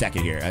me a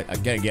second here. I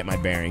gotta get my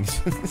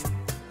bearings.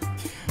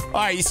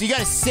 All right, so you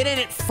gotta sit in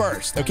it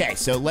first. Okay,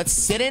 so let's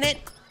sit in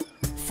it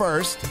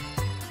first.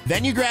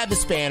 Then you grab the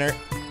spanner.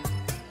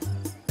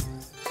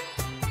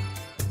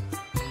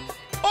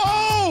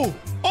 Oh!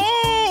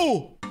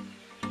 Oh!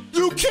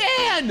 You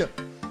can!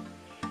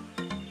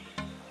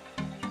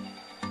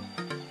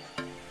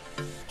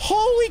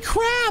 Holy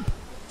crap!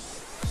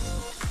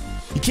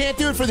 You can't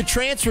do it for the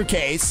transfer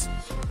case.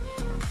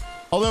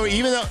 Although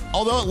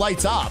it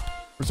lights up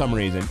for some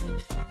reason.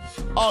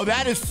 Oh,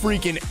 that is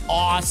freaking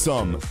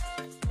awesome.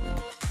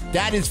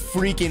 That is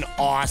freaking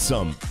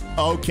awesome.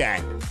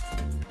 Okay.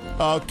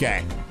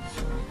 Okay.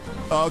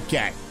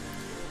 Okay.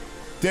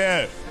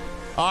 Dude.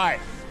 All right.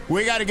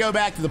 We got to go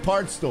back to the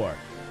parts store.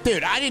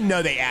 Dude, I didn't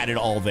know they added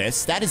all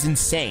this. That is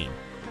insane.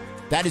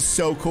 That is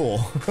so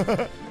cool.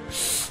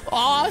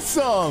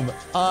 Awesome.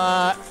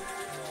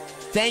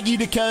 Thank you,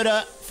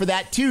 Dakota, for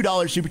that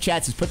 $2 super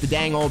chat. Says put the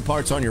dang old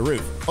parts on your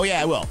roof. Oh,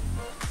 yeah, I will.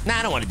 Nah,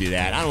 I don't want to do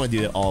that. I don't want to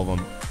do all of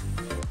them.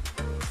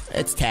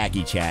 It's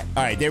tacky, chat.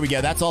 All right, there we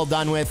go. That's all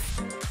done with.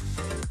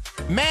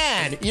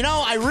 Man, you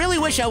know, I really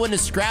wish I wouldn't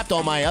have scrapped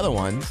all my other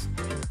ones.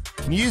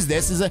 Can you use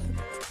this as a...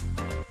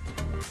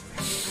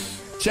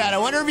 Chat, I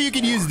wonder if you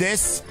can use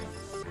this.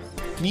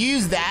 Can you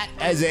use that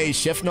as a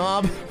shift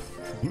knob?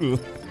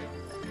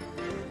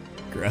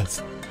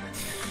 Gross.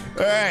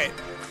 All right.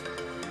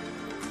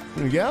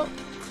 There we go.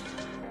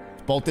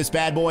 Bolt this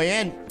bad boy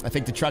in. I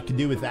think the truck could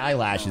do with the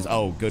eyelashes.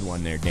 Oh, good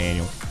one there,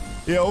 Daniel.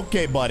 Yeah,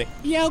 okay, buddy.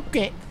 Yeah,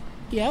 okay.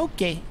 Yeah,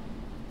 okay.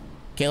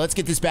 Okay, let's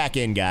get this back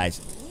in,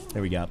 guys.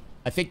 There we go.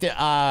 I think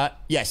that,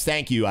 yes,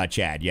 thank you,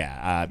 Chad.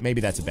 Yeah,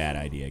 maybe that's a bad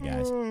idea,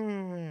 guys.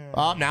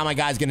 Oh, now my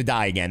guy's gonna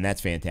die again. That's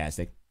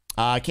fantastic.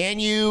 Can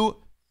you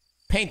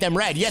paint them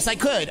red? Yes, I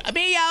could. I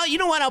mean, yeah, you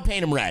know what? I'll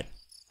paint them red.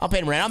 I'll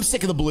paint them red. I'm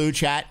sick of the blue,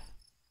 chat.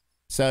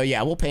 So,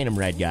 yeah, we'll paint them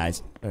red,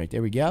 guys. All right,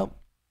 there we go.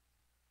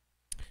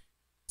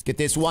 Let's get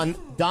this one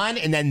done,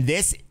 and then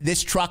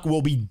this truck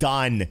will be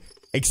done.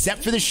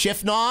 Except for the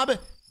shift knob,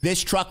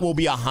 this truck will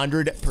be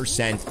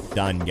 100%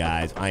 done,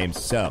 guys. I am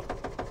so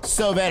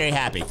very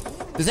happy.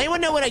 Does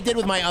anyone know what I did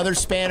with my other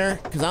spanner?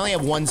 Because I only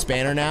have one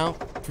spanner now,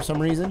 for some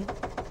reason.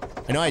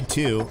 I know I had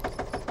two.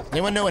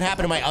 Anyone know what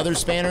happened to my other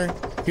spanner?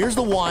 Here's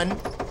the one.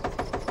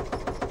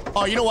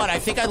 Oh, you know what? I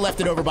think I left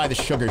it over by the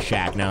Sugar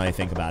Shack, now that I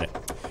think about it.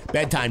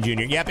 Bedtime,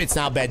 Junior. Yep, it's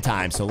now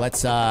bedtime. So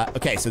let's,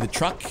 okay, so the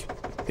truck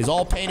is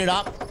all painted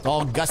up. It's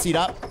all gussied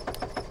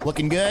up.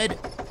 Looking good.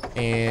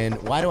 And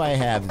why do I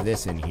have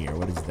this in here?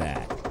 What is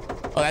that?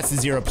 Oh, that's the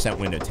 0%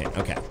 window tint.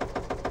 Okay.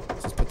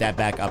 Let's put that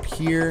back up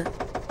here.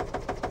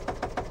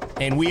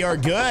 And we are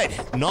good.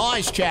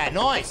 Nice, chat.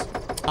 Nice.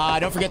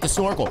 Don't forget the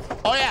snorkel.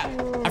 Oh, yeah.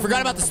 I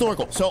forgot about the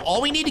snorkel. So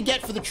all we need to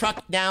get for the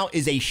truck now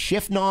is a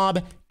shift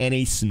knob and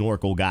a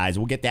snorkel, guys.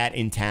 We'll get that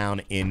in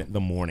town in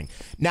the morning.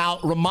 Now,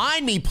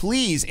 remind me,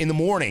 please, in the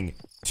morning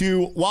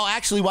to... Well,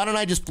 actually, why don't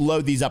I just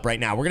load these up right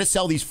now? We're going to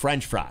sell these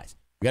French fries.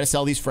 We got to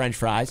sell these French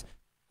fries.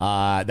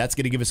 That's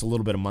going to give us a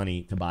little bit of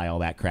money to buy all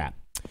that crap.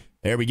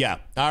 There we go.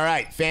 All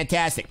right.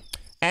 Fantastic.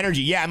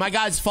 Energy. Yeah, my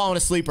guy's falling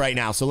asleep right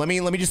now. So let me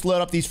just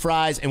load up these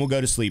fries and we'll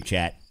go to sleep,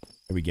 chat.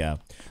 There we go.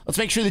 Let's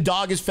make sure the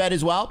dog is fed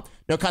as well.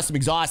 No custom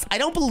exhaust. I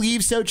don't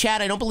believe so,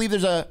 chat. I don't believe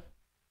there's a...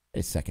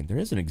 Wait a second. There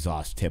is an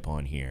exhaust tip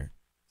on here.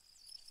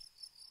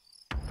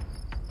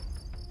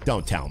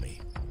 Don't tell me.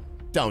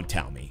 Don't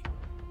tell me.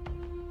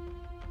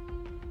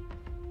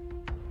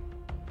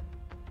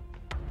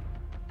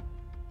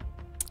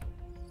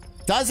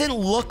 Doesn't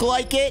look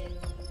like it.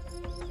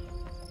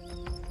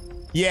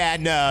 Yeah,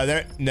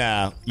 no.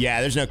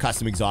 Yeah, there's no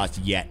custom exhaust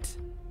yet.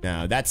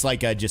 No, that's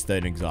like just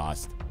an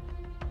exhaust.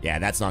 Yeah,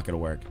 that's not gonna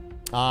work.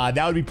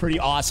 That would be pretty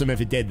awesome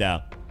if it did,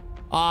 though.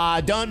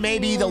 Don't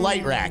maybe the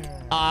light rack.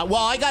 Well,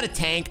 I got a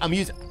tank. I'm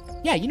using...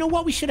 Yeah, you know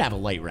what? We should have a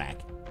light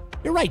rack.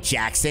 You're right,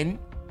 Jackson.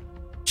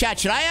 Chat,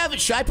 should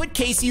I put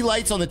KC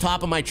lights on the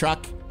top of my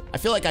truck? I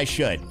feel like I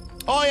should.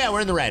 Oh, yeah,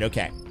 we're in the red.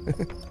 Okay.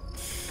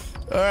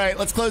 All right,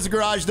 let's close the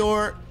garage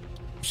door.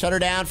 Shut her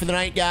down for the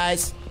night,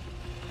 guys.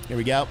 Here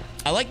we go.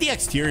 I like the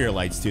exterior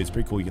lights, too. It's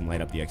pretty cool you can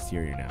light up the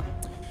exterior now.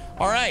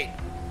 All right.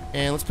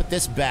 And let's put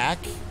this back.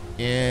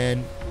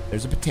 And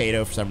there's a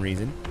potato for some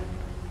reason.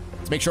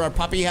 Let's make sure our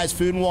puppy has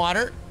food and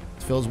water.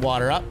 Let's fill his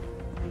water up.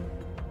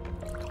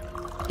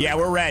 Yeah,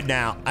 we're red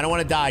now. I don't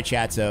want to die,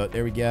 chat, so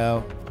there we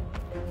go.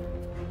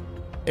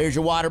 There's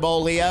your water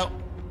bowl, Leo.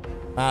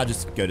 I'll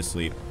just go to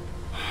sleep.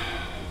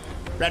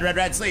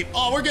 Red, sleep.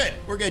 Oh, we're good.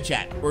 We're good,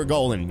 chat. We're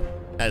golden.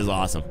 That is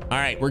awesome. All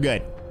right, we're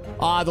good.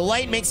 The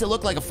light makes it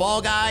look like a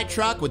Fall Guy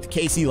truck with the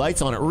KC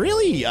lights on it.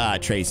 Really,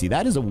 Tracy,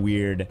 that is a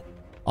weird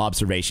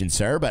observation,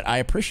 sir, but I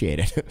appreciate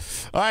it.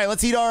 All right,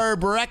 let's eat our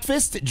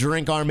breakfast,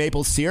 drink our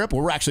maple syrup.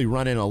 We're actually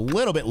running a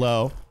little bit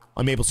low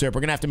on maple syrup.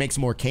 We're gonna have to make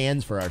some more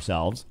cans for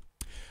ourselves.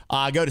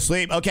 Go to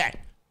sleep. Okay,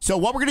 so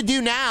what we're gonna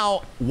do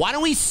now, why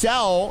don't we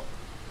sell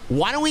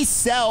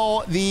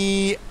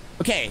the...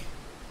 Okay.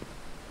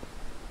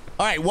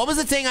 All right, what was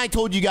the thing I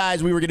told you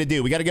guys we were gonna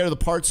do? We gotta go to the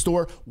parts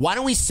store. Why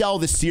don't we sell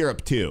the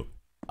syrup too?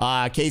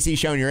 KC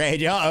showing your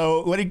age.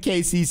 Uh-oh, what did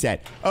KC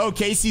say? Oh,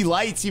 KC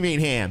lights, you mean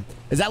Ham?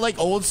 Is that like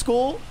old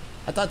school?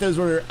 I thought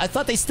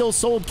they still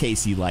sold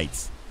KC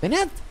lights. They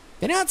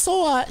not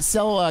sell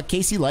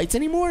KC lights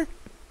anymore?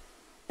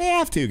 They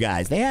have to,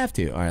 guys. They have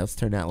to. All right, let's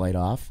turn that light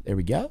off. There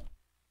we go.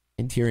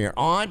 Interior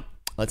on.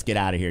 Let's get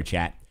out of here,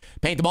 chat.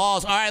 Paint the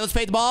balls. All right, let's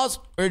paint the balls.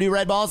 We're gonna do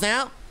red balls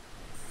now.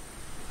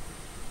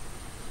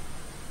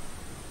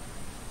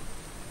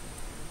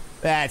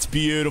 That's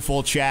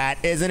beautiful, chat,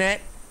 isn't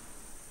it?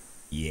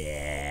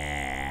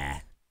 Yeah.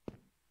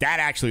 That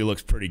actually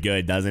looks pretty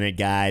good, doesn't it,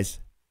 guys?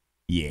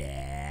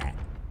 Yeah.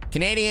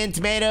 Canadian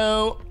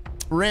tomato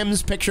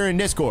rims picture in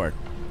Discord.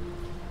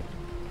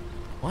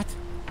 What?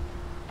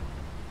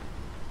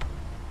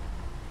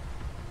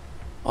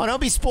 Oh,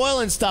 don't be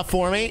spoiling stuff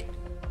for me.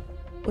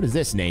 What is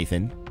this,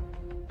 Nathan?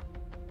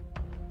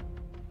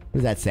 What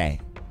does that say?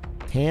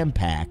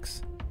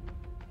 Tampax.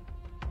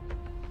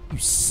 You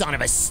son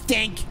of a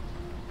stink.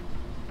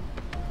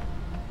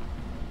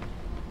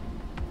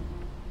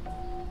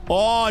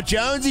 Oh,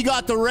 Jonesy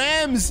got the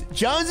rims.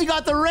 Jonesy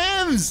got the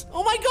rims.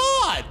 Oh, my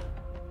God.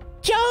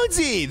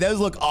 Jonesy. Those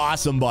look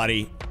awesome,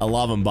 buddy. I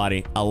love them,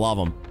 buddy. I love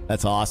them.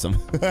 That's awesome.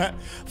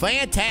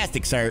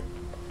 Fantastic, sir.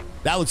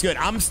 That looks good.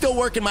 I'm still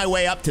working my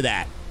way up to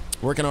that.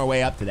 Working our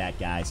way up to that,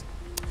 guys.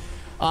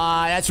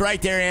 That's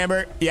right there,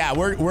 Amber. Yeah,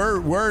 we're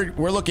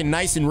looking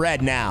nice and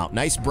red now.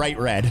 Nice bright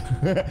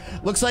red.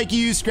 Looks like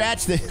you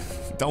scratched it.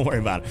 Don't worry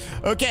about it.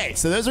 Okay,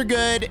 so those are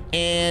good.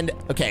 And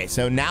okay,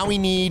 so now we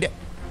need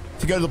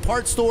to go to the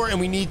parts store, and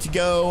we need to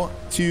go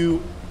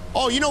to...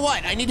 Oh, you know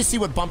what? I need to see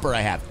what bumper I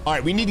have. All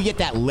right, we need to get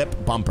that lip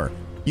bumper.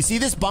 You see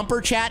this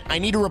bumper, chat? I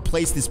need to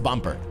replace this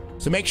bumper.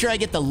 So make sure I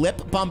get the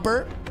lip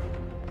bumper.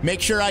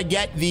 Make sure I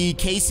get the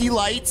KC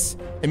lights,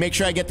 and make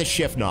sure I get the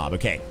shift knob.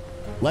 Okay,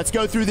 let's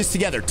go through this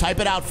together. Type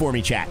it out for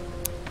me, chat.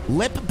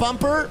 Lip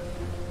bumper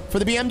for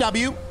the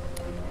BMW.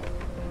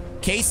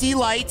 KC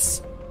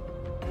lights.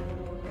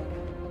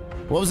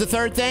 What was the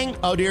third thing?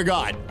 Oh, dear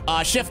God.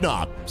 Shift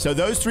knob. So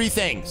those three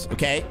things,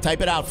 okay?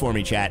 Type it out for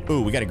me, chat.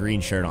 Ooh, we got a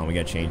green shirt on. We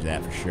got to change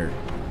that for sure.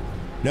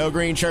 No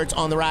green shirts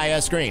on the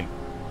Raya screen.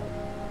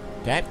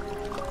 Okay.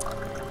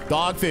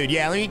 Dog food.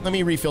 Yeah, let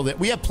me refill it.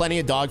 We have plenty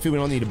of dog food. We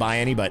don't need to buy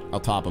any, but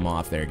I'll top them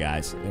off there,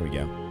 guys. There we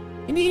go.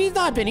 He's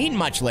not been eating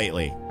much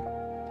lately.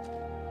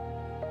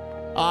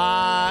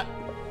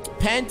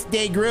 Pent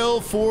de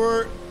grill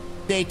for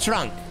de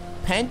trunk.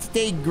 Pent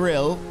de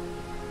grill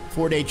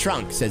for de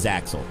trunk, says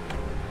Axel.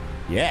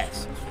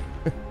 Yes.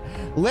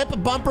 Lip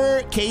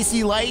bumper,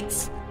 KC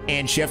lights,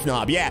 and shift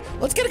knob. Yeah,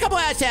 let's get a couple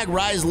hashtag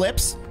Rise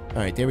lips. All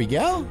right, there we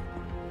go.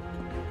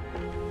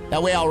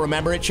 That way I'll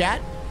remember it,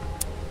 chat.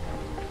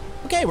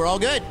 Okay, we're all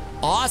good.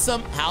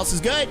 Awesome. House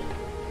is good.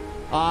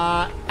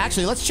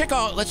 Actually, let's check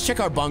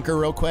our bunker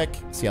real quick.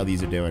 See how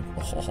these are doing.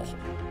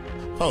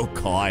 Oh,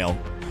 Kyle.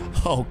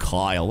 Oh,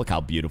 Kyle. Look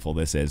how beautiful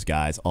this is,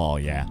 guys. Oh,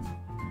 yeah.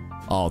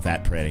 Oh,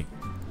 that pretty.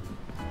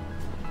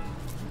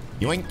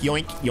 Yoink,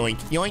 yoink, yoink,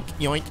 yoink,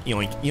 yoink,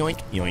 yoink,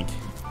 yoink, yoink.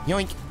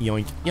 Yoink,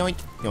 yoink, yoink,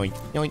 yoink,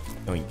 yoink,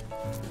 yoink.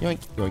 Yoink,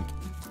 yoink,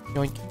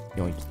 yoink,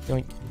 yoink,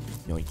 yoink,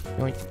 yoink,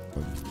 yoink,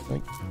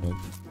 yoink, yoink.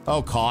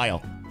 Oh,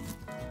 Kyle.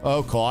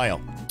 Oh,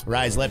 Kyle.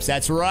 Rise lips,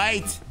 that's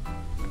right.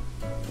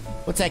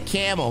 What's that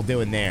camel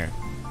doing there?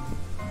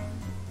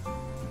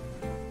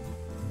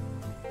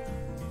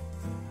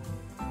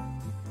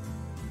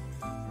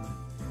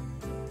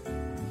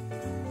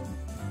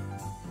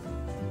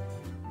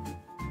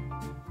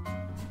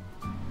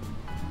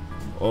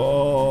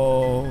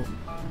 Oh.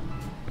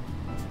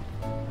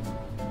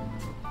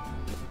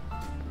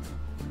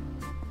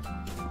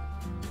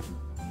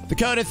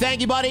 Dakota,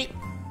 thank you, buddy.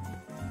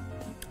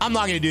 I'm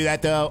not gonna do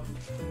that though.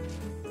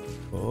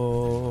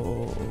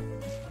 Oh.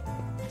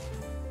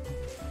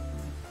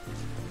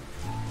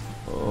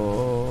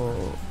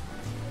 Oh.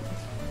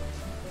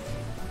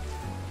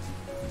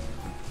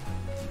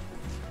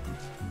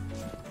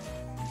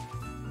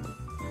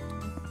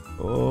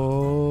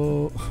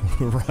 Oh.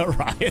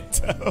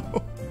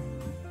 Rioto.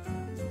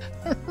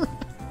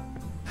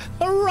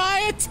 A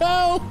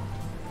Rioto.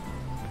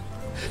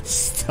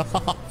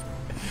 Stop.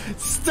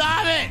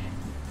 Stop it.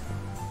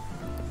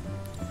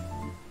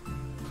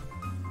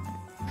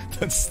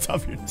 Don't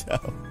stub your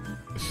toe.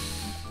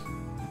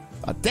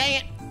 Oh,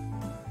 dang it.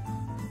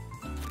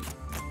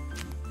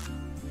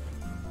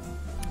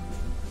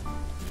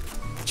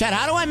 Chad,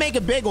 how do I make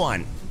a big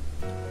one?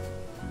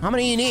 How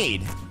many you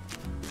need?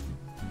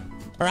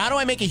 Or how do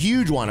I make a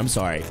huge one? I'm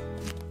sorry.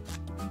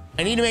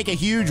 I need to make a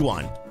huge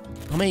one.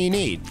 How many you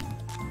need?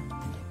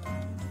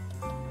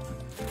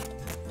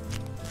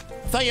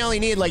 I thought you only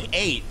need like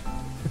 8.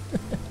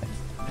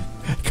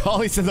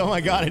 Collie says, oh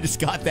my god, I just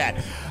got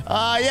that.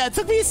 Yeah, it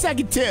took me a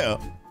second too.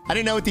 I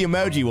didn't know what the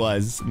emoji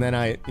was. And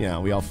then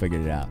we all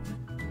figured it out.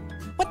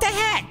 What the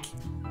heck?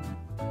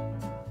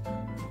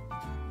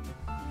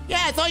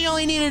 Yeah, I thought you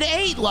only needed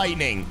 8,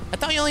 Lightning. I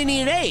thought you only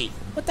needed 8.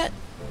 What the?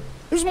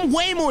 There's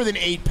way more than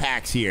 8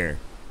 packs here.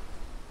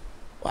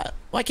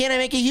 Why can't I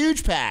make a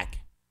huge pack?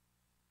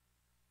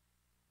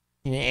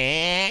 You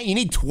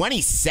need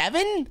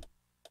 27?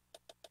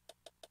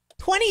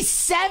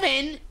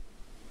 27?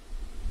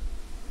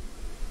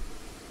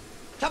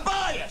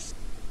 Tobias!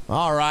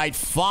 All right,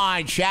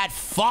 fine, chat,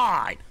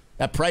 fine.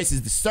 That price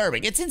is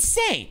disturbing. It's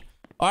insane.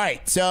 All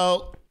right,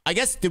 so I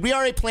guess, did we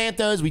already plant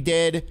those? We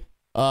did.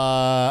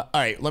 All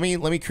right, let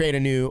me create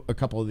a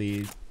couple of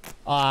these.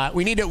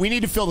 We need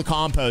to fill the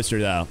composter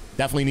though.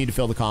 Definitely need to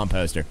fill the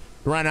composter.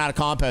 We're running out of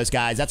compost,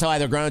 guys. That's why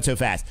they're growing so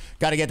fast.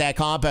 Got to get that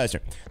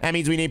composter. That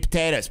means we need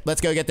potatoes. Let's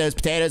go get those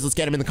potatoes. Let's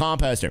get them in the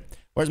composter.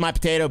 Where's my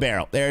potato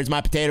barrel? There's my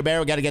potato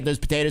barrel. We got to get those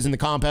potatoes in the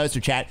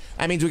composter, chat.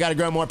 That means we got to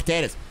grow more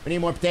potatoes. We need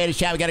more potatoes,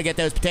 chat. We got to get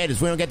those potatoes.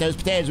 If we don't get those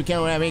potatoes, we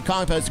can't have any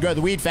compost to grow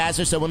the weed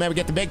faster, so we'll never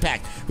get the big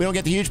packs. If we don't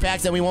get the huge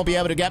packs, then we won't be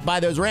able to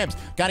buy those rims.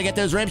 Got to get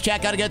those rims,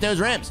 chat. Got to get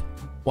those rims.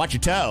 Watch your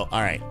toe.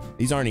 All right.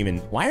 These aren't even...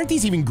 Why aren't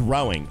these even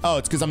growing? Oh,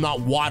 it's because I'm not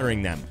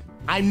watering them.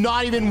 I'm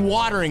not even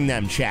watering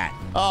them, chat.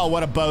 Oh,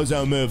 what a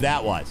bozo move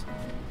that was.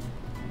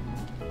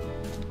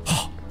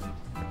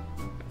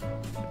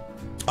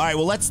 All right,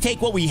 well, let's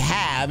take what we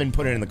have and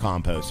put it in the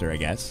composter, I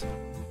guess.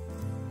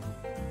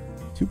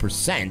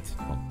 2%?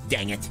 Oh,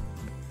 dang it.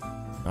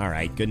 All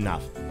right, good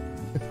enough.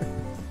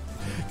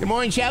 Good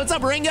morning, chat. What's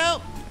up, Ringo?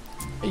 How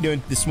you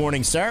doing this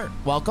morning, sir?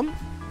 Welcome.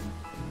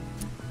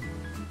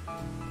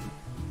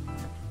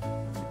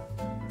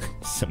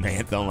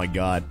 Samantha, oh my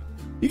god.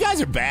 You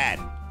guys are bad.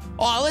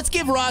 Oh, let's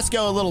give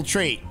Roscoe a little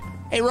treat.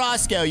 Hey,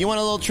 Roscoe, you want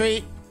a little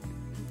treat?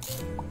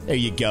 There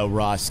you go,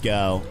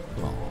 Roscoe.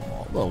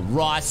 Oh, little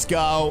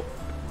Roscoe.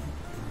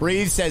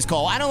 Breathe, says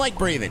Cole. I don't like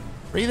breathing.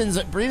 Breathing's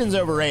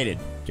overrated,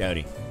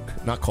 Jody.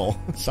 Not Cole.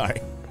 Sorry.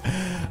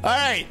 All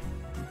right.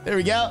 There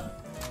we go.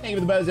 Thank you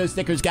for the Bozo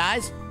stickers,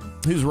 guys.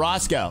 Who's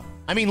Roscoe?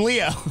 I mean,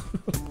 Leo.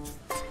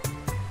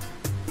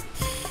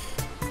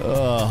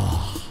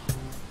 Oh.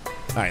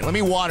 All right, let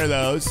me water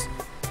those.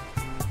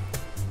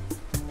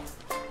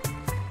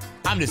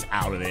 I'm just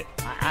out of it.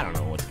 I don't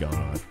know what's going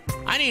on.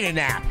 I need a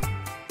nap.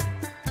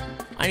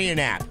 I need a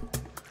nap.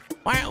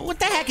 What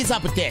the heck is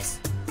up with this?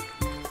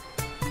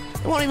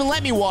 They won't even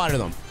let me water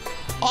them.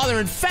 Oh, they're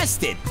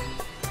infested.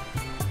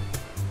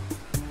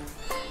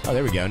 Oh,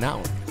 there we go.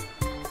 Now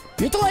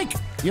you have to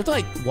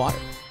like water.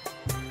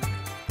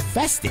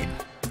 Infested.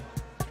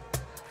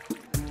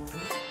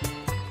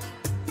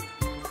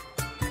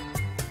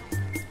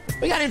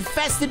 We got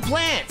infested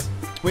plants.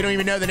 We don't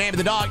even know the name of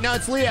the dog. No,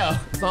 it's Leo.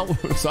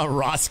 It's not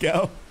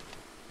Roscoe.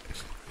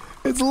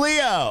 It's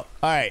Leo. All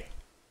right.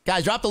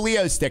 Guys, drop the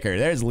Leo sticker.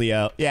 There's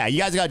Leo. Yeah, you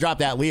guys got to drop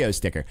that Leo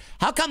sticker.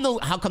 How come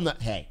the,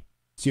 hey,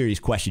 serious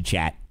question,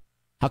 chat.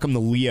 How come the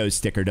Leo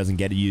sticker doesn't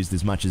get used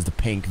as much as the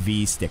pink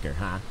V sticker,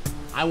 huh?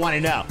 I want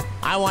to know.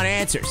 I want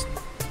answers.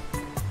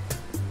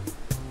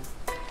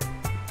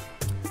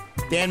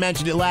 Dan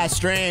mentioned it last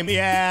stream.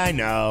 Yeah, I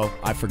know.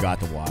 I forgot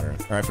to water.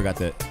 Or I forgot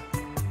to...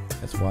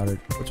 That's watered.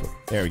 Which one?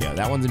 There we go.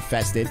 That one's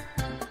infested.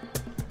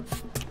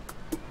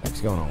 What's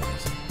going on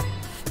with this?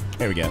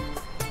 There we go.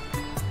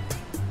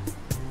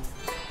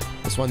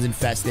 This one's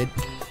infested.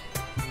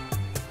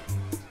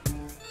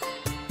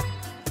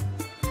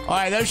 All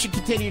right, those should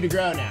continue to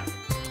grow now.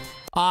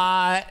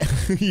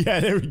 Yeah,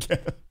 there we go.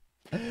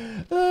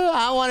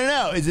 I want to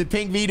know. Is it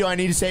pink V? Do I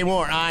need to say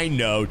more? I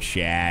know,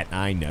 chat.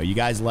 I know. You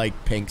guys like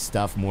pink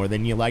stuff more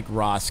than you like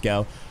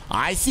Roscoe.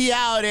 I see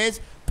how it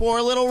is.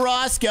 Poor little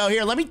Roscoe.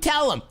 Here, let me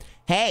tell him.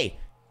 Hey,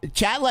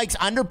 chat likes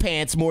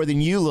underpants more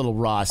than you, little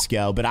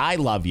Roscoe, but I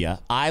love you.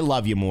 I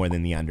love you more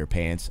than the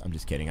underpants. I'm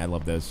just kidding. I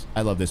love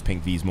those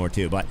pink V's more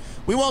too, but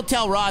we won't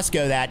tell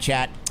Roscoe that,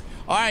 chat.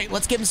 All right,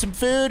 let's give him some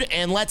food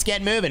and let's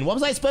get moving. What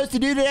was I supposed to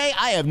do today?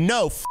 I have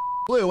no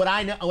clue what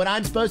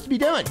I'm supposed to be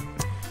doing.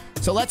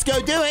 So let's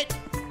go do it.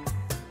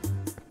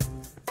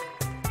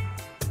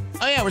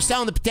 Oh, yeah, we're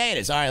selling the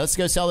potatoes. All right, let's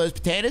go sell those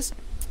potatoes.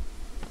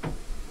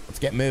 Let's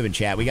get moving,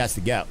 chat. We got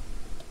to go.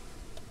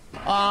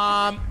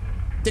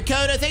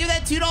 Dakota, thank you for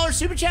that $2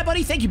 super chat,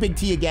 buddy. Thank you, Big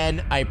T,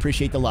 again. I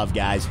appreciate the love,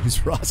 guys.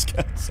 Who's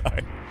Roscoe?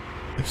 Sorry.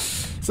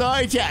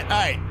 Sorry, chat. All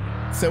right.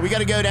 So we got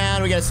to go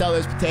down. We got to sell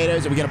those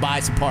potatoes, and we got to buy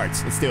some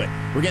parts. Let's do it.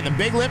 We're getting the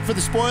big lip for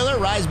the spoiler.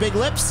 Rise Big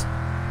Lips.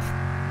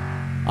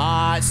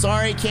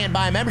 Sorry, can't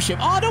buy a membership.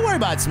 Oh, don't worry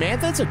about it,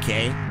 Samantha. It's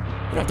okay. You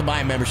don't have to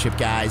buy a membership,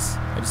 guys.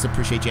 I just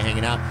appreciate you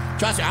hanging out.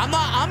 Trust me,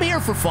 I'm here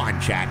for fun,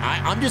 chat.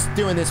 I'm just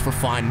doing this for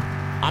fun.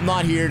 I'm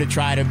not here to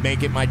try to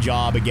make it my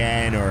job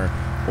again or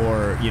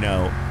you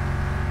know,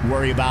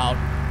 worry about,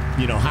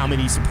 you know, how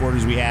many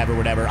supporters we have or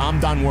whatever. I'm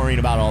done worrying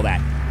about all that.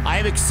 I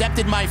have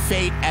accepted my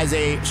fate as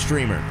a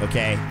streamer,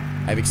 okay?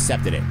 I've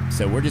accepted it.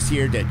 So we're just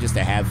here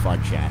to have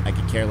fun, chat. I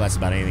could care less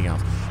about anything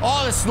else.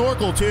 Oh, the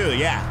snorkel, too.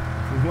 Yeah.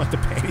 We want the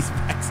panties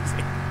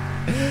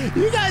back.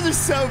 You guys are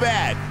so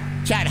bad.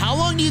 Chat, how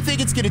long do you think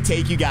it's going to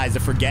take you guys to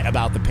forget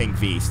about the pink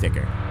V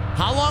sticker?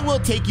 How long will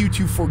it take you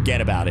to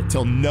forget about it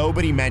till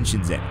nobody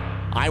mentions it?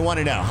 I want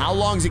to know. How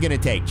long is it going to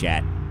take,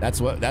 chat?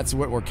 That's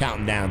what we're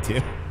counting down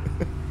to.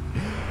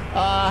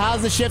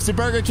 How's the shifts at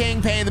Burger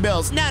King paying the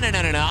bills? No.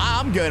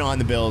 I'm good on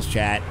the bills,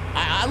 chat.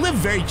 I live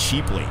very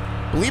cheaply.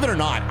 Believe it or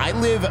not, I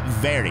live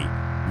very,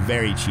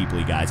 very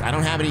cheaply, guys. I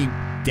don't have any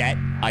debt.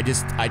 I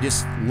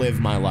just live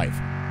my life.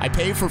 I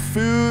pay for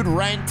food,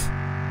 rent,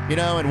 you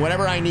know, and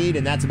whatever I need,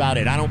 and that's about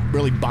it. I don't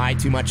really buy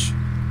too much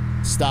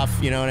stuff,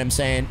 you know what I'm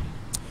saying?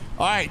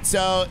 All right,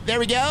 so there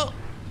we go.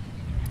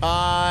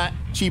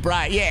 Cheap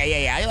ride.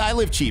 Yeah. I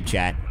live cheap,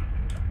 chat.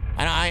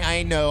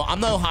 I know.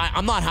 I'm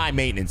not high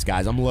maintenance,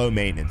 guys. I'm low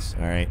maintenance.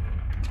 All right.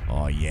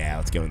 Oh yeah,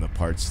 let's go in the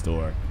parts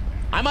store.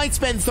 I might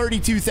spend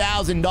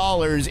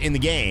 $32,000 in the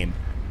game.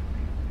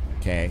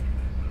 Okay.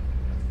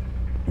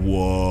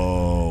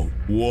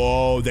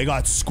 Whoa, they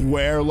got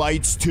square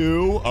lights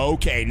too?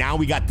 Okay, now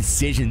we got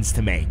decisions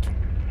to make.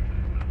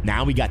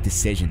 Now we got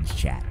decisions,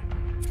 chat.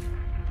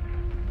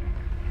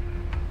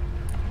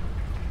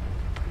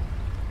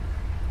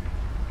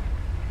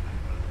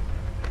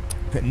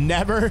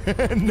 Never.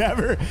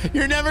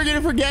 You're never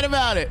gonna forget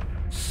about it.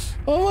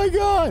 Oh my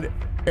God.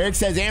 Eric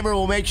says Amber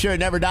will make sure it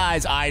never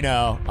dies. I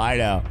know.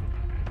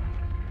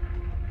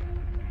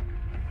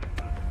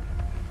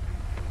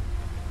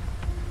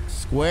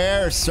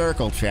 Square or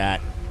circle, chat?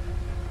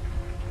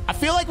 I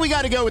feel like we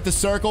got to go with the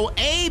circle.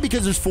 A,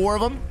 because there's 4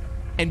 of them.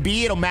 And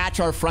B, it'll match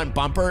our front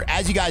bumper.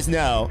 As you guys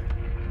know,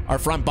 our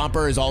front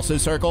bumper is also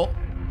circle.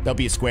 There'll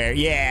be a square.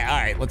 Yeah, all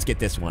right, let's get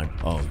this one.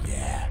 Oh,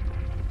 yeah.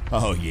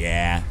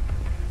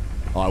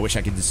 Oh, I wish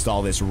I could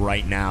install this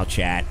right now,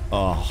 chat.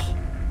 Oh.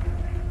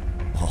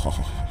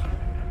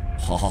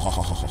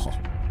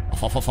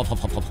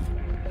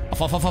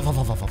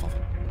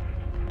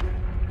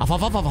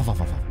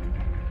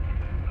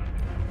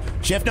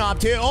 Shift knob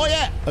too. Oh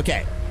yeah.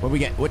 Okay. What we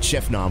get? What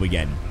shift knob we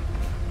getting?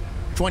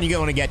 Which one you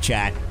going to get,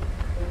 chat?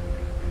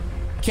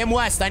 Kim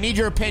West, I need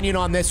your opinion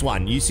on this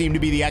one. You seem to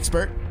be the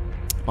expert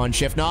on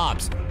shift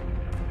knobs.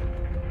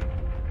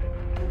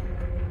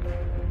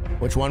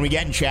 Which one we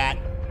getting, chat?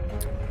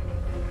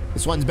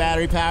 This one's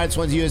battery powered. This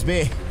one's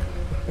USB.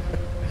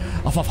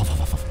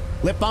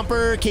 Lip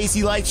bumper,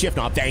 KC lights, shift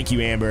knob. Thank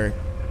you, Amber.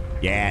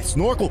 Yeah,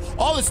 snorkel.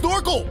 Oh, the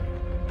snorkel.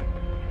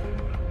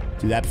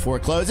 Do that before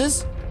it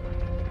closes.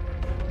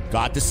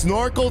 Got the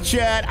snorkel,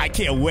 chat. I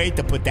can't wait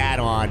to put that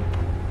on.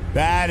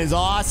 That is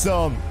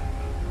awesome.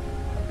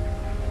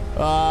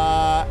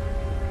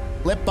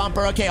 Lip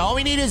bumper. Okay, all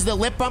we need is the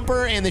lip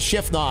bumper and the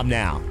shift knob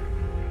now.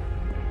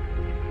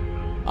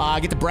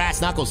 Get the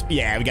brass knuckles.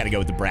 Yeah, we gotta go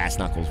with the brass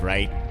knuckles,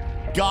 right?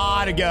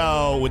 Gotta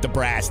go with the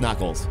brass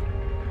knuckles.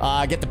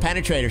 Get the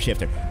penetrator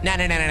shifter. No.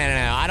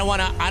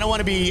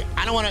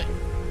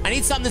 I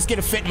need something that's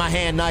gonna fit in my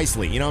hand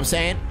nicely. You know what I'm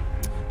saying?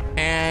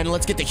 And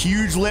let's get the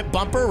huge lip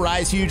bumper.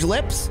 Rise huge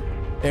lips.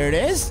 There it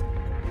is.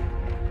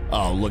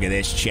 Oh, look at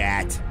this,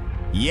 chat.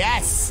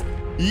 Yes.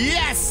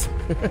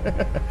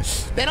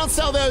 They don't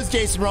sell those,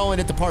 Jason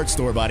Rowland, at the parts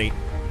store, buddy.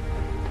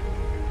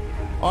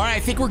 All right, I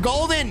think we're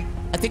golden.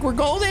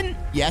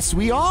 Yes,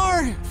 we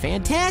are.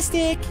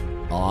 Fantastic.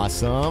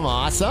 Awesome.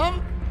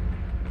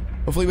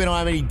 Hopefully we don't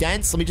have any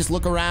dents. Let me just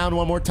look around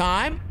one more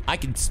time. I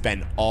can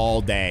spend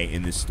all day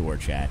in this store,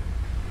 chat.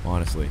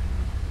 Honestly.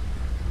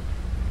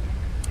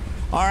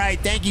 All right,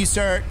 thank you,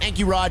 sir. Thank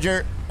you,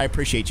 Roger. I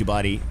appreciate you,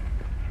 buddy.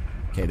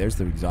 Okay, there's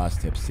the exhaust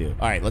tips, too.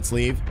 All right, let's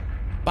leave.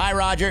 Bye,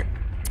 Roger.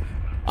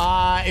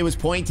 It was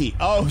pointy.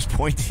 Oh, it was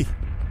pointy.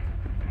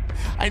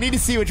 I need to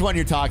see which one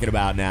you're talking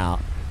about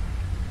now.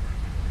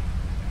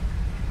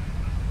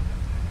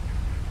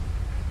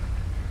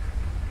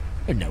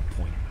 There's no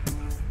point.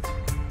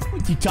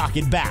 What you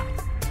talking about?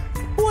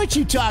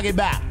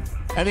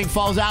 Everything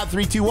falls out,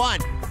 3, 2, 1.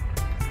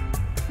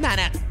 Nah.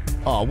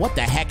 Oh, what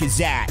the heck is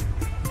that?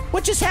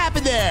 What just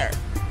happened there?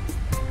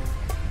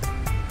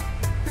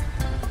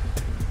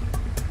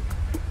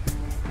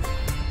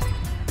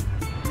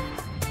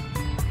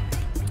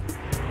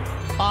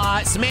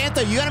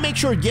 Samantha, you gotta make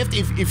sure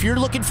if you're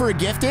looking for a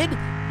gifted,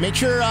 make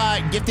sure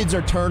gifteds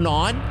are turned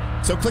on.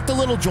 So click the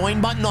little join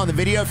button on the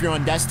video if you're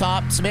on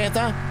desktop,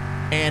 Samantha,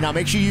 and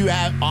make sure you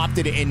have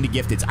opted into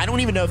gifteds. I don't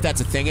even know if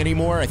that's a thing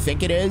anymore. I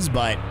think it is,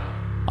 but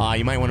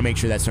you might want to make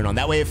sure that's turned on.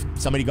 That way, if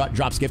somebody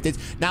drops gifteds,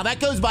 now that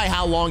goes by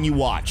how long you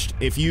watched.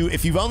 If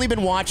you've only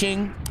been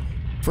watching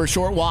for a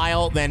short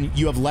while, then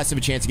you have less of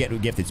a chance to get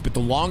gifteds. But the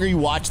longer you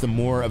watch, the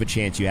more of a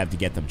chance you have to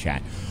get them,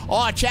 chat.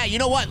 Oh, chat, you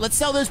know what? Let's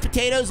sell those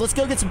potatoes. Let's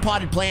go get some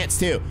potted plants,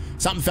 too.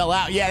 Something fell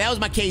out. Yeah, that was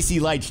my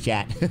KC Lights,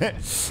 chat.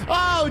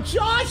 Oh,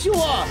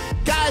 Joshua!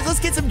 Guys,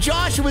 let's get some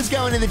Joshuas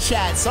going in the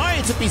chat. Sorry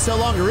it took me so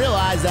long to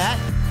realize that.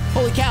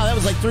 Holy cow, that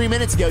was like 3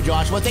 minutes ago,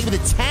 Joshua. Thank you for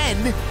the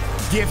 10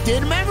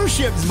 gifted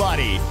memberships,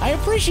 buddy. I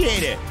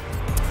appreciate it.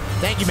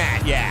 Thank you,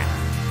 Matt. Yeah.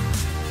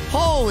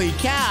 Holy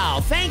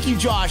cow. Thank you,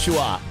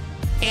 Joshua.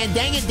 And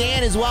dang it,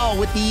 Dan, as well,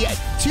 with the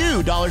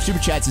 $2 super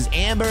chat. Says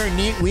Amber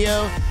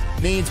Leo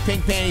needs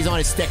pink panties on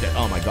his sticker.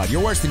 Oh, my God.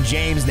 You're worse than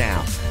James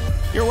now.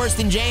 You're worse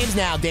than James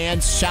now, Dan,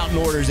 shouting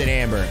orders at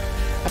Amber.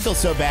 I feel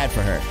so bad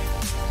for her.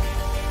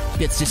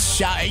 It's just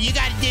shout. You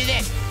got to do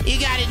this. You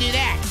got to do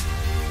that.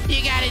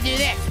 You got to do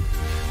this.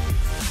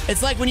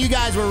 It's like when you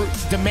guys were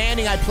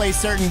demanding I play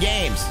certain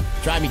games.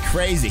 Drive me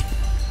crazy.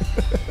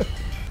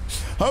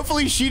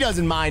 Hopefully she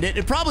doesn't mind it.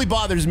 It probably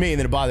bothers me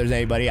than it bothers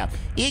anybody else.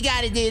 You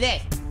got to do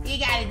this. You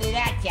gotta do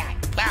that, Jack.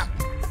 Well,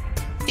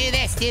 do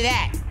this, do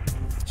that.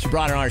 She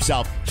brought it on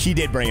herself. She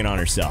did bring it on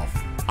herself.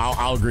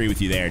 I'll agree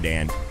with you there,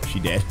 Dan. She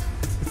did.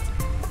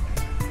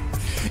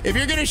 If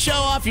you're gonna show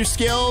off your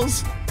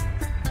skills,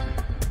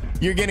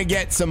 you're gonna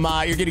get some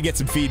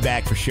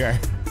feedback for sure.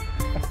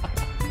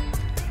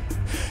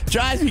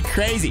 Drives me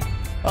crazy.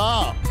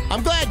 Oh,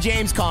 I'm glad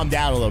James calmed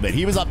down a little bit.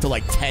 He was up to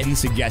like 10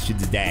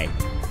 suggestions a day.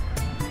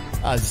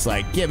 I was just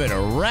like, give it a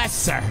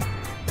rest, sir.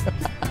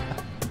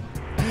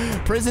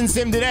 Prison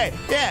Sim today.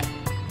 Yeah.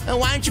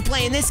 Why aren't you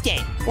playing this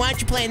game? Why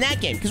aren't you playing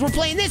that game? Because we're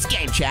playing this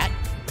game, chat.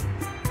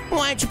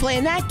 Why aren't you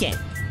playing that game?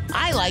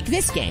 I like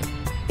this game.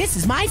 This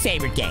is my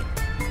favorite game.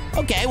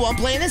 Okay, well, I'm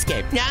playing this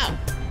game. No,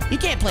 you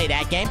can't play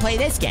that game. Play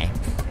this game.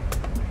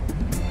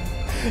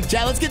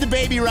 Chat, let's get the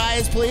Baby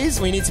Ryas,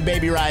 please. We need some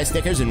Baby Raya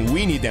stickers, and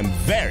we need them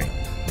very,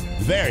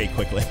 very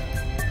quickly.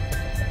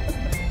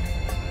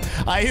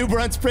 Ayub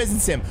runs Prison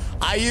Sim.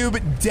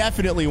 Ayub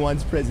definitely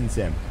wants Prison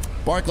Sim.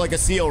 Bark like a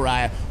seal,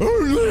 Raya.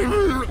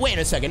 Wait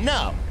a second,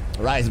 no.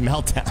 Raya's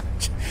meltdown.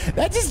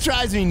 That just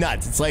drives me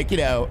nuts. It's like, you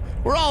know,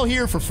 we're all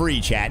here for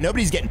free, chat.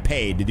 Nobody's getting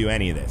paid to do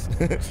any of this.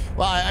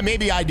 Well,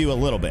 maybe I do a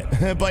little bit.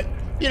 But,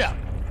 you know,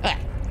 hey,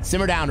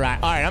 simmer down,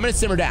 Raya. All right, I'm going to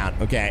simmer down,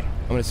 okay?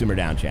 I'm going to simmer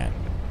down, chat.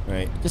 All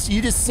right?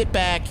 You just sit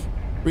back,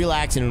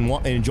 relax, and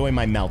enjoy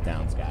my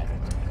meltdowns, guys.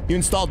 You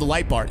installed the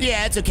light bar.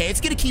 Yeah, it's okay.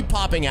 It's going to keep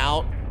popping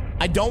out.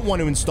 I don't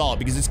want to install it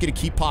because it's going to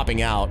keep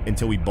popping out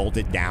until we bolt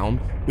it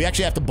down. We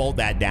actually have to bolt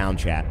that down,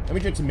 chat. Let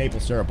me drink some maple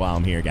syrup while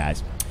I'm here,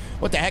 guys.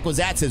 What the heck was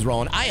that, says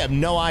Roland? I have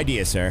no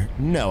idea, sir.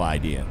 No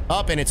idea.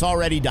 Up, and it's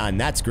already done.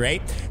 That's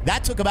great.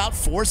 That took about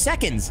 4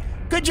 seconds.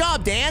 Good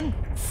job, Dan.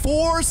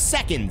 4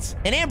 seconds.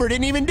 And Amber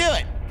didn't even do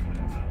it.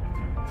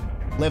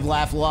 Live,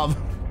 laugh, love.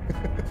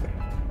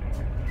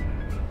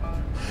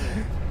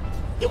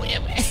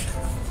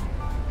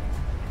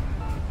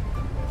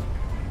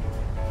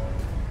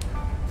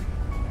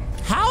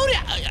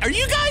 Are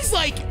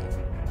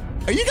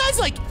you guys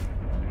like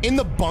in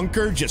the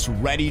bunker just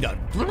ready to?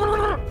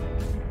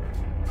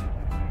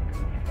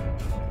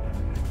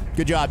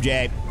 Good job,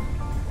 Jay.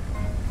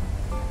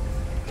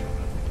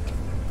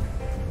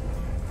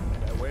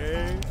 That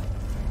way.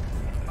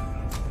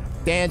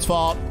 Dan's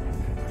fault.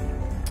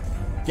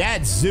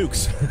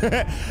 Gadzooks.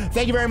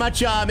 Thank you very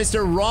much,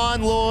 Mr.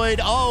 Ron Lloyd.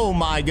 Oh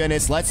my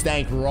goodness. Let's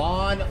thank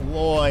Ron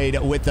Lloyd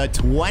with the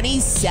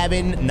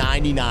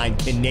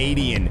 $27.99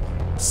 Canadian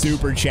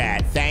super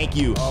chat. Thank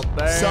you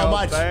so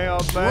much.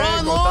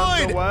 Ron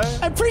Lloyd. I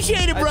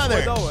appreciate it,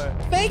 brother.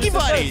 Thank you,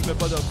 buddy.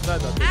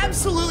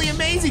 Absolutely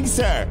amazing,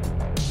 sir.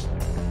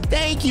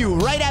 Thank you.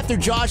 Right after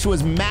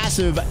Joshua's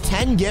massive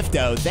 10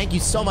 gifto. Thank you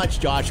so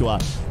much, Joshua.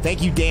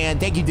 Thank you, Dan.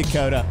 Thank you,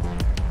 Dakota.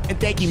 And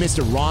thank you,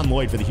 Mr. Ron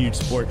Lloyd, for the huge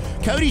support.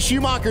 Cody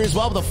Schumacher as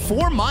well with the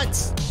 4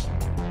 months.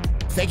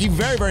 Thank you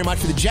very, very much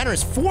for the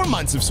generous 4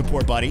 months of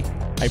support, buddy.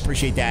 I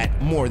appreciate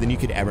that more than you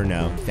could ever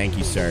know. Thank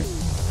you, sir.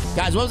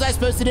 Guys, what was I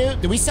supposed to do?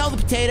 Did we sell the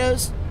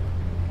potatoes?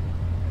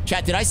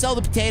 Chat, did I sell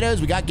the potatoes?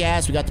 We got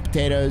gas. We got the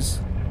potatoes.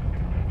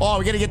 Oh,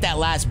 we're going to get that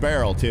last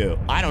barrel, too.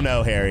 I don't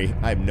know, Harry.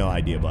 I have no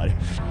idea, buddy.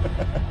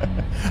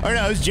 Or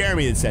no, it was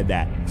Jeremy that said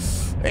that.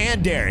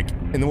 And Derek.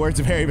 In the words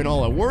of Harry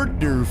Vanola, what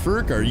the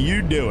frick are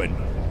you doing?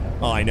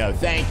 Oh, I know.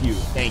 Thank you.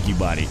 Thank you,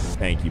 buddy.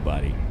 Thank you,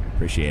 buddy.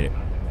 Appreciate it.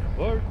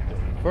 What the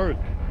frick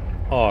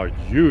are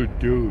you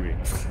doing?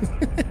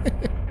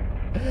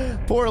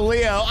 Poor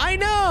Leo. I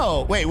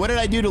know. Wait, what did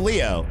I do to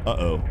Leo?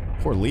 Uh-oh.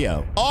 Poor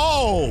Leo.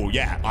 Oh,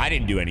 yeah. I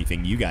didn't do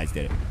anything. You guys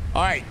did it.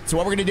 All right. So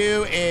what we're going to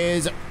do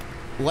is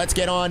let's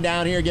get on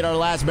down here, get our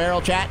last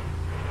barrel, chat.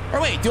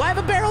 Or wait, do I have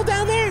a barrel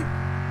down there?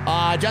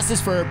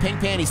 Justice for pink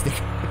panty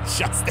sticker.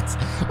 Justice.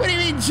 What do you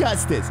mean,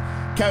 justice?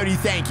 Cody,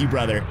 thank you,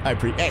 brother.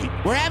 Hey,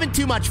 we're having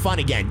too much fun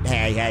again.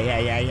 Hey.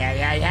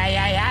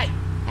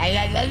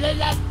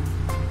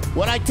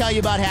 What I tell you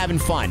about having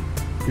fun?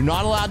 You're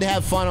not allowed to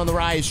have fun on the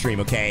Riot stream,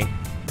 okay?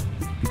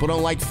 People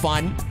don't like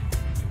fun.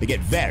 They get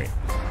very,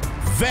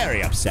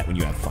 very upset when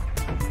you have fun.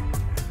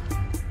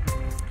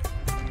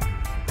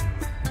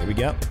 Here we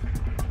go.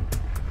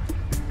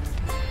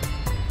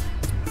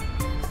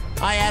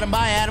 Hi, Adam.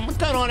 Bye, Adam. What's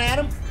going on,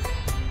 Adam?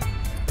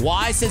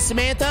 Why, says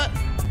Samantha?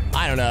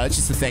 I don't know. It's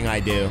just a thing I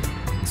do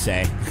and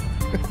say.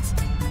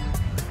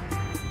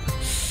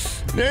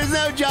 There's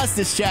no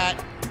justice,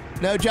 chat.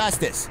 No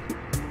justice.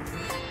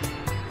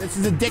 This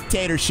is a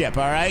dictatorship,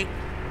 all right?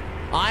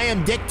 I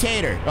am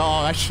dictator. Oh,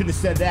 I should have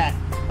said that.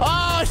 Oh,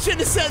 I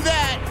shouldn't have said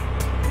that.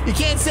 You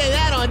can't say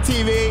that on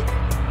TV.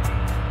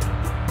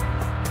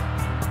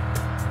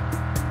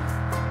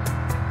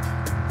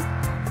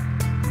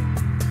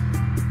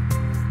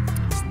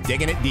 Just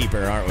digging it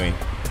deeper, aren't we?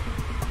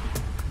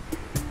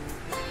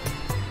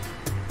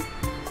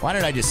 Why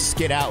did I just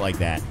skid out like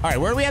that? All right,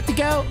 where do we have to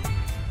go?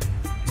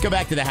 Let's go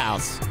back to the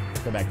house. Let's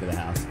go back to the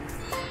house.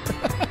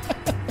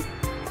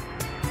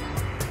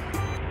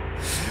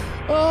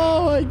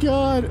 Oh my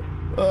God.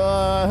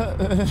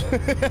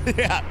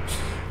 Yeah.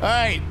 All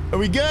right. Are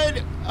we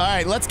good? All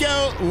right. Let's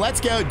go. Let's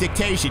go.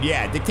 Dictation.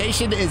 Yeah.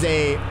 Dictation is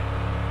a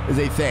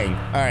thing.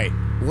 All right.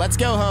 Let's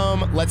go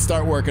home. Let's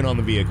start working on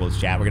the vehicles,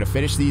 chat. We're going to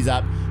finish these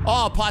up.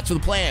 Oh, pots for the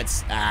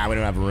plants. Ah, we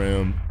don't have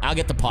room. I'll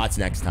get the pots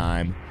next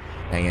time.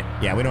 Dang it.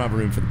 Yeah, we don't have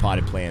room for the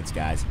potted plants,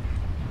 guys.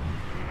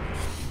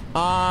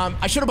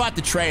 I should have bought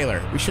the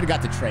trailer. We should have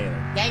got the trailer.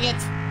 Dang it.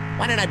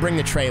 Why didn't I bring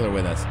the trailer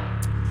with us?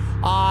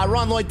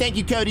 Ron Lloyd, thank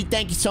you, Cody.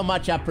 Thank you so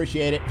much. I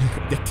appreciate it.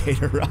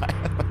 Dictator Ryan.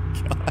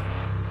 Oh, my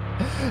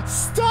God.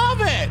 Stop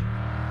it.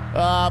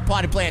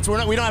 Potted plants. We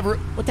don't have...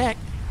 What the heck?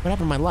 What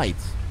happened to my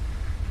lights?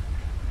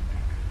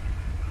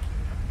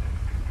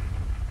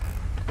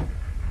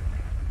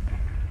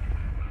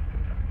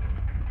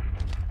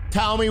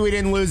 Tell me we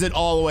didn't lose it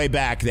all the way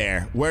back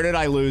there. Where did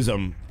I lose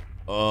them?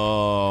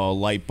 Oh,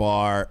 light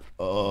bar.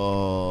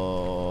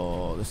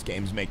 Oh, this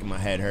game's making my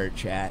head hurt,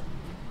 chat.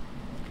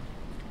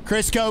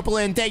 Chris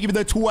Copeland, thank you for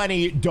the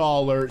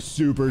 $20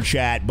 super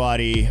chat,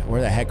 buddy. Where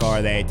the heck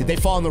are they? Did they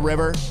fall in the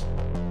river?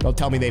 Don't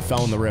tell me they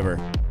fell in the river.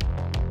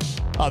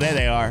 Oh, there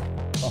they are.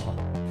 Oh,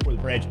 for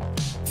the bridge.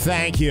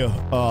 Thank you.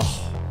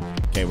 Oh,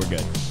 okay, we're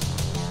good.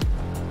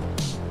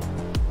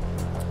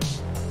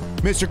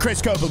 Mr.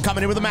 Chris Copeland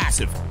coming in with a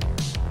massive,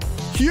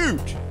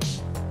 huge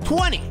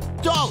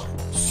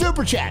 $20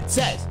 super chat.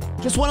 Says,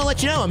 just want to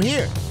let you know I'm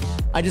here.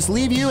 I just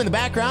leave you in the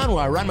background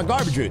while I run my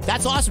garbage route.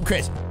 That's awesome,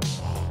 Chris.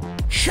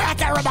 Shut,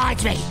 that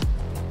reminds me.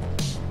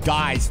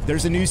 Guys,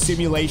 there's a new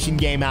simulation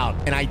game out,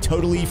 and I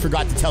totally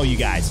forgot to tell you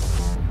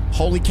guys.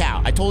 Holy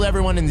cow. I told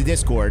everyone in the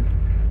Discord,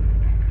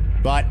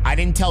 but I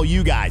didn't tell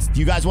you guys. Do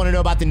you guys want to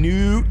know about the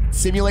new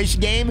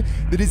simulation game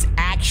that is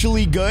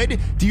actually good?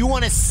 Do you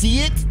want to see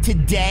it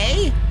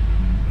today?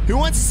 Who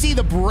wants to see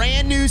the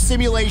brand new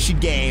simulation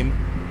game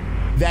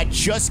that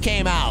just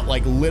came out,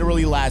 like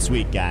literally last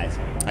week, guys?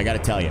 I gotta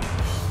tell you.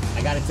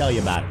 I gotta tell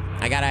you about it.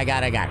 I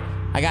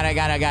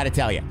gotta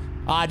tell you.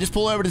 Just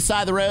pull over to the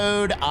side of the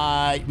road.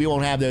 We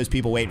won't have those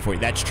people waiting for you.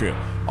 That's true.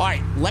 All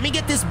right, let me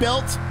get this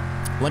built.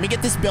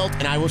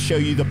 And I will show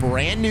you the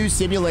brand new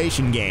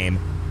simulation game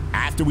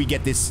after we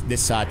get this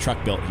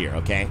truck built here,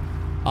 okay?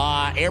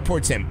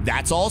 Airport Sim,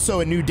 that's also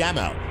a new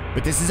demo,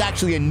 but this is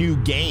actually a new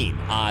game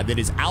that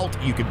is out.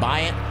 You could buy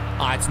it.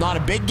 It's not a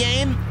big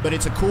game, but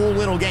it's a cool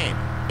little game.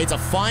 It's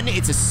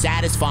a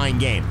satisfying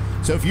game.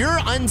 So if you're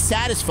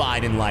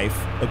unsatisfied in life,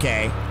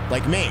 okay,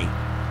 like me,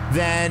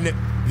 then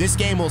this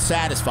game will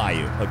satisfy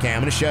you, okay? I'm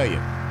gonna show you.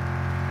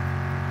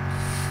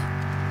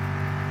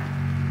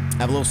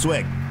 Have a little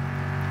swig.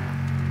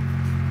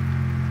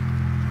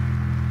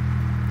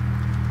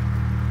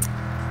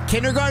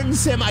 Kindergarten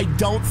Sim, I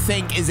don't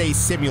think is a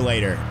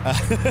simulator.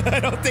 I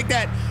don't think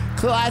that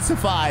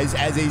classifies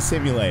as a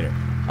simulator.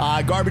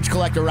 Garbage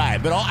Collector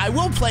Riot, but I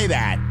will play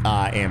that,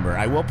 Amber.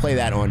 I will play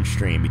that on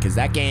stream because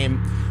that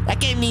game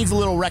needs a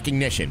little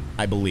recognition,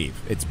 I believe.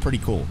 It's pretty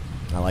cool.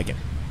 I like it.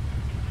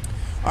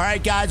 All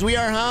right, guys, we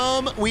are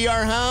home. We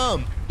are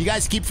home. You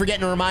guys keep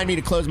forgetting to remind me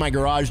to close my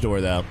garage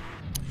door, though.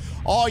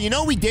 Oh, you know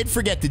what we did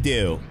forget to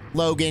do?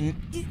 Logan,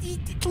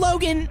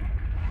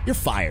 you're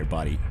fired,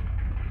 buddy.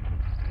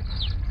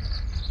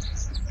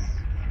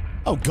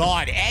 Oh,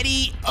 God,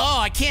 Eddie. Oh,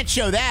 I can't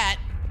show that.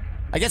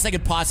 I guess I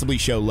could possibly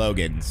show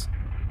Logan's.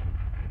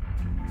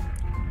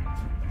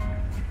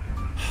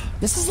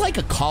 This is like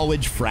a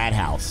college frat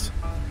house.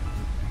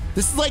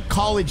 This is like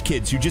college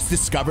kids who just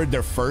discovered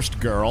their first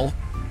girl.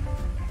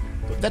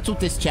 That's what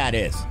this chat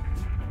is.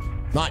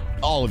 Not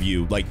all of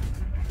you, like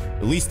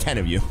at least 10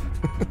 of you.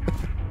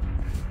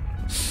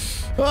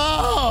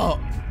 Oh!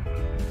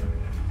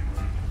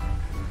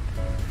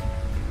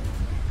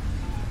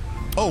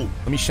 Oh,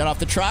 let me shut off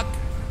the truck.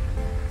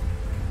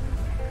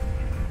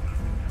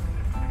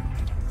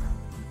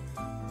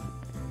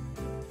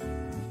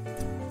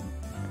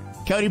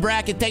 Cody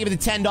Brackett, thank you for the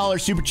 $10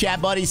 super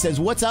chat, buddy. Says,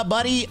 what's up,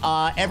 buddy?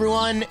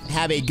 Everyone,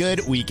 have a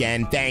good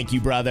weekend. Thank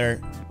you,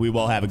 brother. We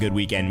will have a good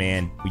weekend,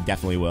 man. We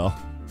definitely will.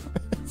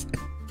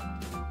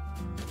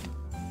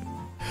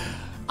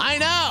 I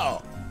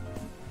know.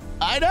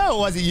 I know it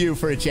wasn't you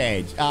for a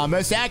change.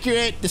 Most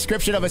accurate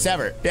description of us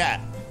ever.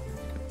 Yeah.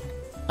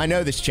 I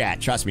know this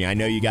chat. Trust me. I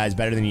know you guys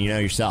better than you know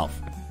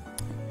yourself.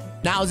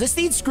 Now, is this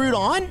thing screwed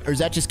on, or does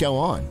that just go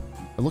on?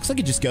 It looks like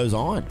it just goes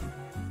on.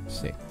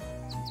 Let's see.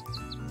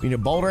 You need a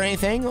bolt or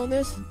anything on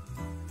this?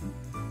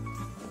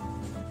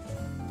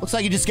 Looks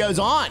like it just goes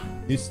on.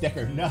 New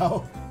sticker.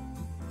 No.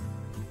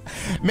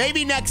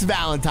 Maybe next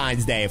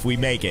Valentine's Day if we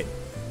make it.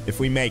 If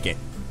we make it.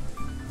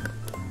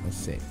 Let's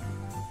see.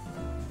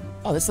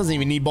 Oh, this doesn't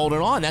even need bolted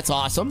on. That's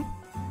awesome.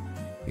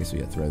 I guess we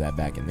gotta throw that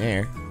back in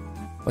there.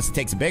 Unless it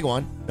takes a big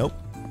one. Nope.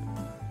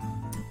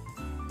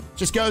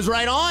 Just goes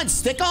right on.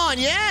 Stick on.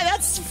 Yeah,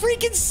 that's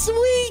freaking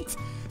sweet.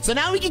 So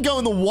now we can go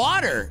in the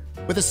water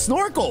with a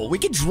snorkel. We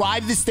can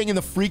drive this thing in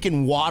the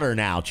freaking water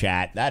now,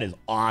 chat. That is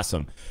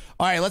awesome.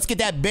 All right, let's get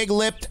that big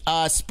lip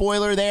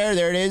spoiler there.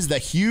 There it is. The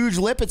huge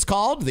lip, it's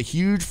called. The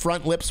huge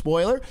front lip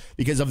spoiler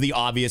because of the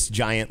obvious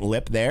giant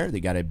lip there. They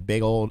got a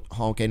big old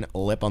honking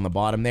lip on the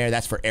bottom there.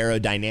 That's for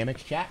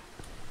aerodynamics, chat.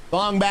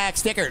 Long back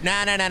sticker. No.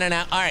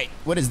 All right,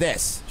 what is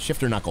this?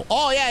 Shifter knuckle.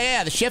 Oh,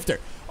 yeah, the shifter.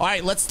 All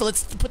right, let's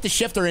put the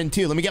shifter in,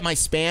 too. Let me get my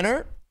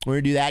spanner. We're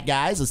going to do that,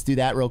 guys. Let's do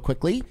that real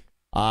quickly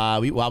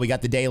while we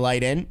got the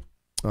daylight in.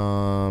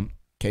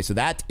 Okay, so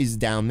that is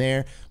down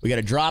there. We got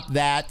to drop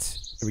that.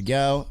 There we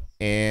go.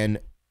 And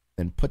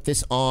then put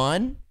this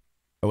on.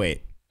 Oh,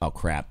 wait. Oh,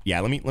 crap.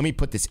 Yeah, let me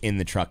put this in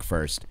the truck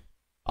first.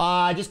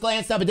 Just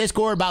glanced up at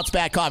Discord, bounce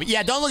back coffee.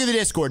 Yeah, don't look at the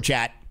Discord,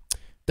 chat.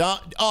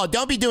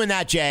 Don't be doing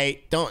that,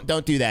 Jay.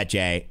 Don't do that,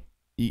 Jay.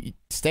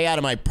 Stay out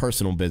of my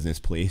personal business,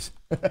 please.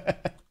 All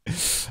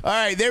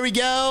right, there we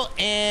go.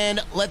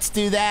 And let's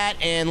do that,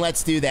 and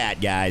let's do that,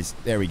 guys.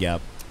 There we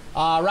go.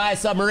 Raya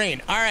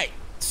Submarine. All right,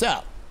 so.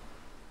 Let's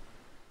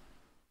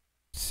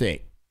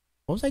see.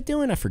 What was I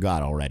doing? I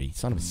forgot already.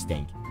 Son of a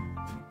stink.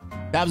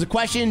 That was a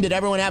question. Did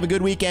everyone have a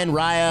good weekend?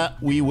 Raya,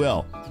 we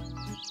will.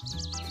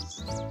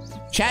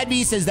 Chad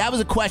B says, that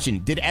was a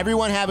question. Did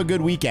everyone have a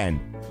good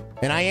weekend?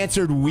 And I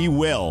answered, we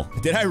will.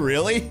 Did I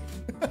really?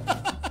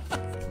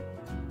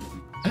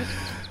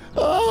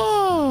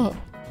 Oh.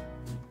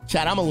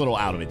 Chad, I'm a little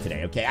out of it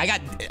today, okay?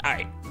 All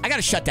right. I got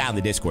to shut down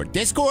the Discord.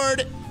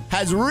 Discord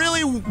has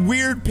really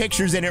weird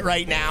pictures in it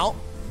right now.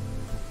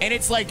 And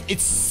it's like,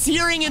 it's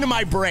searing into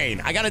my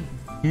brain. I got to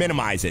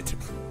minimize it.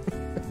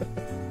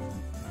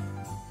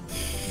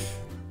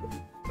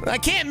 I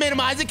can't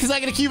minimize it because I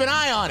got to keep an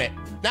eye on it.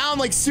 Now I'm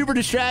like super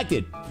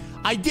distracted.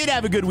 I did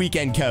have a good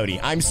weekend, Cody.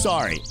 I'm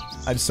sorry.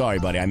 I'm sorry,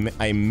 buddy.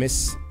 I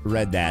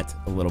misread that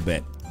a little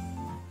bit.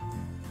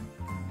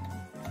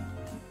 All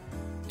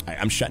right,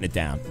 I'm shutting it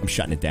down. I'm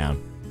shutting it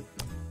down.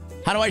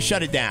 How do I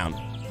shut it down?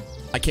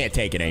 I can't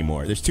take it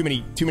anymore. There's too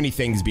many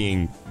things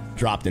being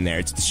dropped in there.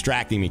 It's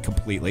distracting me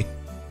completely.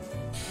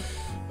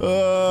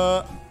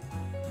 There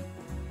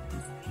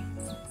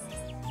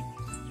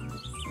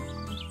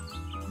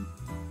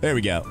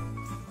we go.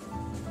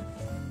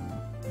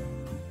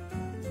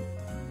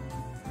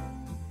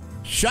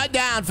 Shut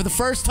down for the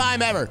first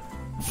time ever.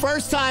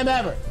 First time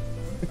ever.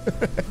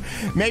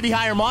 Maybe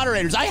hire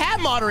moderators. I have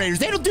moderators.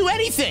 They don't do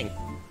anything.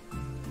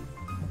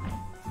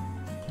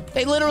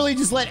 They literally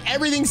just let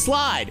everything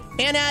slide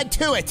and add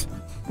to it.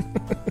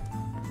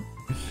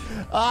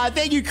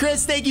 Thank you,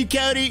 Chris. Thank you,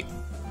 Cody.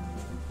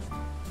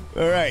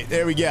 All right,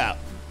 there we go.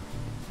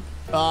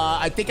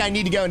 I think I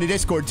need to go into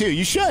Discord, too.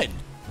 You should.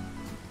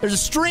 There's a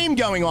stream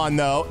going on,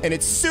 though, and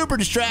it's super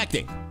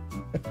distracting.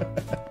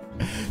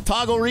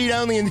 Toggle read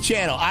only in the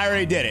channel. I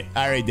already did it.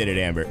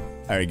 Amber.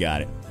 I already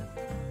got it.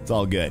 It's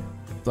all good.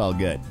 It's all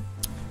good.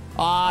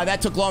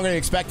 That took longer than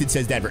expected,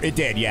 says Denver. It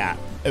did, yeah.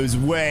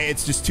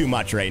 It's just too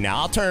much right now.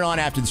 I'll turn it on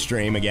after the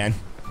stream again.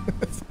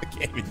 I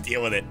can't even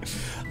deal with it.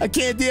 I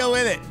can't deal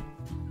with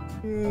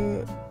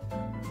it.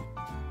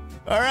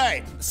 All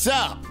right,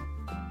 so.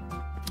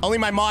 Only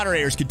my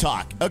moderators could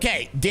talk.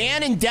 Okay,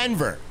 Dan and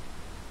Denver.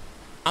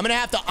 I'm going to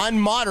have to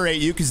unmoderate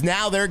you because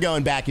now they're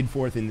going back and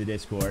forth in the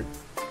Discord.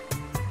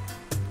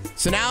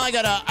 So now I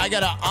gotta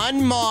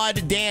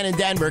unmod Dan and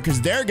Denver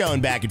because they're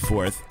going back and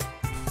forth.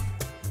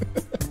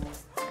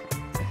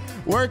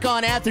 Work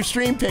on after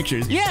stream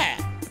pictures. Yeah.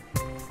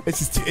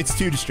 It's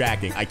too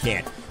distracting. I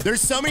can't.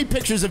 There's so many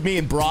pictures of me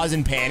in bras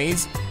and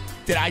panties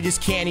that I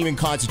just can't even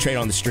concentrate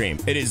on the stream.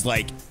 It is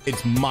like,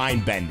 it's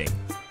mind-bending.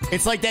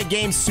 It's like that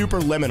game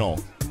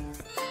Superliminal.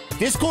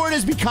 Discord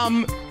has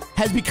become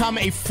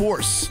a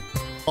force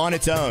on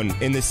its own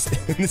in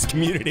this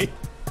community.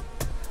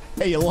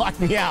 Hey, you locked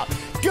me out.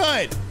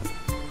 Good.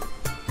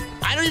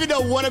 I don't even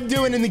know what I'm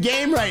doing in the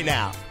game right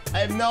now. I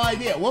have no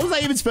idea. What was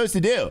I even supposed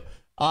to do?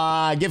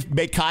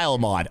 Make Kyle a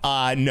mod.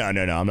 No. I'm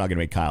not gonna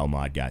make Kyle a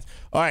mod, guys.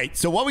 All right.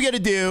 So what we got to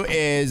do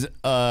is,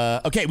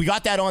 okay, we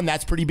got that on.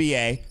 That's pretty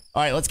BA.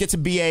 All right, let's get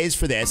some BAs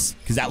for this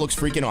because that looks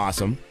freaking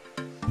awesome.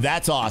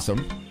 That's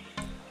awesome.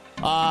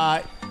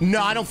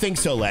 No, I don't think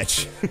so, Lech.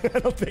 I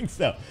don't think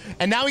so.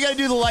 And now we got to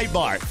do the light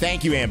bar.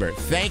 Thank you, Amber.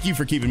 Thank you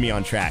for keeping me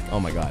on track. Oh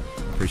my God.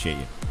 Appreciate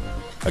you.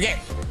 Okay.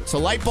 So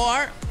light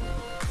bar.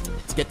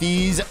 Let's get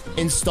these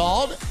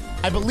installed.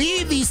 I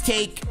believe these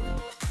take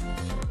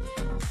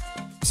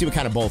see what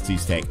kind of bolts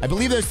these take. I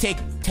believe those take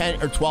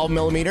 10 or 12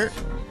 millimeter.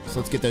 So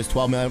let's get those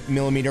 12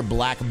 millimeter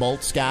black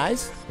bolts,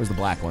 guys. Where's the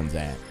black ones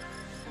at?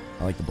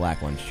 I like the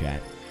black ones,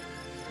 chat.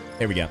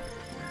 There we go.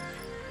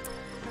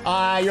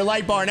 Your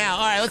light bar now.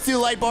 All right, let's do the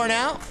light bar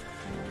now.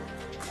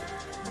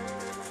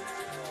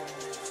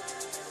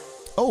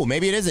 Oh,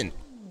 maybe it isn't.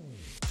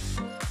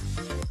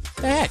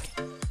 The heck?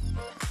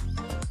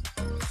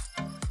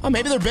 Oh,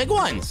 maybe they're big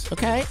ones.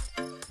 Okay.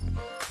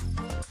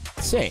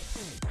 Let's see.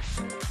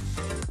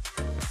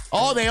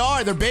 Oh, they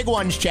are. They're big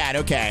ones, chat.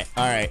 Okay.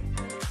 All right.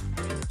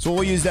 So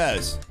we'll use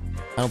those.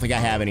 I don't think I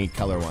have any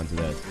color ones of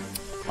those.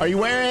 Are you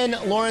wearing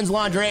Lauren's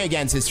lingerie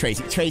again, says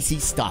Tracy? Tracy,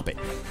 stop it.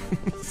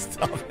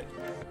 Stop it.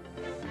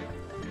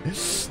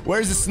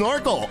 Where's the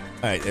snorkel? All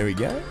right, there we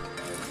go.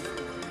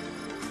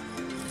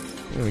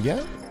 There we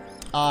go.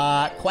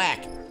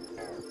 Quack.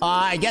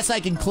 I guess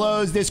I can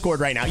close Discord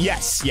right now.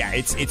 Yes, yeah,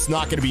 it's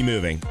not gonna be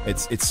moving.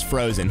 It's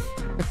frozen.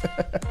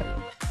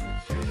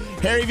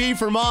 Harry V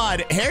for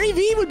mod. Harry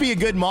V would be a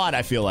good mod,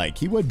 I feel like.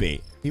 He would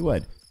be. He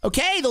would.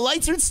 Okay, the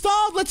lights are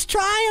installed. Let's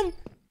try them.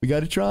 We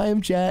gotta try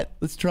them, chat.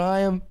 Let's try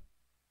them.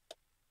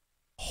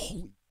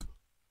 Holy,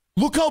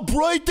 look how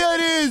bright that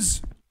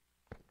is.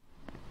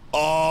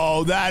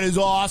 Oh, that is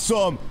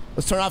awesome.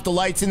 Let's turn off the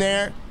lights in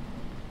there.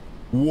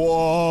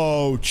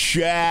 Whoa,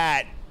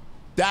 chat.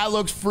 That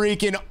looks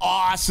freaking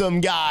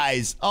awesome,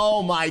 guys.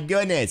 Oh my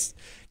goodness.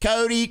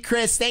 Cody,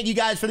 Chris, thank you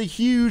guys for the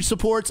huge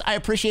supports. I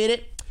appreciate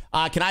it.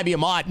 Can I be a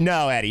mod?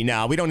 No, Eddie,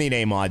 no. We don't need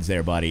any mods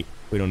there, buddy.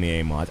 We don't need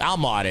any mods. I'll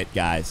mod it,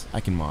 guys.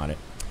 I can mod it.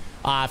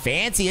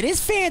 Fancy. It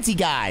is fancy,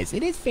 guys.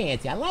 It is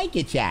fancy. I like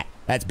it, chat.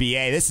 That's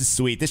BA. This is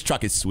sweet. This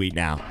truck is sweet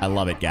now. I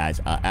love it, guys.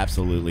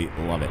 Absolutely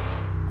love it.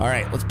 All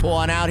right, let's pull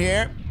on out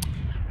here.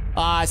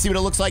 See what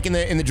it looks like in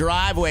the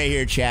driveway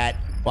here, chat,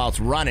 while it's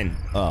running.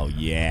 Oh,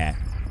 yeah.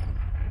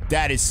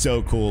 That is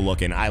so cool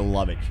looking. I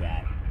love it,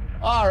 chat.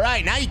 All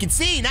right, now you can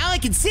see. Now I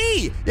can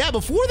see. Yeah,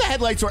 before the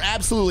headlights were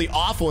absolutely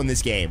awful in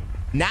this game.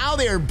 Now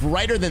they are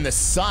brighter than the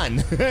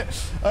sun.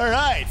 All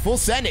right, full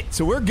send it.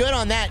 So we're good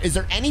on that. Is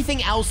there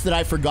anything else that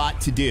I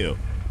forgot to do?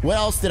 What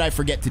else did I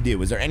forget to do?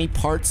 Was there any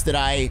parts that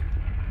I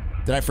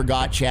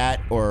forgot,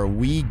 chat? Or are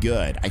we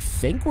good? I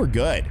think we're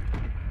good.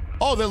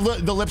 Oh, the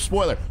lip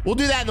spoiler. We'll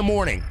do that in the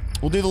morning.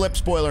 We'll do the lip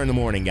spoiler in the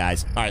morning,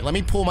 guys. All right, let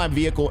me pull my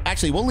vehicle.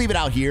 Actually, we'll leave it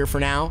out here for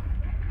now.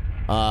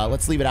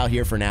 Let's leave it out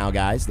here for now,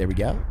 guys. There we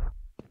go.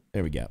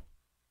 There we go.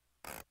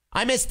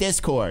 I miss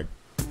Discord.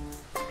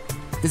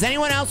 Does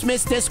anyone else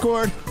miss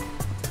Discord?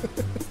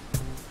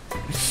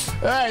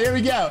 All right, here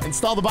we go.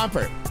 Install the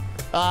bumper.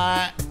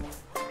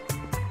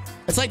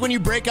 It's like when you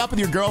break up with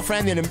your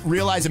girlfriend and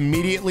realize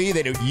immediately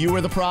that you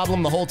were the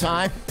problem the whole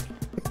time.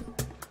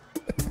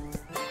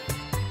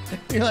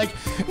 You're like,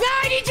 no,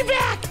 I need you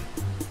back.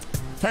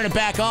 Turn it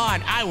back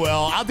on. I will.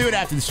 I'll do it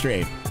after the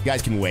stream. You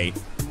guys can wait.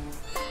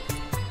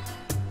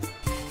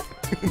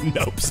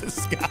 Nope, says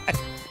Sky.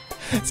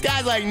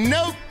 Sky's like,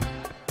 nope.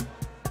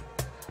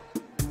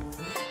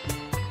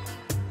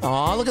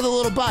 Aw, look at the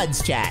little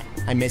buds, chat.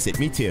 I miss it.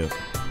 Me too.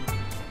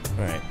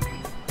 All right.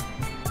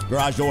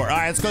 Garage door. All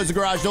right, let's close the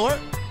garage door.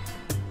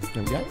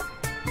 There we go.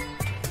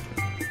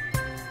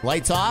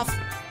 Lights off.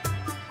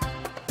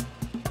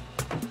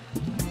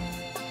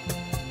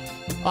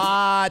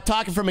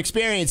 Talking from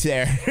experience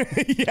there.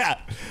 Yeah.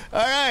 All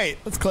right,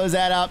 let's close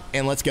that up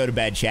and let's go to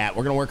bed, chat.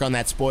 We're going to work on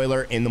that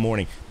spoiler in the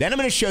morning. Then I'm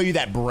going to show you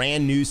that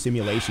brand new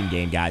simulation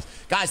game, guys.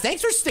 Guys,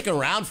 thanks for sticking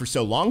around for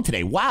so long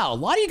today. Wow, a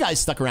lot of you guys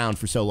stuck around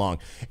for so long.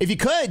 If you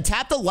could,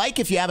 tap the like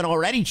if you haven't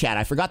already, chat.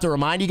 I forgot to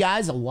remind you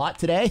guys a lot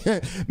today.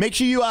 Make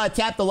sure you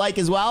tap the like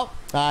as well.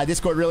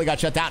 Discord really got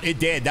shut down. It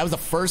did. That was the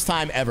first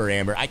time ever,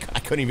 Amber. I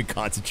couldn't even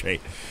concentrate.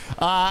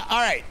 All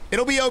right,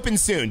 it'll be open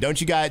soon. Don't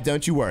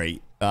you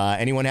worry.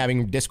 Anyone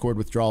having Discord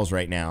withdrawals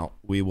right now,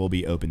 we will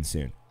be open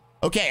soon.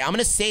 Okay, I'm going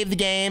to save the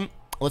game.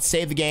 Let's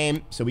save the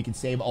game so we can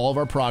save all of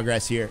our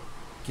progress here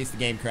in case the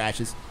game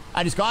crashes.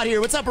 I just got here.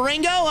 What's up,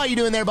 Ringo? How you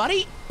doing there,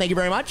 buddy? Thank you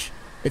very much.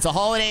 It's a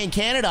holiday in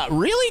Canada.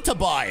 Really,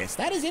 Tobias?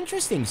 That is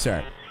interesting,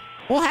 sir.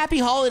 Well, happy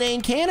holiday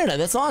in Canada.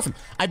 That's awesome.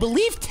 I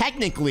believe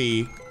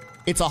technically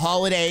it's a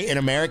holiday in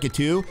America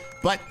too,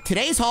 but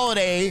today's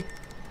holiday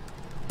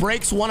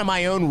breaks one of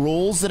my own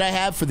rules that I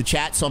have for the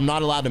chat, so I'm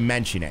not allowed to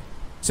mention it.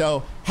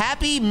 So,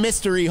 happy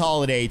mystery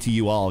holiday to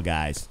you all,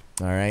 guys.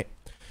 All right.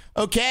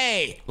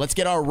 Okay, let's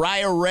get our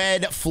Raya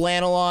Red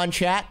flannel on,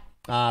 chat.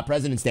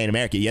 President's Day in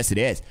America. Yes, it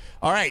is.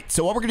 All right,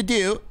 so what we're going to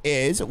do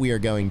is we are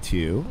going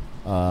to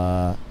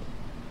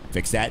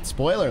fix that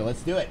spoiler.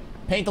 Let's do it.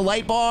 Paint the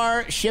light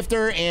bar,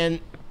 shifter, and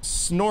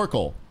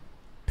snorkel.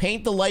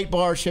 Paint the light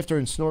bar, shifter,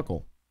 and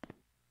snorkel.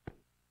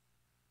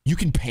 You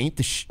can paint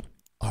the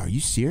Are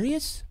you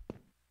serious?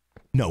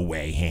 No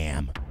way,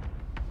 Ham.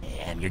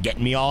 Ham, you're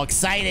getting me all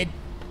excited.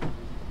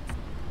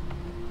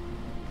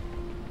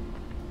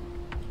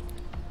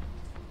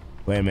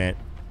 Wait a minute.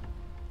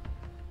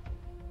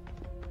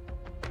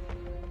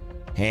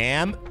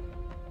 Ham?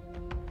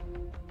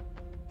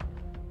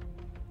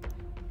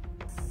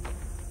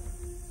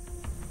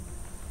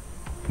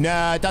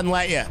 No, it doesn't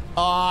let you.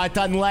 Oh, it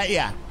doesn't let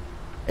you.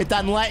 It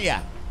doesn't let you.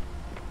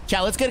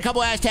 Chat, let's get a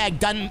couple hashtag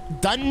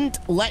done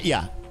let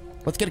ya.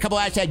 Let's get a couple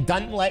hashtag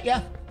done let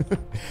ya.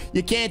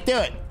 You can't do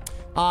it.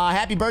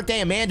 Happy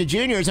birthday, Amanda Jr.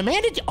 Is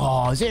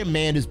it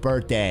Amanda's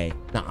birthday?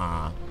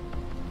 Nuh-uh.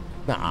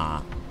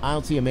 Nuh-uh. I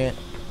don't see Amanda.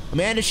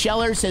 Amanda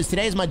Scheller says,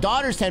 today's my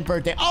daughter's 10th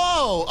birthday.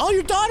 Oh,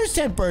 your daughter's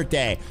 10th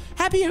birthday.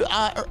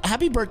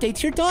 Happy birthday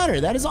to your daughter.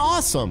 That is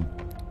awesome.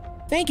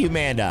 Thank you,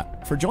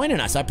 Amanda, for joining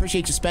us. I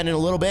appreciate you spending a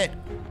little bit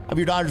of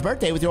your daughter's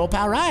birthday with your old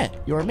pal Riot.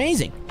 You're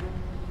amazing.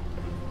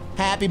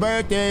 Happy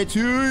birthday to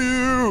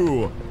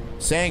you.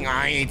 Sing?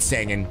 I ain't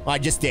singing. Well, I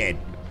just did.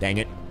 Dang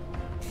it.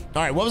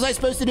 All right, what was I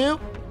supposed to do?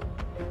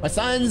 My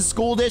son's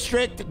school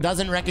district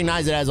doesn't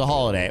recognize it as a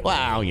holiday.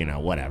 Well, you know,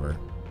 whatever.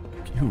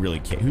 Who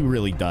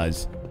really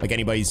does? Like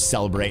anybody's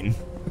celebrating.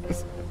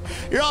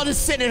 You're all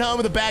just sitting at home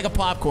with a bag of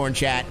popcorn,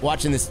 chat,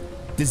 watching this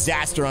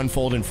disaster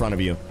unfold in front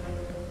of you.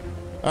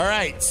 All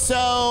right,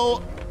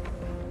 so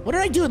what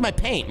did I do with my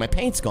paint? My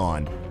paint's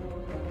gone.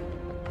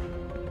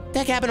 What the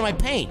heck happened to my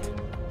paint?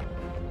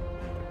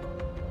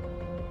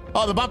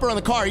 Oh, the bumper on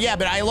the car. Yeah,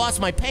 but I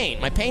lost my paint.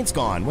 My paint's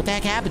gone. What the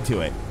heck happened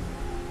to it?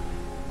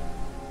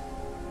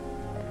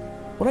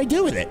 What did I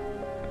do with it?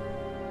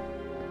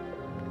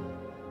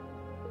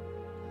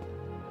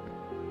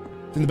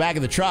 It's in the back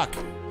of the truck.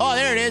 Oh,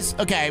 there it is.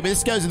 Okay, but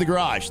this goes to the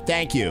garage.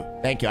 Thank you.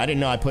 Thank you. I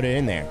didn't know I put it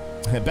in there.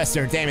 Best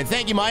entertainment.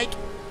 Thank you, Mike.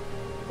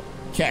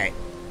 Okay.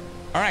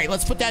 All right,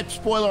 let's put that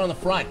spoiler on the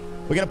front.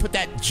 We're gonna put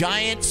that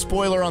giant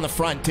spoiler on the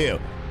front too.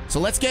 So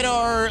let's get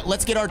our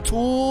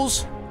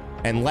tools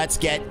and let's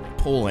get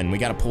pulling. We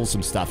gotta pull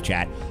some stuff,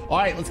 chat. All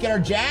right, let's get our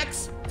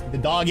jacks. The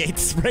dog ate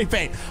the spray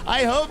paint.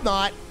 I hope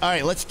not. All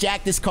right, let's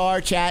jack this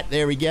car, chat.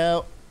 There we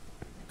go.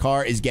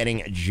 Car is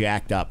getting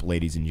jacked up,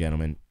 ladies and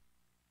gentlemen.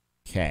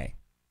 Okay.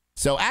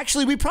 So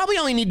actually, we probably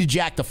only need to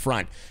jack the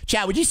front.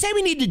 Chat, would you say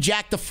we need to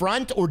jack the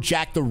front or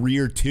jack the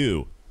rear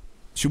too?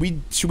 Should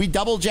we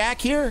double jack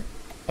here?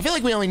 I feel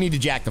like we only need to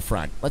jack the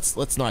front.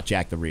 Let's not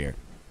jack the rear.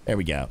 There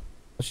we go.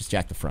 Let's just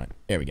jack the front.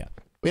 There we go.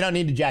 We don't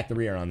need to jack the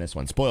rear on this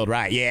one. Spoiled,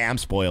 right? Yeah, I'm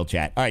spoiled,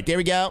 chat. All right, there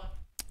we go.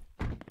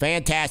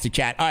 Fantastic,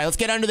 chat. All right, let's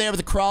get under there with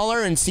the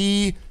crawler and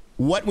see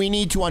what we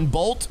need to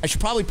unbolt. I should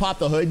probably pop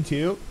the hood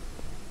too.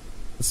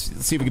 Let's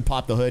see if we can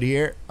pop the hood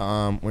here.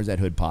 Where's that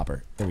hood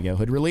popper? There we go.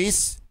 Hood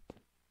release.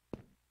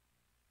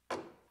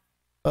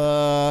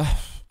 I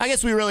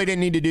guess we really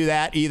didn't need to do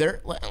that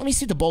either. Let me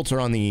see if the bolts are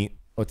on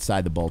what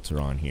side the bolts are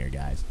on here,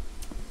 guys.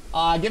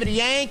 Give it a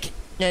yank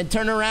and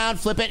turn it around,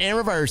 flip it, and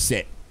reverse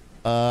it.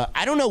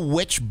 I don't know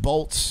which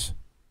bolts.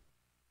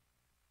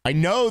 I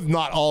know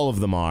not all of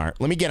them are.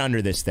 Let me get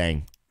under this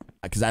thing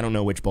because I don't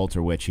know which bolts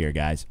are which here,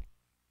 guys.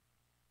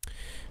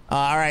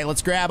 All right,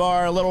 let's grab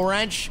our little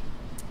wrench.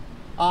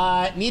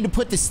 Need to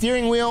put the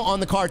steering wheel on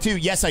the car too.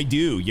 Yes, I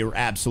do. You're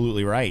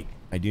absolutely right.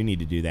 I do need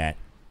to do that.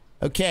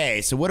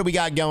 Okay, so what do we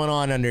got going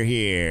on under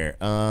here?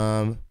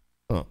 Oh,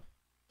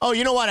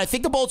 you know what? I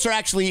think the bolts are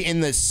actually in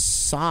the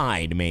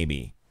side,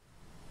 maybe.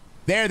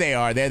 There they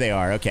are. There they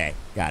are. Okay,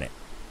 got it.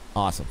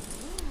 Awesome.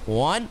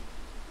 One.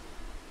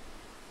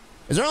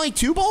 Is there only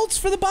 2 bolts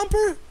for the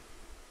bumper?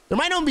 There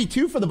might only be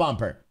 2 for the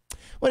bumper.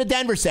 What did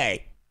Denver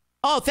say?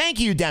 Oh,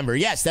 thank you, Denver.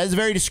 Yes, that is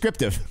very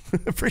descriptive.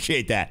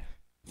 Appreciate that.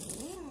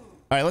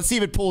 All right, let's see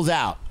if it pulls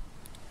out.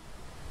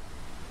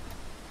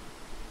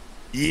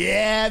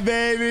 Yeah,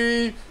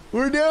 baby.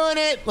 We're doing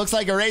it. Looks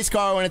like a race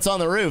car when it's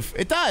on the roof.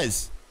 It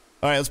does.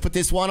 All right, let's put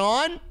this one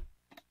on.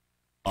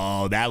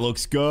 Oh, that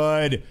looks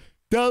good.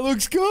 That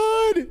looks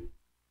good.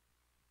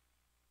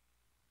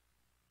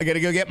 I gotta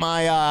go get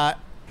my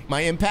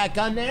my impact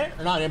gun there.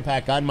 Or not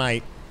impact gun,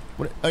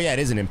 oh yeah, it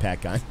is an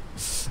impact gun.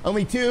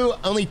 Only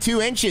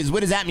two inches. What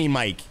does that mean,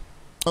 Mike?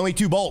 Only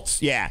 2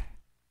 bolts. Yeah.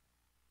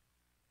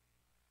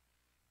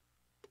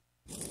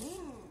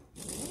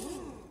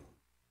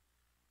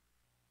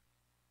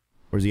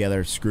 Where's the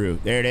other screw?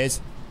 There it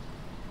is.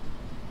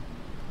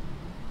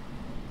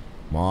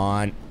 Come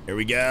on. Here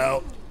we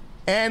go.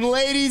 And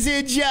ladies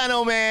and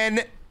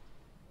gentlemen,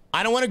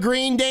 I don't want a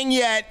green ding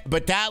yet,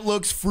 but that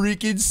looks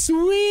freaking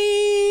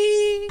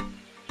sweet.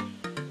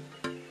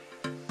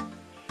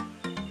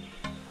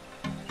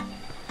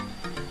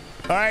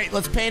 All right,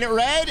 let's paint it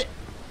red.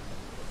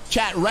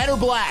 Chat, red or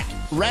black?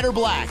 Red or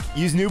black?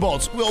 Use new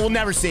bolts. We'll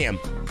never see them.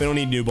 We don't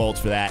need new bolts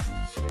for that.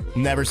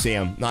 Never see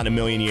them. Not in a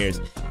million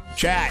years.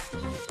 Chat,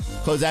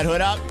 close that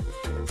hood up.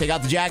 Take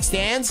out the jack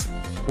stands.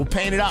 We'll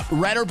paint it up.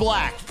 Red or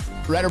black?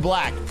 Red or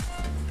black?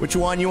 Which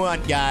one you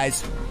want,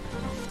 guys?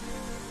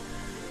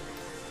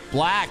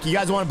 Black. You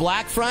guys want a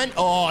black front?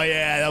 Oh,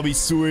 yeah, that'll be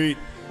sweet.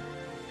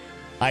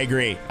 I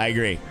agree. I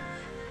agree.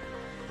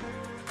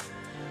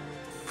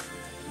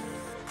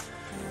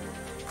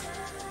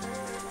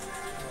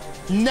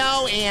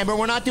 No, Amber,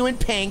 we're not doing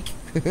pink.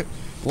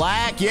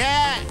 Black,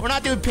 yeah. We're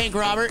not doing pink,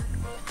 Robert.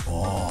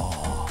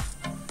 Oh.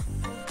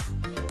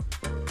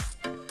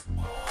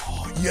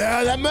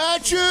 Yeah, that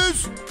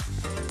matches.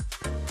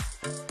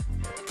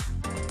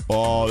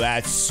 Oh,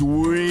 that's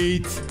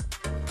sweet.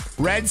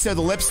 Red so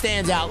the lip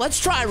stands out. Let's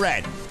try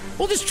red.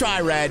 We'll just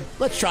try red.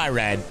 Let's try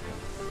red.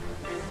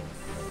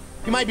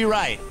 You might be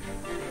right.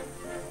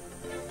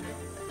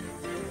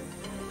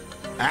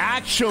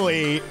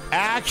 Actually,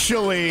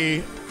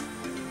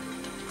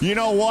 you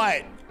know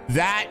what?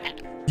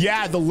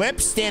 Yeah, the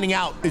lips standing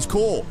out is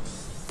cool.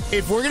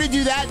 If we're gonna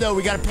do that, though,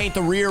 we gotta paint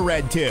the rear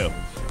red, too.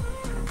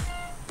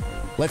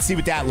 Let's see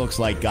what that looks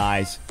like,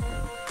 guys.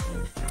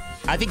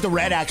 I think the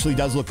red actually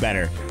does look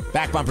better.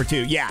 Back bumper,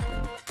 too. Yeah.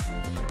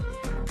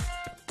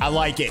 I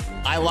like it.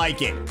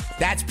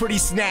 That's pretty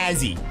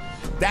snazzy.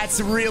 That's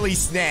really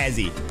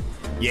snazzy.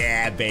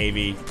 Yeah,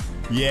 baby.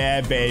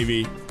 Yeah,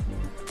 baby.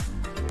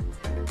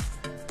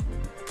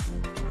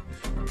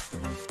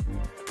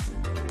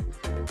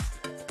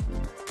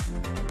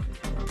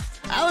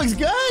 That looks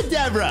good,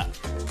 Deborah.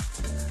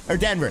 Or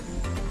Denver.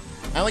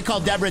 I only call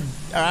Denver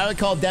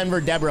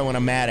Deborah when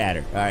I'm mad at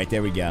her. All right,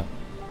 there we go.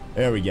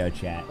 There we go,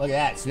 chat. Look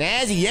at that.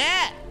 Snazzy,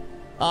 yeah.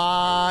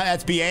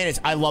 That's B-Anus.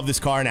 I love this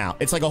car now.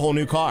 It's like a whole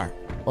new car.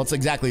 Well, it's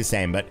exactly the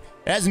same, but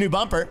it has a new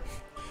bumper.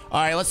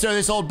 All right, let's throw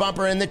this old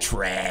bumper in the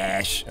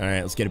trash. All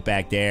right, let's get it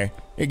back there.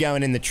 You're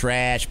going in the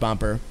trash,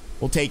 bumper.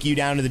 We'll take you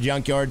down to the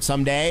junkyard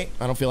someday.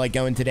 I don't feel like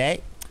going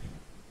today.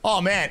 Oh,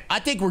 man, I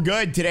think we're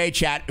good today,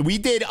 chat. We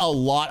did a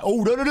lot.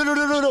 Oh,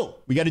 no.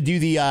 We got to do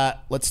the,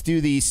 let's do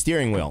the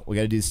steering wheel. We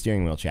got to do the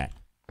steering wheel, chat.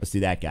 Let's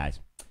do that, guys.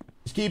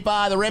 Just keep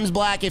the rims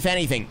black, if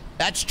anything.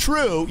 That's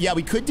true. Yeah,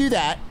 we could do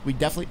that. We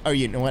definitely, oh,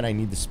 you know what? I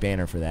need the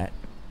spanner for that.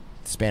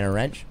 The spanner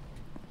wrench.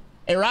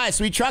 Hey, Ryan,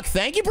 sweet truck.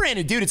 Thank you,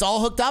 Brandon. Dude, it's all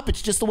hooked up.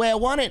 It's just the way I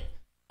want it.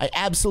 I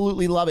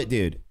absolutely love it,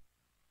 dude.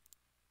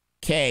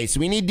 Okay, so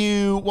we need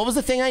to, what was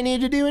the thing I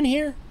needed to do in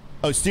here?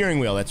 Oh, steering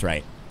wheel. That's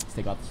right. Let's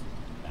take off this.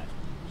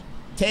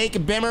 Take a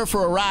Bimmer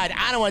for a ride.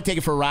 I don't want to take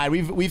it for a ride.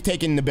 We've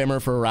taken the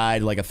Bimmer for a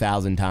ride like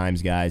 1,000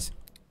 times, guys.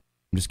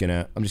 I'm just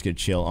gonna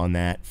chill on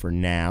that for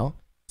now.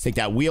 Let's take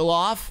that wheel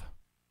off.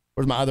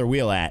 Where's my other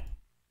wheel at?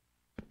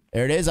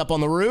 There it is, up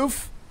on the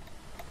roof.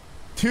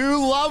 2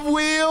 love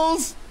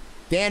wheels.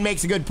 Dan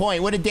makes a good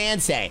point. What did Dan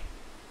say?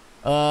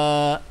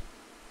 I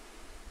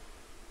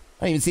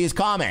don't even see his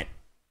comment.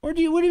 What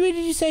did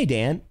you say,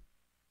 Dan?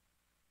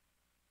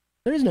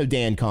 There is no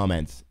Dan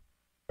comments.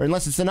 Or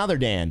unless it's another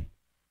Dan.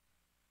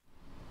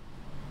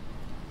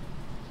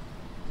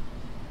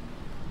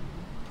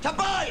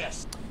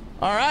 Tobias!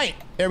 All right,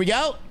 there we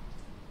go.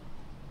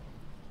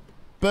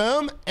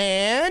 Boom,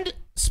 and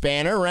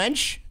spanner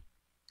wrench.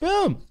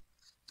 Boom.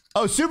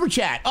 Oh, super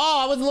chat. Oh,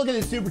 I wasn't looking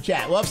at the super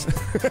chat. Whoops.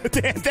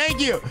 Dan, thank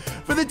you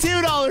for the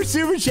 $2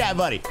 super chat,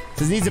 buddy.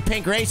 Says needs a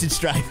pink racing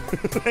stripe.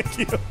 Thank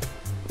you.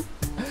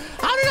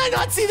 How did I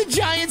not see the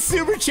giant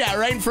super chat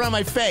right in front of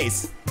my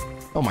face?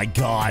 Oh my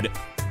God.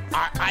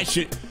 I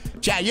should.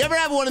 Chat, you ever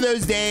have one of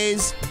those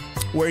days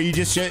where you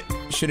just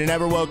should have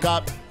never woke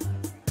up?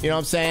 You know what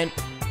I'm saying?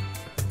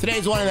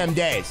 Today's one of them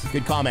days.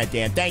 Good comment,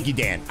 Dan. Thank you,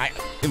 Dan.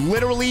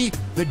 Literally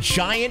the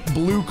giant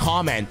blue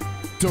comment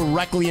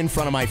directly in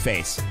front of my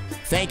face.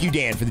 Thank you,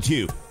 Dan, for the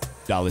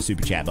 $2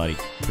 super chat, buddy.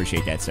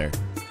 Appreciate that, sir.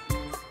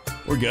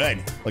 We're good.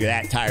 Look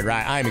at that. Tired,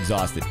 right? I'm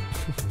exhausted.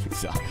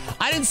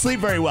 I didn't sleep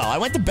very well. I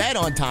went to bed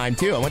on time,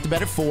 too. I went to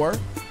bed at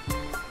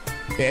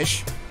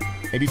 4-ish.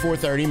 Maybe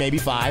 4:30, maybe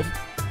 5.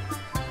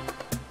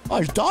 Oh,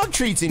 there's dog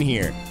treats in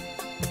here.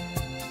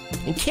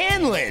 And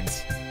can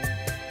lids.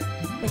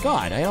 Oh my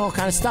God, I have all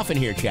kind of stuff in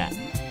here, chat.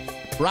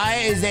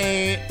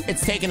 Raya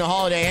it's taking a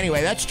holiday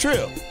anyway. That's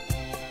true.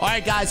 All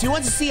right, guys, who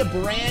wants to see a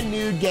brand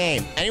new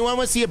game? Anyone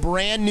want to see a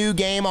brand new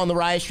game on the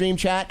Raya stream,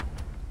 chat?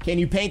 Can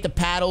you paint the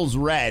paddles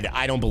red?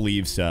 I don't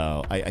believe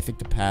so. I think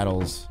the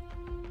paddles...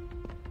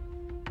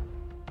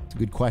 It's a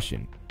good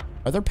question.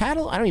 Are there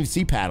paddles? I don't even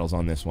see paddles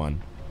on this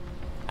one.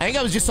 I think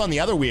I was just on the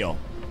other wheel.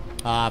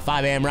 5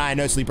 a.m. Ryan,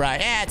 no sleep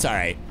Ryan. It's all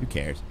right. Who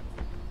cares?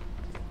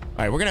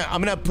 All right,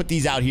 I'm gonna put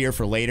these out here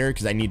for later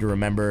because I need to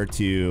remember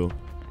to.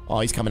 Oh,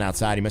 he's coming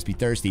outside. He must be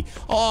thirsty.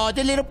 Oh,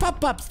 the little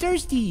pup's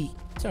thirsty.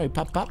 Sorry,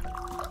 pup.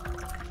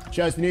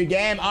 Show us the nude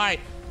game. All right,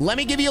 let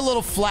me give you a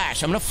little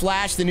flash. I'm gonna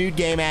flash the nude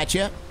game at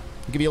you.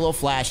 I'll give you a little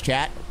flash,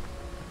 chat.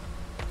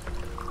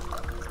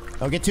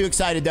 Don't get too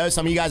excited though.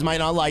 Some of you guys might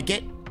not like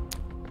it,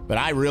 but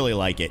I really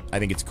like it. I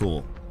think it's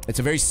cool. It's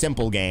a very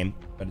simple game,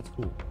 but it's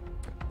cool.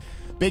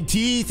 Big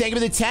T, thank you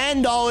for the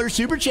 $10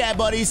 super chat,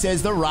 buddy.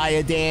 Says the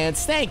Raya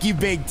dance. Thank you,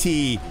 Big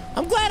T.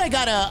 I'm glad I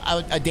got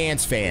a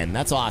dance fan.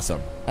 That's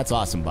awesome. That's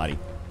awesome, buddy.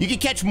 You can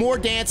catch more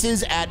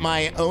dances at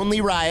my Only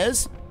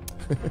Rayas.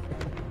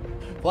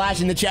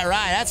 Flash in the chat,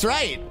 Raya. That's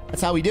right.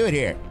 That's how we do it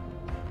here.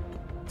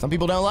 Some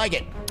people don't like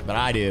it, but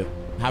I do.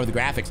 How are the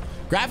graphics?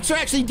 Graphics are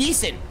actually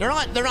decent. They're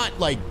not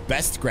like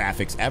best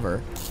graphics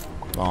ever.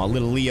 Oh,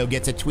 little Leo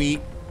gets a tweet.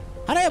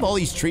 How'd I have all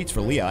these treats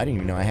for Leo? I didn't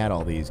even know I had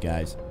all these,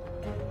 guys.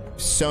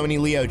 So many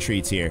Leo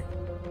treats here.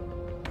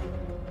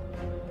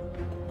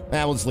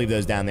 We'll just leave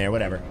those down there.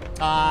 Whatever.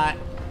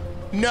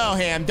 No,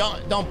 Ham.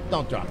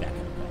 Don't drop that.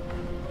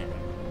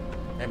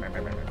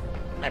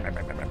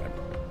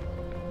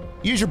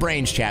 Use your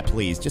brains, chat,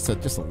 please. Just a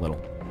little.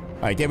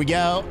 All right, there we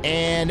go.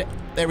 And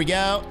there we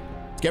go.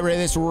 Let's get rid of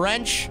this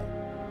wrench.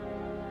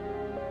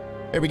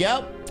 There we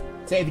go.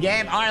 Save the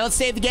game. All right, let's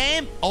save the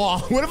game. Oh,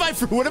 what if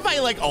I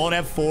like Alt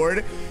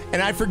F4'd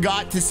and I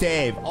forgot to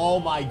save? Oh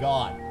my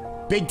God.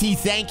 Big T,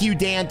 thank you.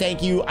 Dan,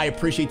 thank you. I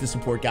appreciate the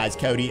support, guys.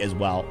 Cody as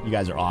well. You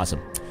guys are awesome.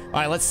 All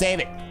right, let's save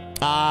it.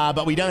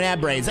 But we don't have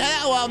braids.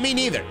 Well, me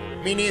neither.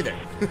 Me neither.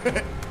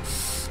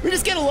 We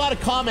just get a lot of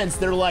comments.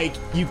 They're like,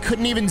 you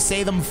couldn't even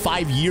say them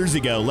 5 years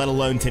ago, let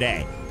alone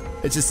today.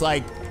 It's just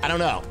like, I don't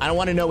know. I don't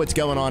want to know what's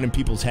going on in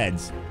people's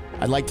heads.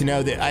 I'd like to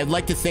know that. I'd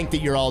like to think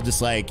that you're all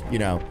just like, you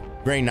know,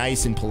 very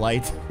nice and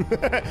polite.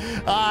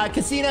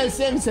 Casino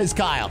Sim, says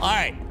Kyle. All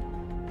right.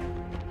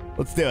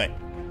 Let's do it.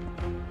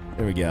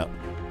 There we go.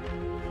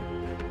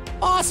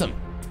 Awesome.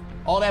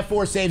 Alt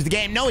F4 saves the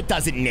game. No, it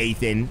doesn't,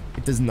 Nathan.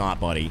 It does not,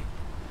 buddy.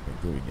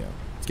 There we go.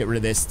 Let's get rid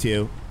of this,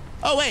 too.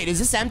 Oh, wait. Is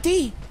this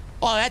empty?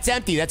 Oh, that's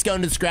empty. That's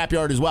going to the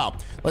scrapyard as well.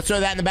 Let's throw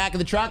that in the back of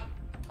the truck.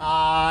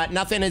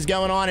 Nothing is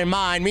going on in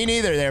mine. Me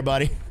neither there,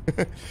 buddy.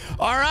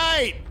 All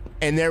right.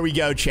 And there we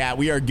go, chat.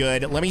 We are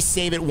good. Let me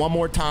save it one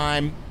more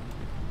time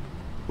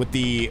with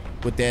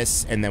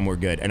this, and then we're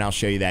good. And I'll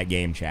show you that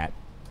game, chat.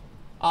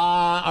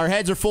 Our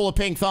heads are full of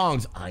pink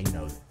thongs. I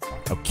know.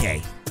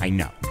 Okay. I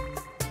know.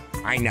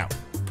 I know.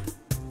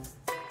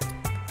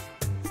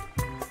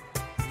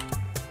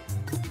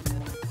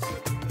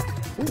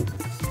 Ooh.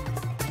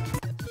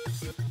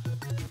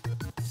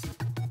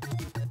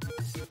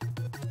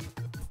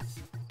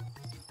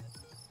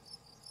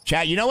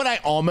 Chat, you know what I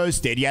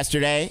almost did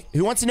yesterday?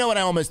 Who wants to know what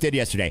I almost did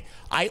yesterday?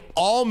 I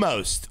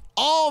almost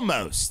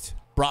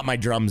brought my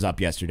drums up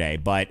yesterday,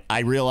 but I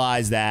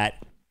realized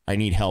that I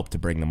need help to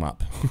bring them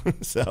up.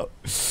 So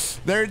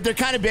they're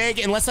kind of big.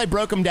 Unless I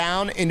broke them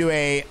down into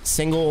a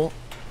single,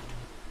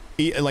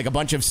 like a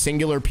bunch of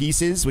singular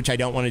pieces, which I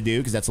don't want to do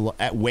because that's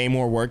way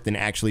more work than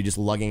actually just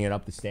lugging it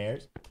up the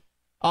stairs.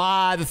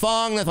 The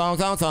thong.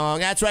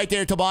 That's right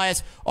there,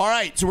 Tobias. All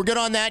right, so we're good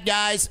on that,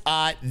 guys.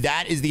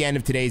 That is the end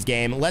of today's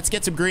game. Let's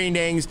get some green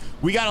dings.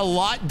 We got a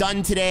lot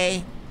done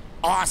today.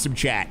 Awesome,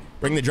 chat.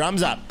 Bring the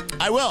drums up.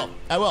 I will.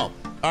 All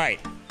right,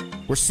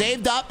 we're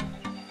saved up.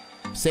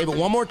 Save it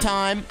one more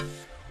time.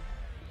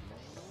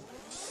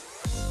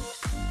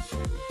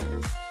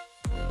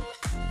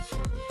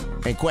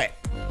 And quit.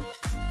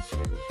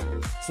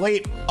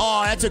 Sleep.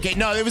 Oh, that's okay.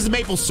 No, it was the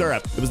maple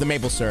syrup. It was the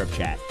maple syrup,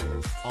 chat.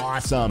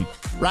 Awesome.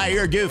 Right,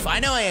 you're a goof. I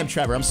know I am,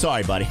 Trevor. I'm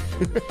sorry, buddy.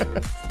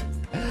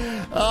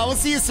 We'll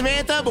see you,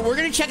 Samantha, but we're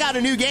going to check out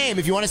a new game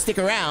if you want to stick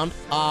around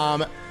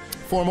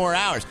 4 more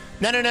hours.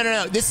 No.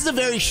 This is a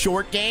very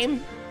short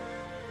game.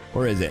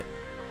 Or is it?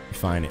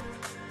 Find it.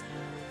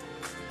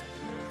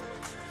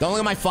 Don't look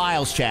at my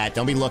files, chat.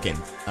 Don't be looking.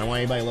 I don't want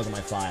anybody to look at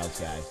my files,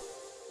 guys.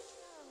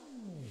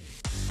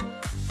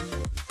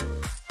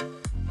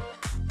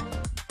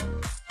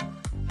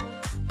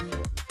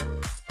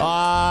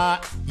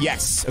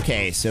 Yes.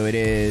 Okay, so it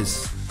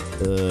is,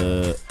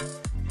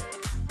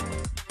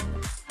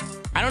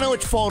 I don't know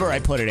which folder I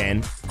put it in,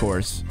 of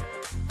course.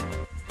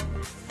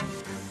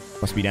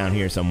 Must be down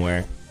here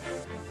somewhere.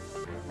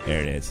 There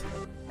it is.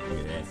 Look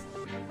at this.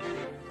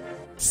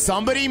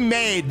 Somebody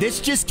made, this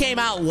just came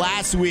out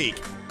last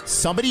week.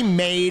 Somebody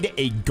made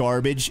a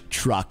garbage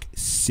truck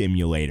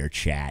simulator,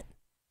 chat.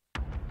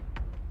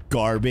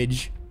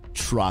 Garbage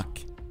truck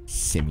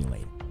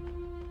simulator.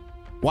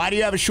 Why do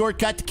you have a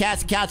shortcut to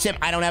Cast and Couch Sim?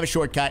 I don't have a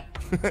shortcut.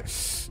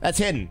 That's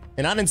hidden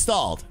and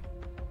uninstalled.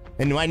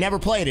 And I never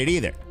played it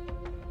either.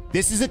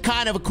 This is a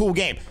kind of a cool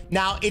game.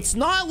 Now, it's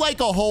not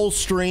like a whole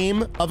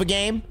stream of a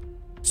game.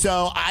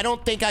 So I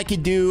don't think I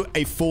could do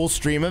a full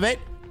stream of it.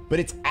 But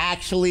it's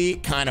actually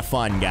kind of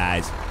fun,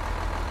 guys.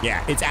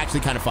 Yeah, it's actually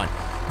kind of fun.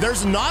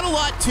 There's not a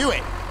lot to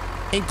it.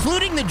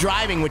 Including the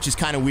driving, which is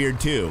kind of weird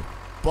too.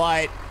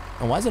 But,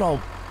 oh, why is it all,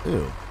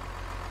 ooh.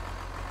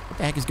 What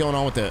the heck is going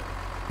on with the,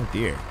 oh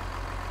dear.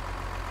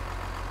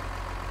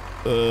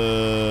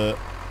 Oh,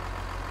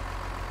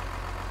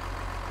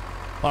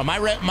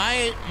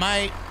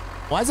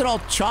 why is it all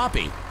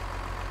choppy?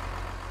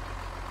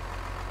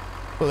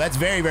 Oh, that's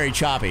very, very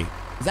choppy.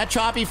 Is that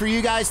choppy for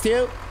you guys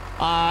too?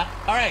 All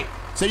right.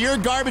 So you're a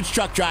garbage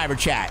truck driver,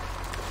 chat.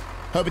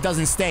 Hope it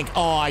doesn't stink.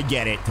 Oh, I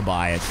get it,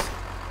 Tobias.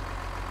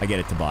 I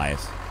get it,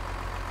 Tobias.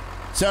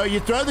 So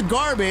you throw the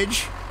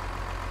garbage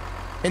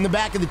in the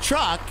back of the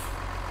truck.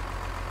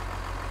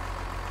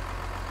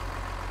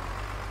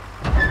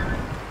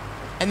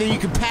 And then you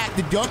can pack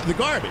the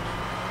garbage.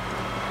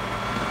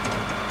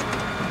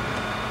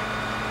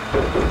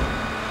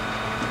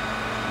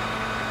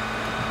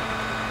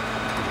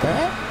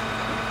 Okay.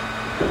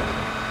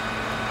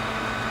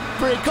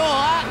 Pretty cool,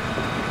 huh?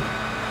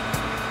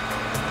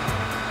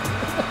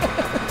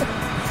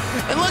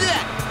 And look at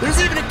that. There's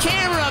even a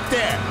camera up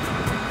there.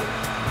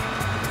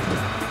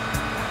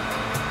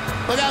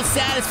 Look how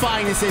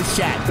satisfying this is,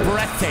 chat.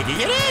 Breathtaking.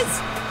 It is.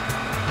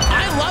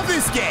 I love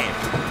this game.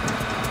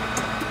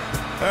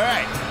 All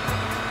right.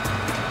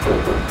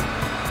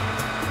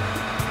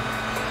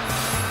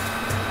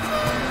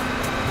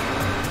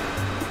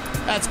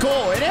 That's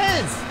cool. It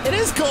is. It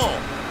is cool.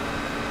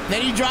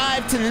 Then you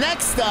drive to the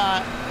next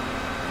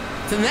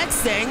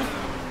thing.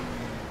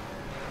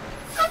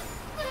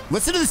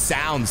 Listen to the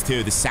sounds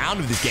too. The sound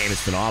of this game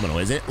is phenomenal,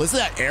 isn't it? Listen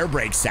to that air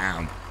brake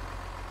sound.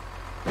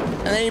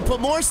 And then you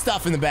put more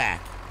stuff in the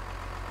back.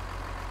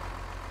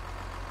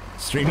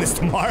 It's stream this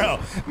tomorrow.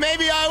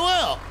 Maybe I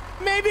will.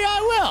 Maybe I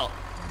will.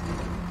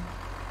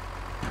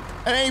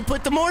 And then you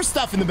put the more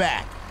stuff in the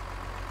back.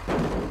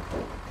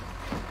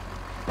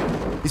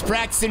 He's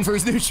practicing for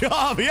his new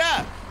job,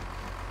 yeah.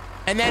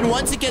 And then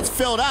once it gets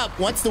filled up,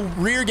 once the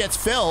rear gets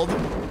filled,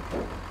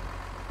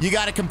 you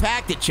got to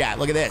compact it, chat.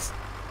 Look at this.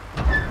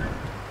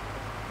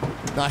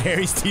 Not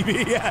Harry's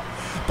TV, yeah.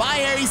 Bye,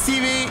 Harry's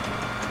TV.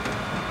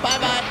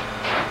 Bye-bye.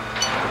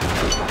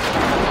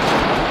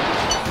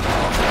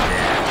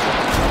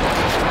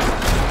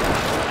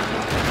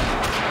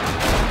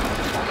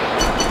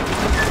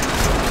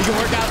 You can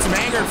work out some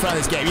anger in front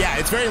of this game. Yeah,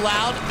 it's very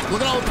loud.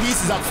 Look at all the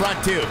pieces up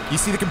front, too. You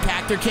see the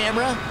compactor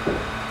camera?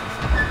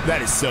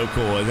 That is so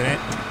cool, isn't it?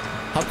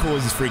 How cool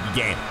is this freaky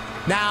game?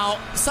 Now,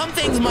 some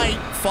things might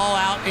fall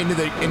out into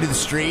the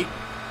street,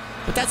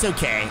 but that's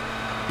okay.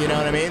 You know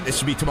what I mean? This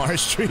should be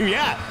tomorrow's stream.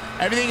 Yeah,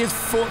 everything is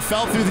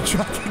fell through the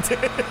truck. It did.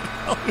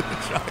 Fell through the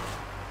truck.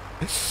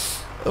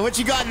 What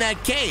you got in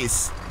that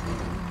case?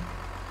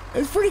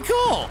 It's pretty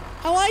cool.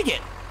 I like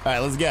it. All right,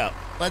 let's go.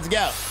 Let's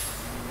go.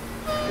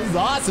 This is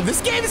awesome.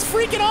 This game is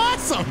freaking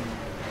awesome.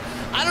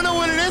 I don't know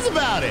what it is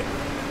about it.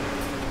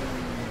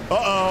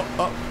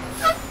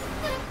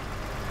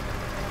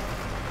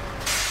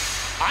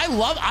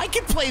 I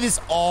could play this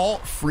all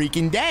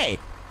freaking day.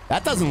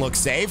 That doesn't look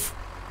safe.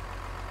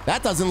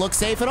 That doesn't look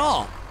safe at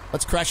all.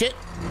 Let's crush it.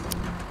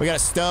 We got a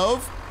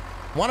stove.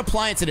 One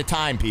appliance at a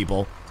time,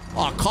 people.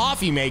 Oh,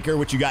 coffee maker.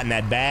 What you got in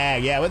that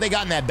bag? Yeah, what they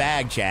got in that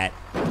bag, chat?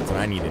 That's what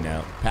I need to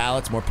know.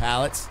 Pallets, more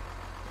pallets.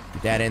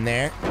 Get that in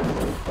there.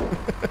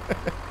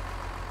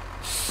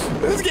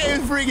 This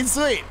game is freaking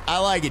sweet. I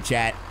like it,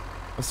 chat.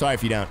 I'm sorry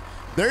if you don't.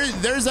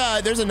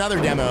 There's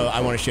another demo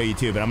I want to show you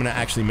too, but I'm gonna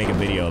actually make a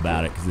video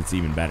about it because it's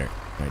even better.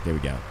 All right, there we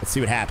go. Let's see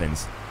what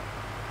happens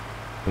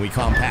when we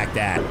compact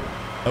that.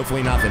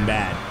 Hopefully nothing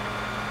bad.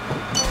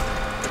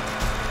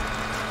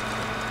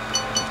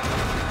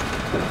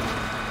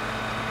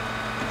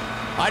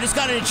 I just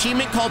got an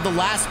achievement called The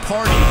Last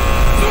Party.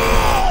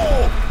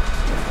 Oh!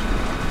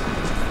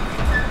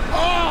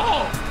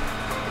 Oh!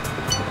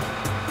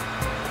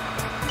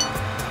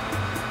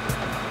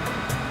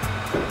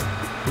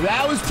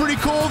 That was pretty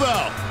cool,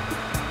 though.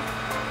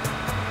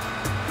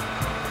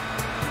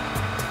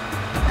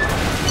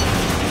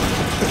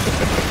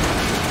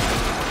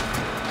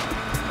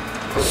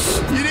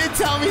 You didn't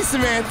tell me,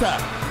 Samantha.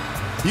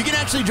 You can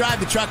actually drive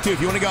the truck, too. If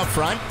you want to go up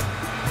front,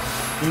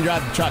 you can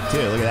drive the truck, too.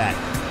 Look at that.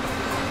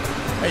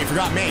 Hey, you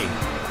forgot me.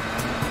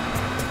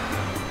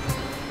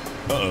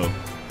 Uh-oh.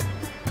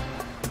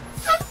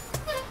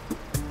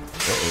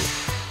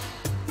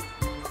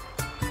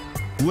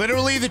 Uh-oh.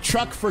 Literally, the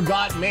truck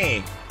forgot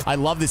me. I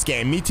love this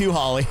game. Me too,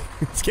 Holly.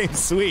 This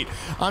game's sweet.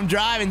 I'm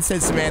driving,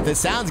 says Samantha.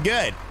 Sounds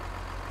good.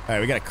 All right,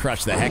 we got to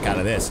crush the heck out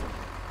of this.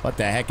 What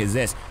the heck is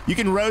this? You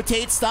can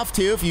rotate stuff,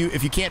 too,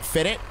 if you can't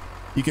fit it.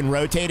 You can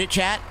rotate it,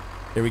 chat.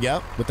 There we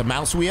go. With the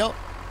mouse wheel.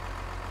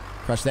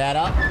 Crush that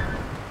up.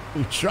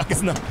 Your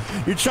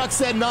truck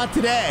said not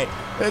today.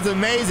 That's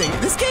amazing.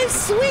 This game's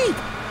sweet.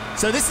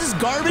 So this is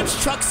Garbage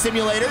Truck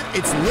Simulator.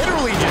 It's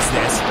literally just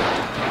this.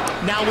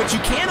 Now, what you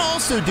can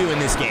also do in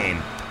this game,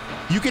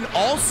 you can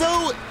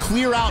also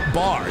clear out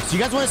bars. You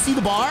guys want to see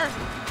the bar?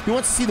 Who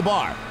wants to see the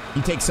bar?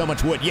 You take so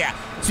much wood. Yeah.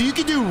 So you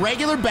could do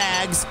regular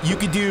bags. You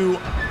could do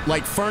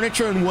like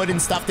furniture and wood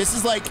and stuff. This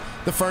is like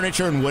the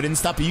furniture and wood and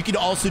stuff. But you could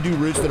also do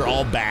routes that are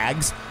all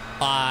bags.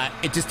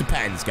 It just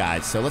depends,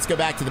 guys. So let's go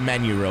back to the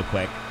menu real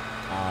quick.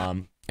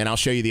 And I'll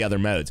show you the other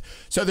modes.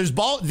 So there's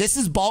bulk. This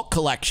is bulk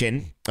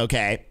collection.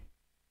 Okay.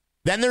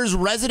 Then there's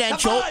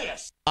residential.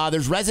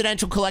 There's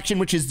residential collection,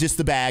 which is just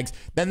the bags.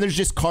 Then there's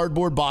just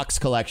cardboard box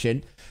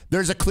collection.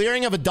 There's a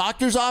clearing of a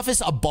doctor's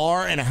office, a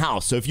bar, and a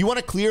house. So if you want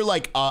to clear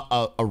like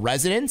a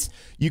residence,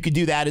 you could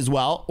do that as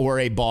well, or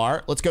a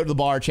bar. Let's go to the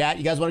bar, chat.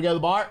 You guys want to go to the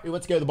bar?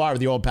 Let's go to the bar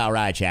with the old pal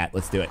Rye, chat.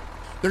 Let's do it.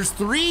 There's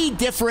three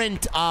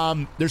different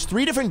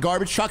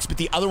garbage trucks, but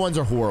the other ones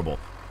are horrible.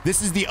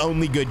 This is the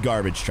only good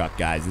garbage truck,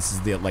 guys. This is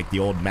the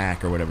old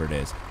Mac or whatever it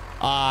is.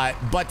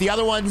 But the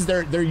other ones,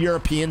 they're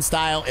European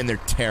style and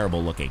they're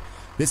terrible looking.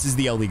 This is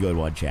the only good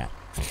one, chat.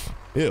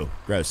 Ew,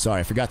 gross.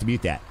 Sorry, I forgot to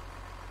mute that.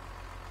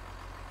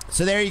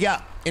 So there you go.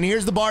 And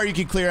here's the bar you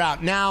can clear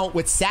out. Now,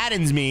 what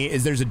saddens me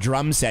is there's a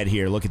drum set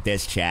here. Look at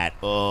this, chat.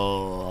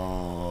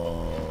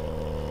 Oh.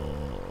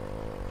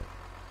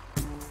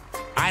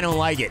 I don't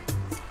like it.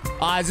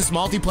 Is this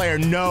multiplayer?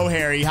 No,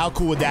 Harry. How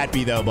cool would that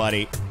be, though,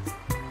 buddy?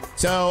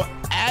 So,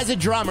 as a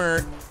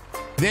drummer,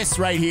 this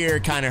right here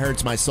kind of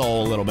hurts my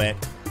soul a little bit.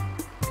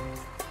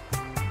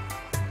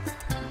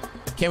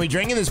 Can we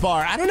drink in this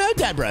bar? I don't know,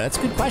 Deborah. That's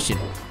a good question.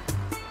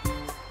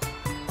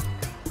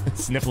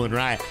 Sniffling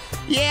Ryan.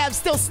 Yeah, I'm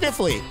still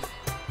sniffly.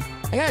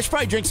 I should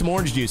probably drink some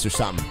orange juice or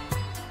something.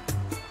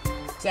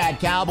 Sad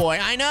cowboy.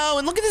 I know,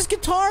 and look at this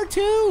guitar,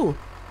 too.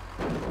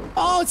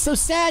 Oh, it's so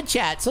sad,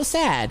 chat. So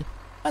sad.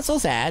 That's so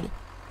sad. And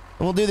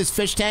we'll do this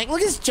fish tank.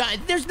 Look at this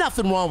giant. There's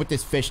nothing wrong with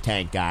this fish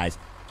tank, guys.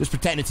 Just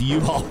pretend it's a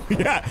U-Haul.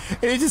 Yeah,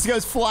 and it just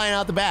goes flying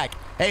out the back.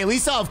 Hey, at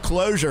least I'll have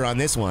closure on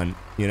this one,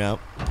 you know?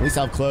 At least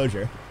I'll have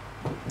closure.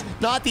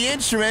 Not the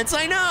instruments,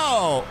 I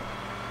know.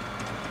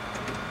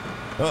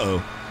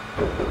 Uh-oh.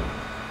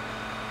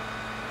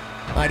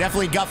 I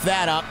definitely guffed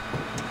that up.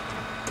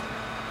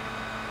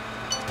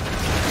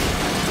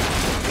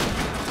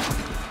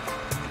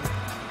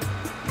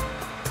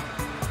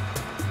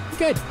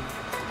 Good.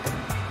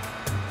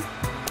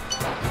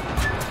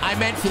 I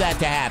meant for that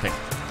to happen.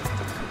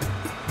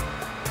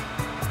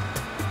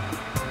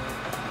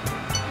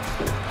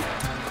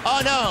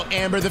 Oh no,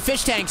 Amber, the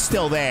fish tank's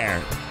still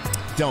there.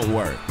 Don't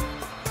worry.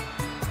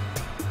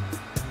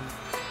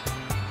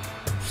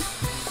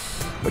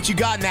 What you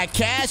got in that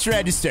cash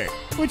register?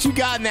 What you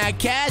got in that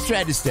cash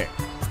register?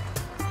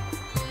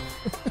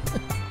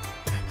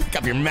 Pick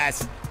up your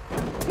mess.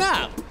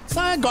 No, it's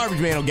not a garbage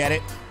man will get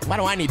it. Why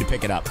do I need to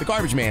pick it up? The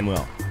garbage man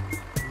will.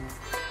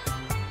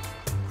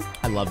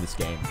 I love this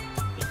game.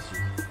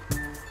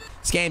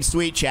 This game's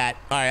sweet, chat.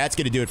 All right, that's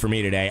going to do it for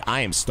me today.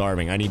 I am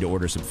starving. I need to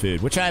order some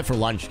food. What should I have for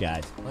lunch,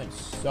 guys? I'm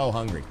so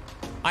hungry.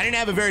 I didn't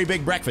have a very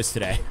big breakfast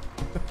today.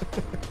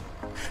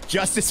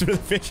 Justice for the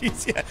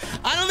fishies. Yeah.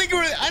 I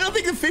don't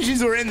think the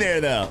fishies were in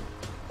there though.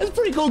 That's a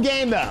pretty cool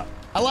game though.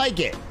 I like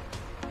it.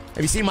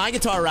 Have you seen my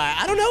guitar ride?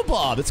 I don't know,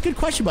 Bob. That's a good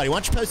question, buddy. Why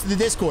don't you post to the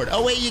Discord?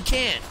 Oh wait, you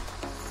can't.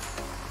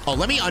 Oh,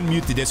 let me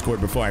unmute the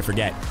Discord before I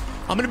forget.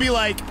 I'm gonna be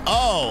like,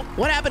 oh,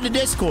 what happened to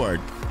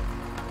Discord?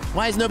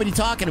 Why is nobody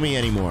talking to me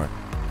anymore?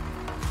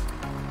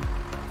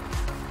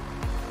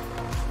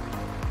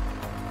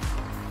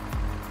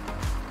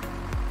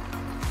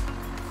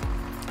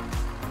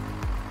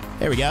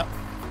 There we go.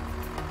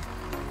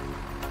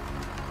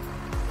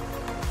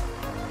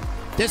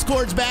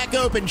 Discord's back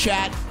open,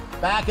 chat.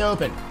 Back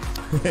open.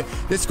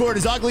 Discord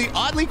is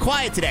oddly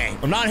quiet today.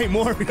 I'm not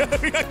anymore. We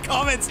got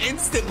comments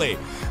instantly.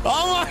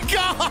 Oh my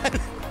god!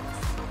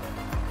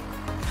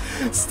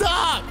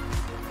 Stop!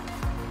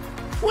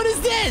 What is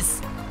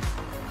this?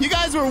 You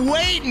guys were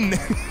waiting.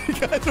 You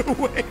guys were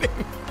waiting.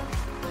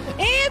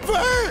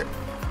 Amber!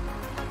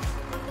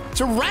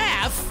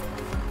 Giraffe?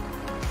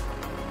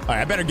 All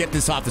right, I better get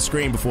this off the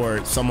screen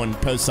before someone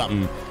posts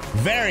something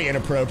very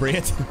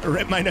inappropriate.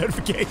 Rip my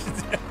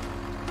notifications.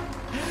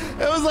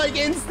 It was like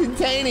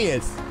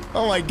instantaneous.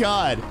 Oh my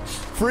god.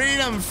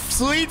 Freedom,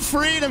 sweet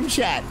freedom,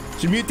 chat.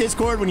 Should mute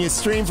Discord when you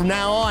stream from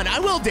now on. I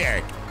will,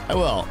 Derek. I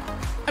will.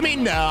 I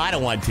mean, no, I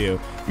don't want to.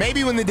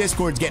 Maybe when the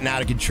Discord's getting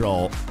out of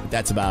control. But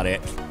that's about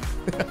it.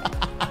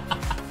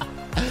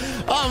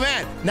 Oh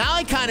man, now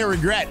I kind of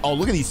regret. Oh,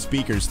 look at these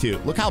speakers too.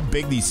 Look how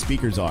big these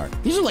speakers are.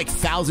 These are like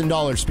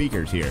 $1,000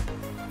 speakers here.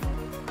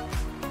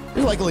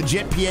 They're like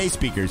legit PA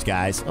speakers,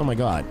 guys. Oh my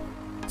god.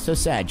 So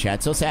sad,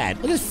 chat. So sad.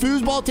 Look at this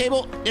foosball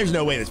table. There's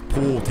no way this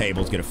pool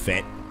table's gonna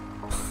fit.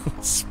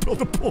 Spilled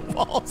the pool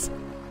balls.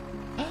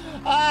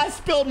 I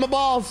spilled my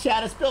balls,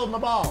 chat. I spilled my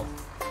balls.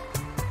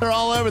 They're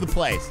all over the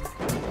place.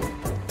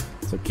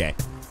 It's okay.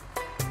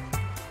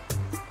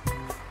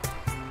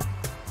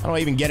 How do I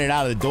even get it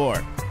out of the door?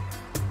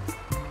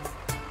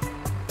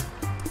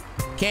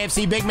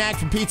 KFC Big Mac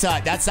from Pizza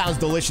Hut. That sounds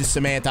delicious,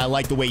 Samantha. I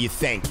like the way you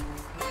think.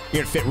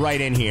 You're gonna fit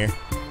right in here.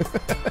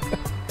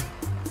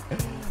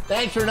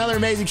 Thanks for another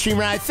amazing stream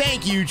ride.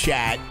 Thank you,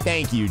 chat.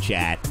 Thank you,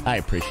 chat. I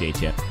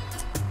appreciate you.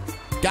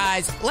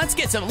 Guys, let's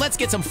get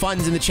some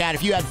funs in the chat.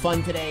 If you had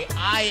fun today,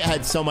 I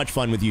had so much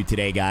fun with you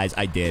today, guys.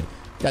 I did.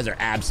 You guys are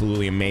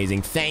absolutely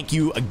amazing. Thank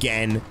you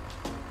again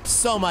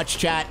so much,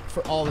 chat,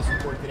 for all the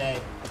support today.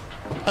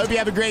 I hope you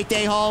have a great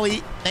day,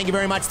 Holly. Thank you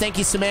very much. Thank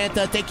you,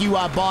 Samantha. Thank you,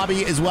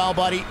 Bobby, as well,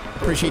 buddy.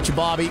 Appreciate you,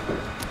 Bobby.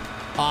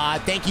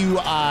 Thank you,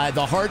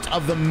 the Heart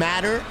of the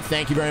Matter.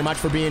 Thank you very much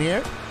for being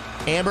here.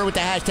 Amber with the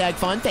hashtag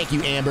fun. Thank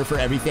you, Amber, for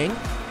everything.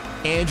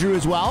 Andrew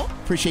as well.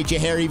 Appreciate you,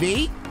 Harry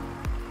V.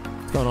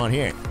 What's going on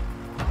here?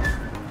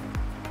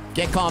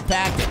 Get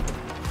compacted.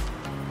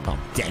 Oh,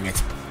 dang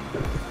it.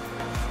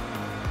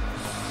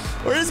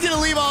 We're just going to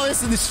leave all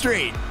this in the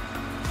street.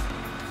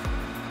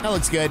 That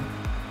looks good.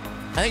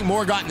 I think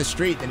more got in the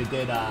street than it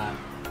did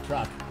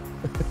truck.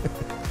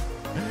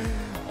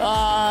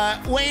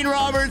 Wayne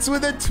Roberts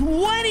with a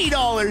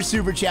 $20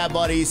 super chat,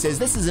 buddy. Says,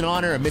 this is in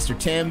honor of Mr.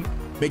 Tim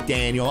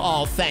McDaniel.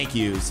 Oh, thank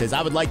you. Says,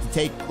 I would like to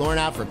take Lauren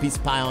out for a piece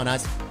of pie on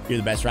us. You're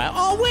the best ride.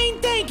 Oh, Wayne,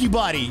 thank you,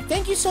 buddy.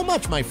 Thank you so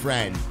much, my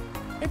friend.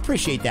 I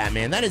appreciate that,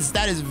 man. That is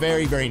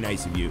very, very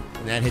nice of you.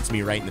 And that hits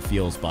me right in the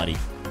feels, buddy.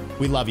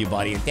 We love you,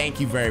 buddy. And thank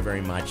you very,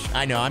 very much.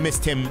 I know, I miss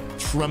Tim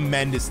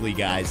tremendously,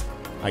 guys.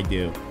 I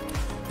do.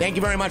 Thank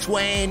you very much,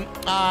 Wayne.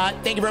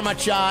 Thank you very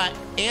much,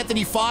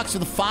 Anthony Fox for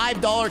the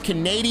 $5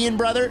 Canadian,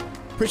 brother.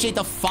 Appreciate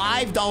the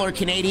 $5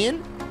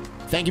 Canadian.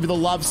 Thank you for the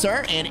love,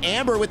 sir. And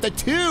Amber with the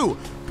 2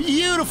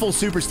 beautiful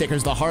super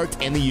stickers, the heart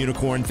and the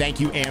unicorn. Thank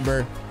you,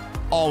 Amber.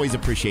 Always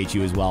appreciate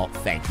you as well.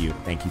 Thank you.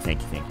 Thank you,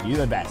 thank you, thank you. You're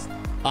the best.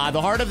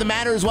 The Heart of the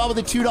Matter as well with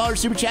the $2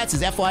 super chat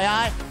says,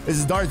 FYI, this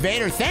is Darth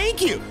Vader.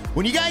 Thank you.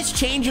 When you guys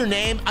change your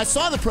name, I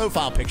saw the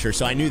profile picture,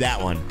 so I knew that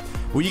one.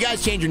 When you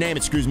guys change your name,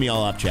 it screws me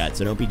all up, chat,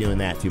 so don't be doing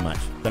that too much.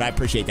 But I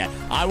appreciate that.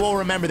 I will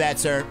remember that,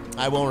 sir.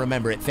 I will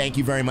remember it. Thank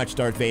you very much,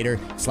 Darth Vader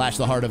 /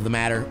 the Heart of the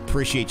Matter.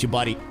 Appreciate you,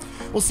 buddy.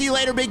 We'll see you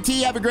later, Big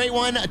T. Have a great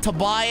one.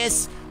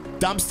 Tobias,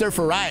 Dumpster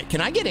for Riot.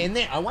 Can I get in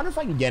there? I wonder if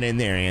I can get in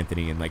there,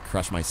 Anthony, and like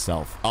crush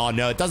myself. Oh,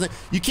 no, it doesn't.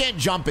 You can't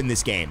jump in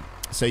this game.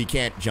 so you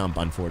can't jump,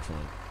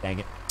 unfortunately. Dang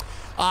it.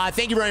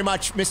 Thank you very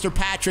much, Mr.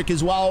 Patrick,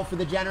 as well, for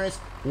the generous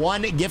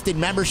 1 gifted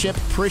membership.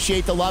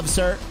 Appreciate the love,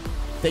 sir.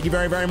 Thank you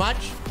very, very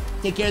much.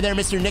 Take care there,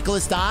 Mr.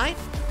 Nicholas Dye.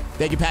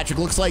 Thank you, Patrick.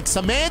 Looks like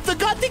Samantha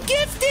got the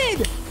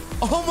gifted.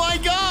 Oh, my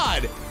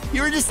God.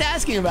 You were just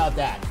asking about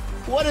that.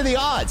 What are the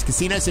odds?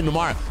 Casino Sim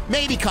tomorrow.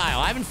 Maybe, Kyle.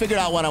 I haven't figured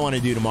out what I want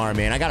to do tomorrow,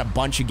 man. I got a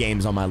bunch of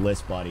games on my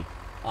list, buddy.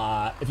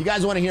 If you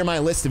guys want to hear my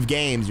list of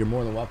games, you're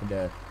more than welcome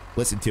to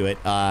listen to it.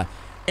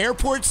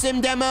 Airport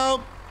Sim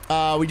demo.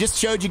 We just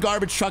showed you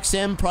Garbage Truck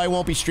Sim. Probably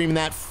won't be streaming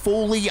that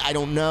fully. I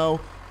don't know.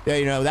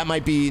 You know, that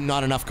might be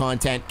not enough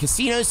content.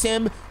 Casino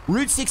Sim.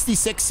 Route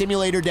 66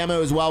 simulator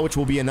demo as well, which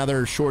will be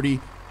another shorty.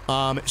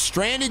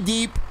 Stranded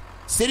Deep.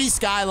 City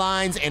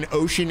Skylines. And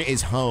Ocean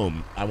is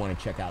Home. I want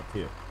to check out,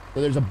 too.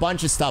 So there's a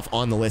bunch of stuff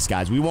on the list,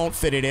 guys. We won't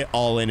fit it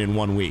all in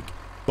 1 week.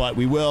 But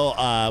we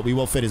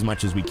will fit as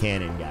much as we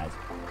can in, guys.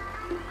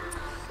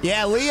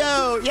 Yeah,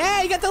 Leo.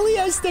 Yeah, you got the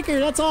Leo sticker.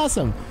 That's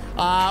awesome.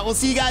 We'll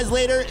see you guys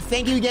later.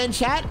 Thank you again,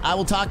 chat. I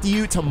will talk to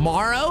you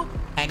tomorrow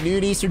at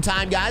noon Eastern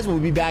time, guys. We'll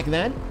be back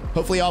then.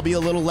 Hopefully, I'll be a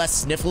little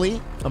less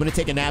sniffly. I'm going to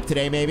take a nap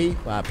today, maybe.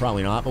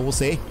 Probably not, but we'll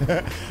see.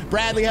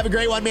 Bradley, have a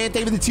great one, man.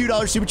 Thank you for the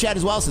 $2 super chat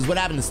as well. Says, what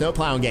happened to the snow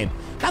plowing game?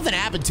 Nothing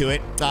happened to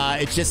it.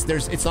 It's just,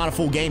 it's not a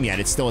full game yet.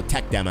 It's still a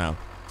tech demo.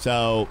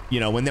 So, you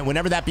know,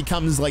 whenever that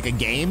becomes like a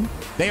game,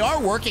 they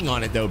are working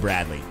on it, though,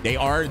 Bradley. They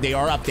are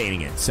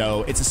updating it.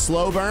 So it's a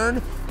slow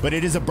burn, but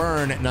it is a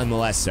burn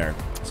nonetheless, sir.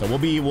 So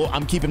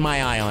I'm keeping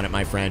my eye on it,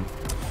 my friend.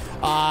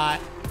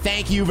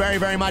 Thank you very,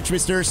 very much,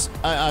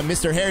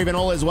 Mr. Harry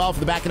Vanola as well for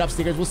the back it up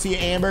stickers. We'll see you,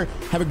 Amber.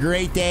 Have a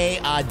great day.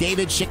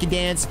 David, Chicken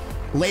Dance,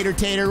 later,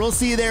 Tater. We'll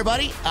see you there,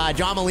 buddy.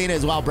 John Molina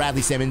as well.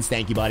 Bradley Simmons.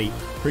 Thank you, buddy.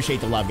 Appreciate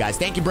the love, guys.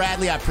 Thank you,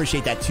 Bradley. I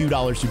appreciate that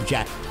 $2 super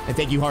chat. And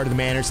thank you, Heart of the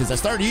Manor. Since I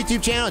started a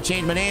YouTube channel, I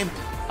changed my name.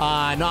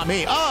 Not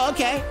me. Oh,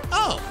 okay.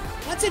 Oh,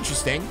 that's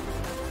interesting.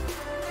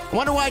 I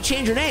wonder why I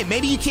changed your name.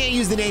 Maybe you can't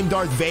use the name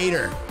Darth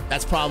Vader.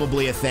 That's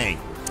probably a thing.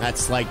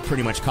 That's like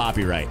pretty much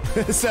copyright.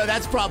 So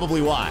that's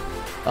probably why.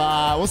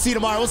 We'll see you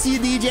tomorrow. We'll see you,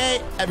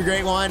 DJ. Have a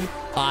great one.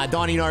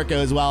 Donnie Narco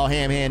as well.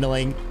 Ham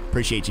handling.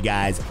 Appreciate you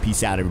guys.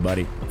 Peace out,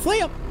 everybody.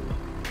 Flea up.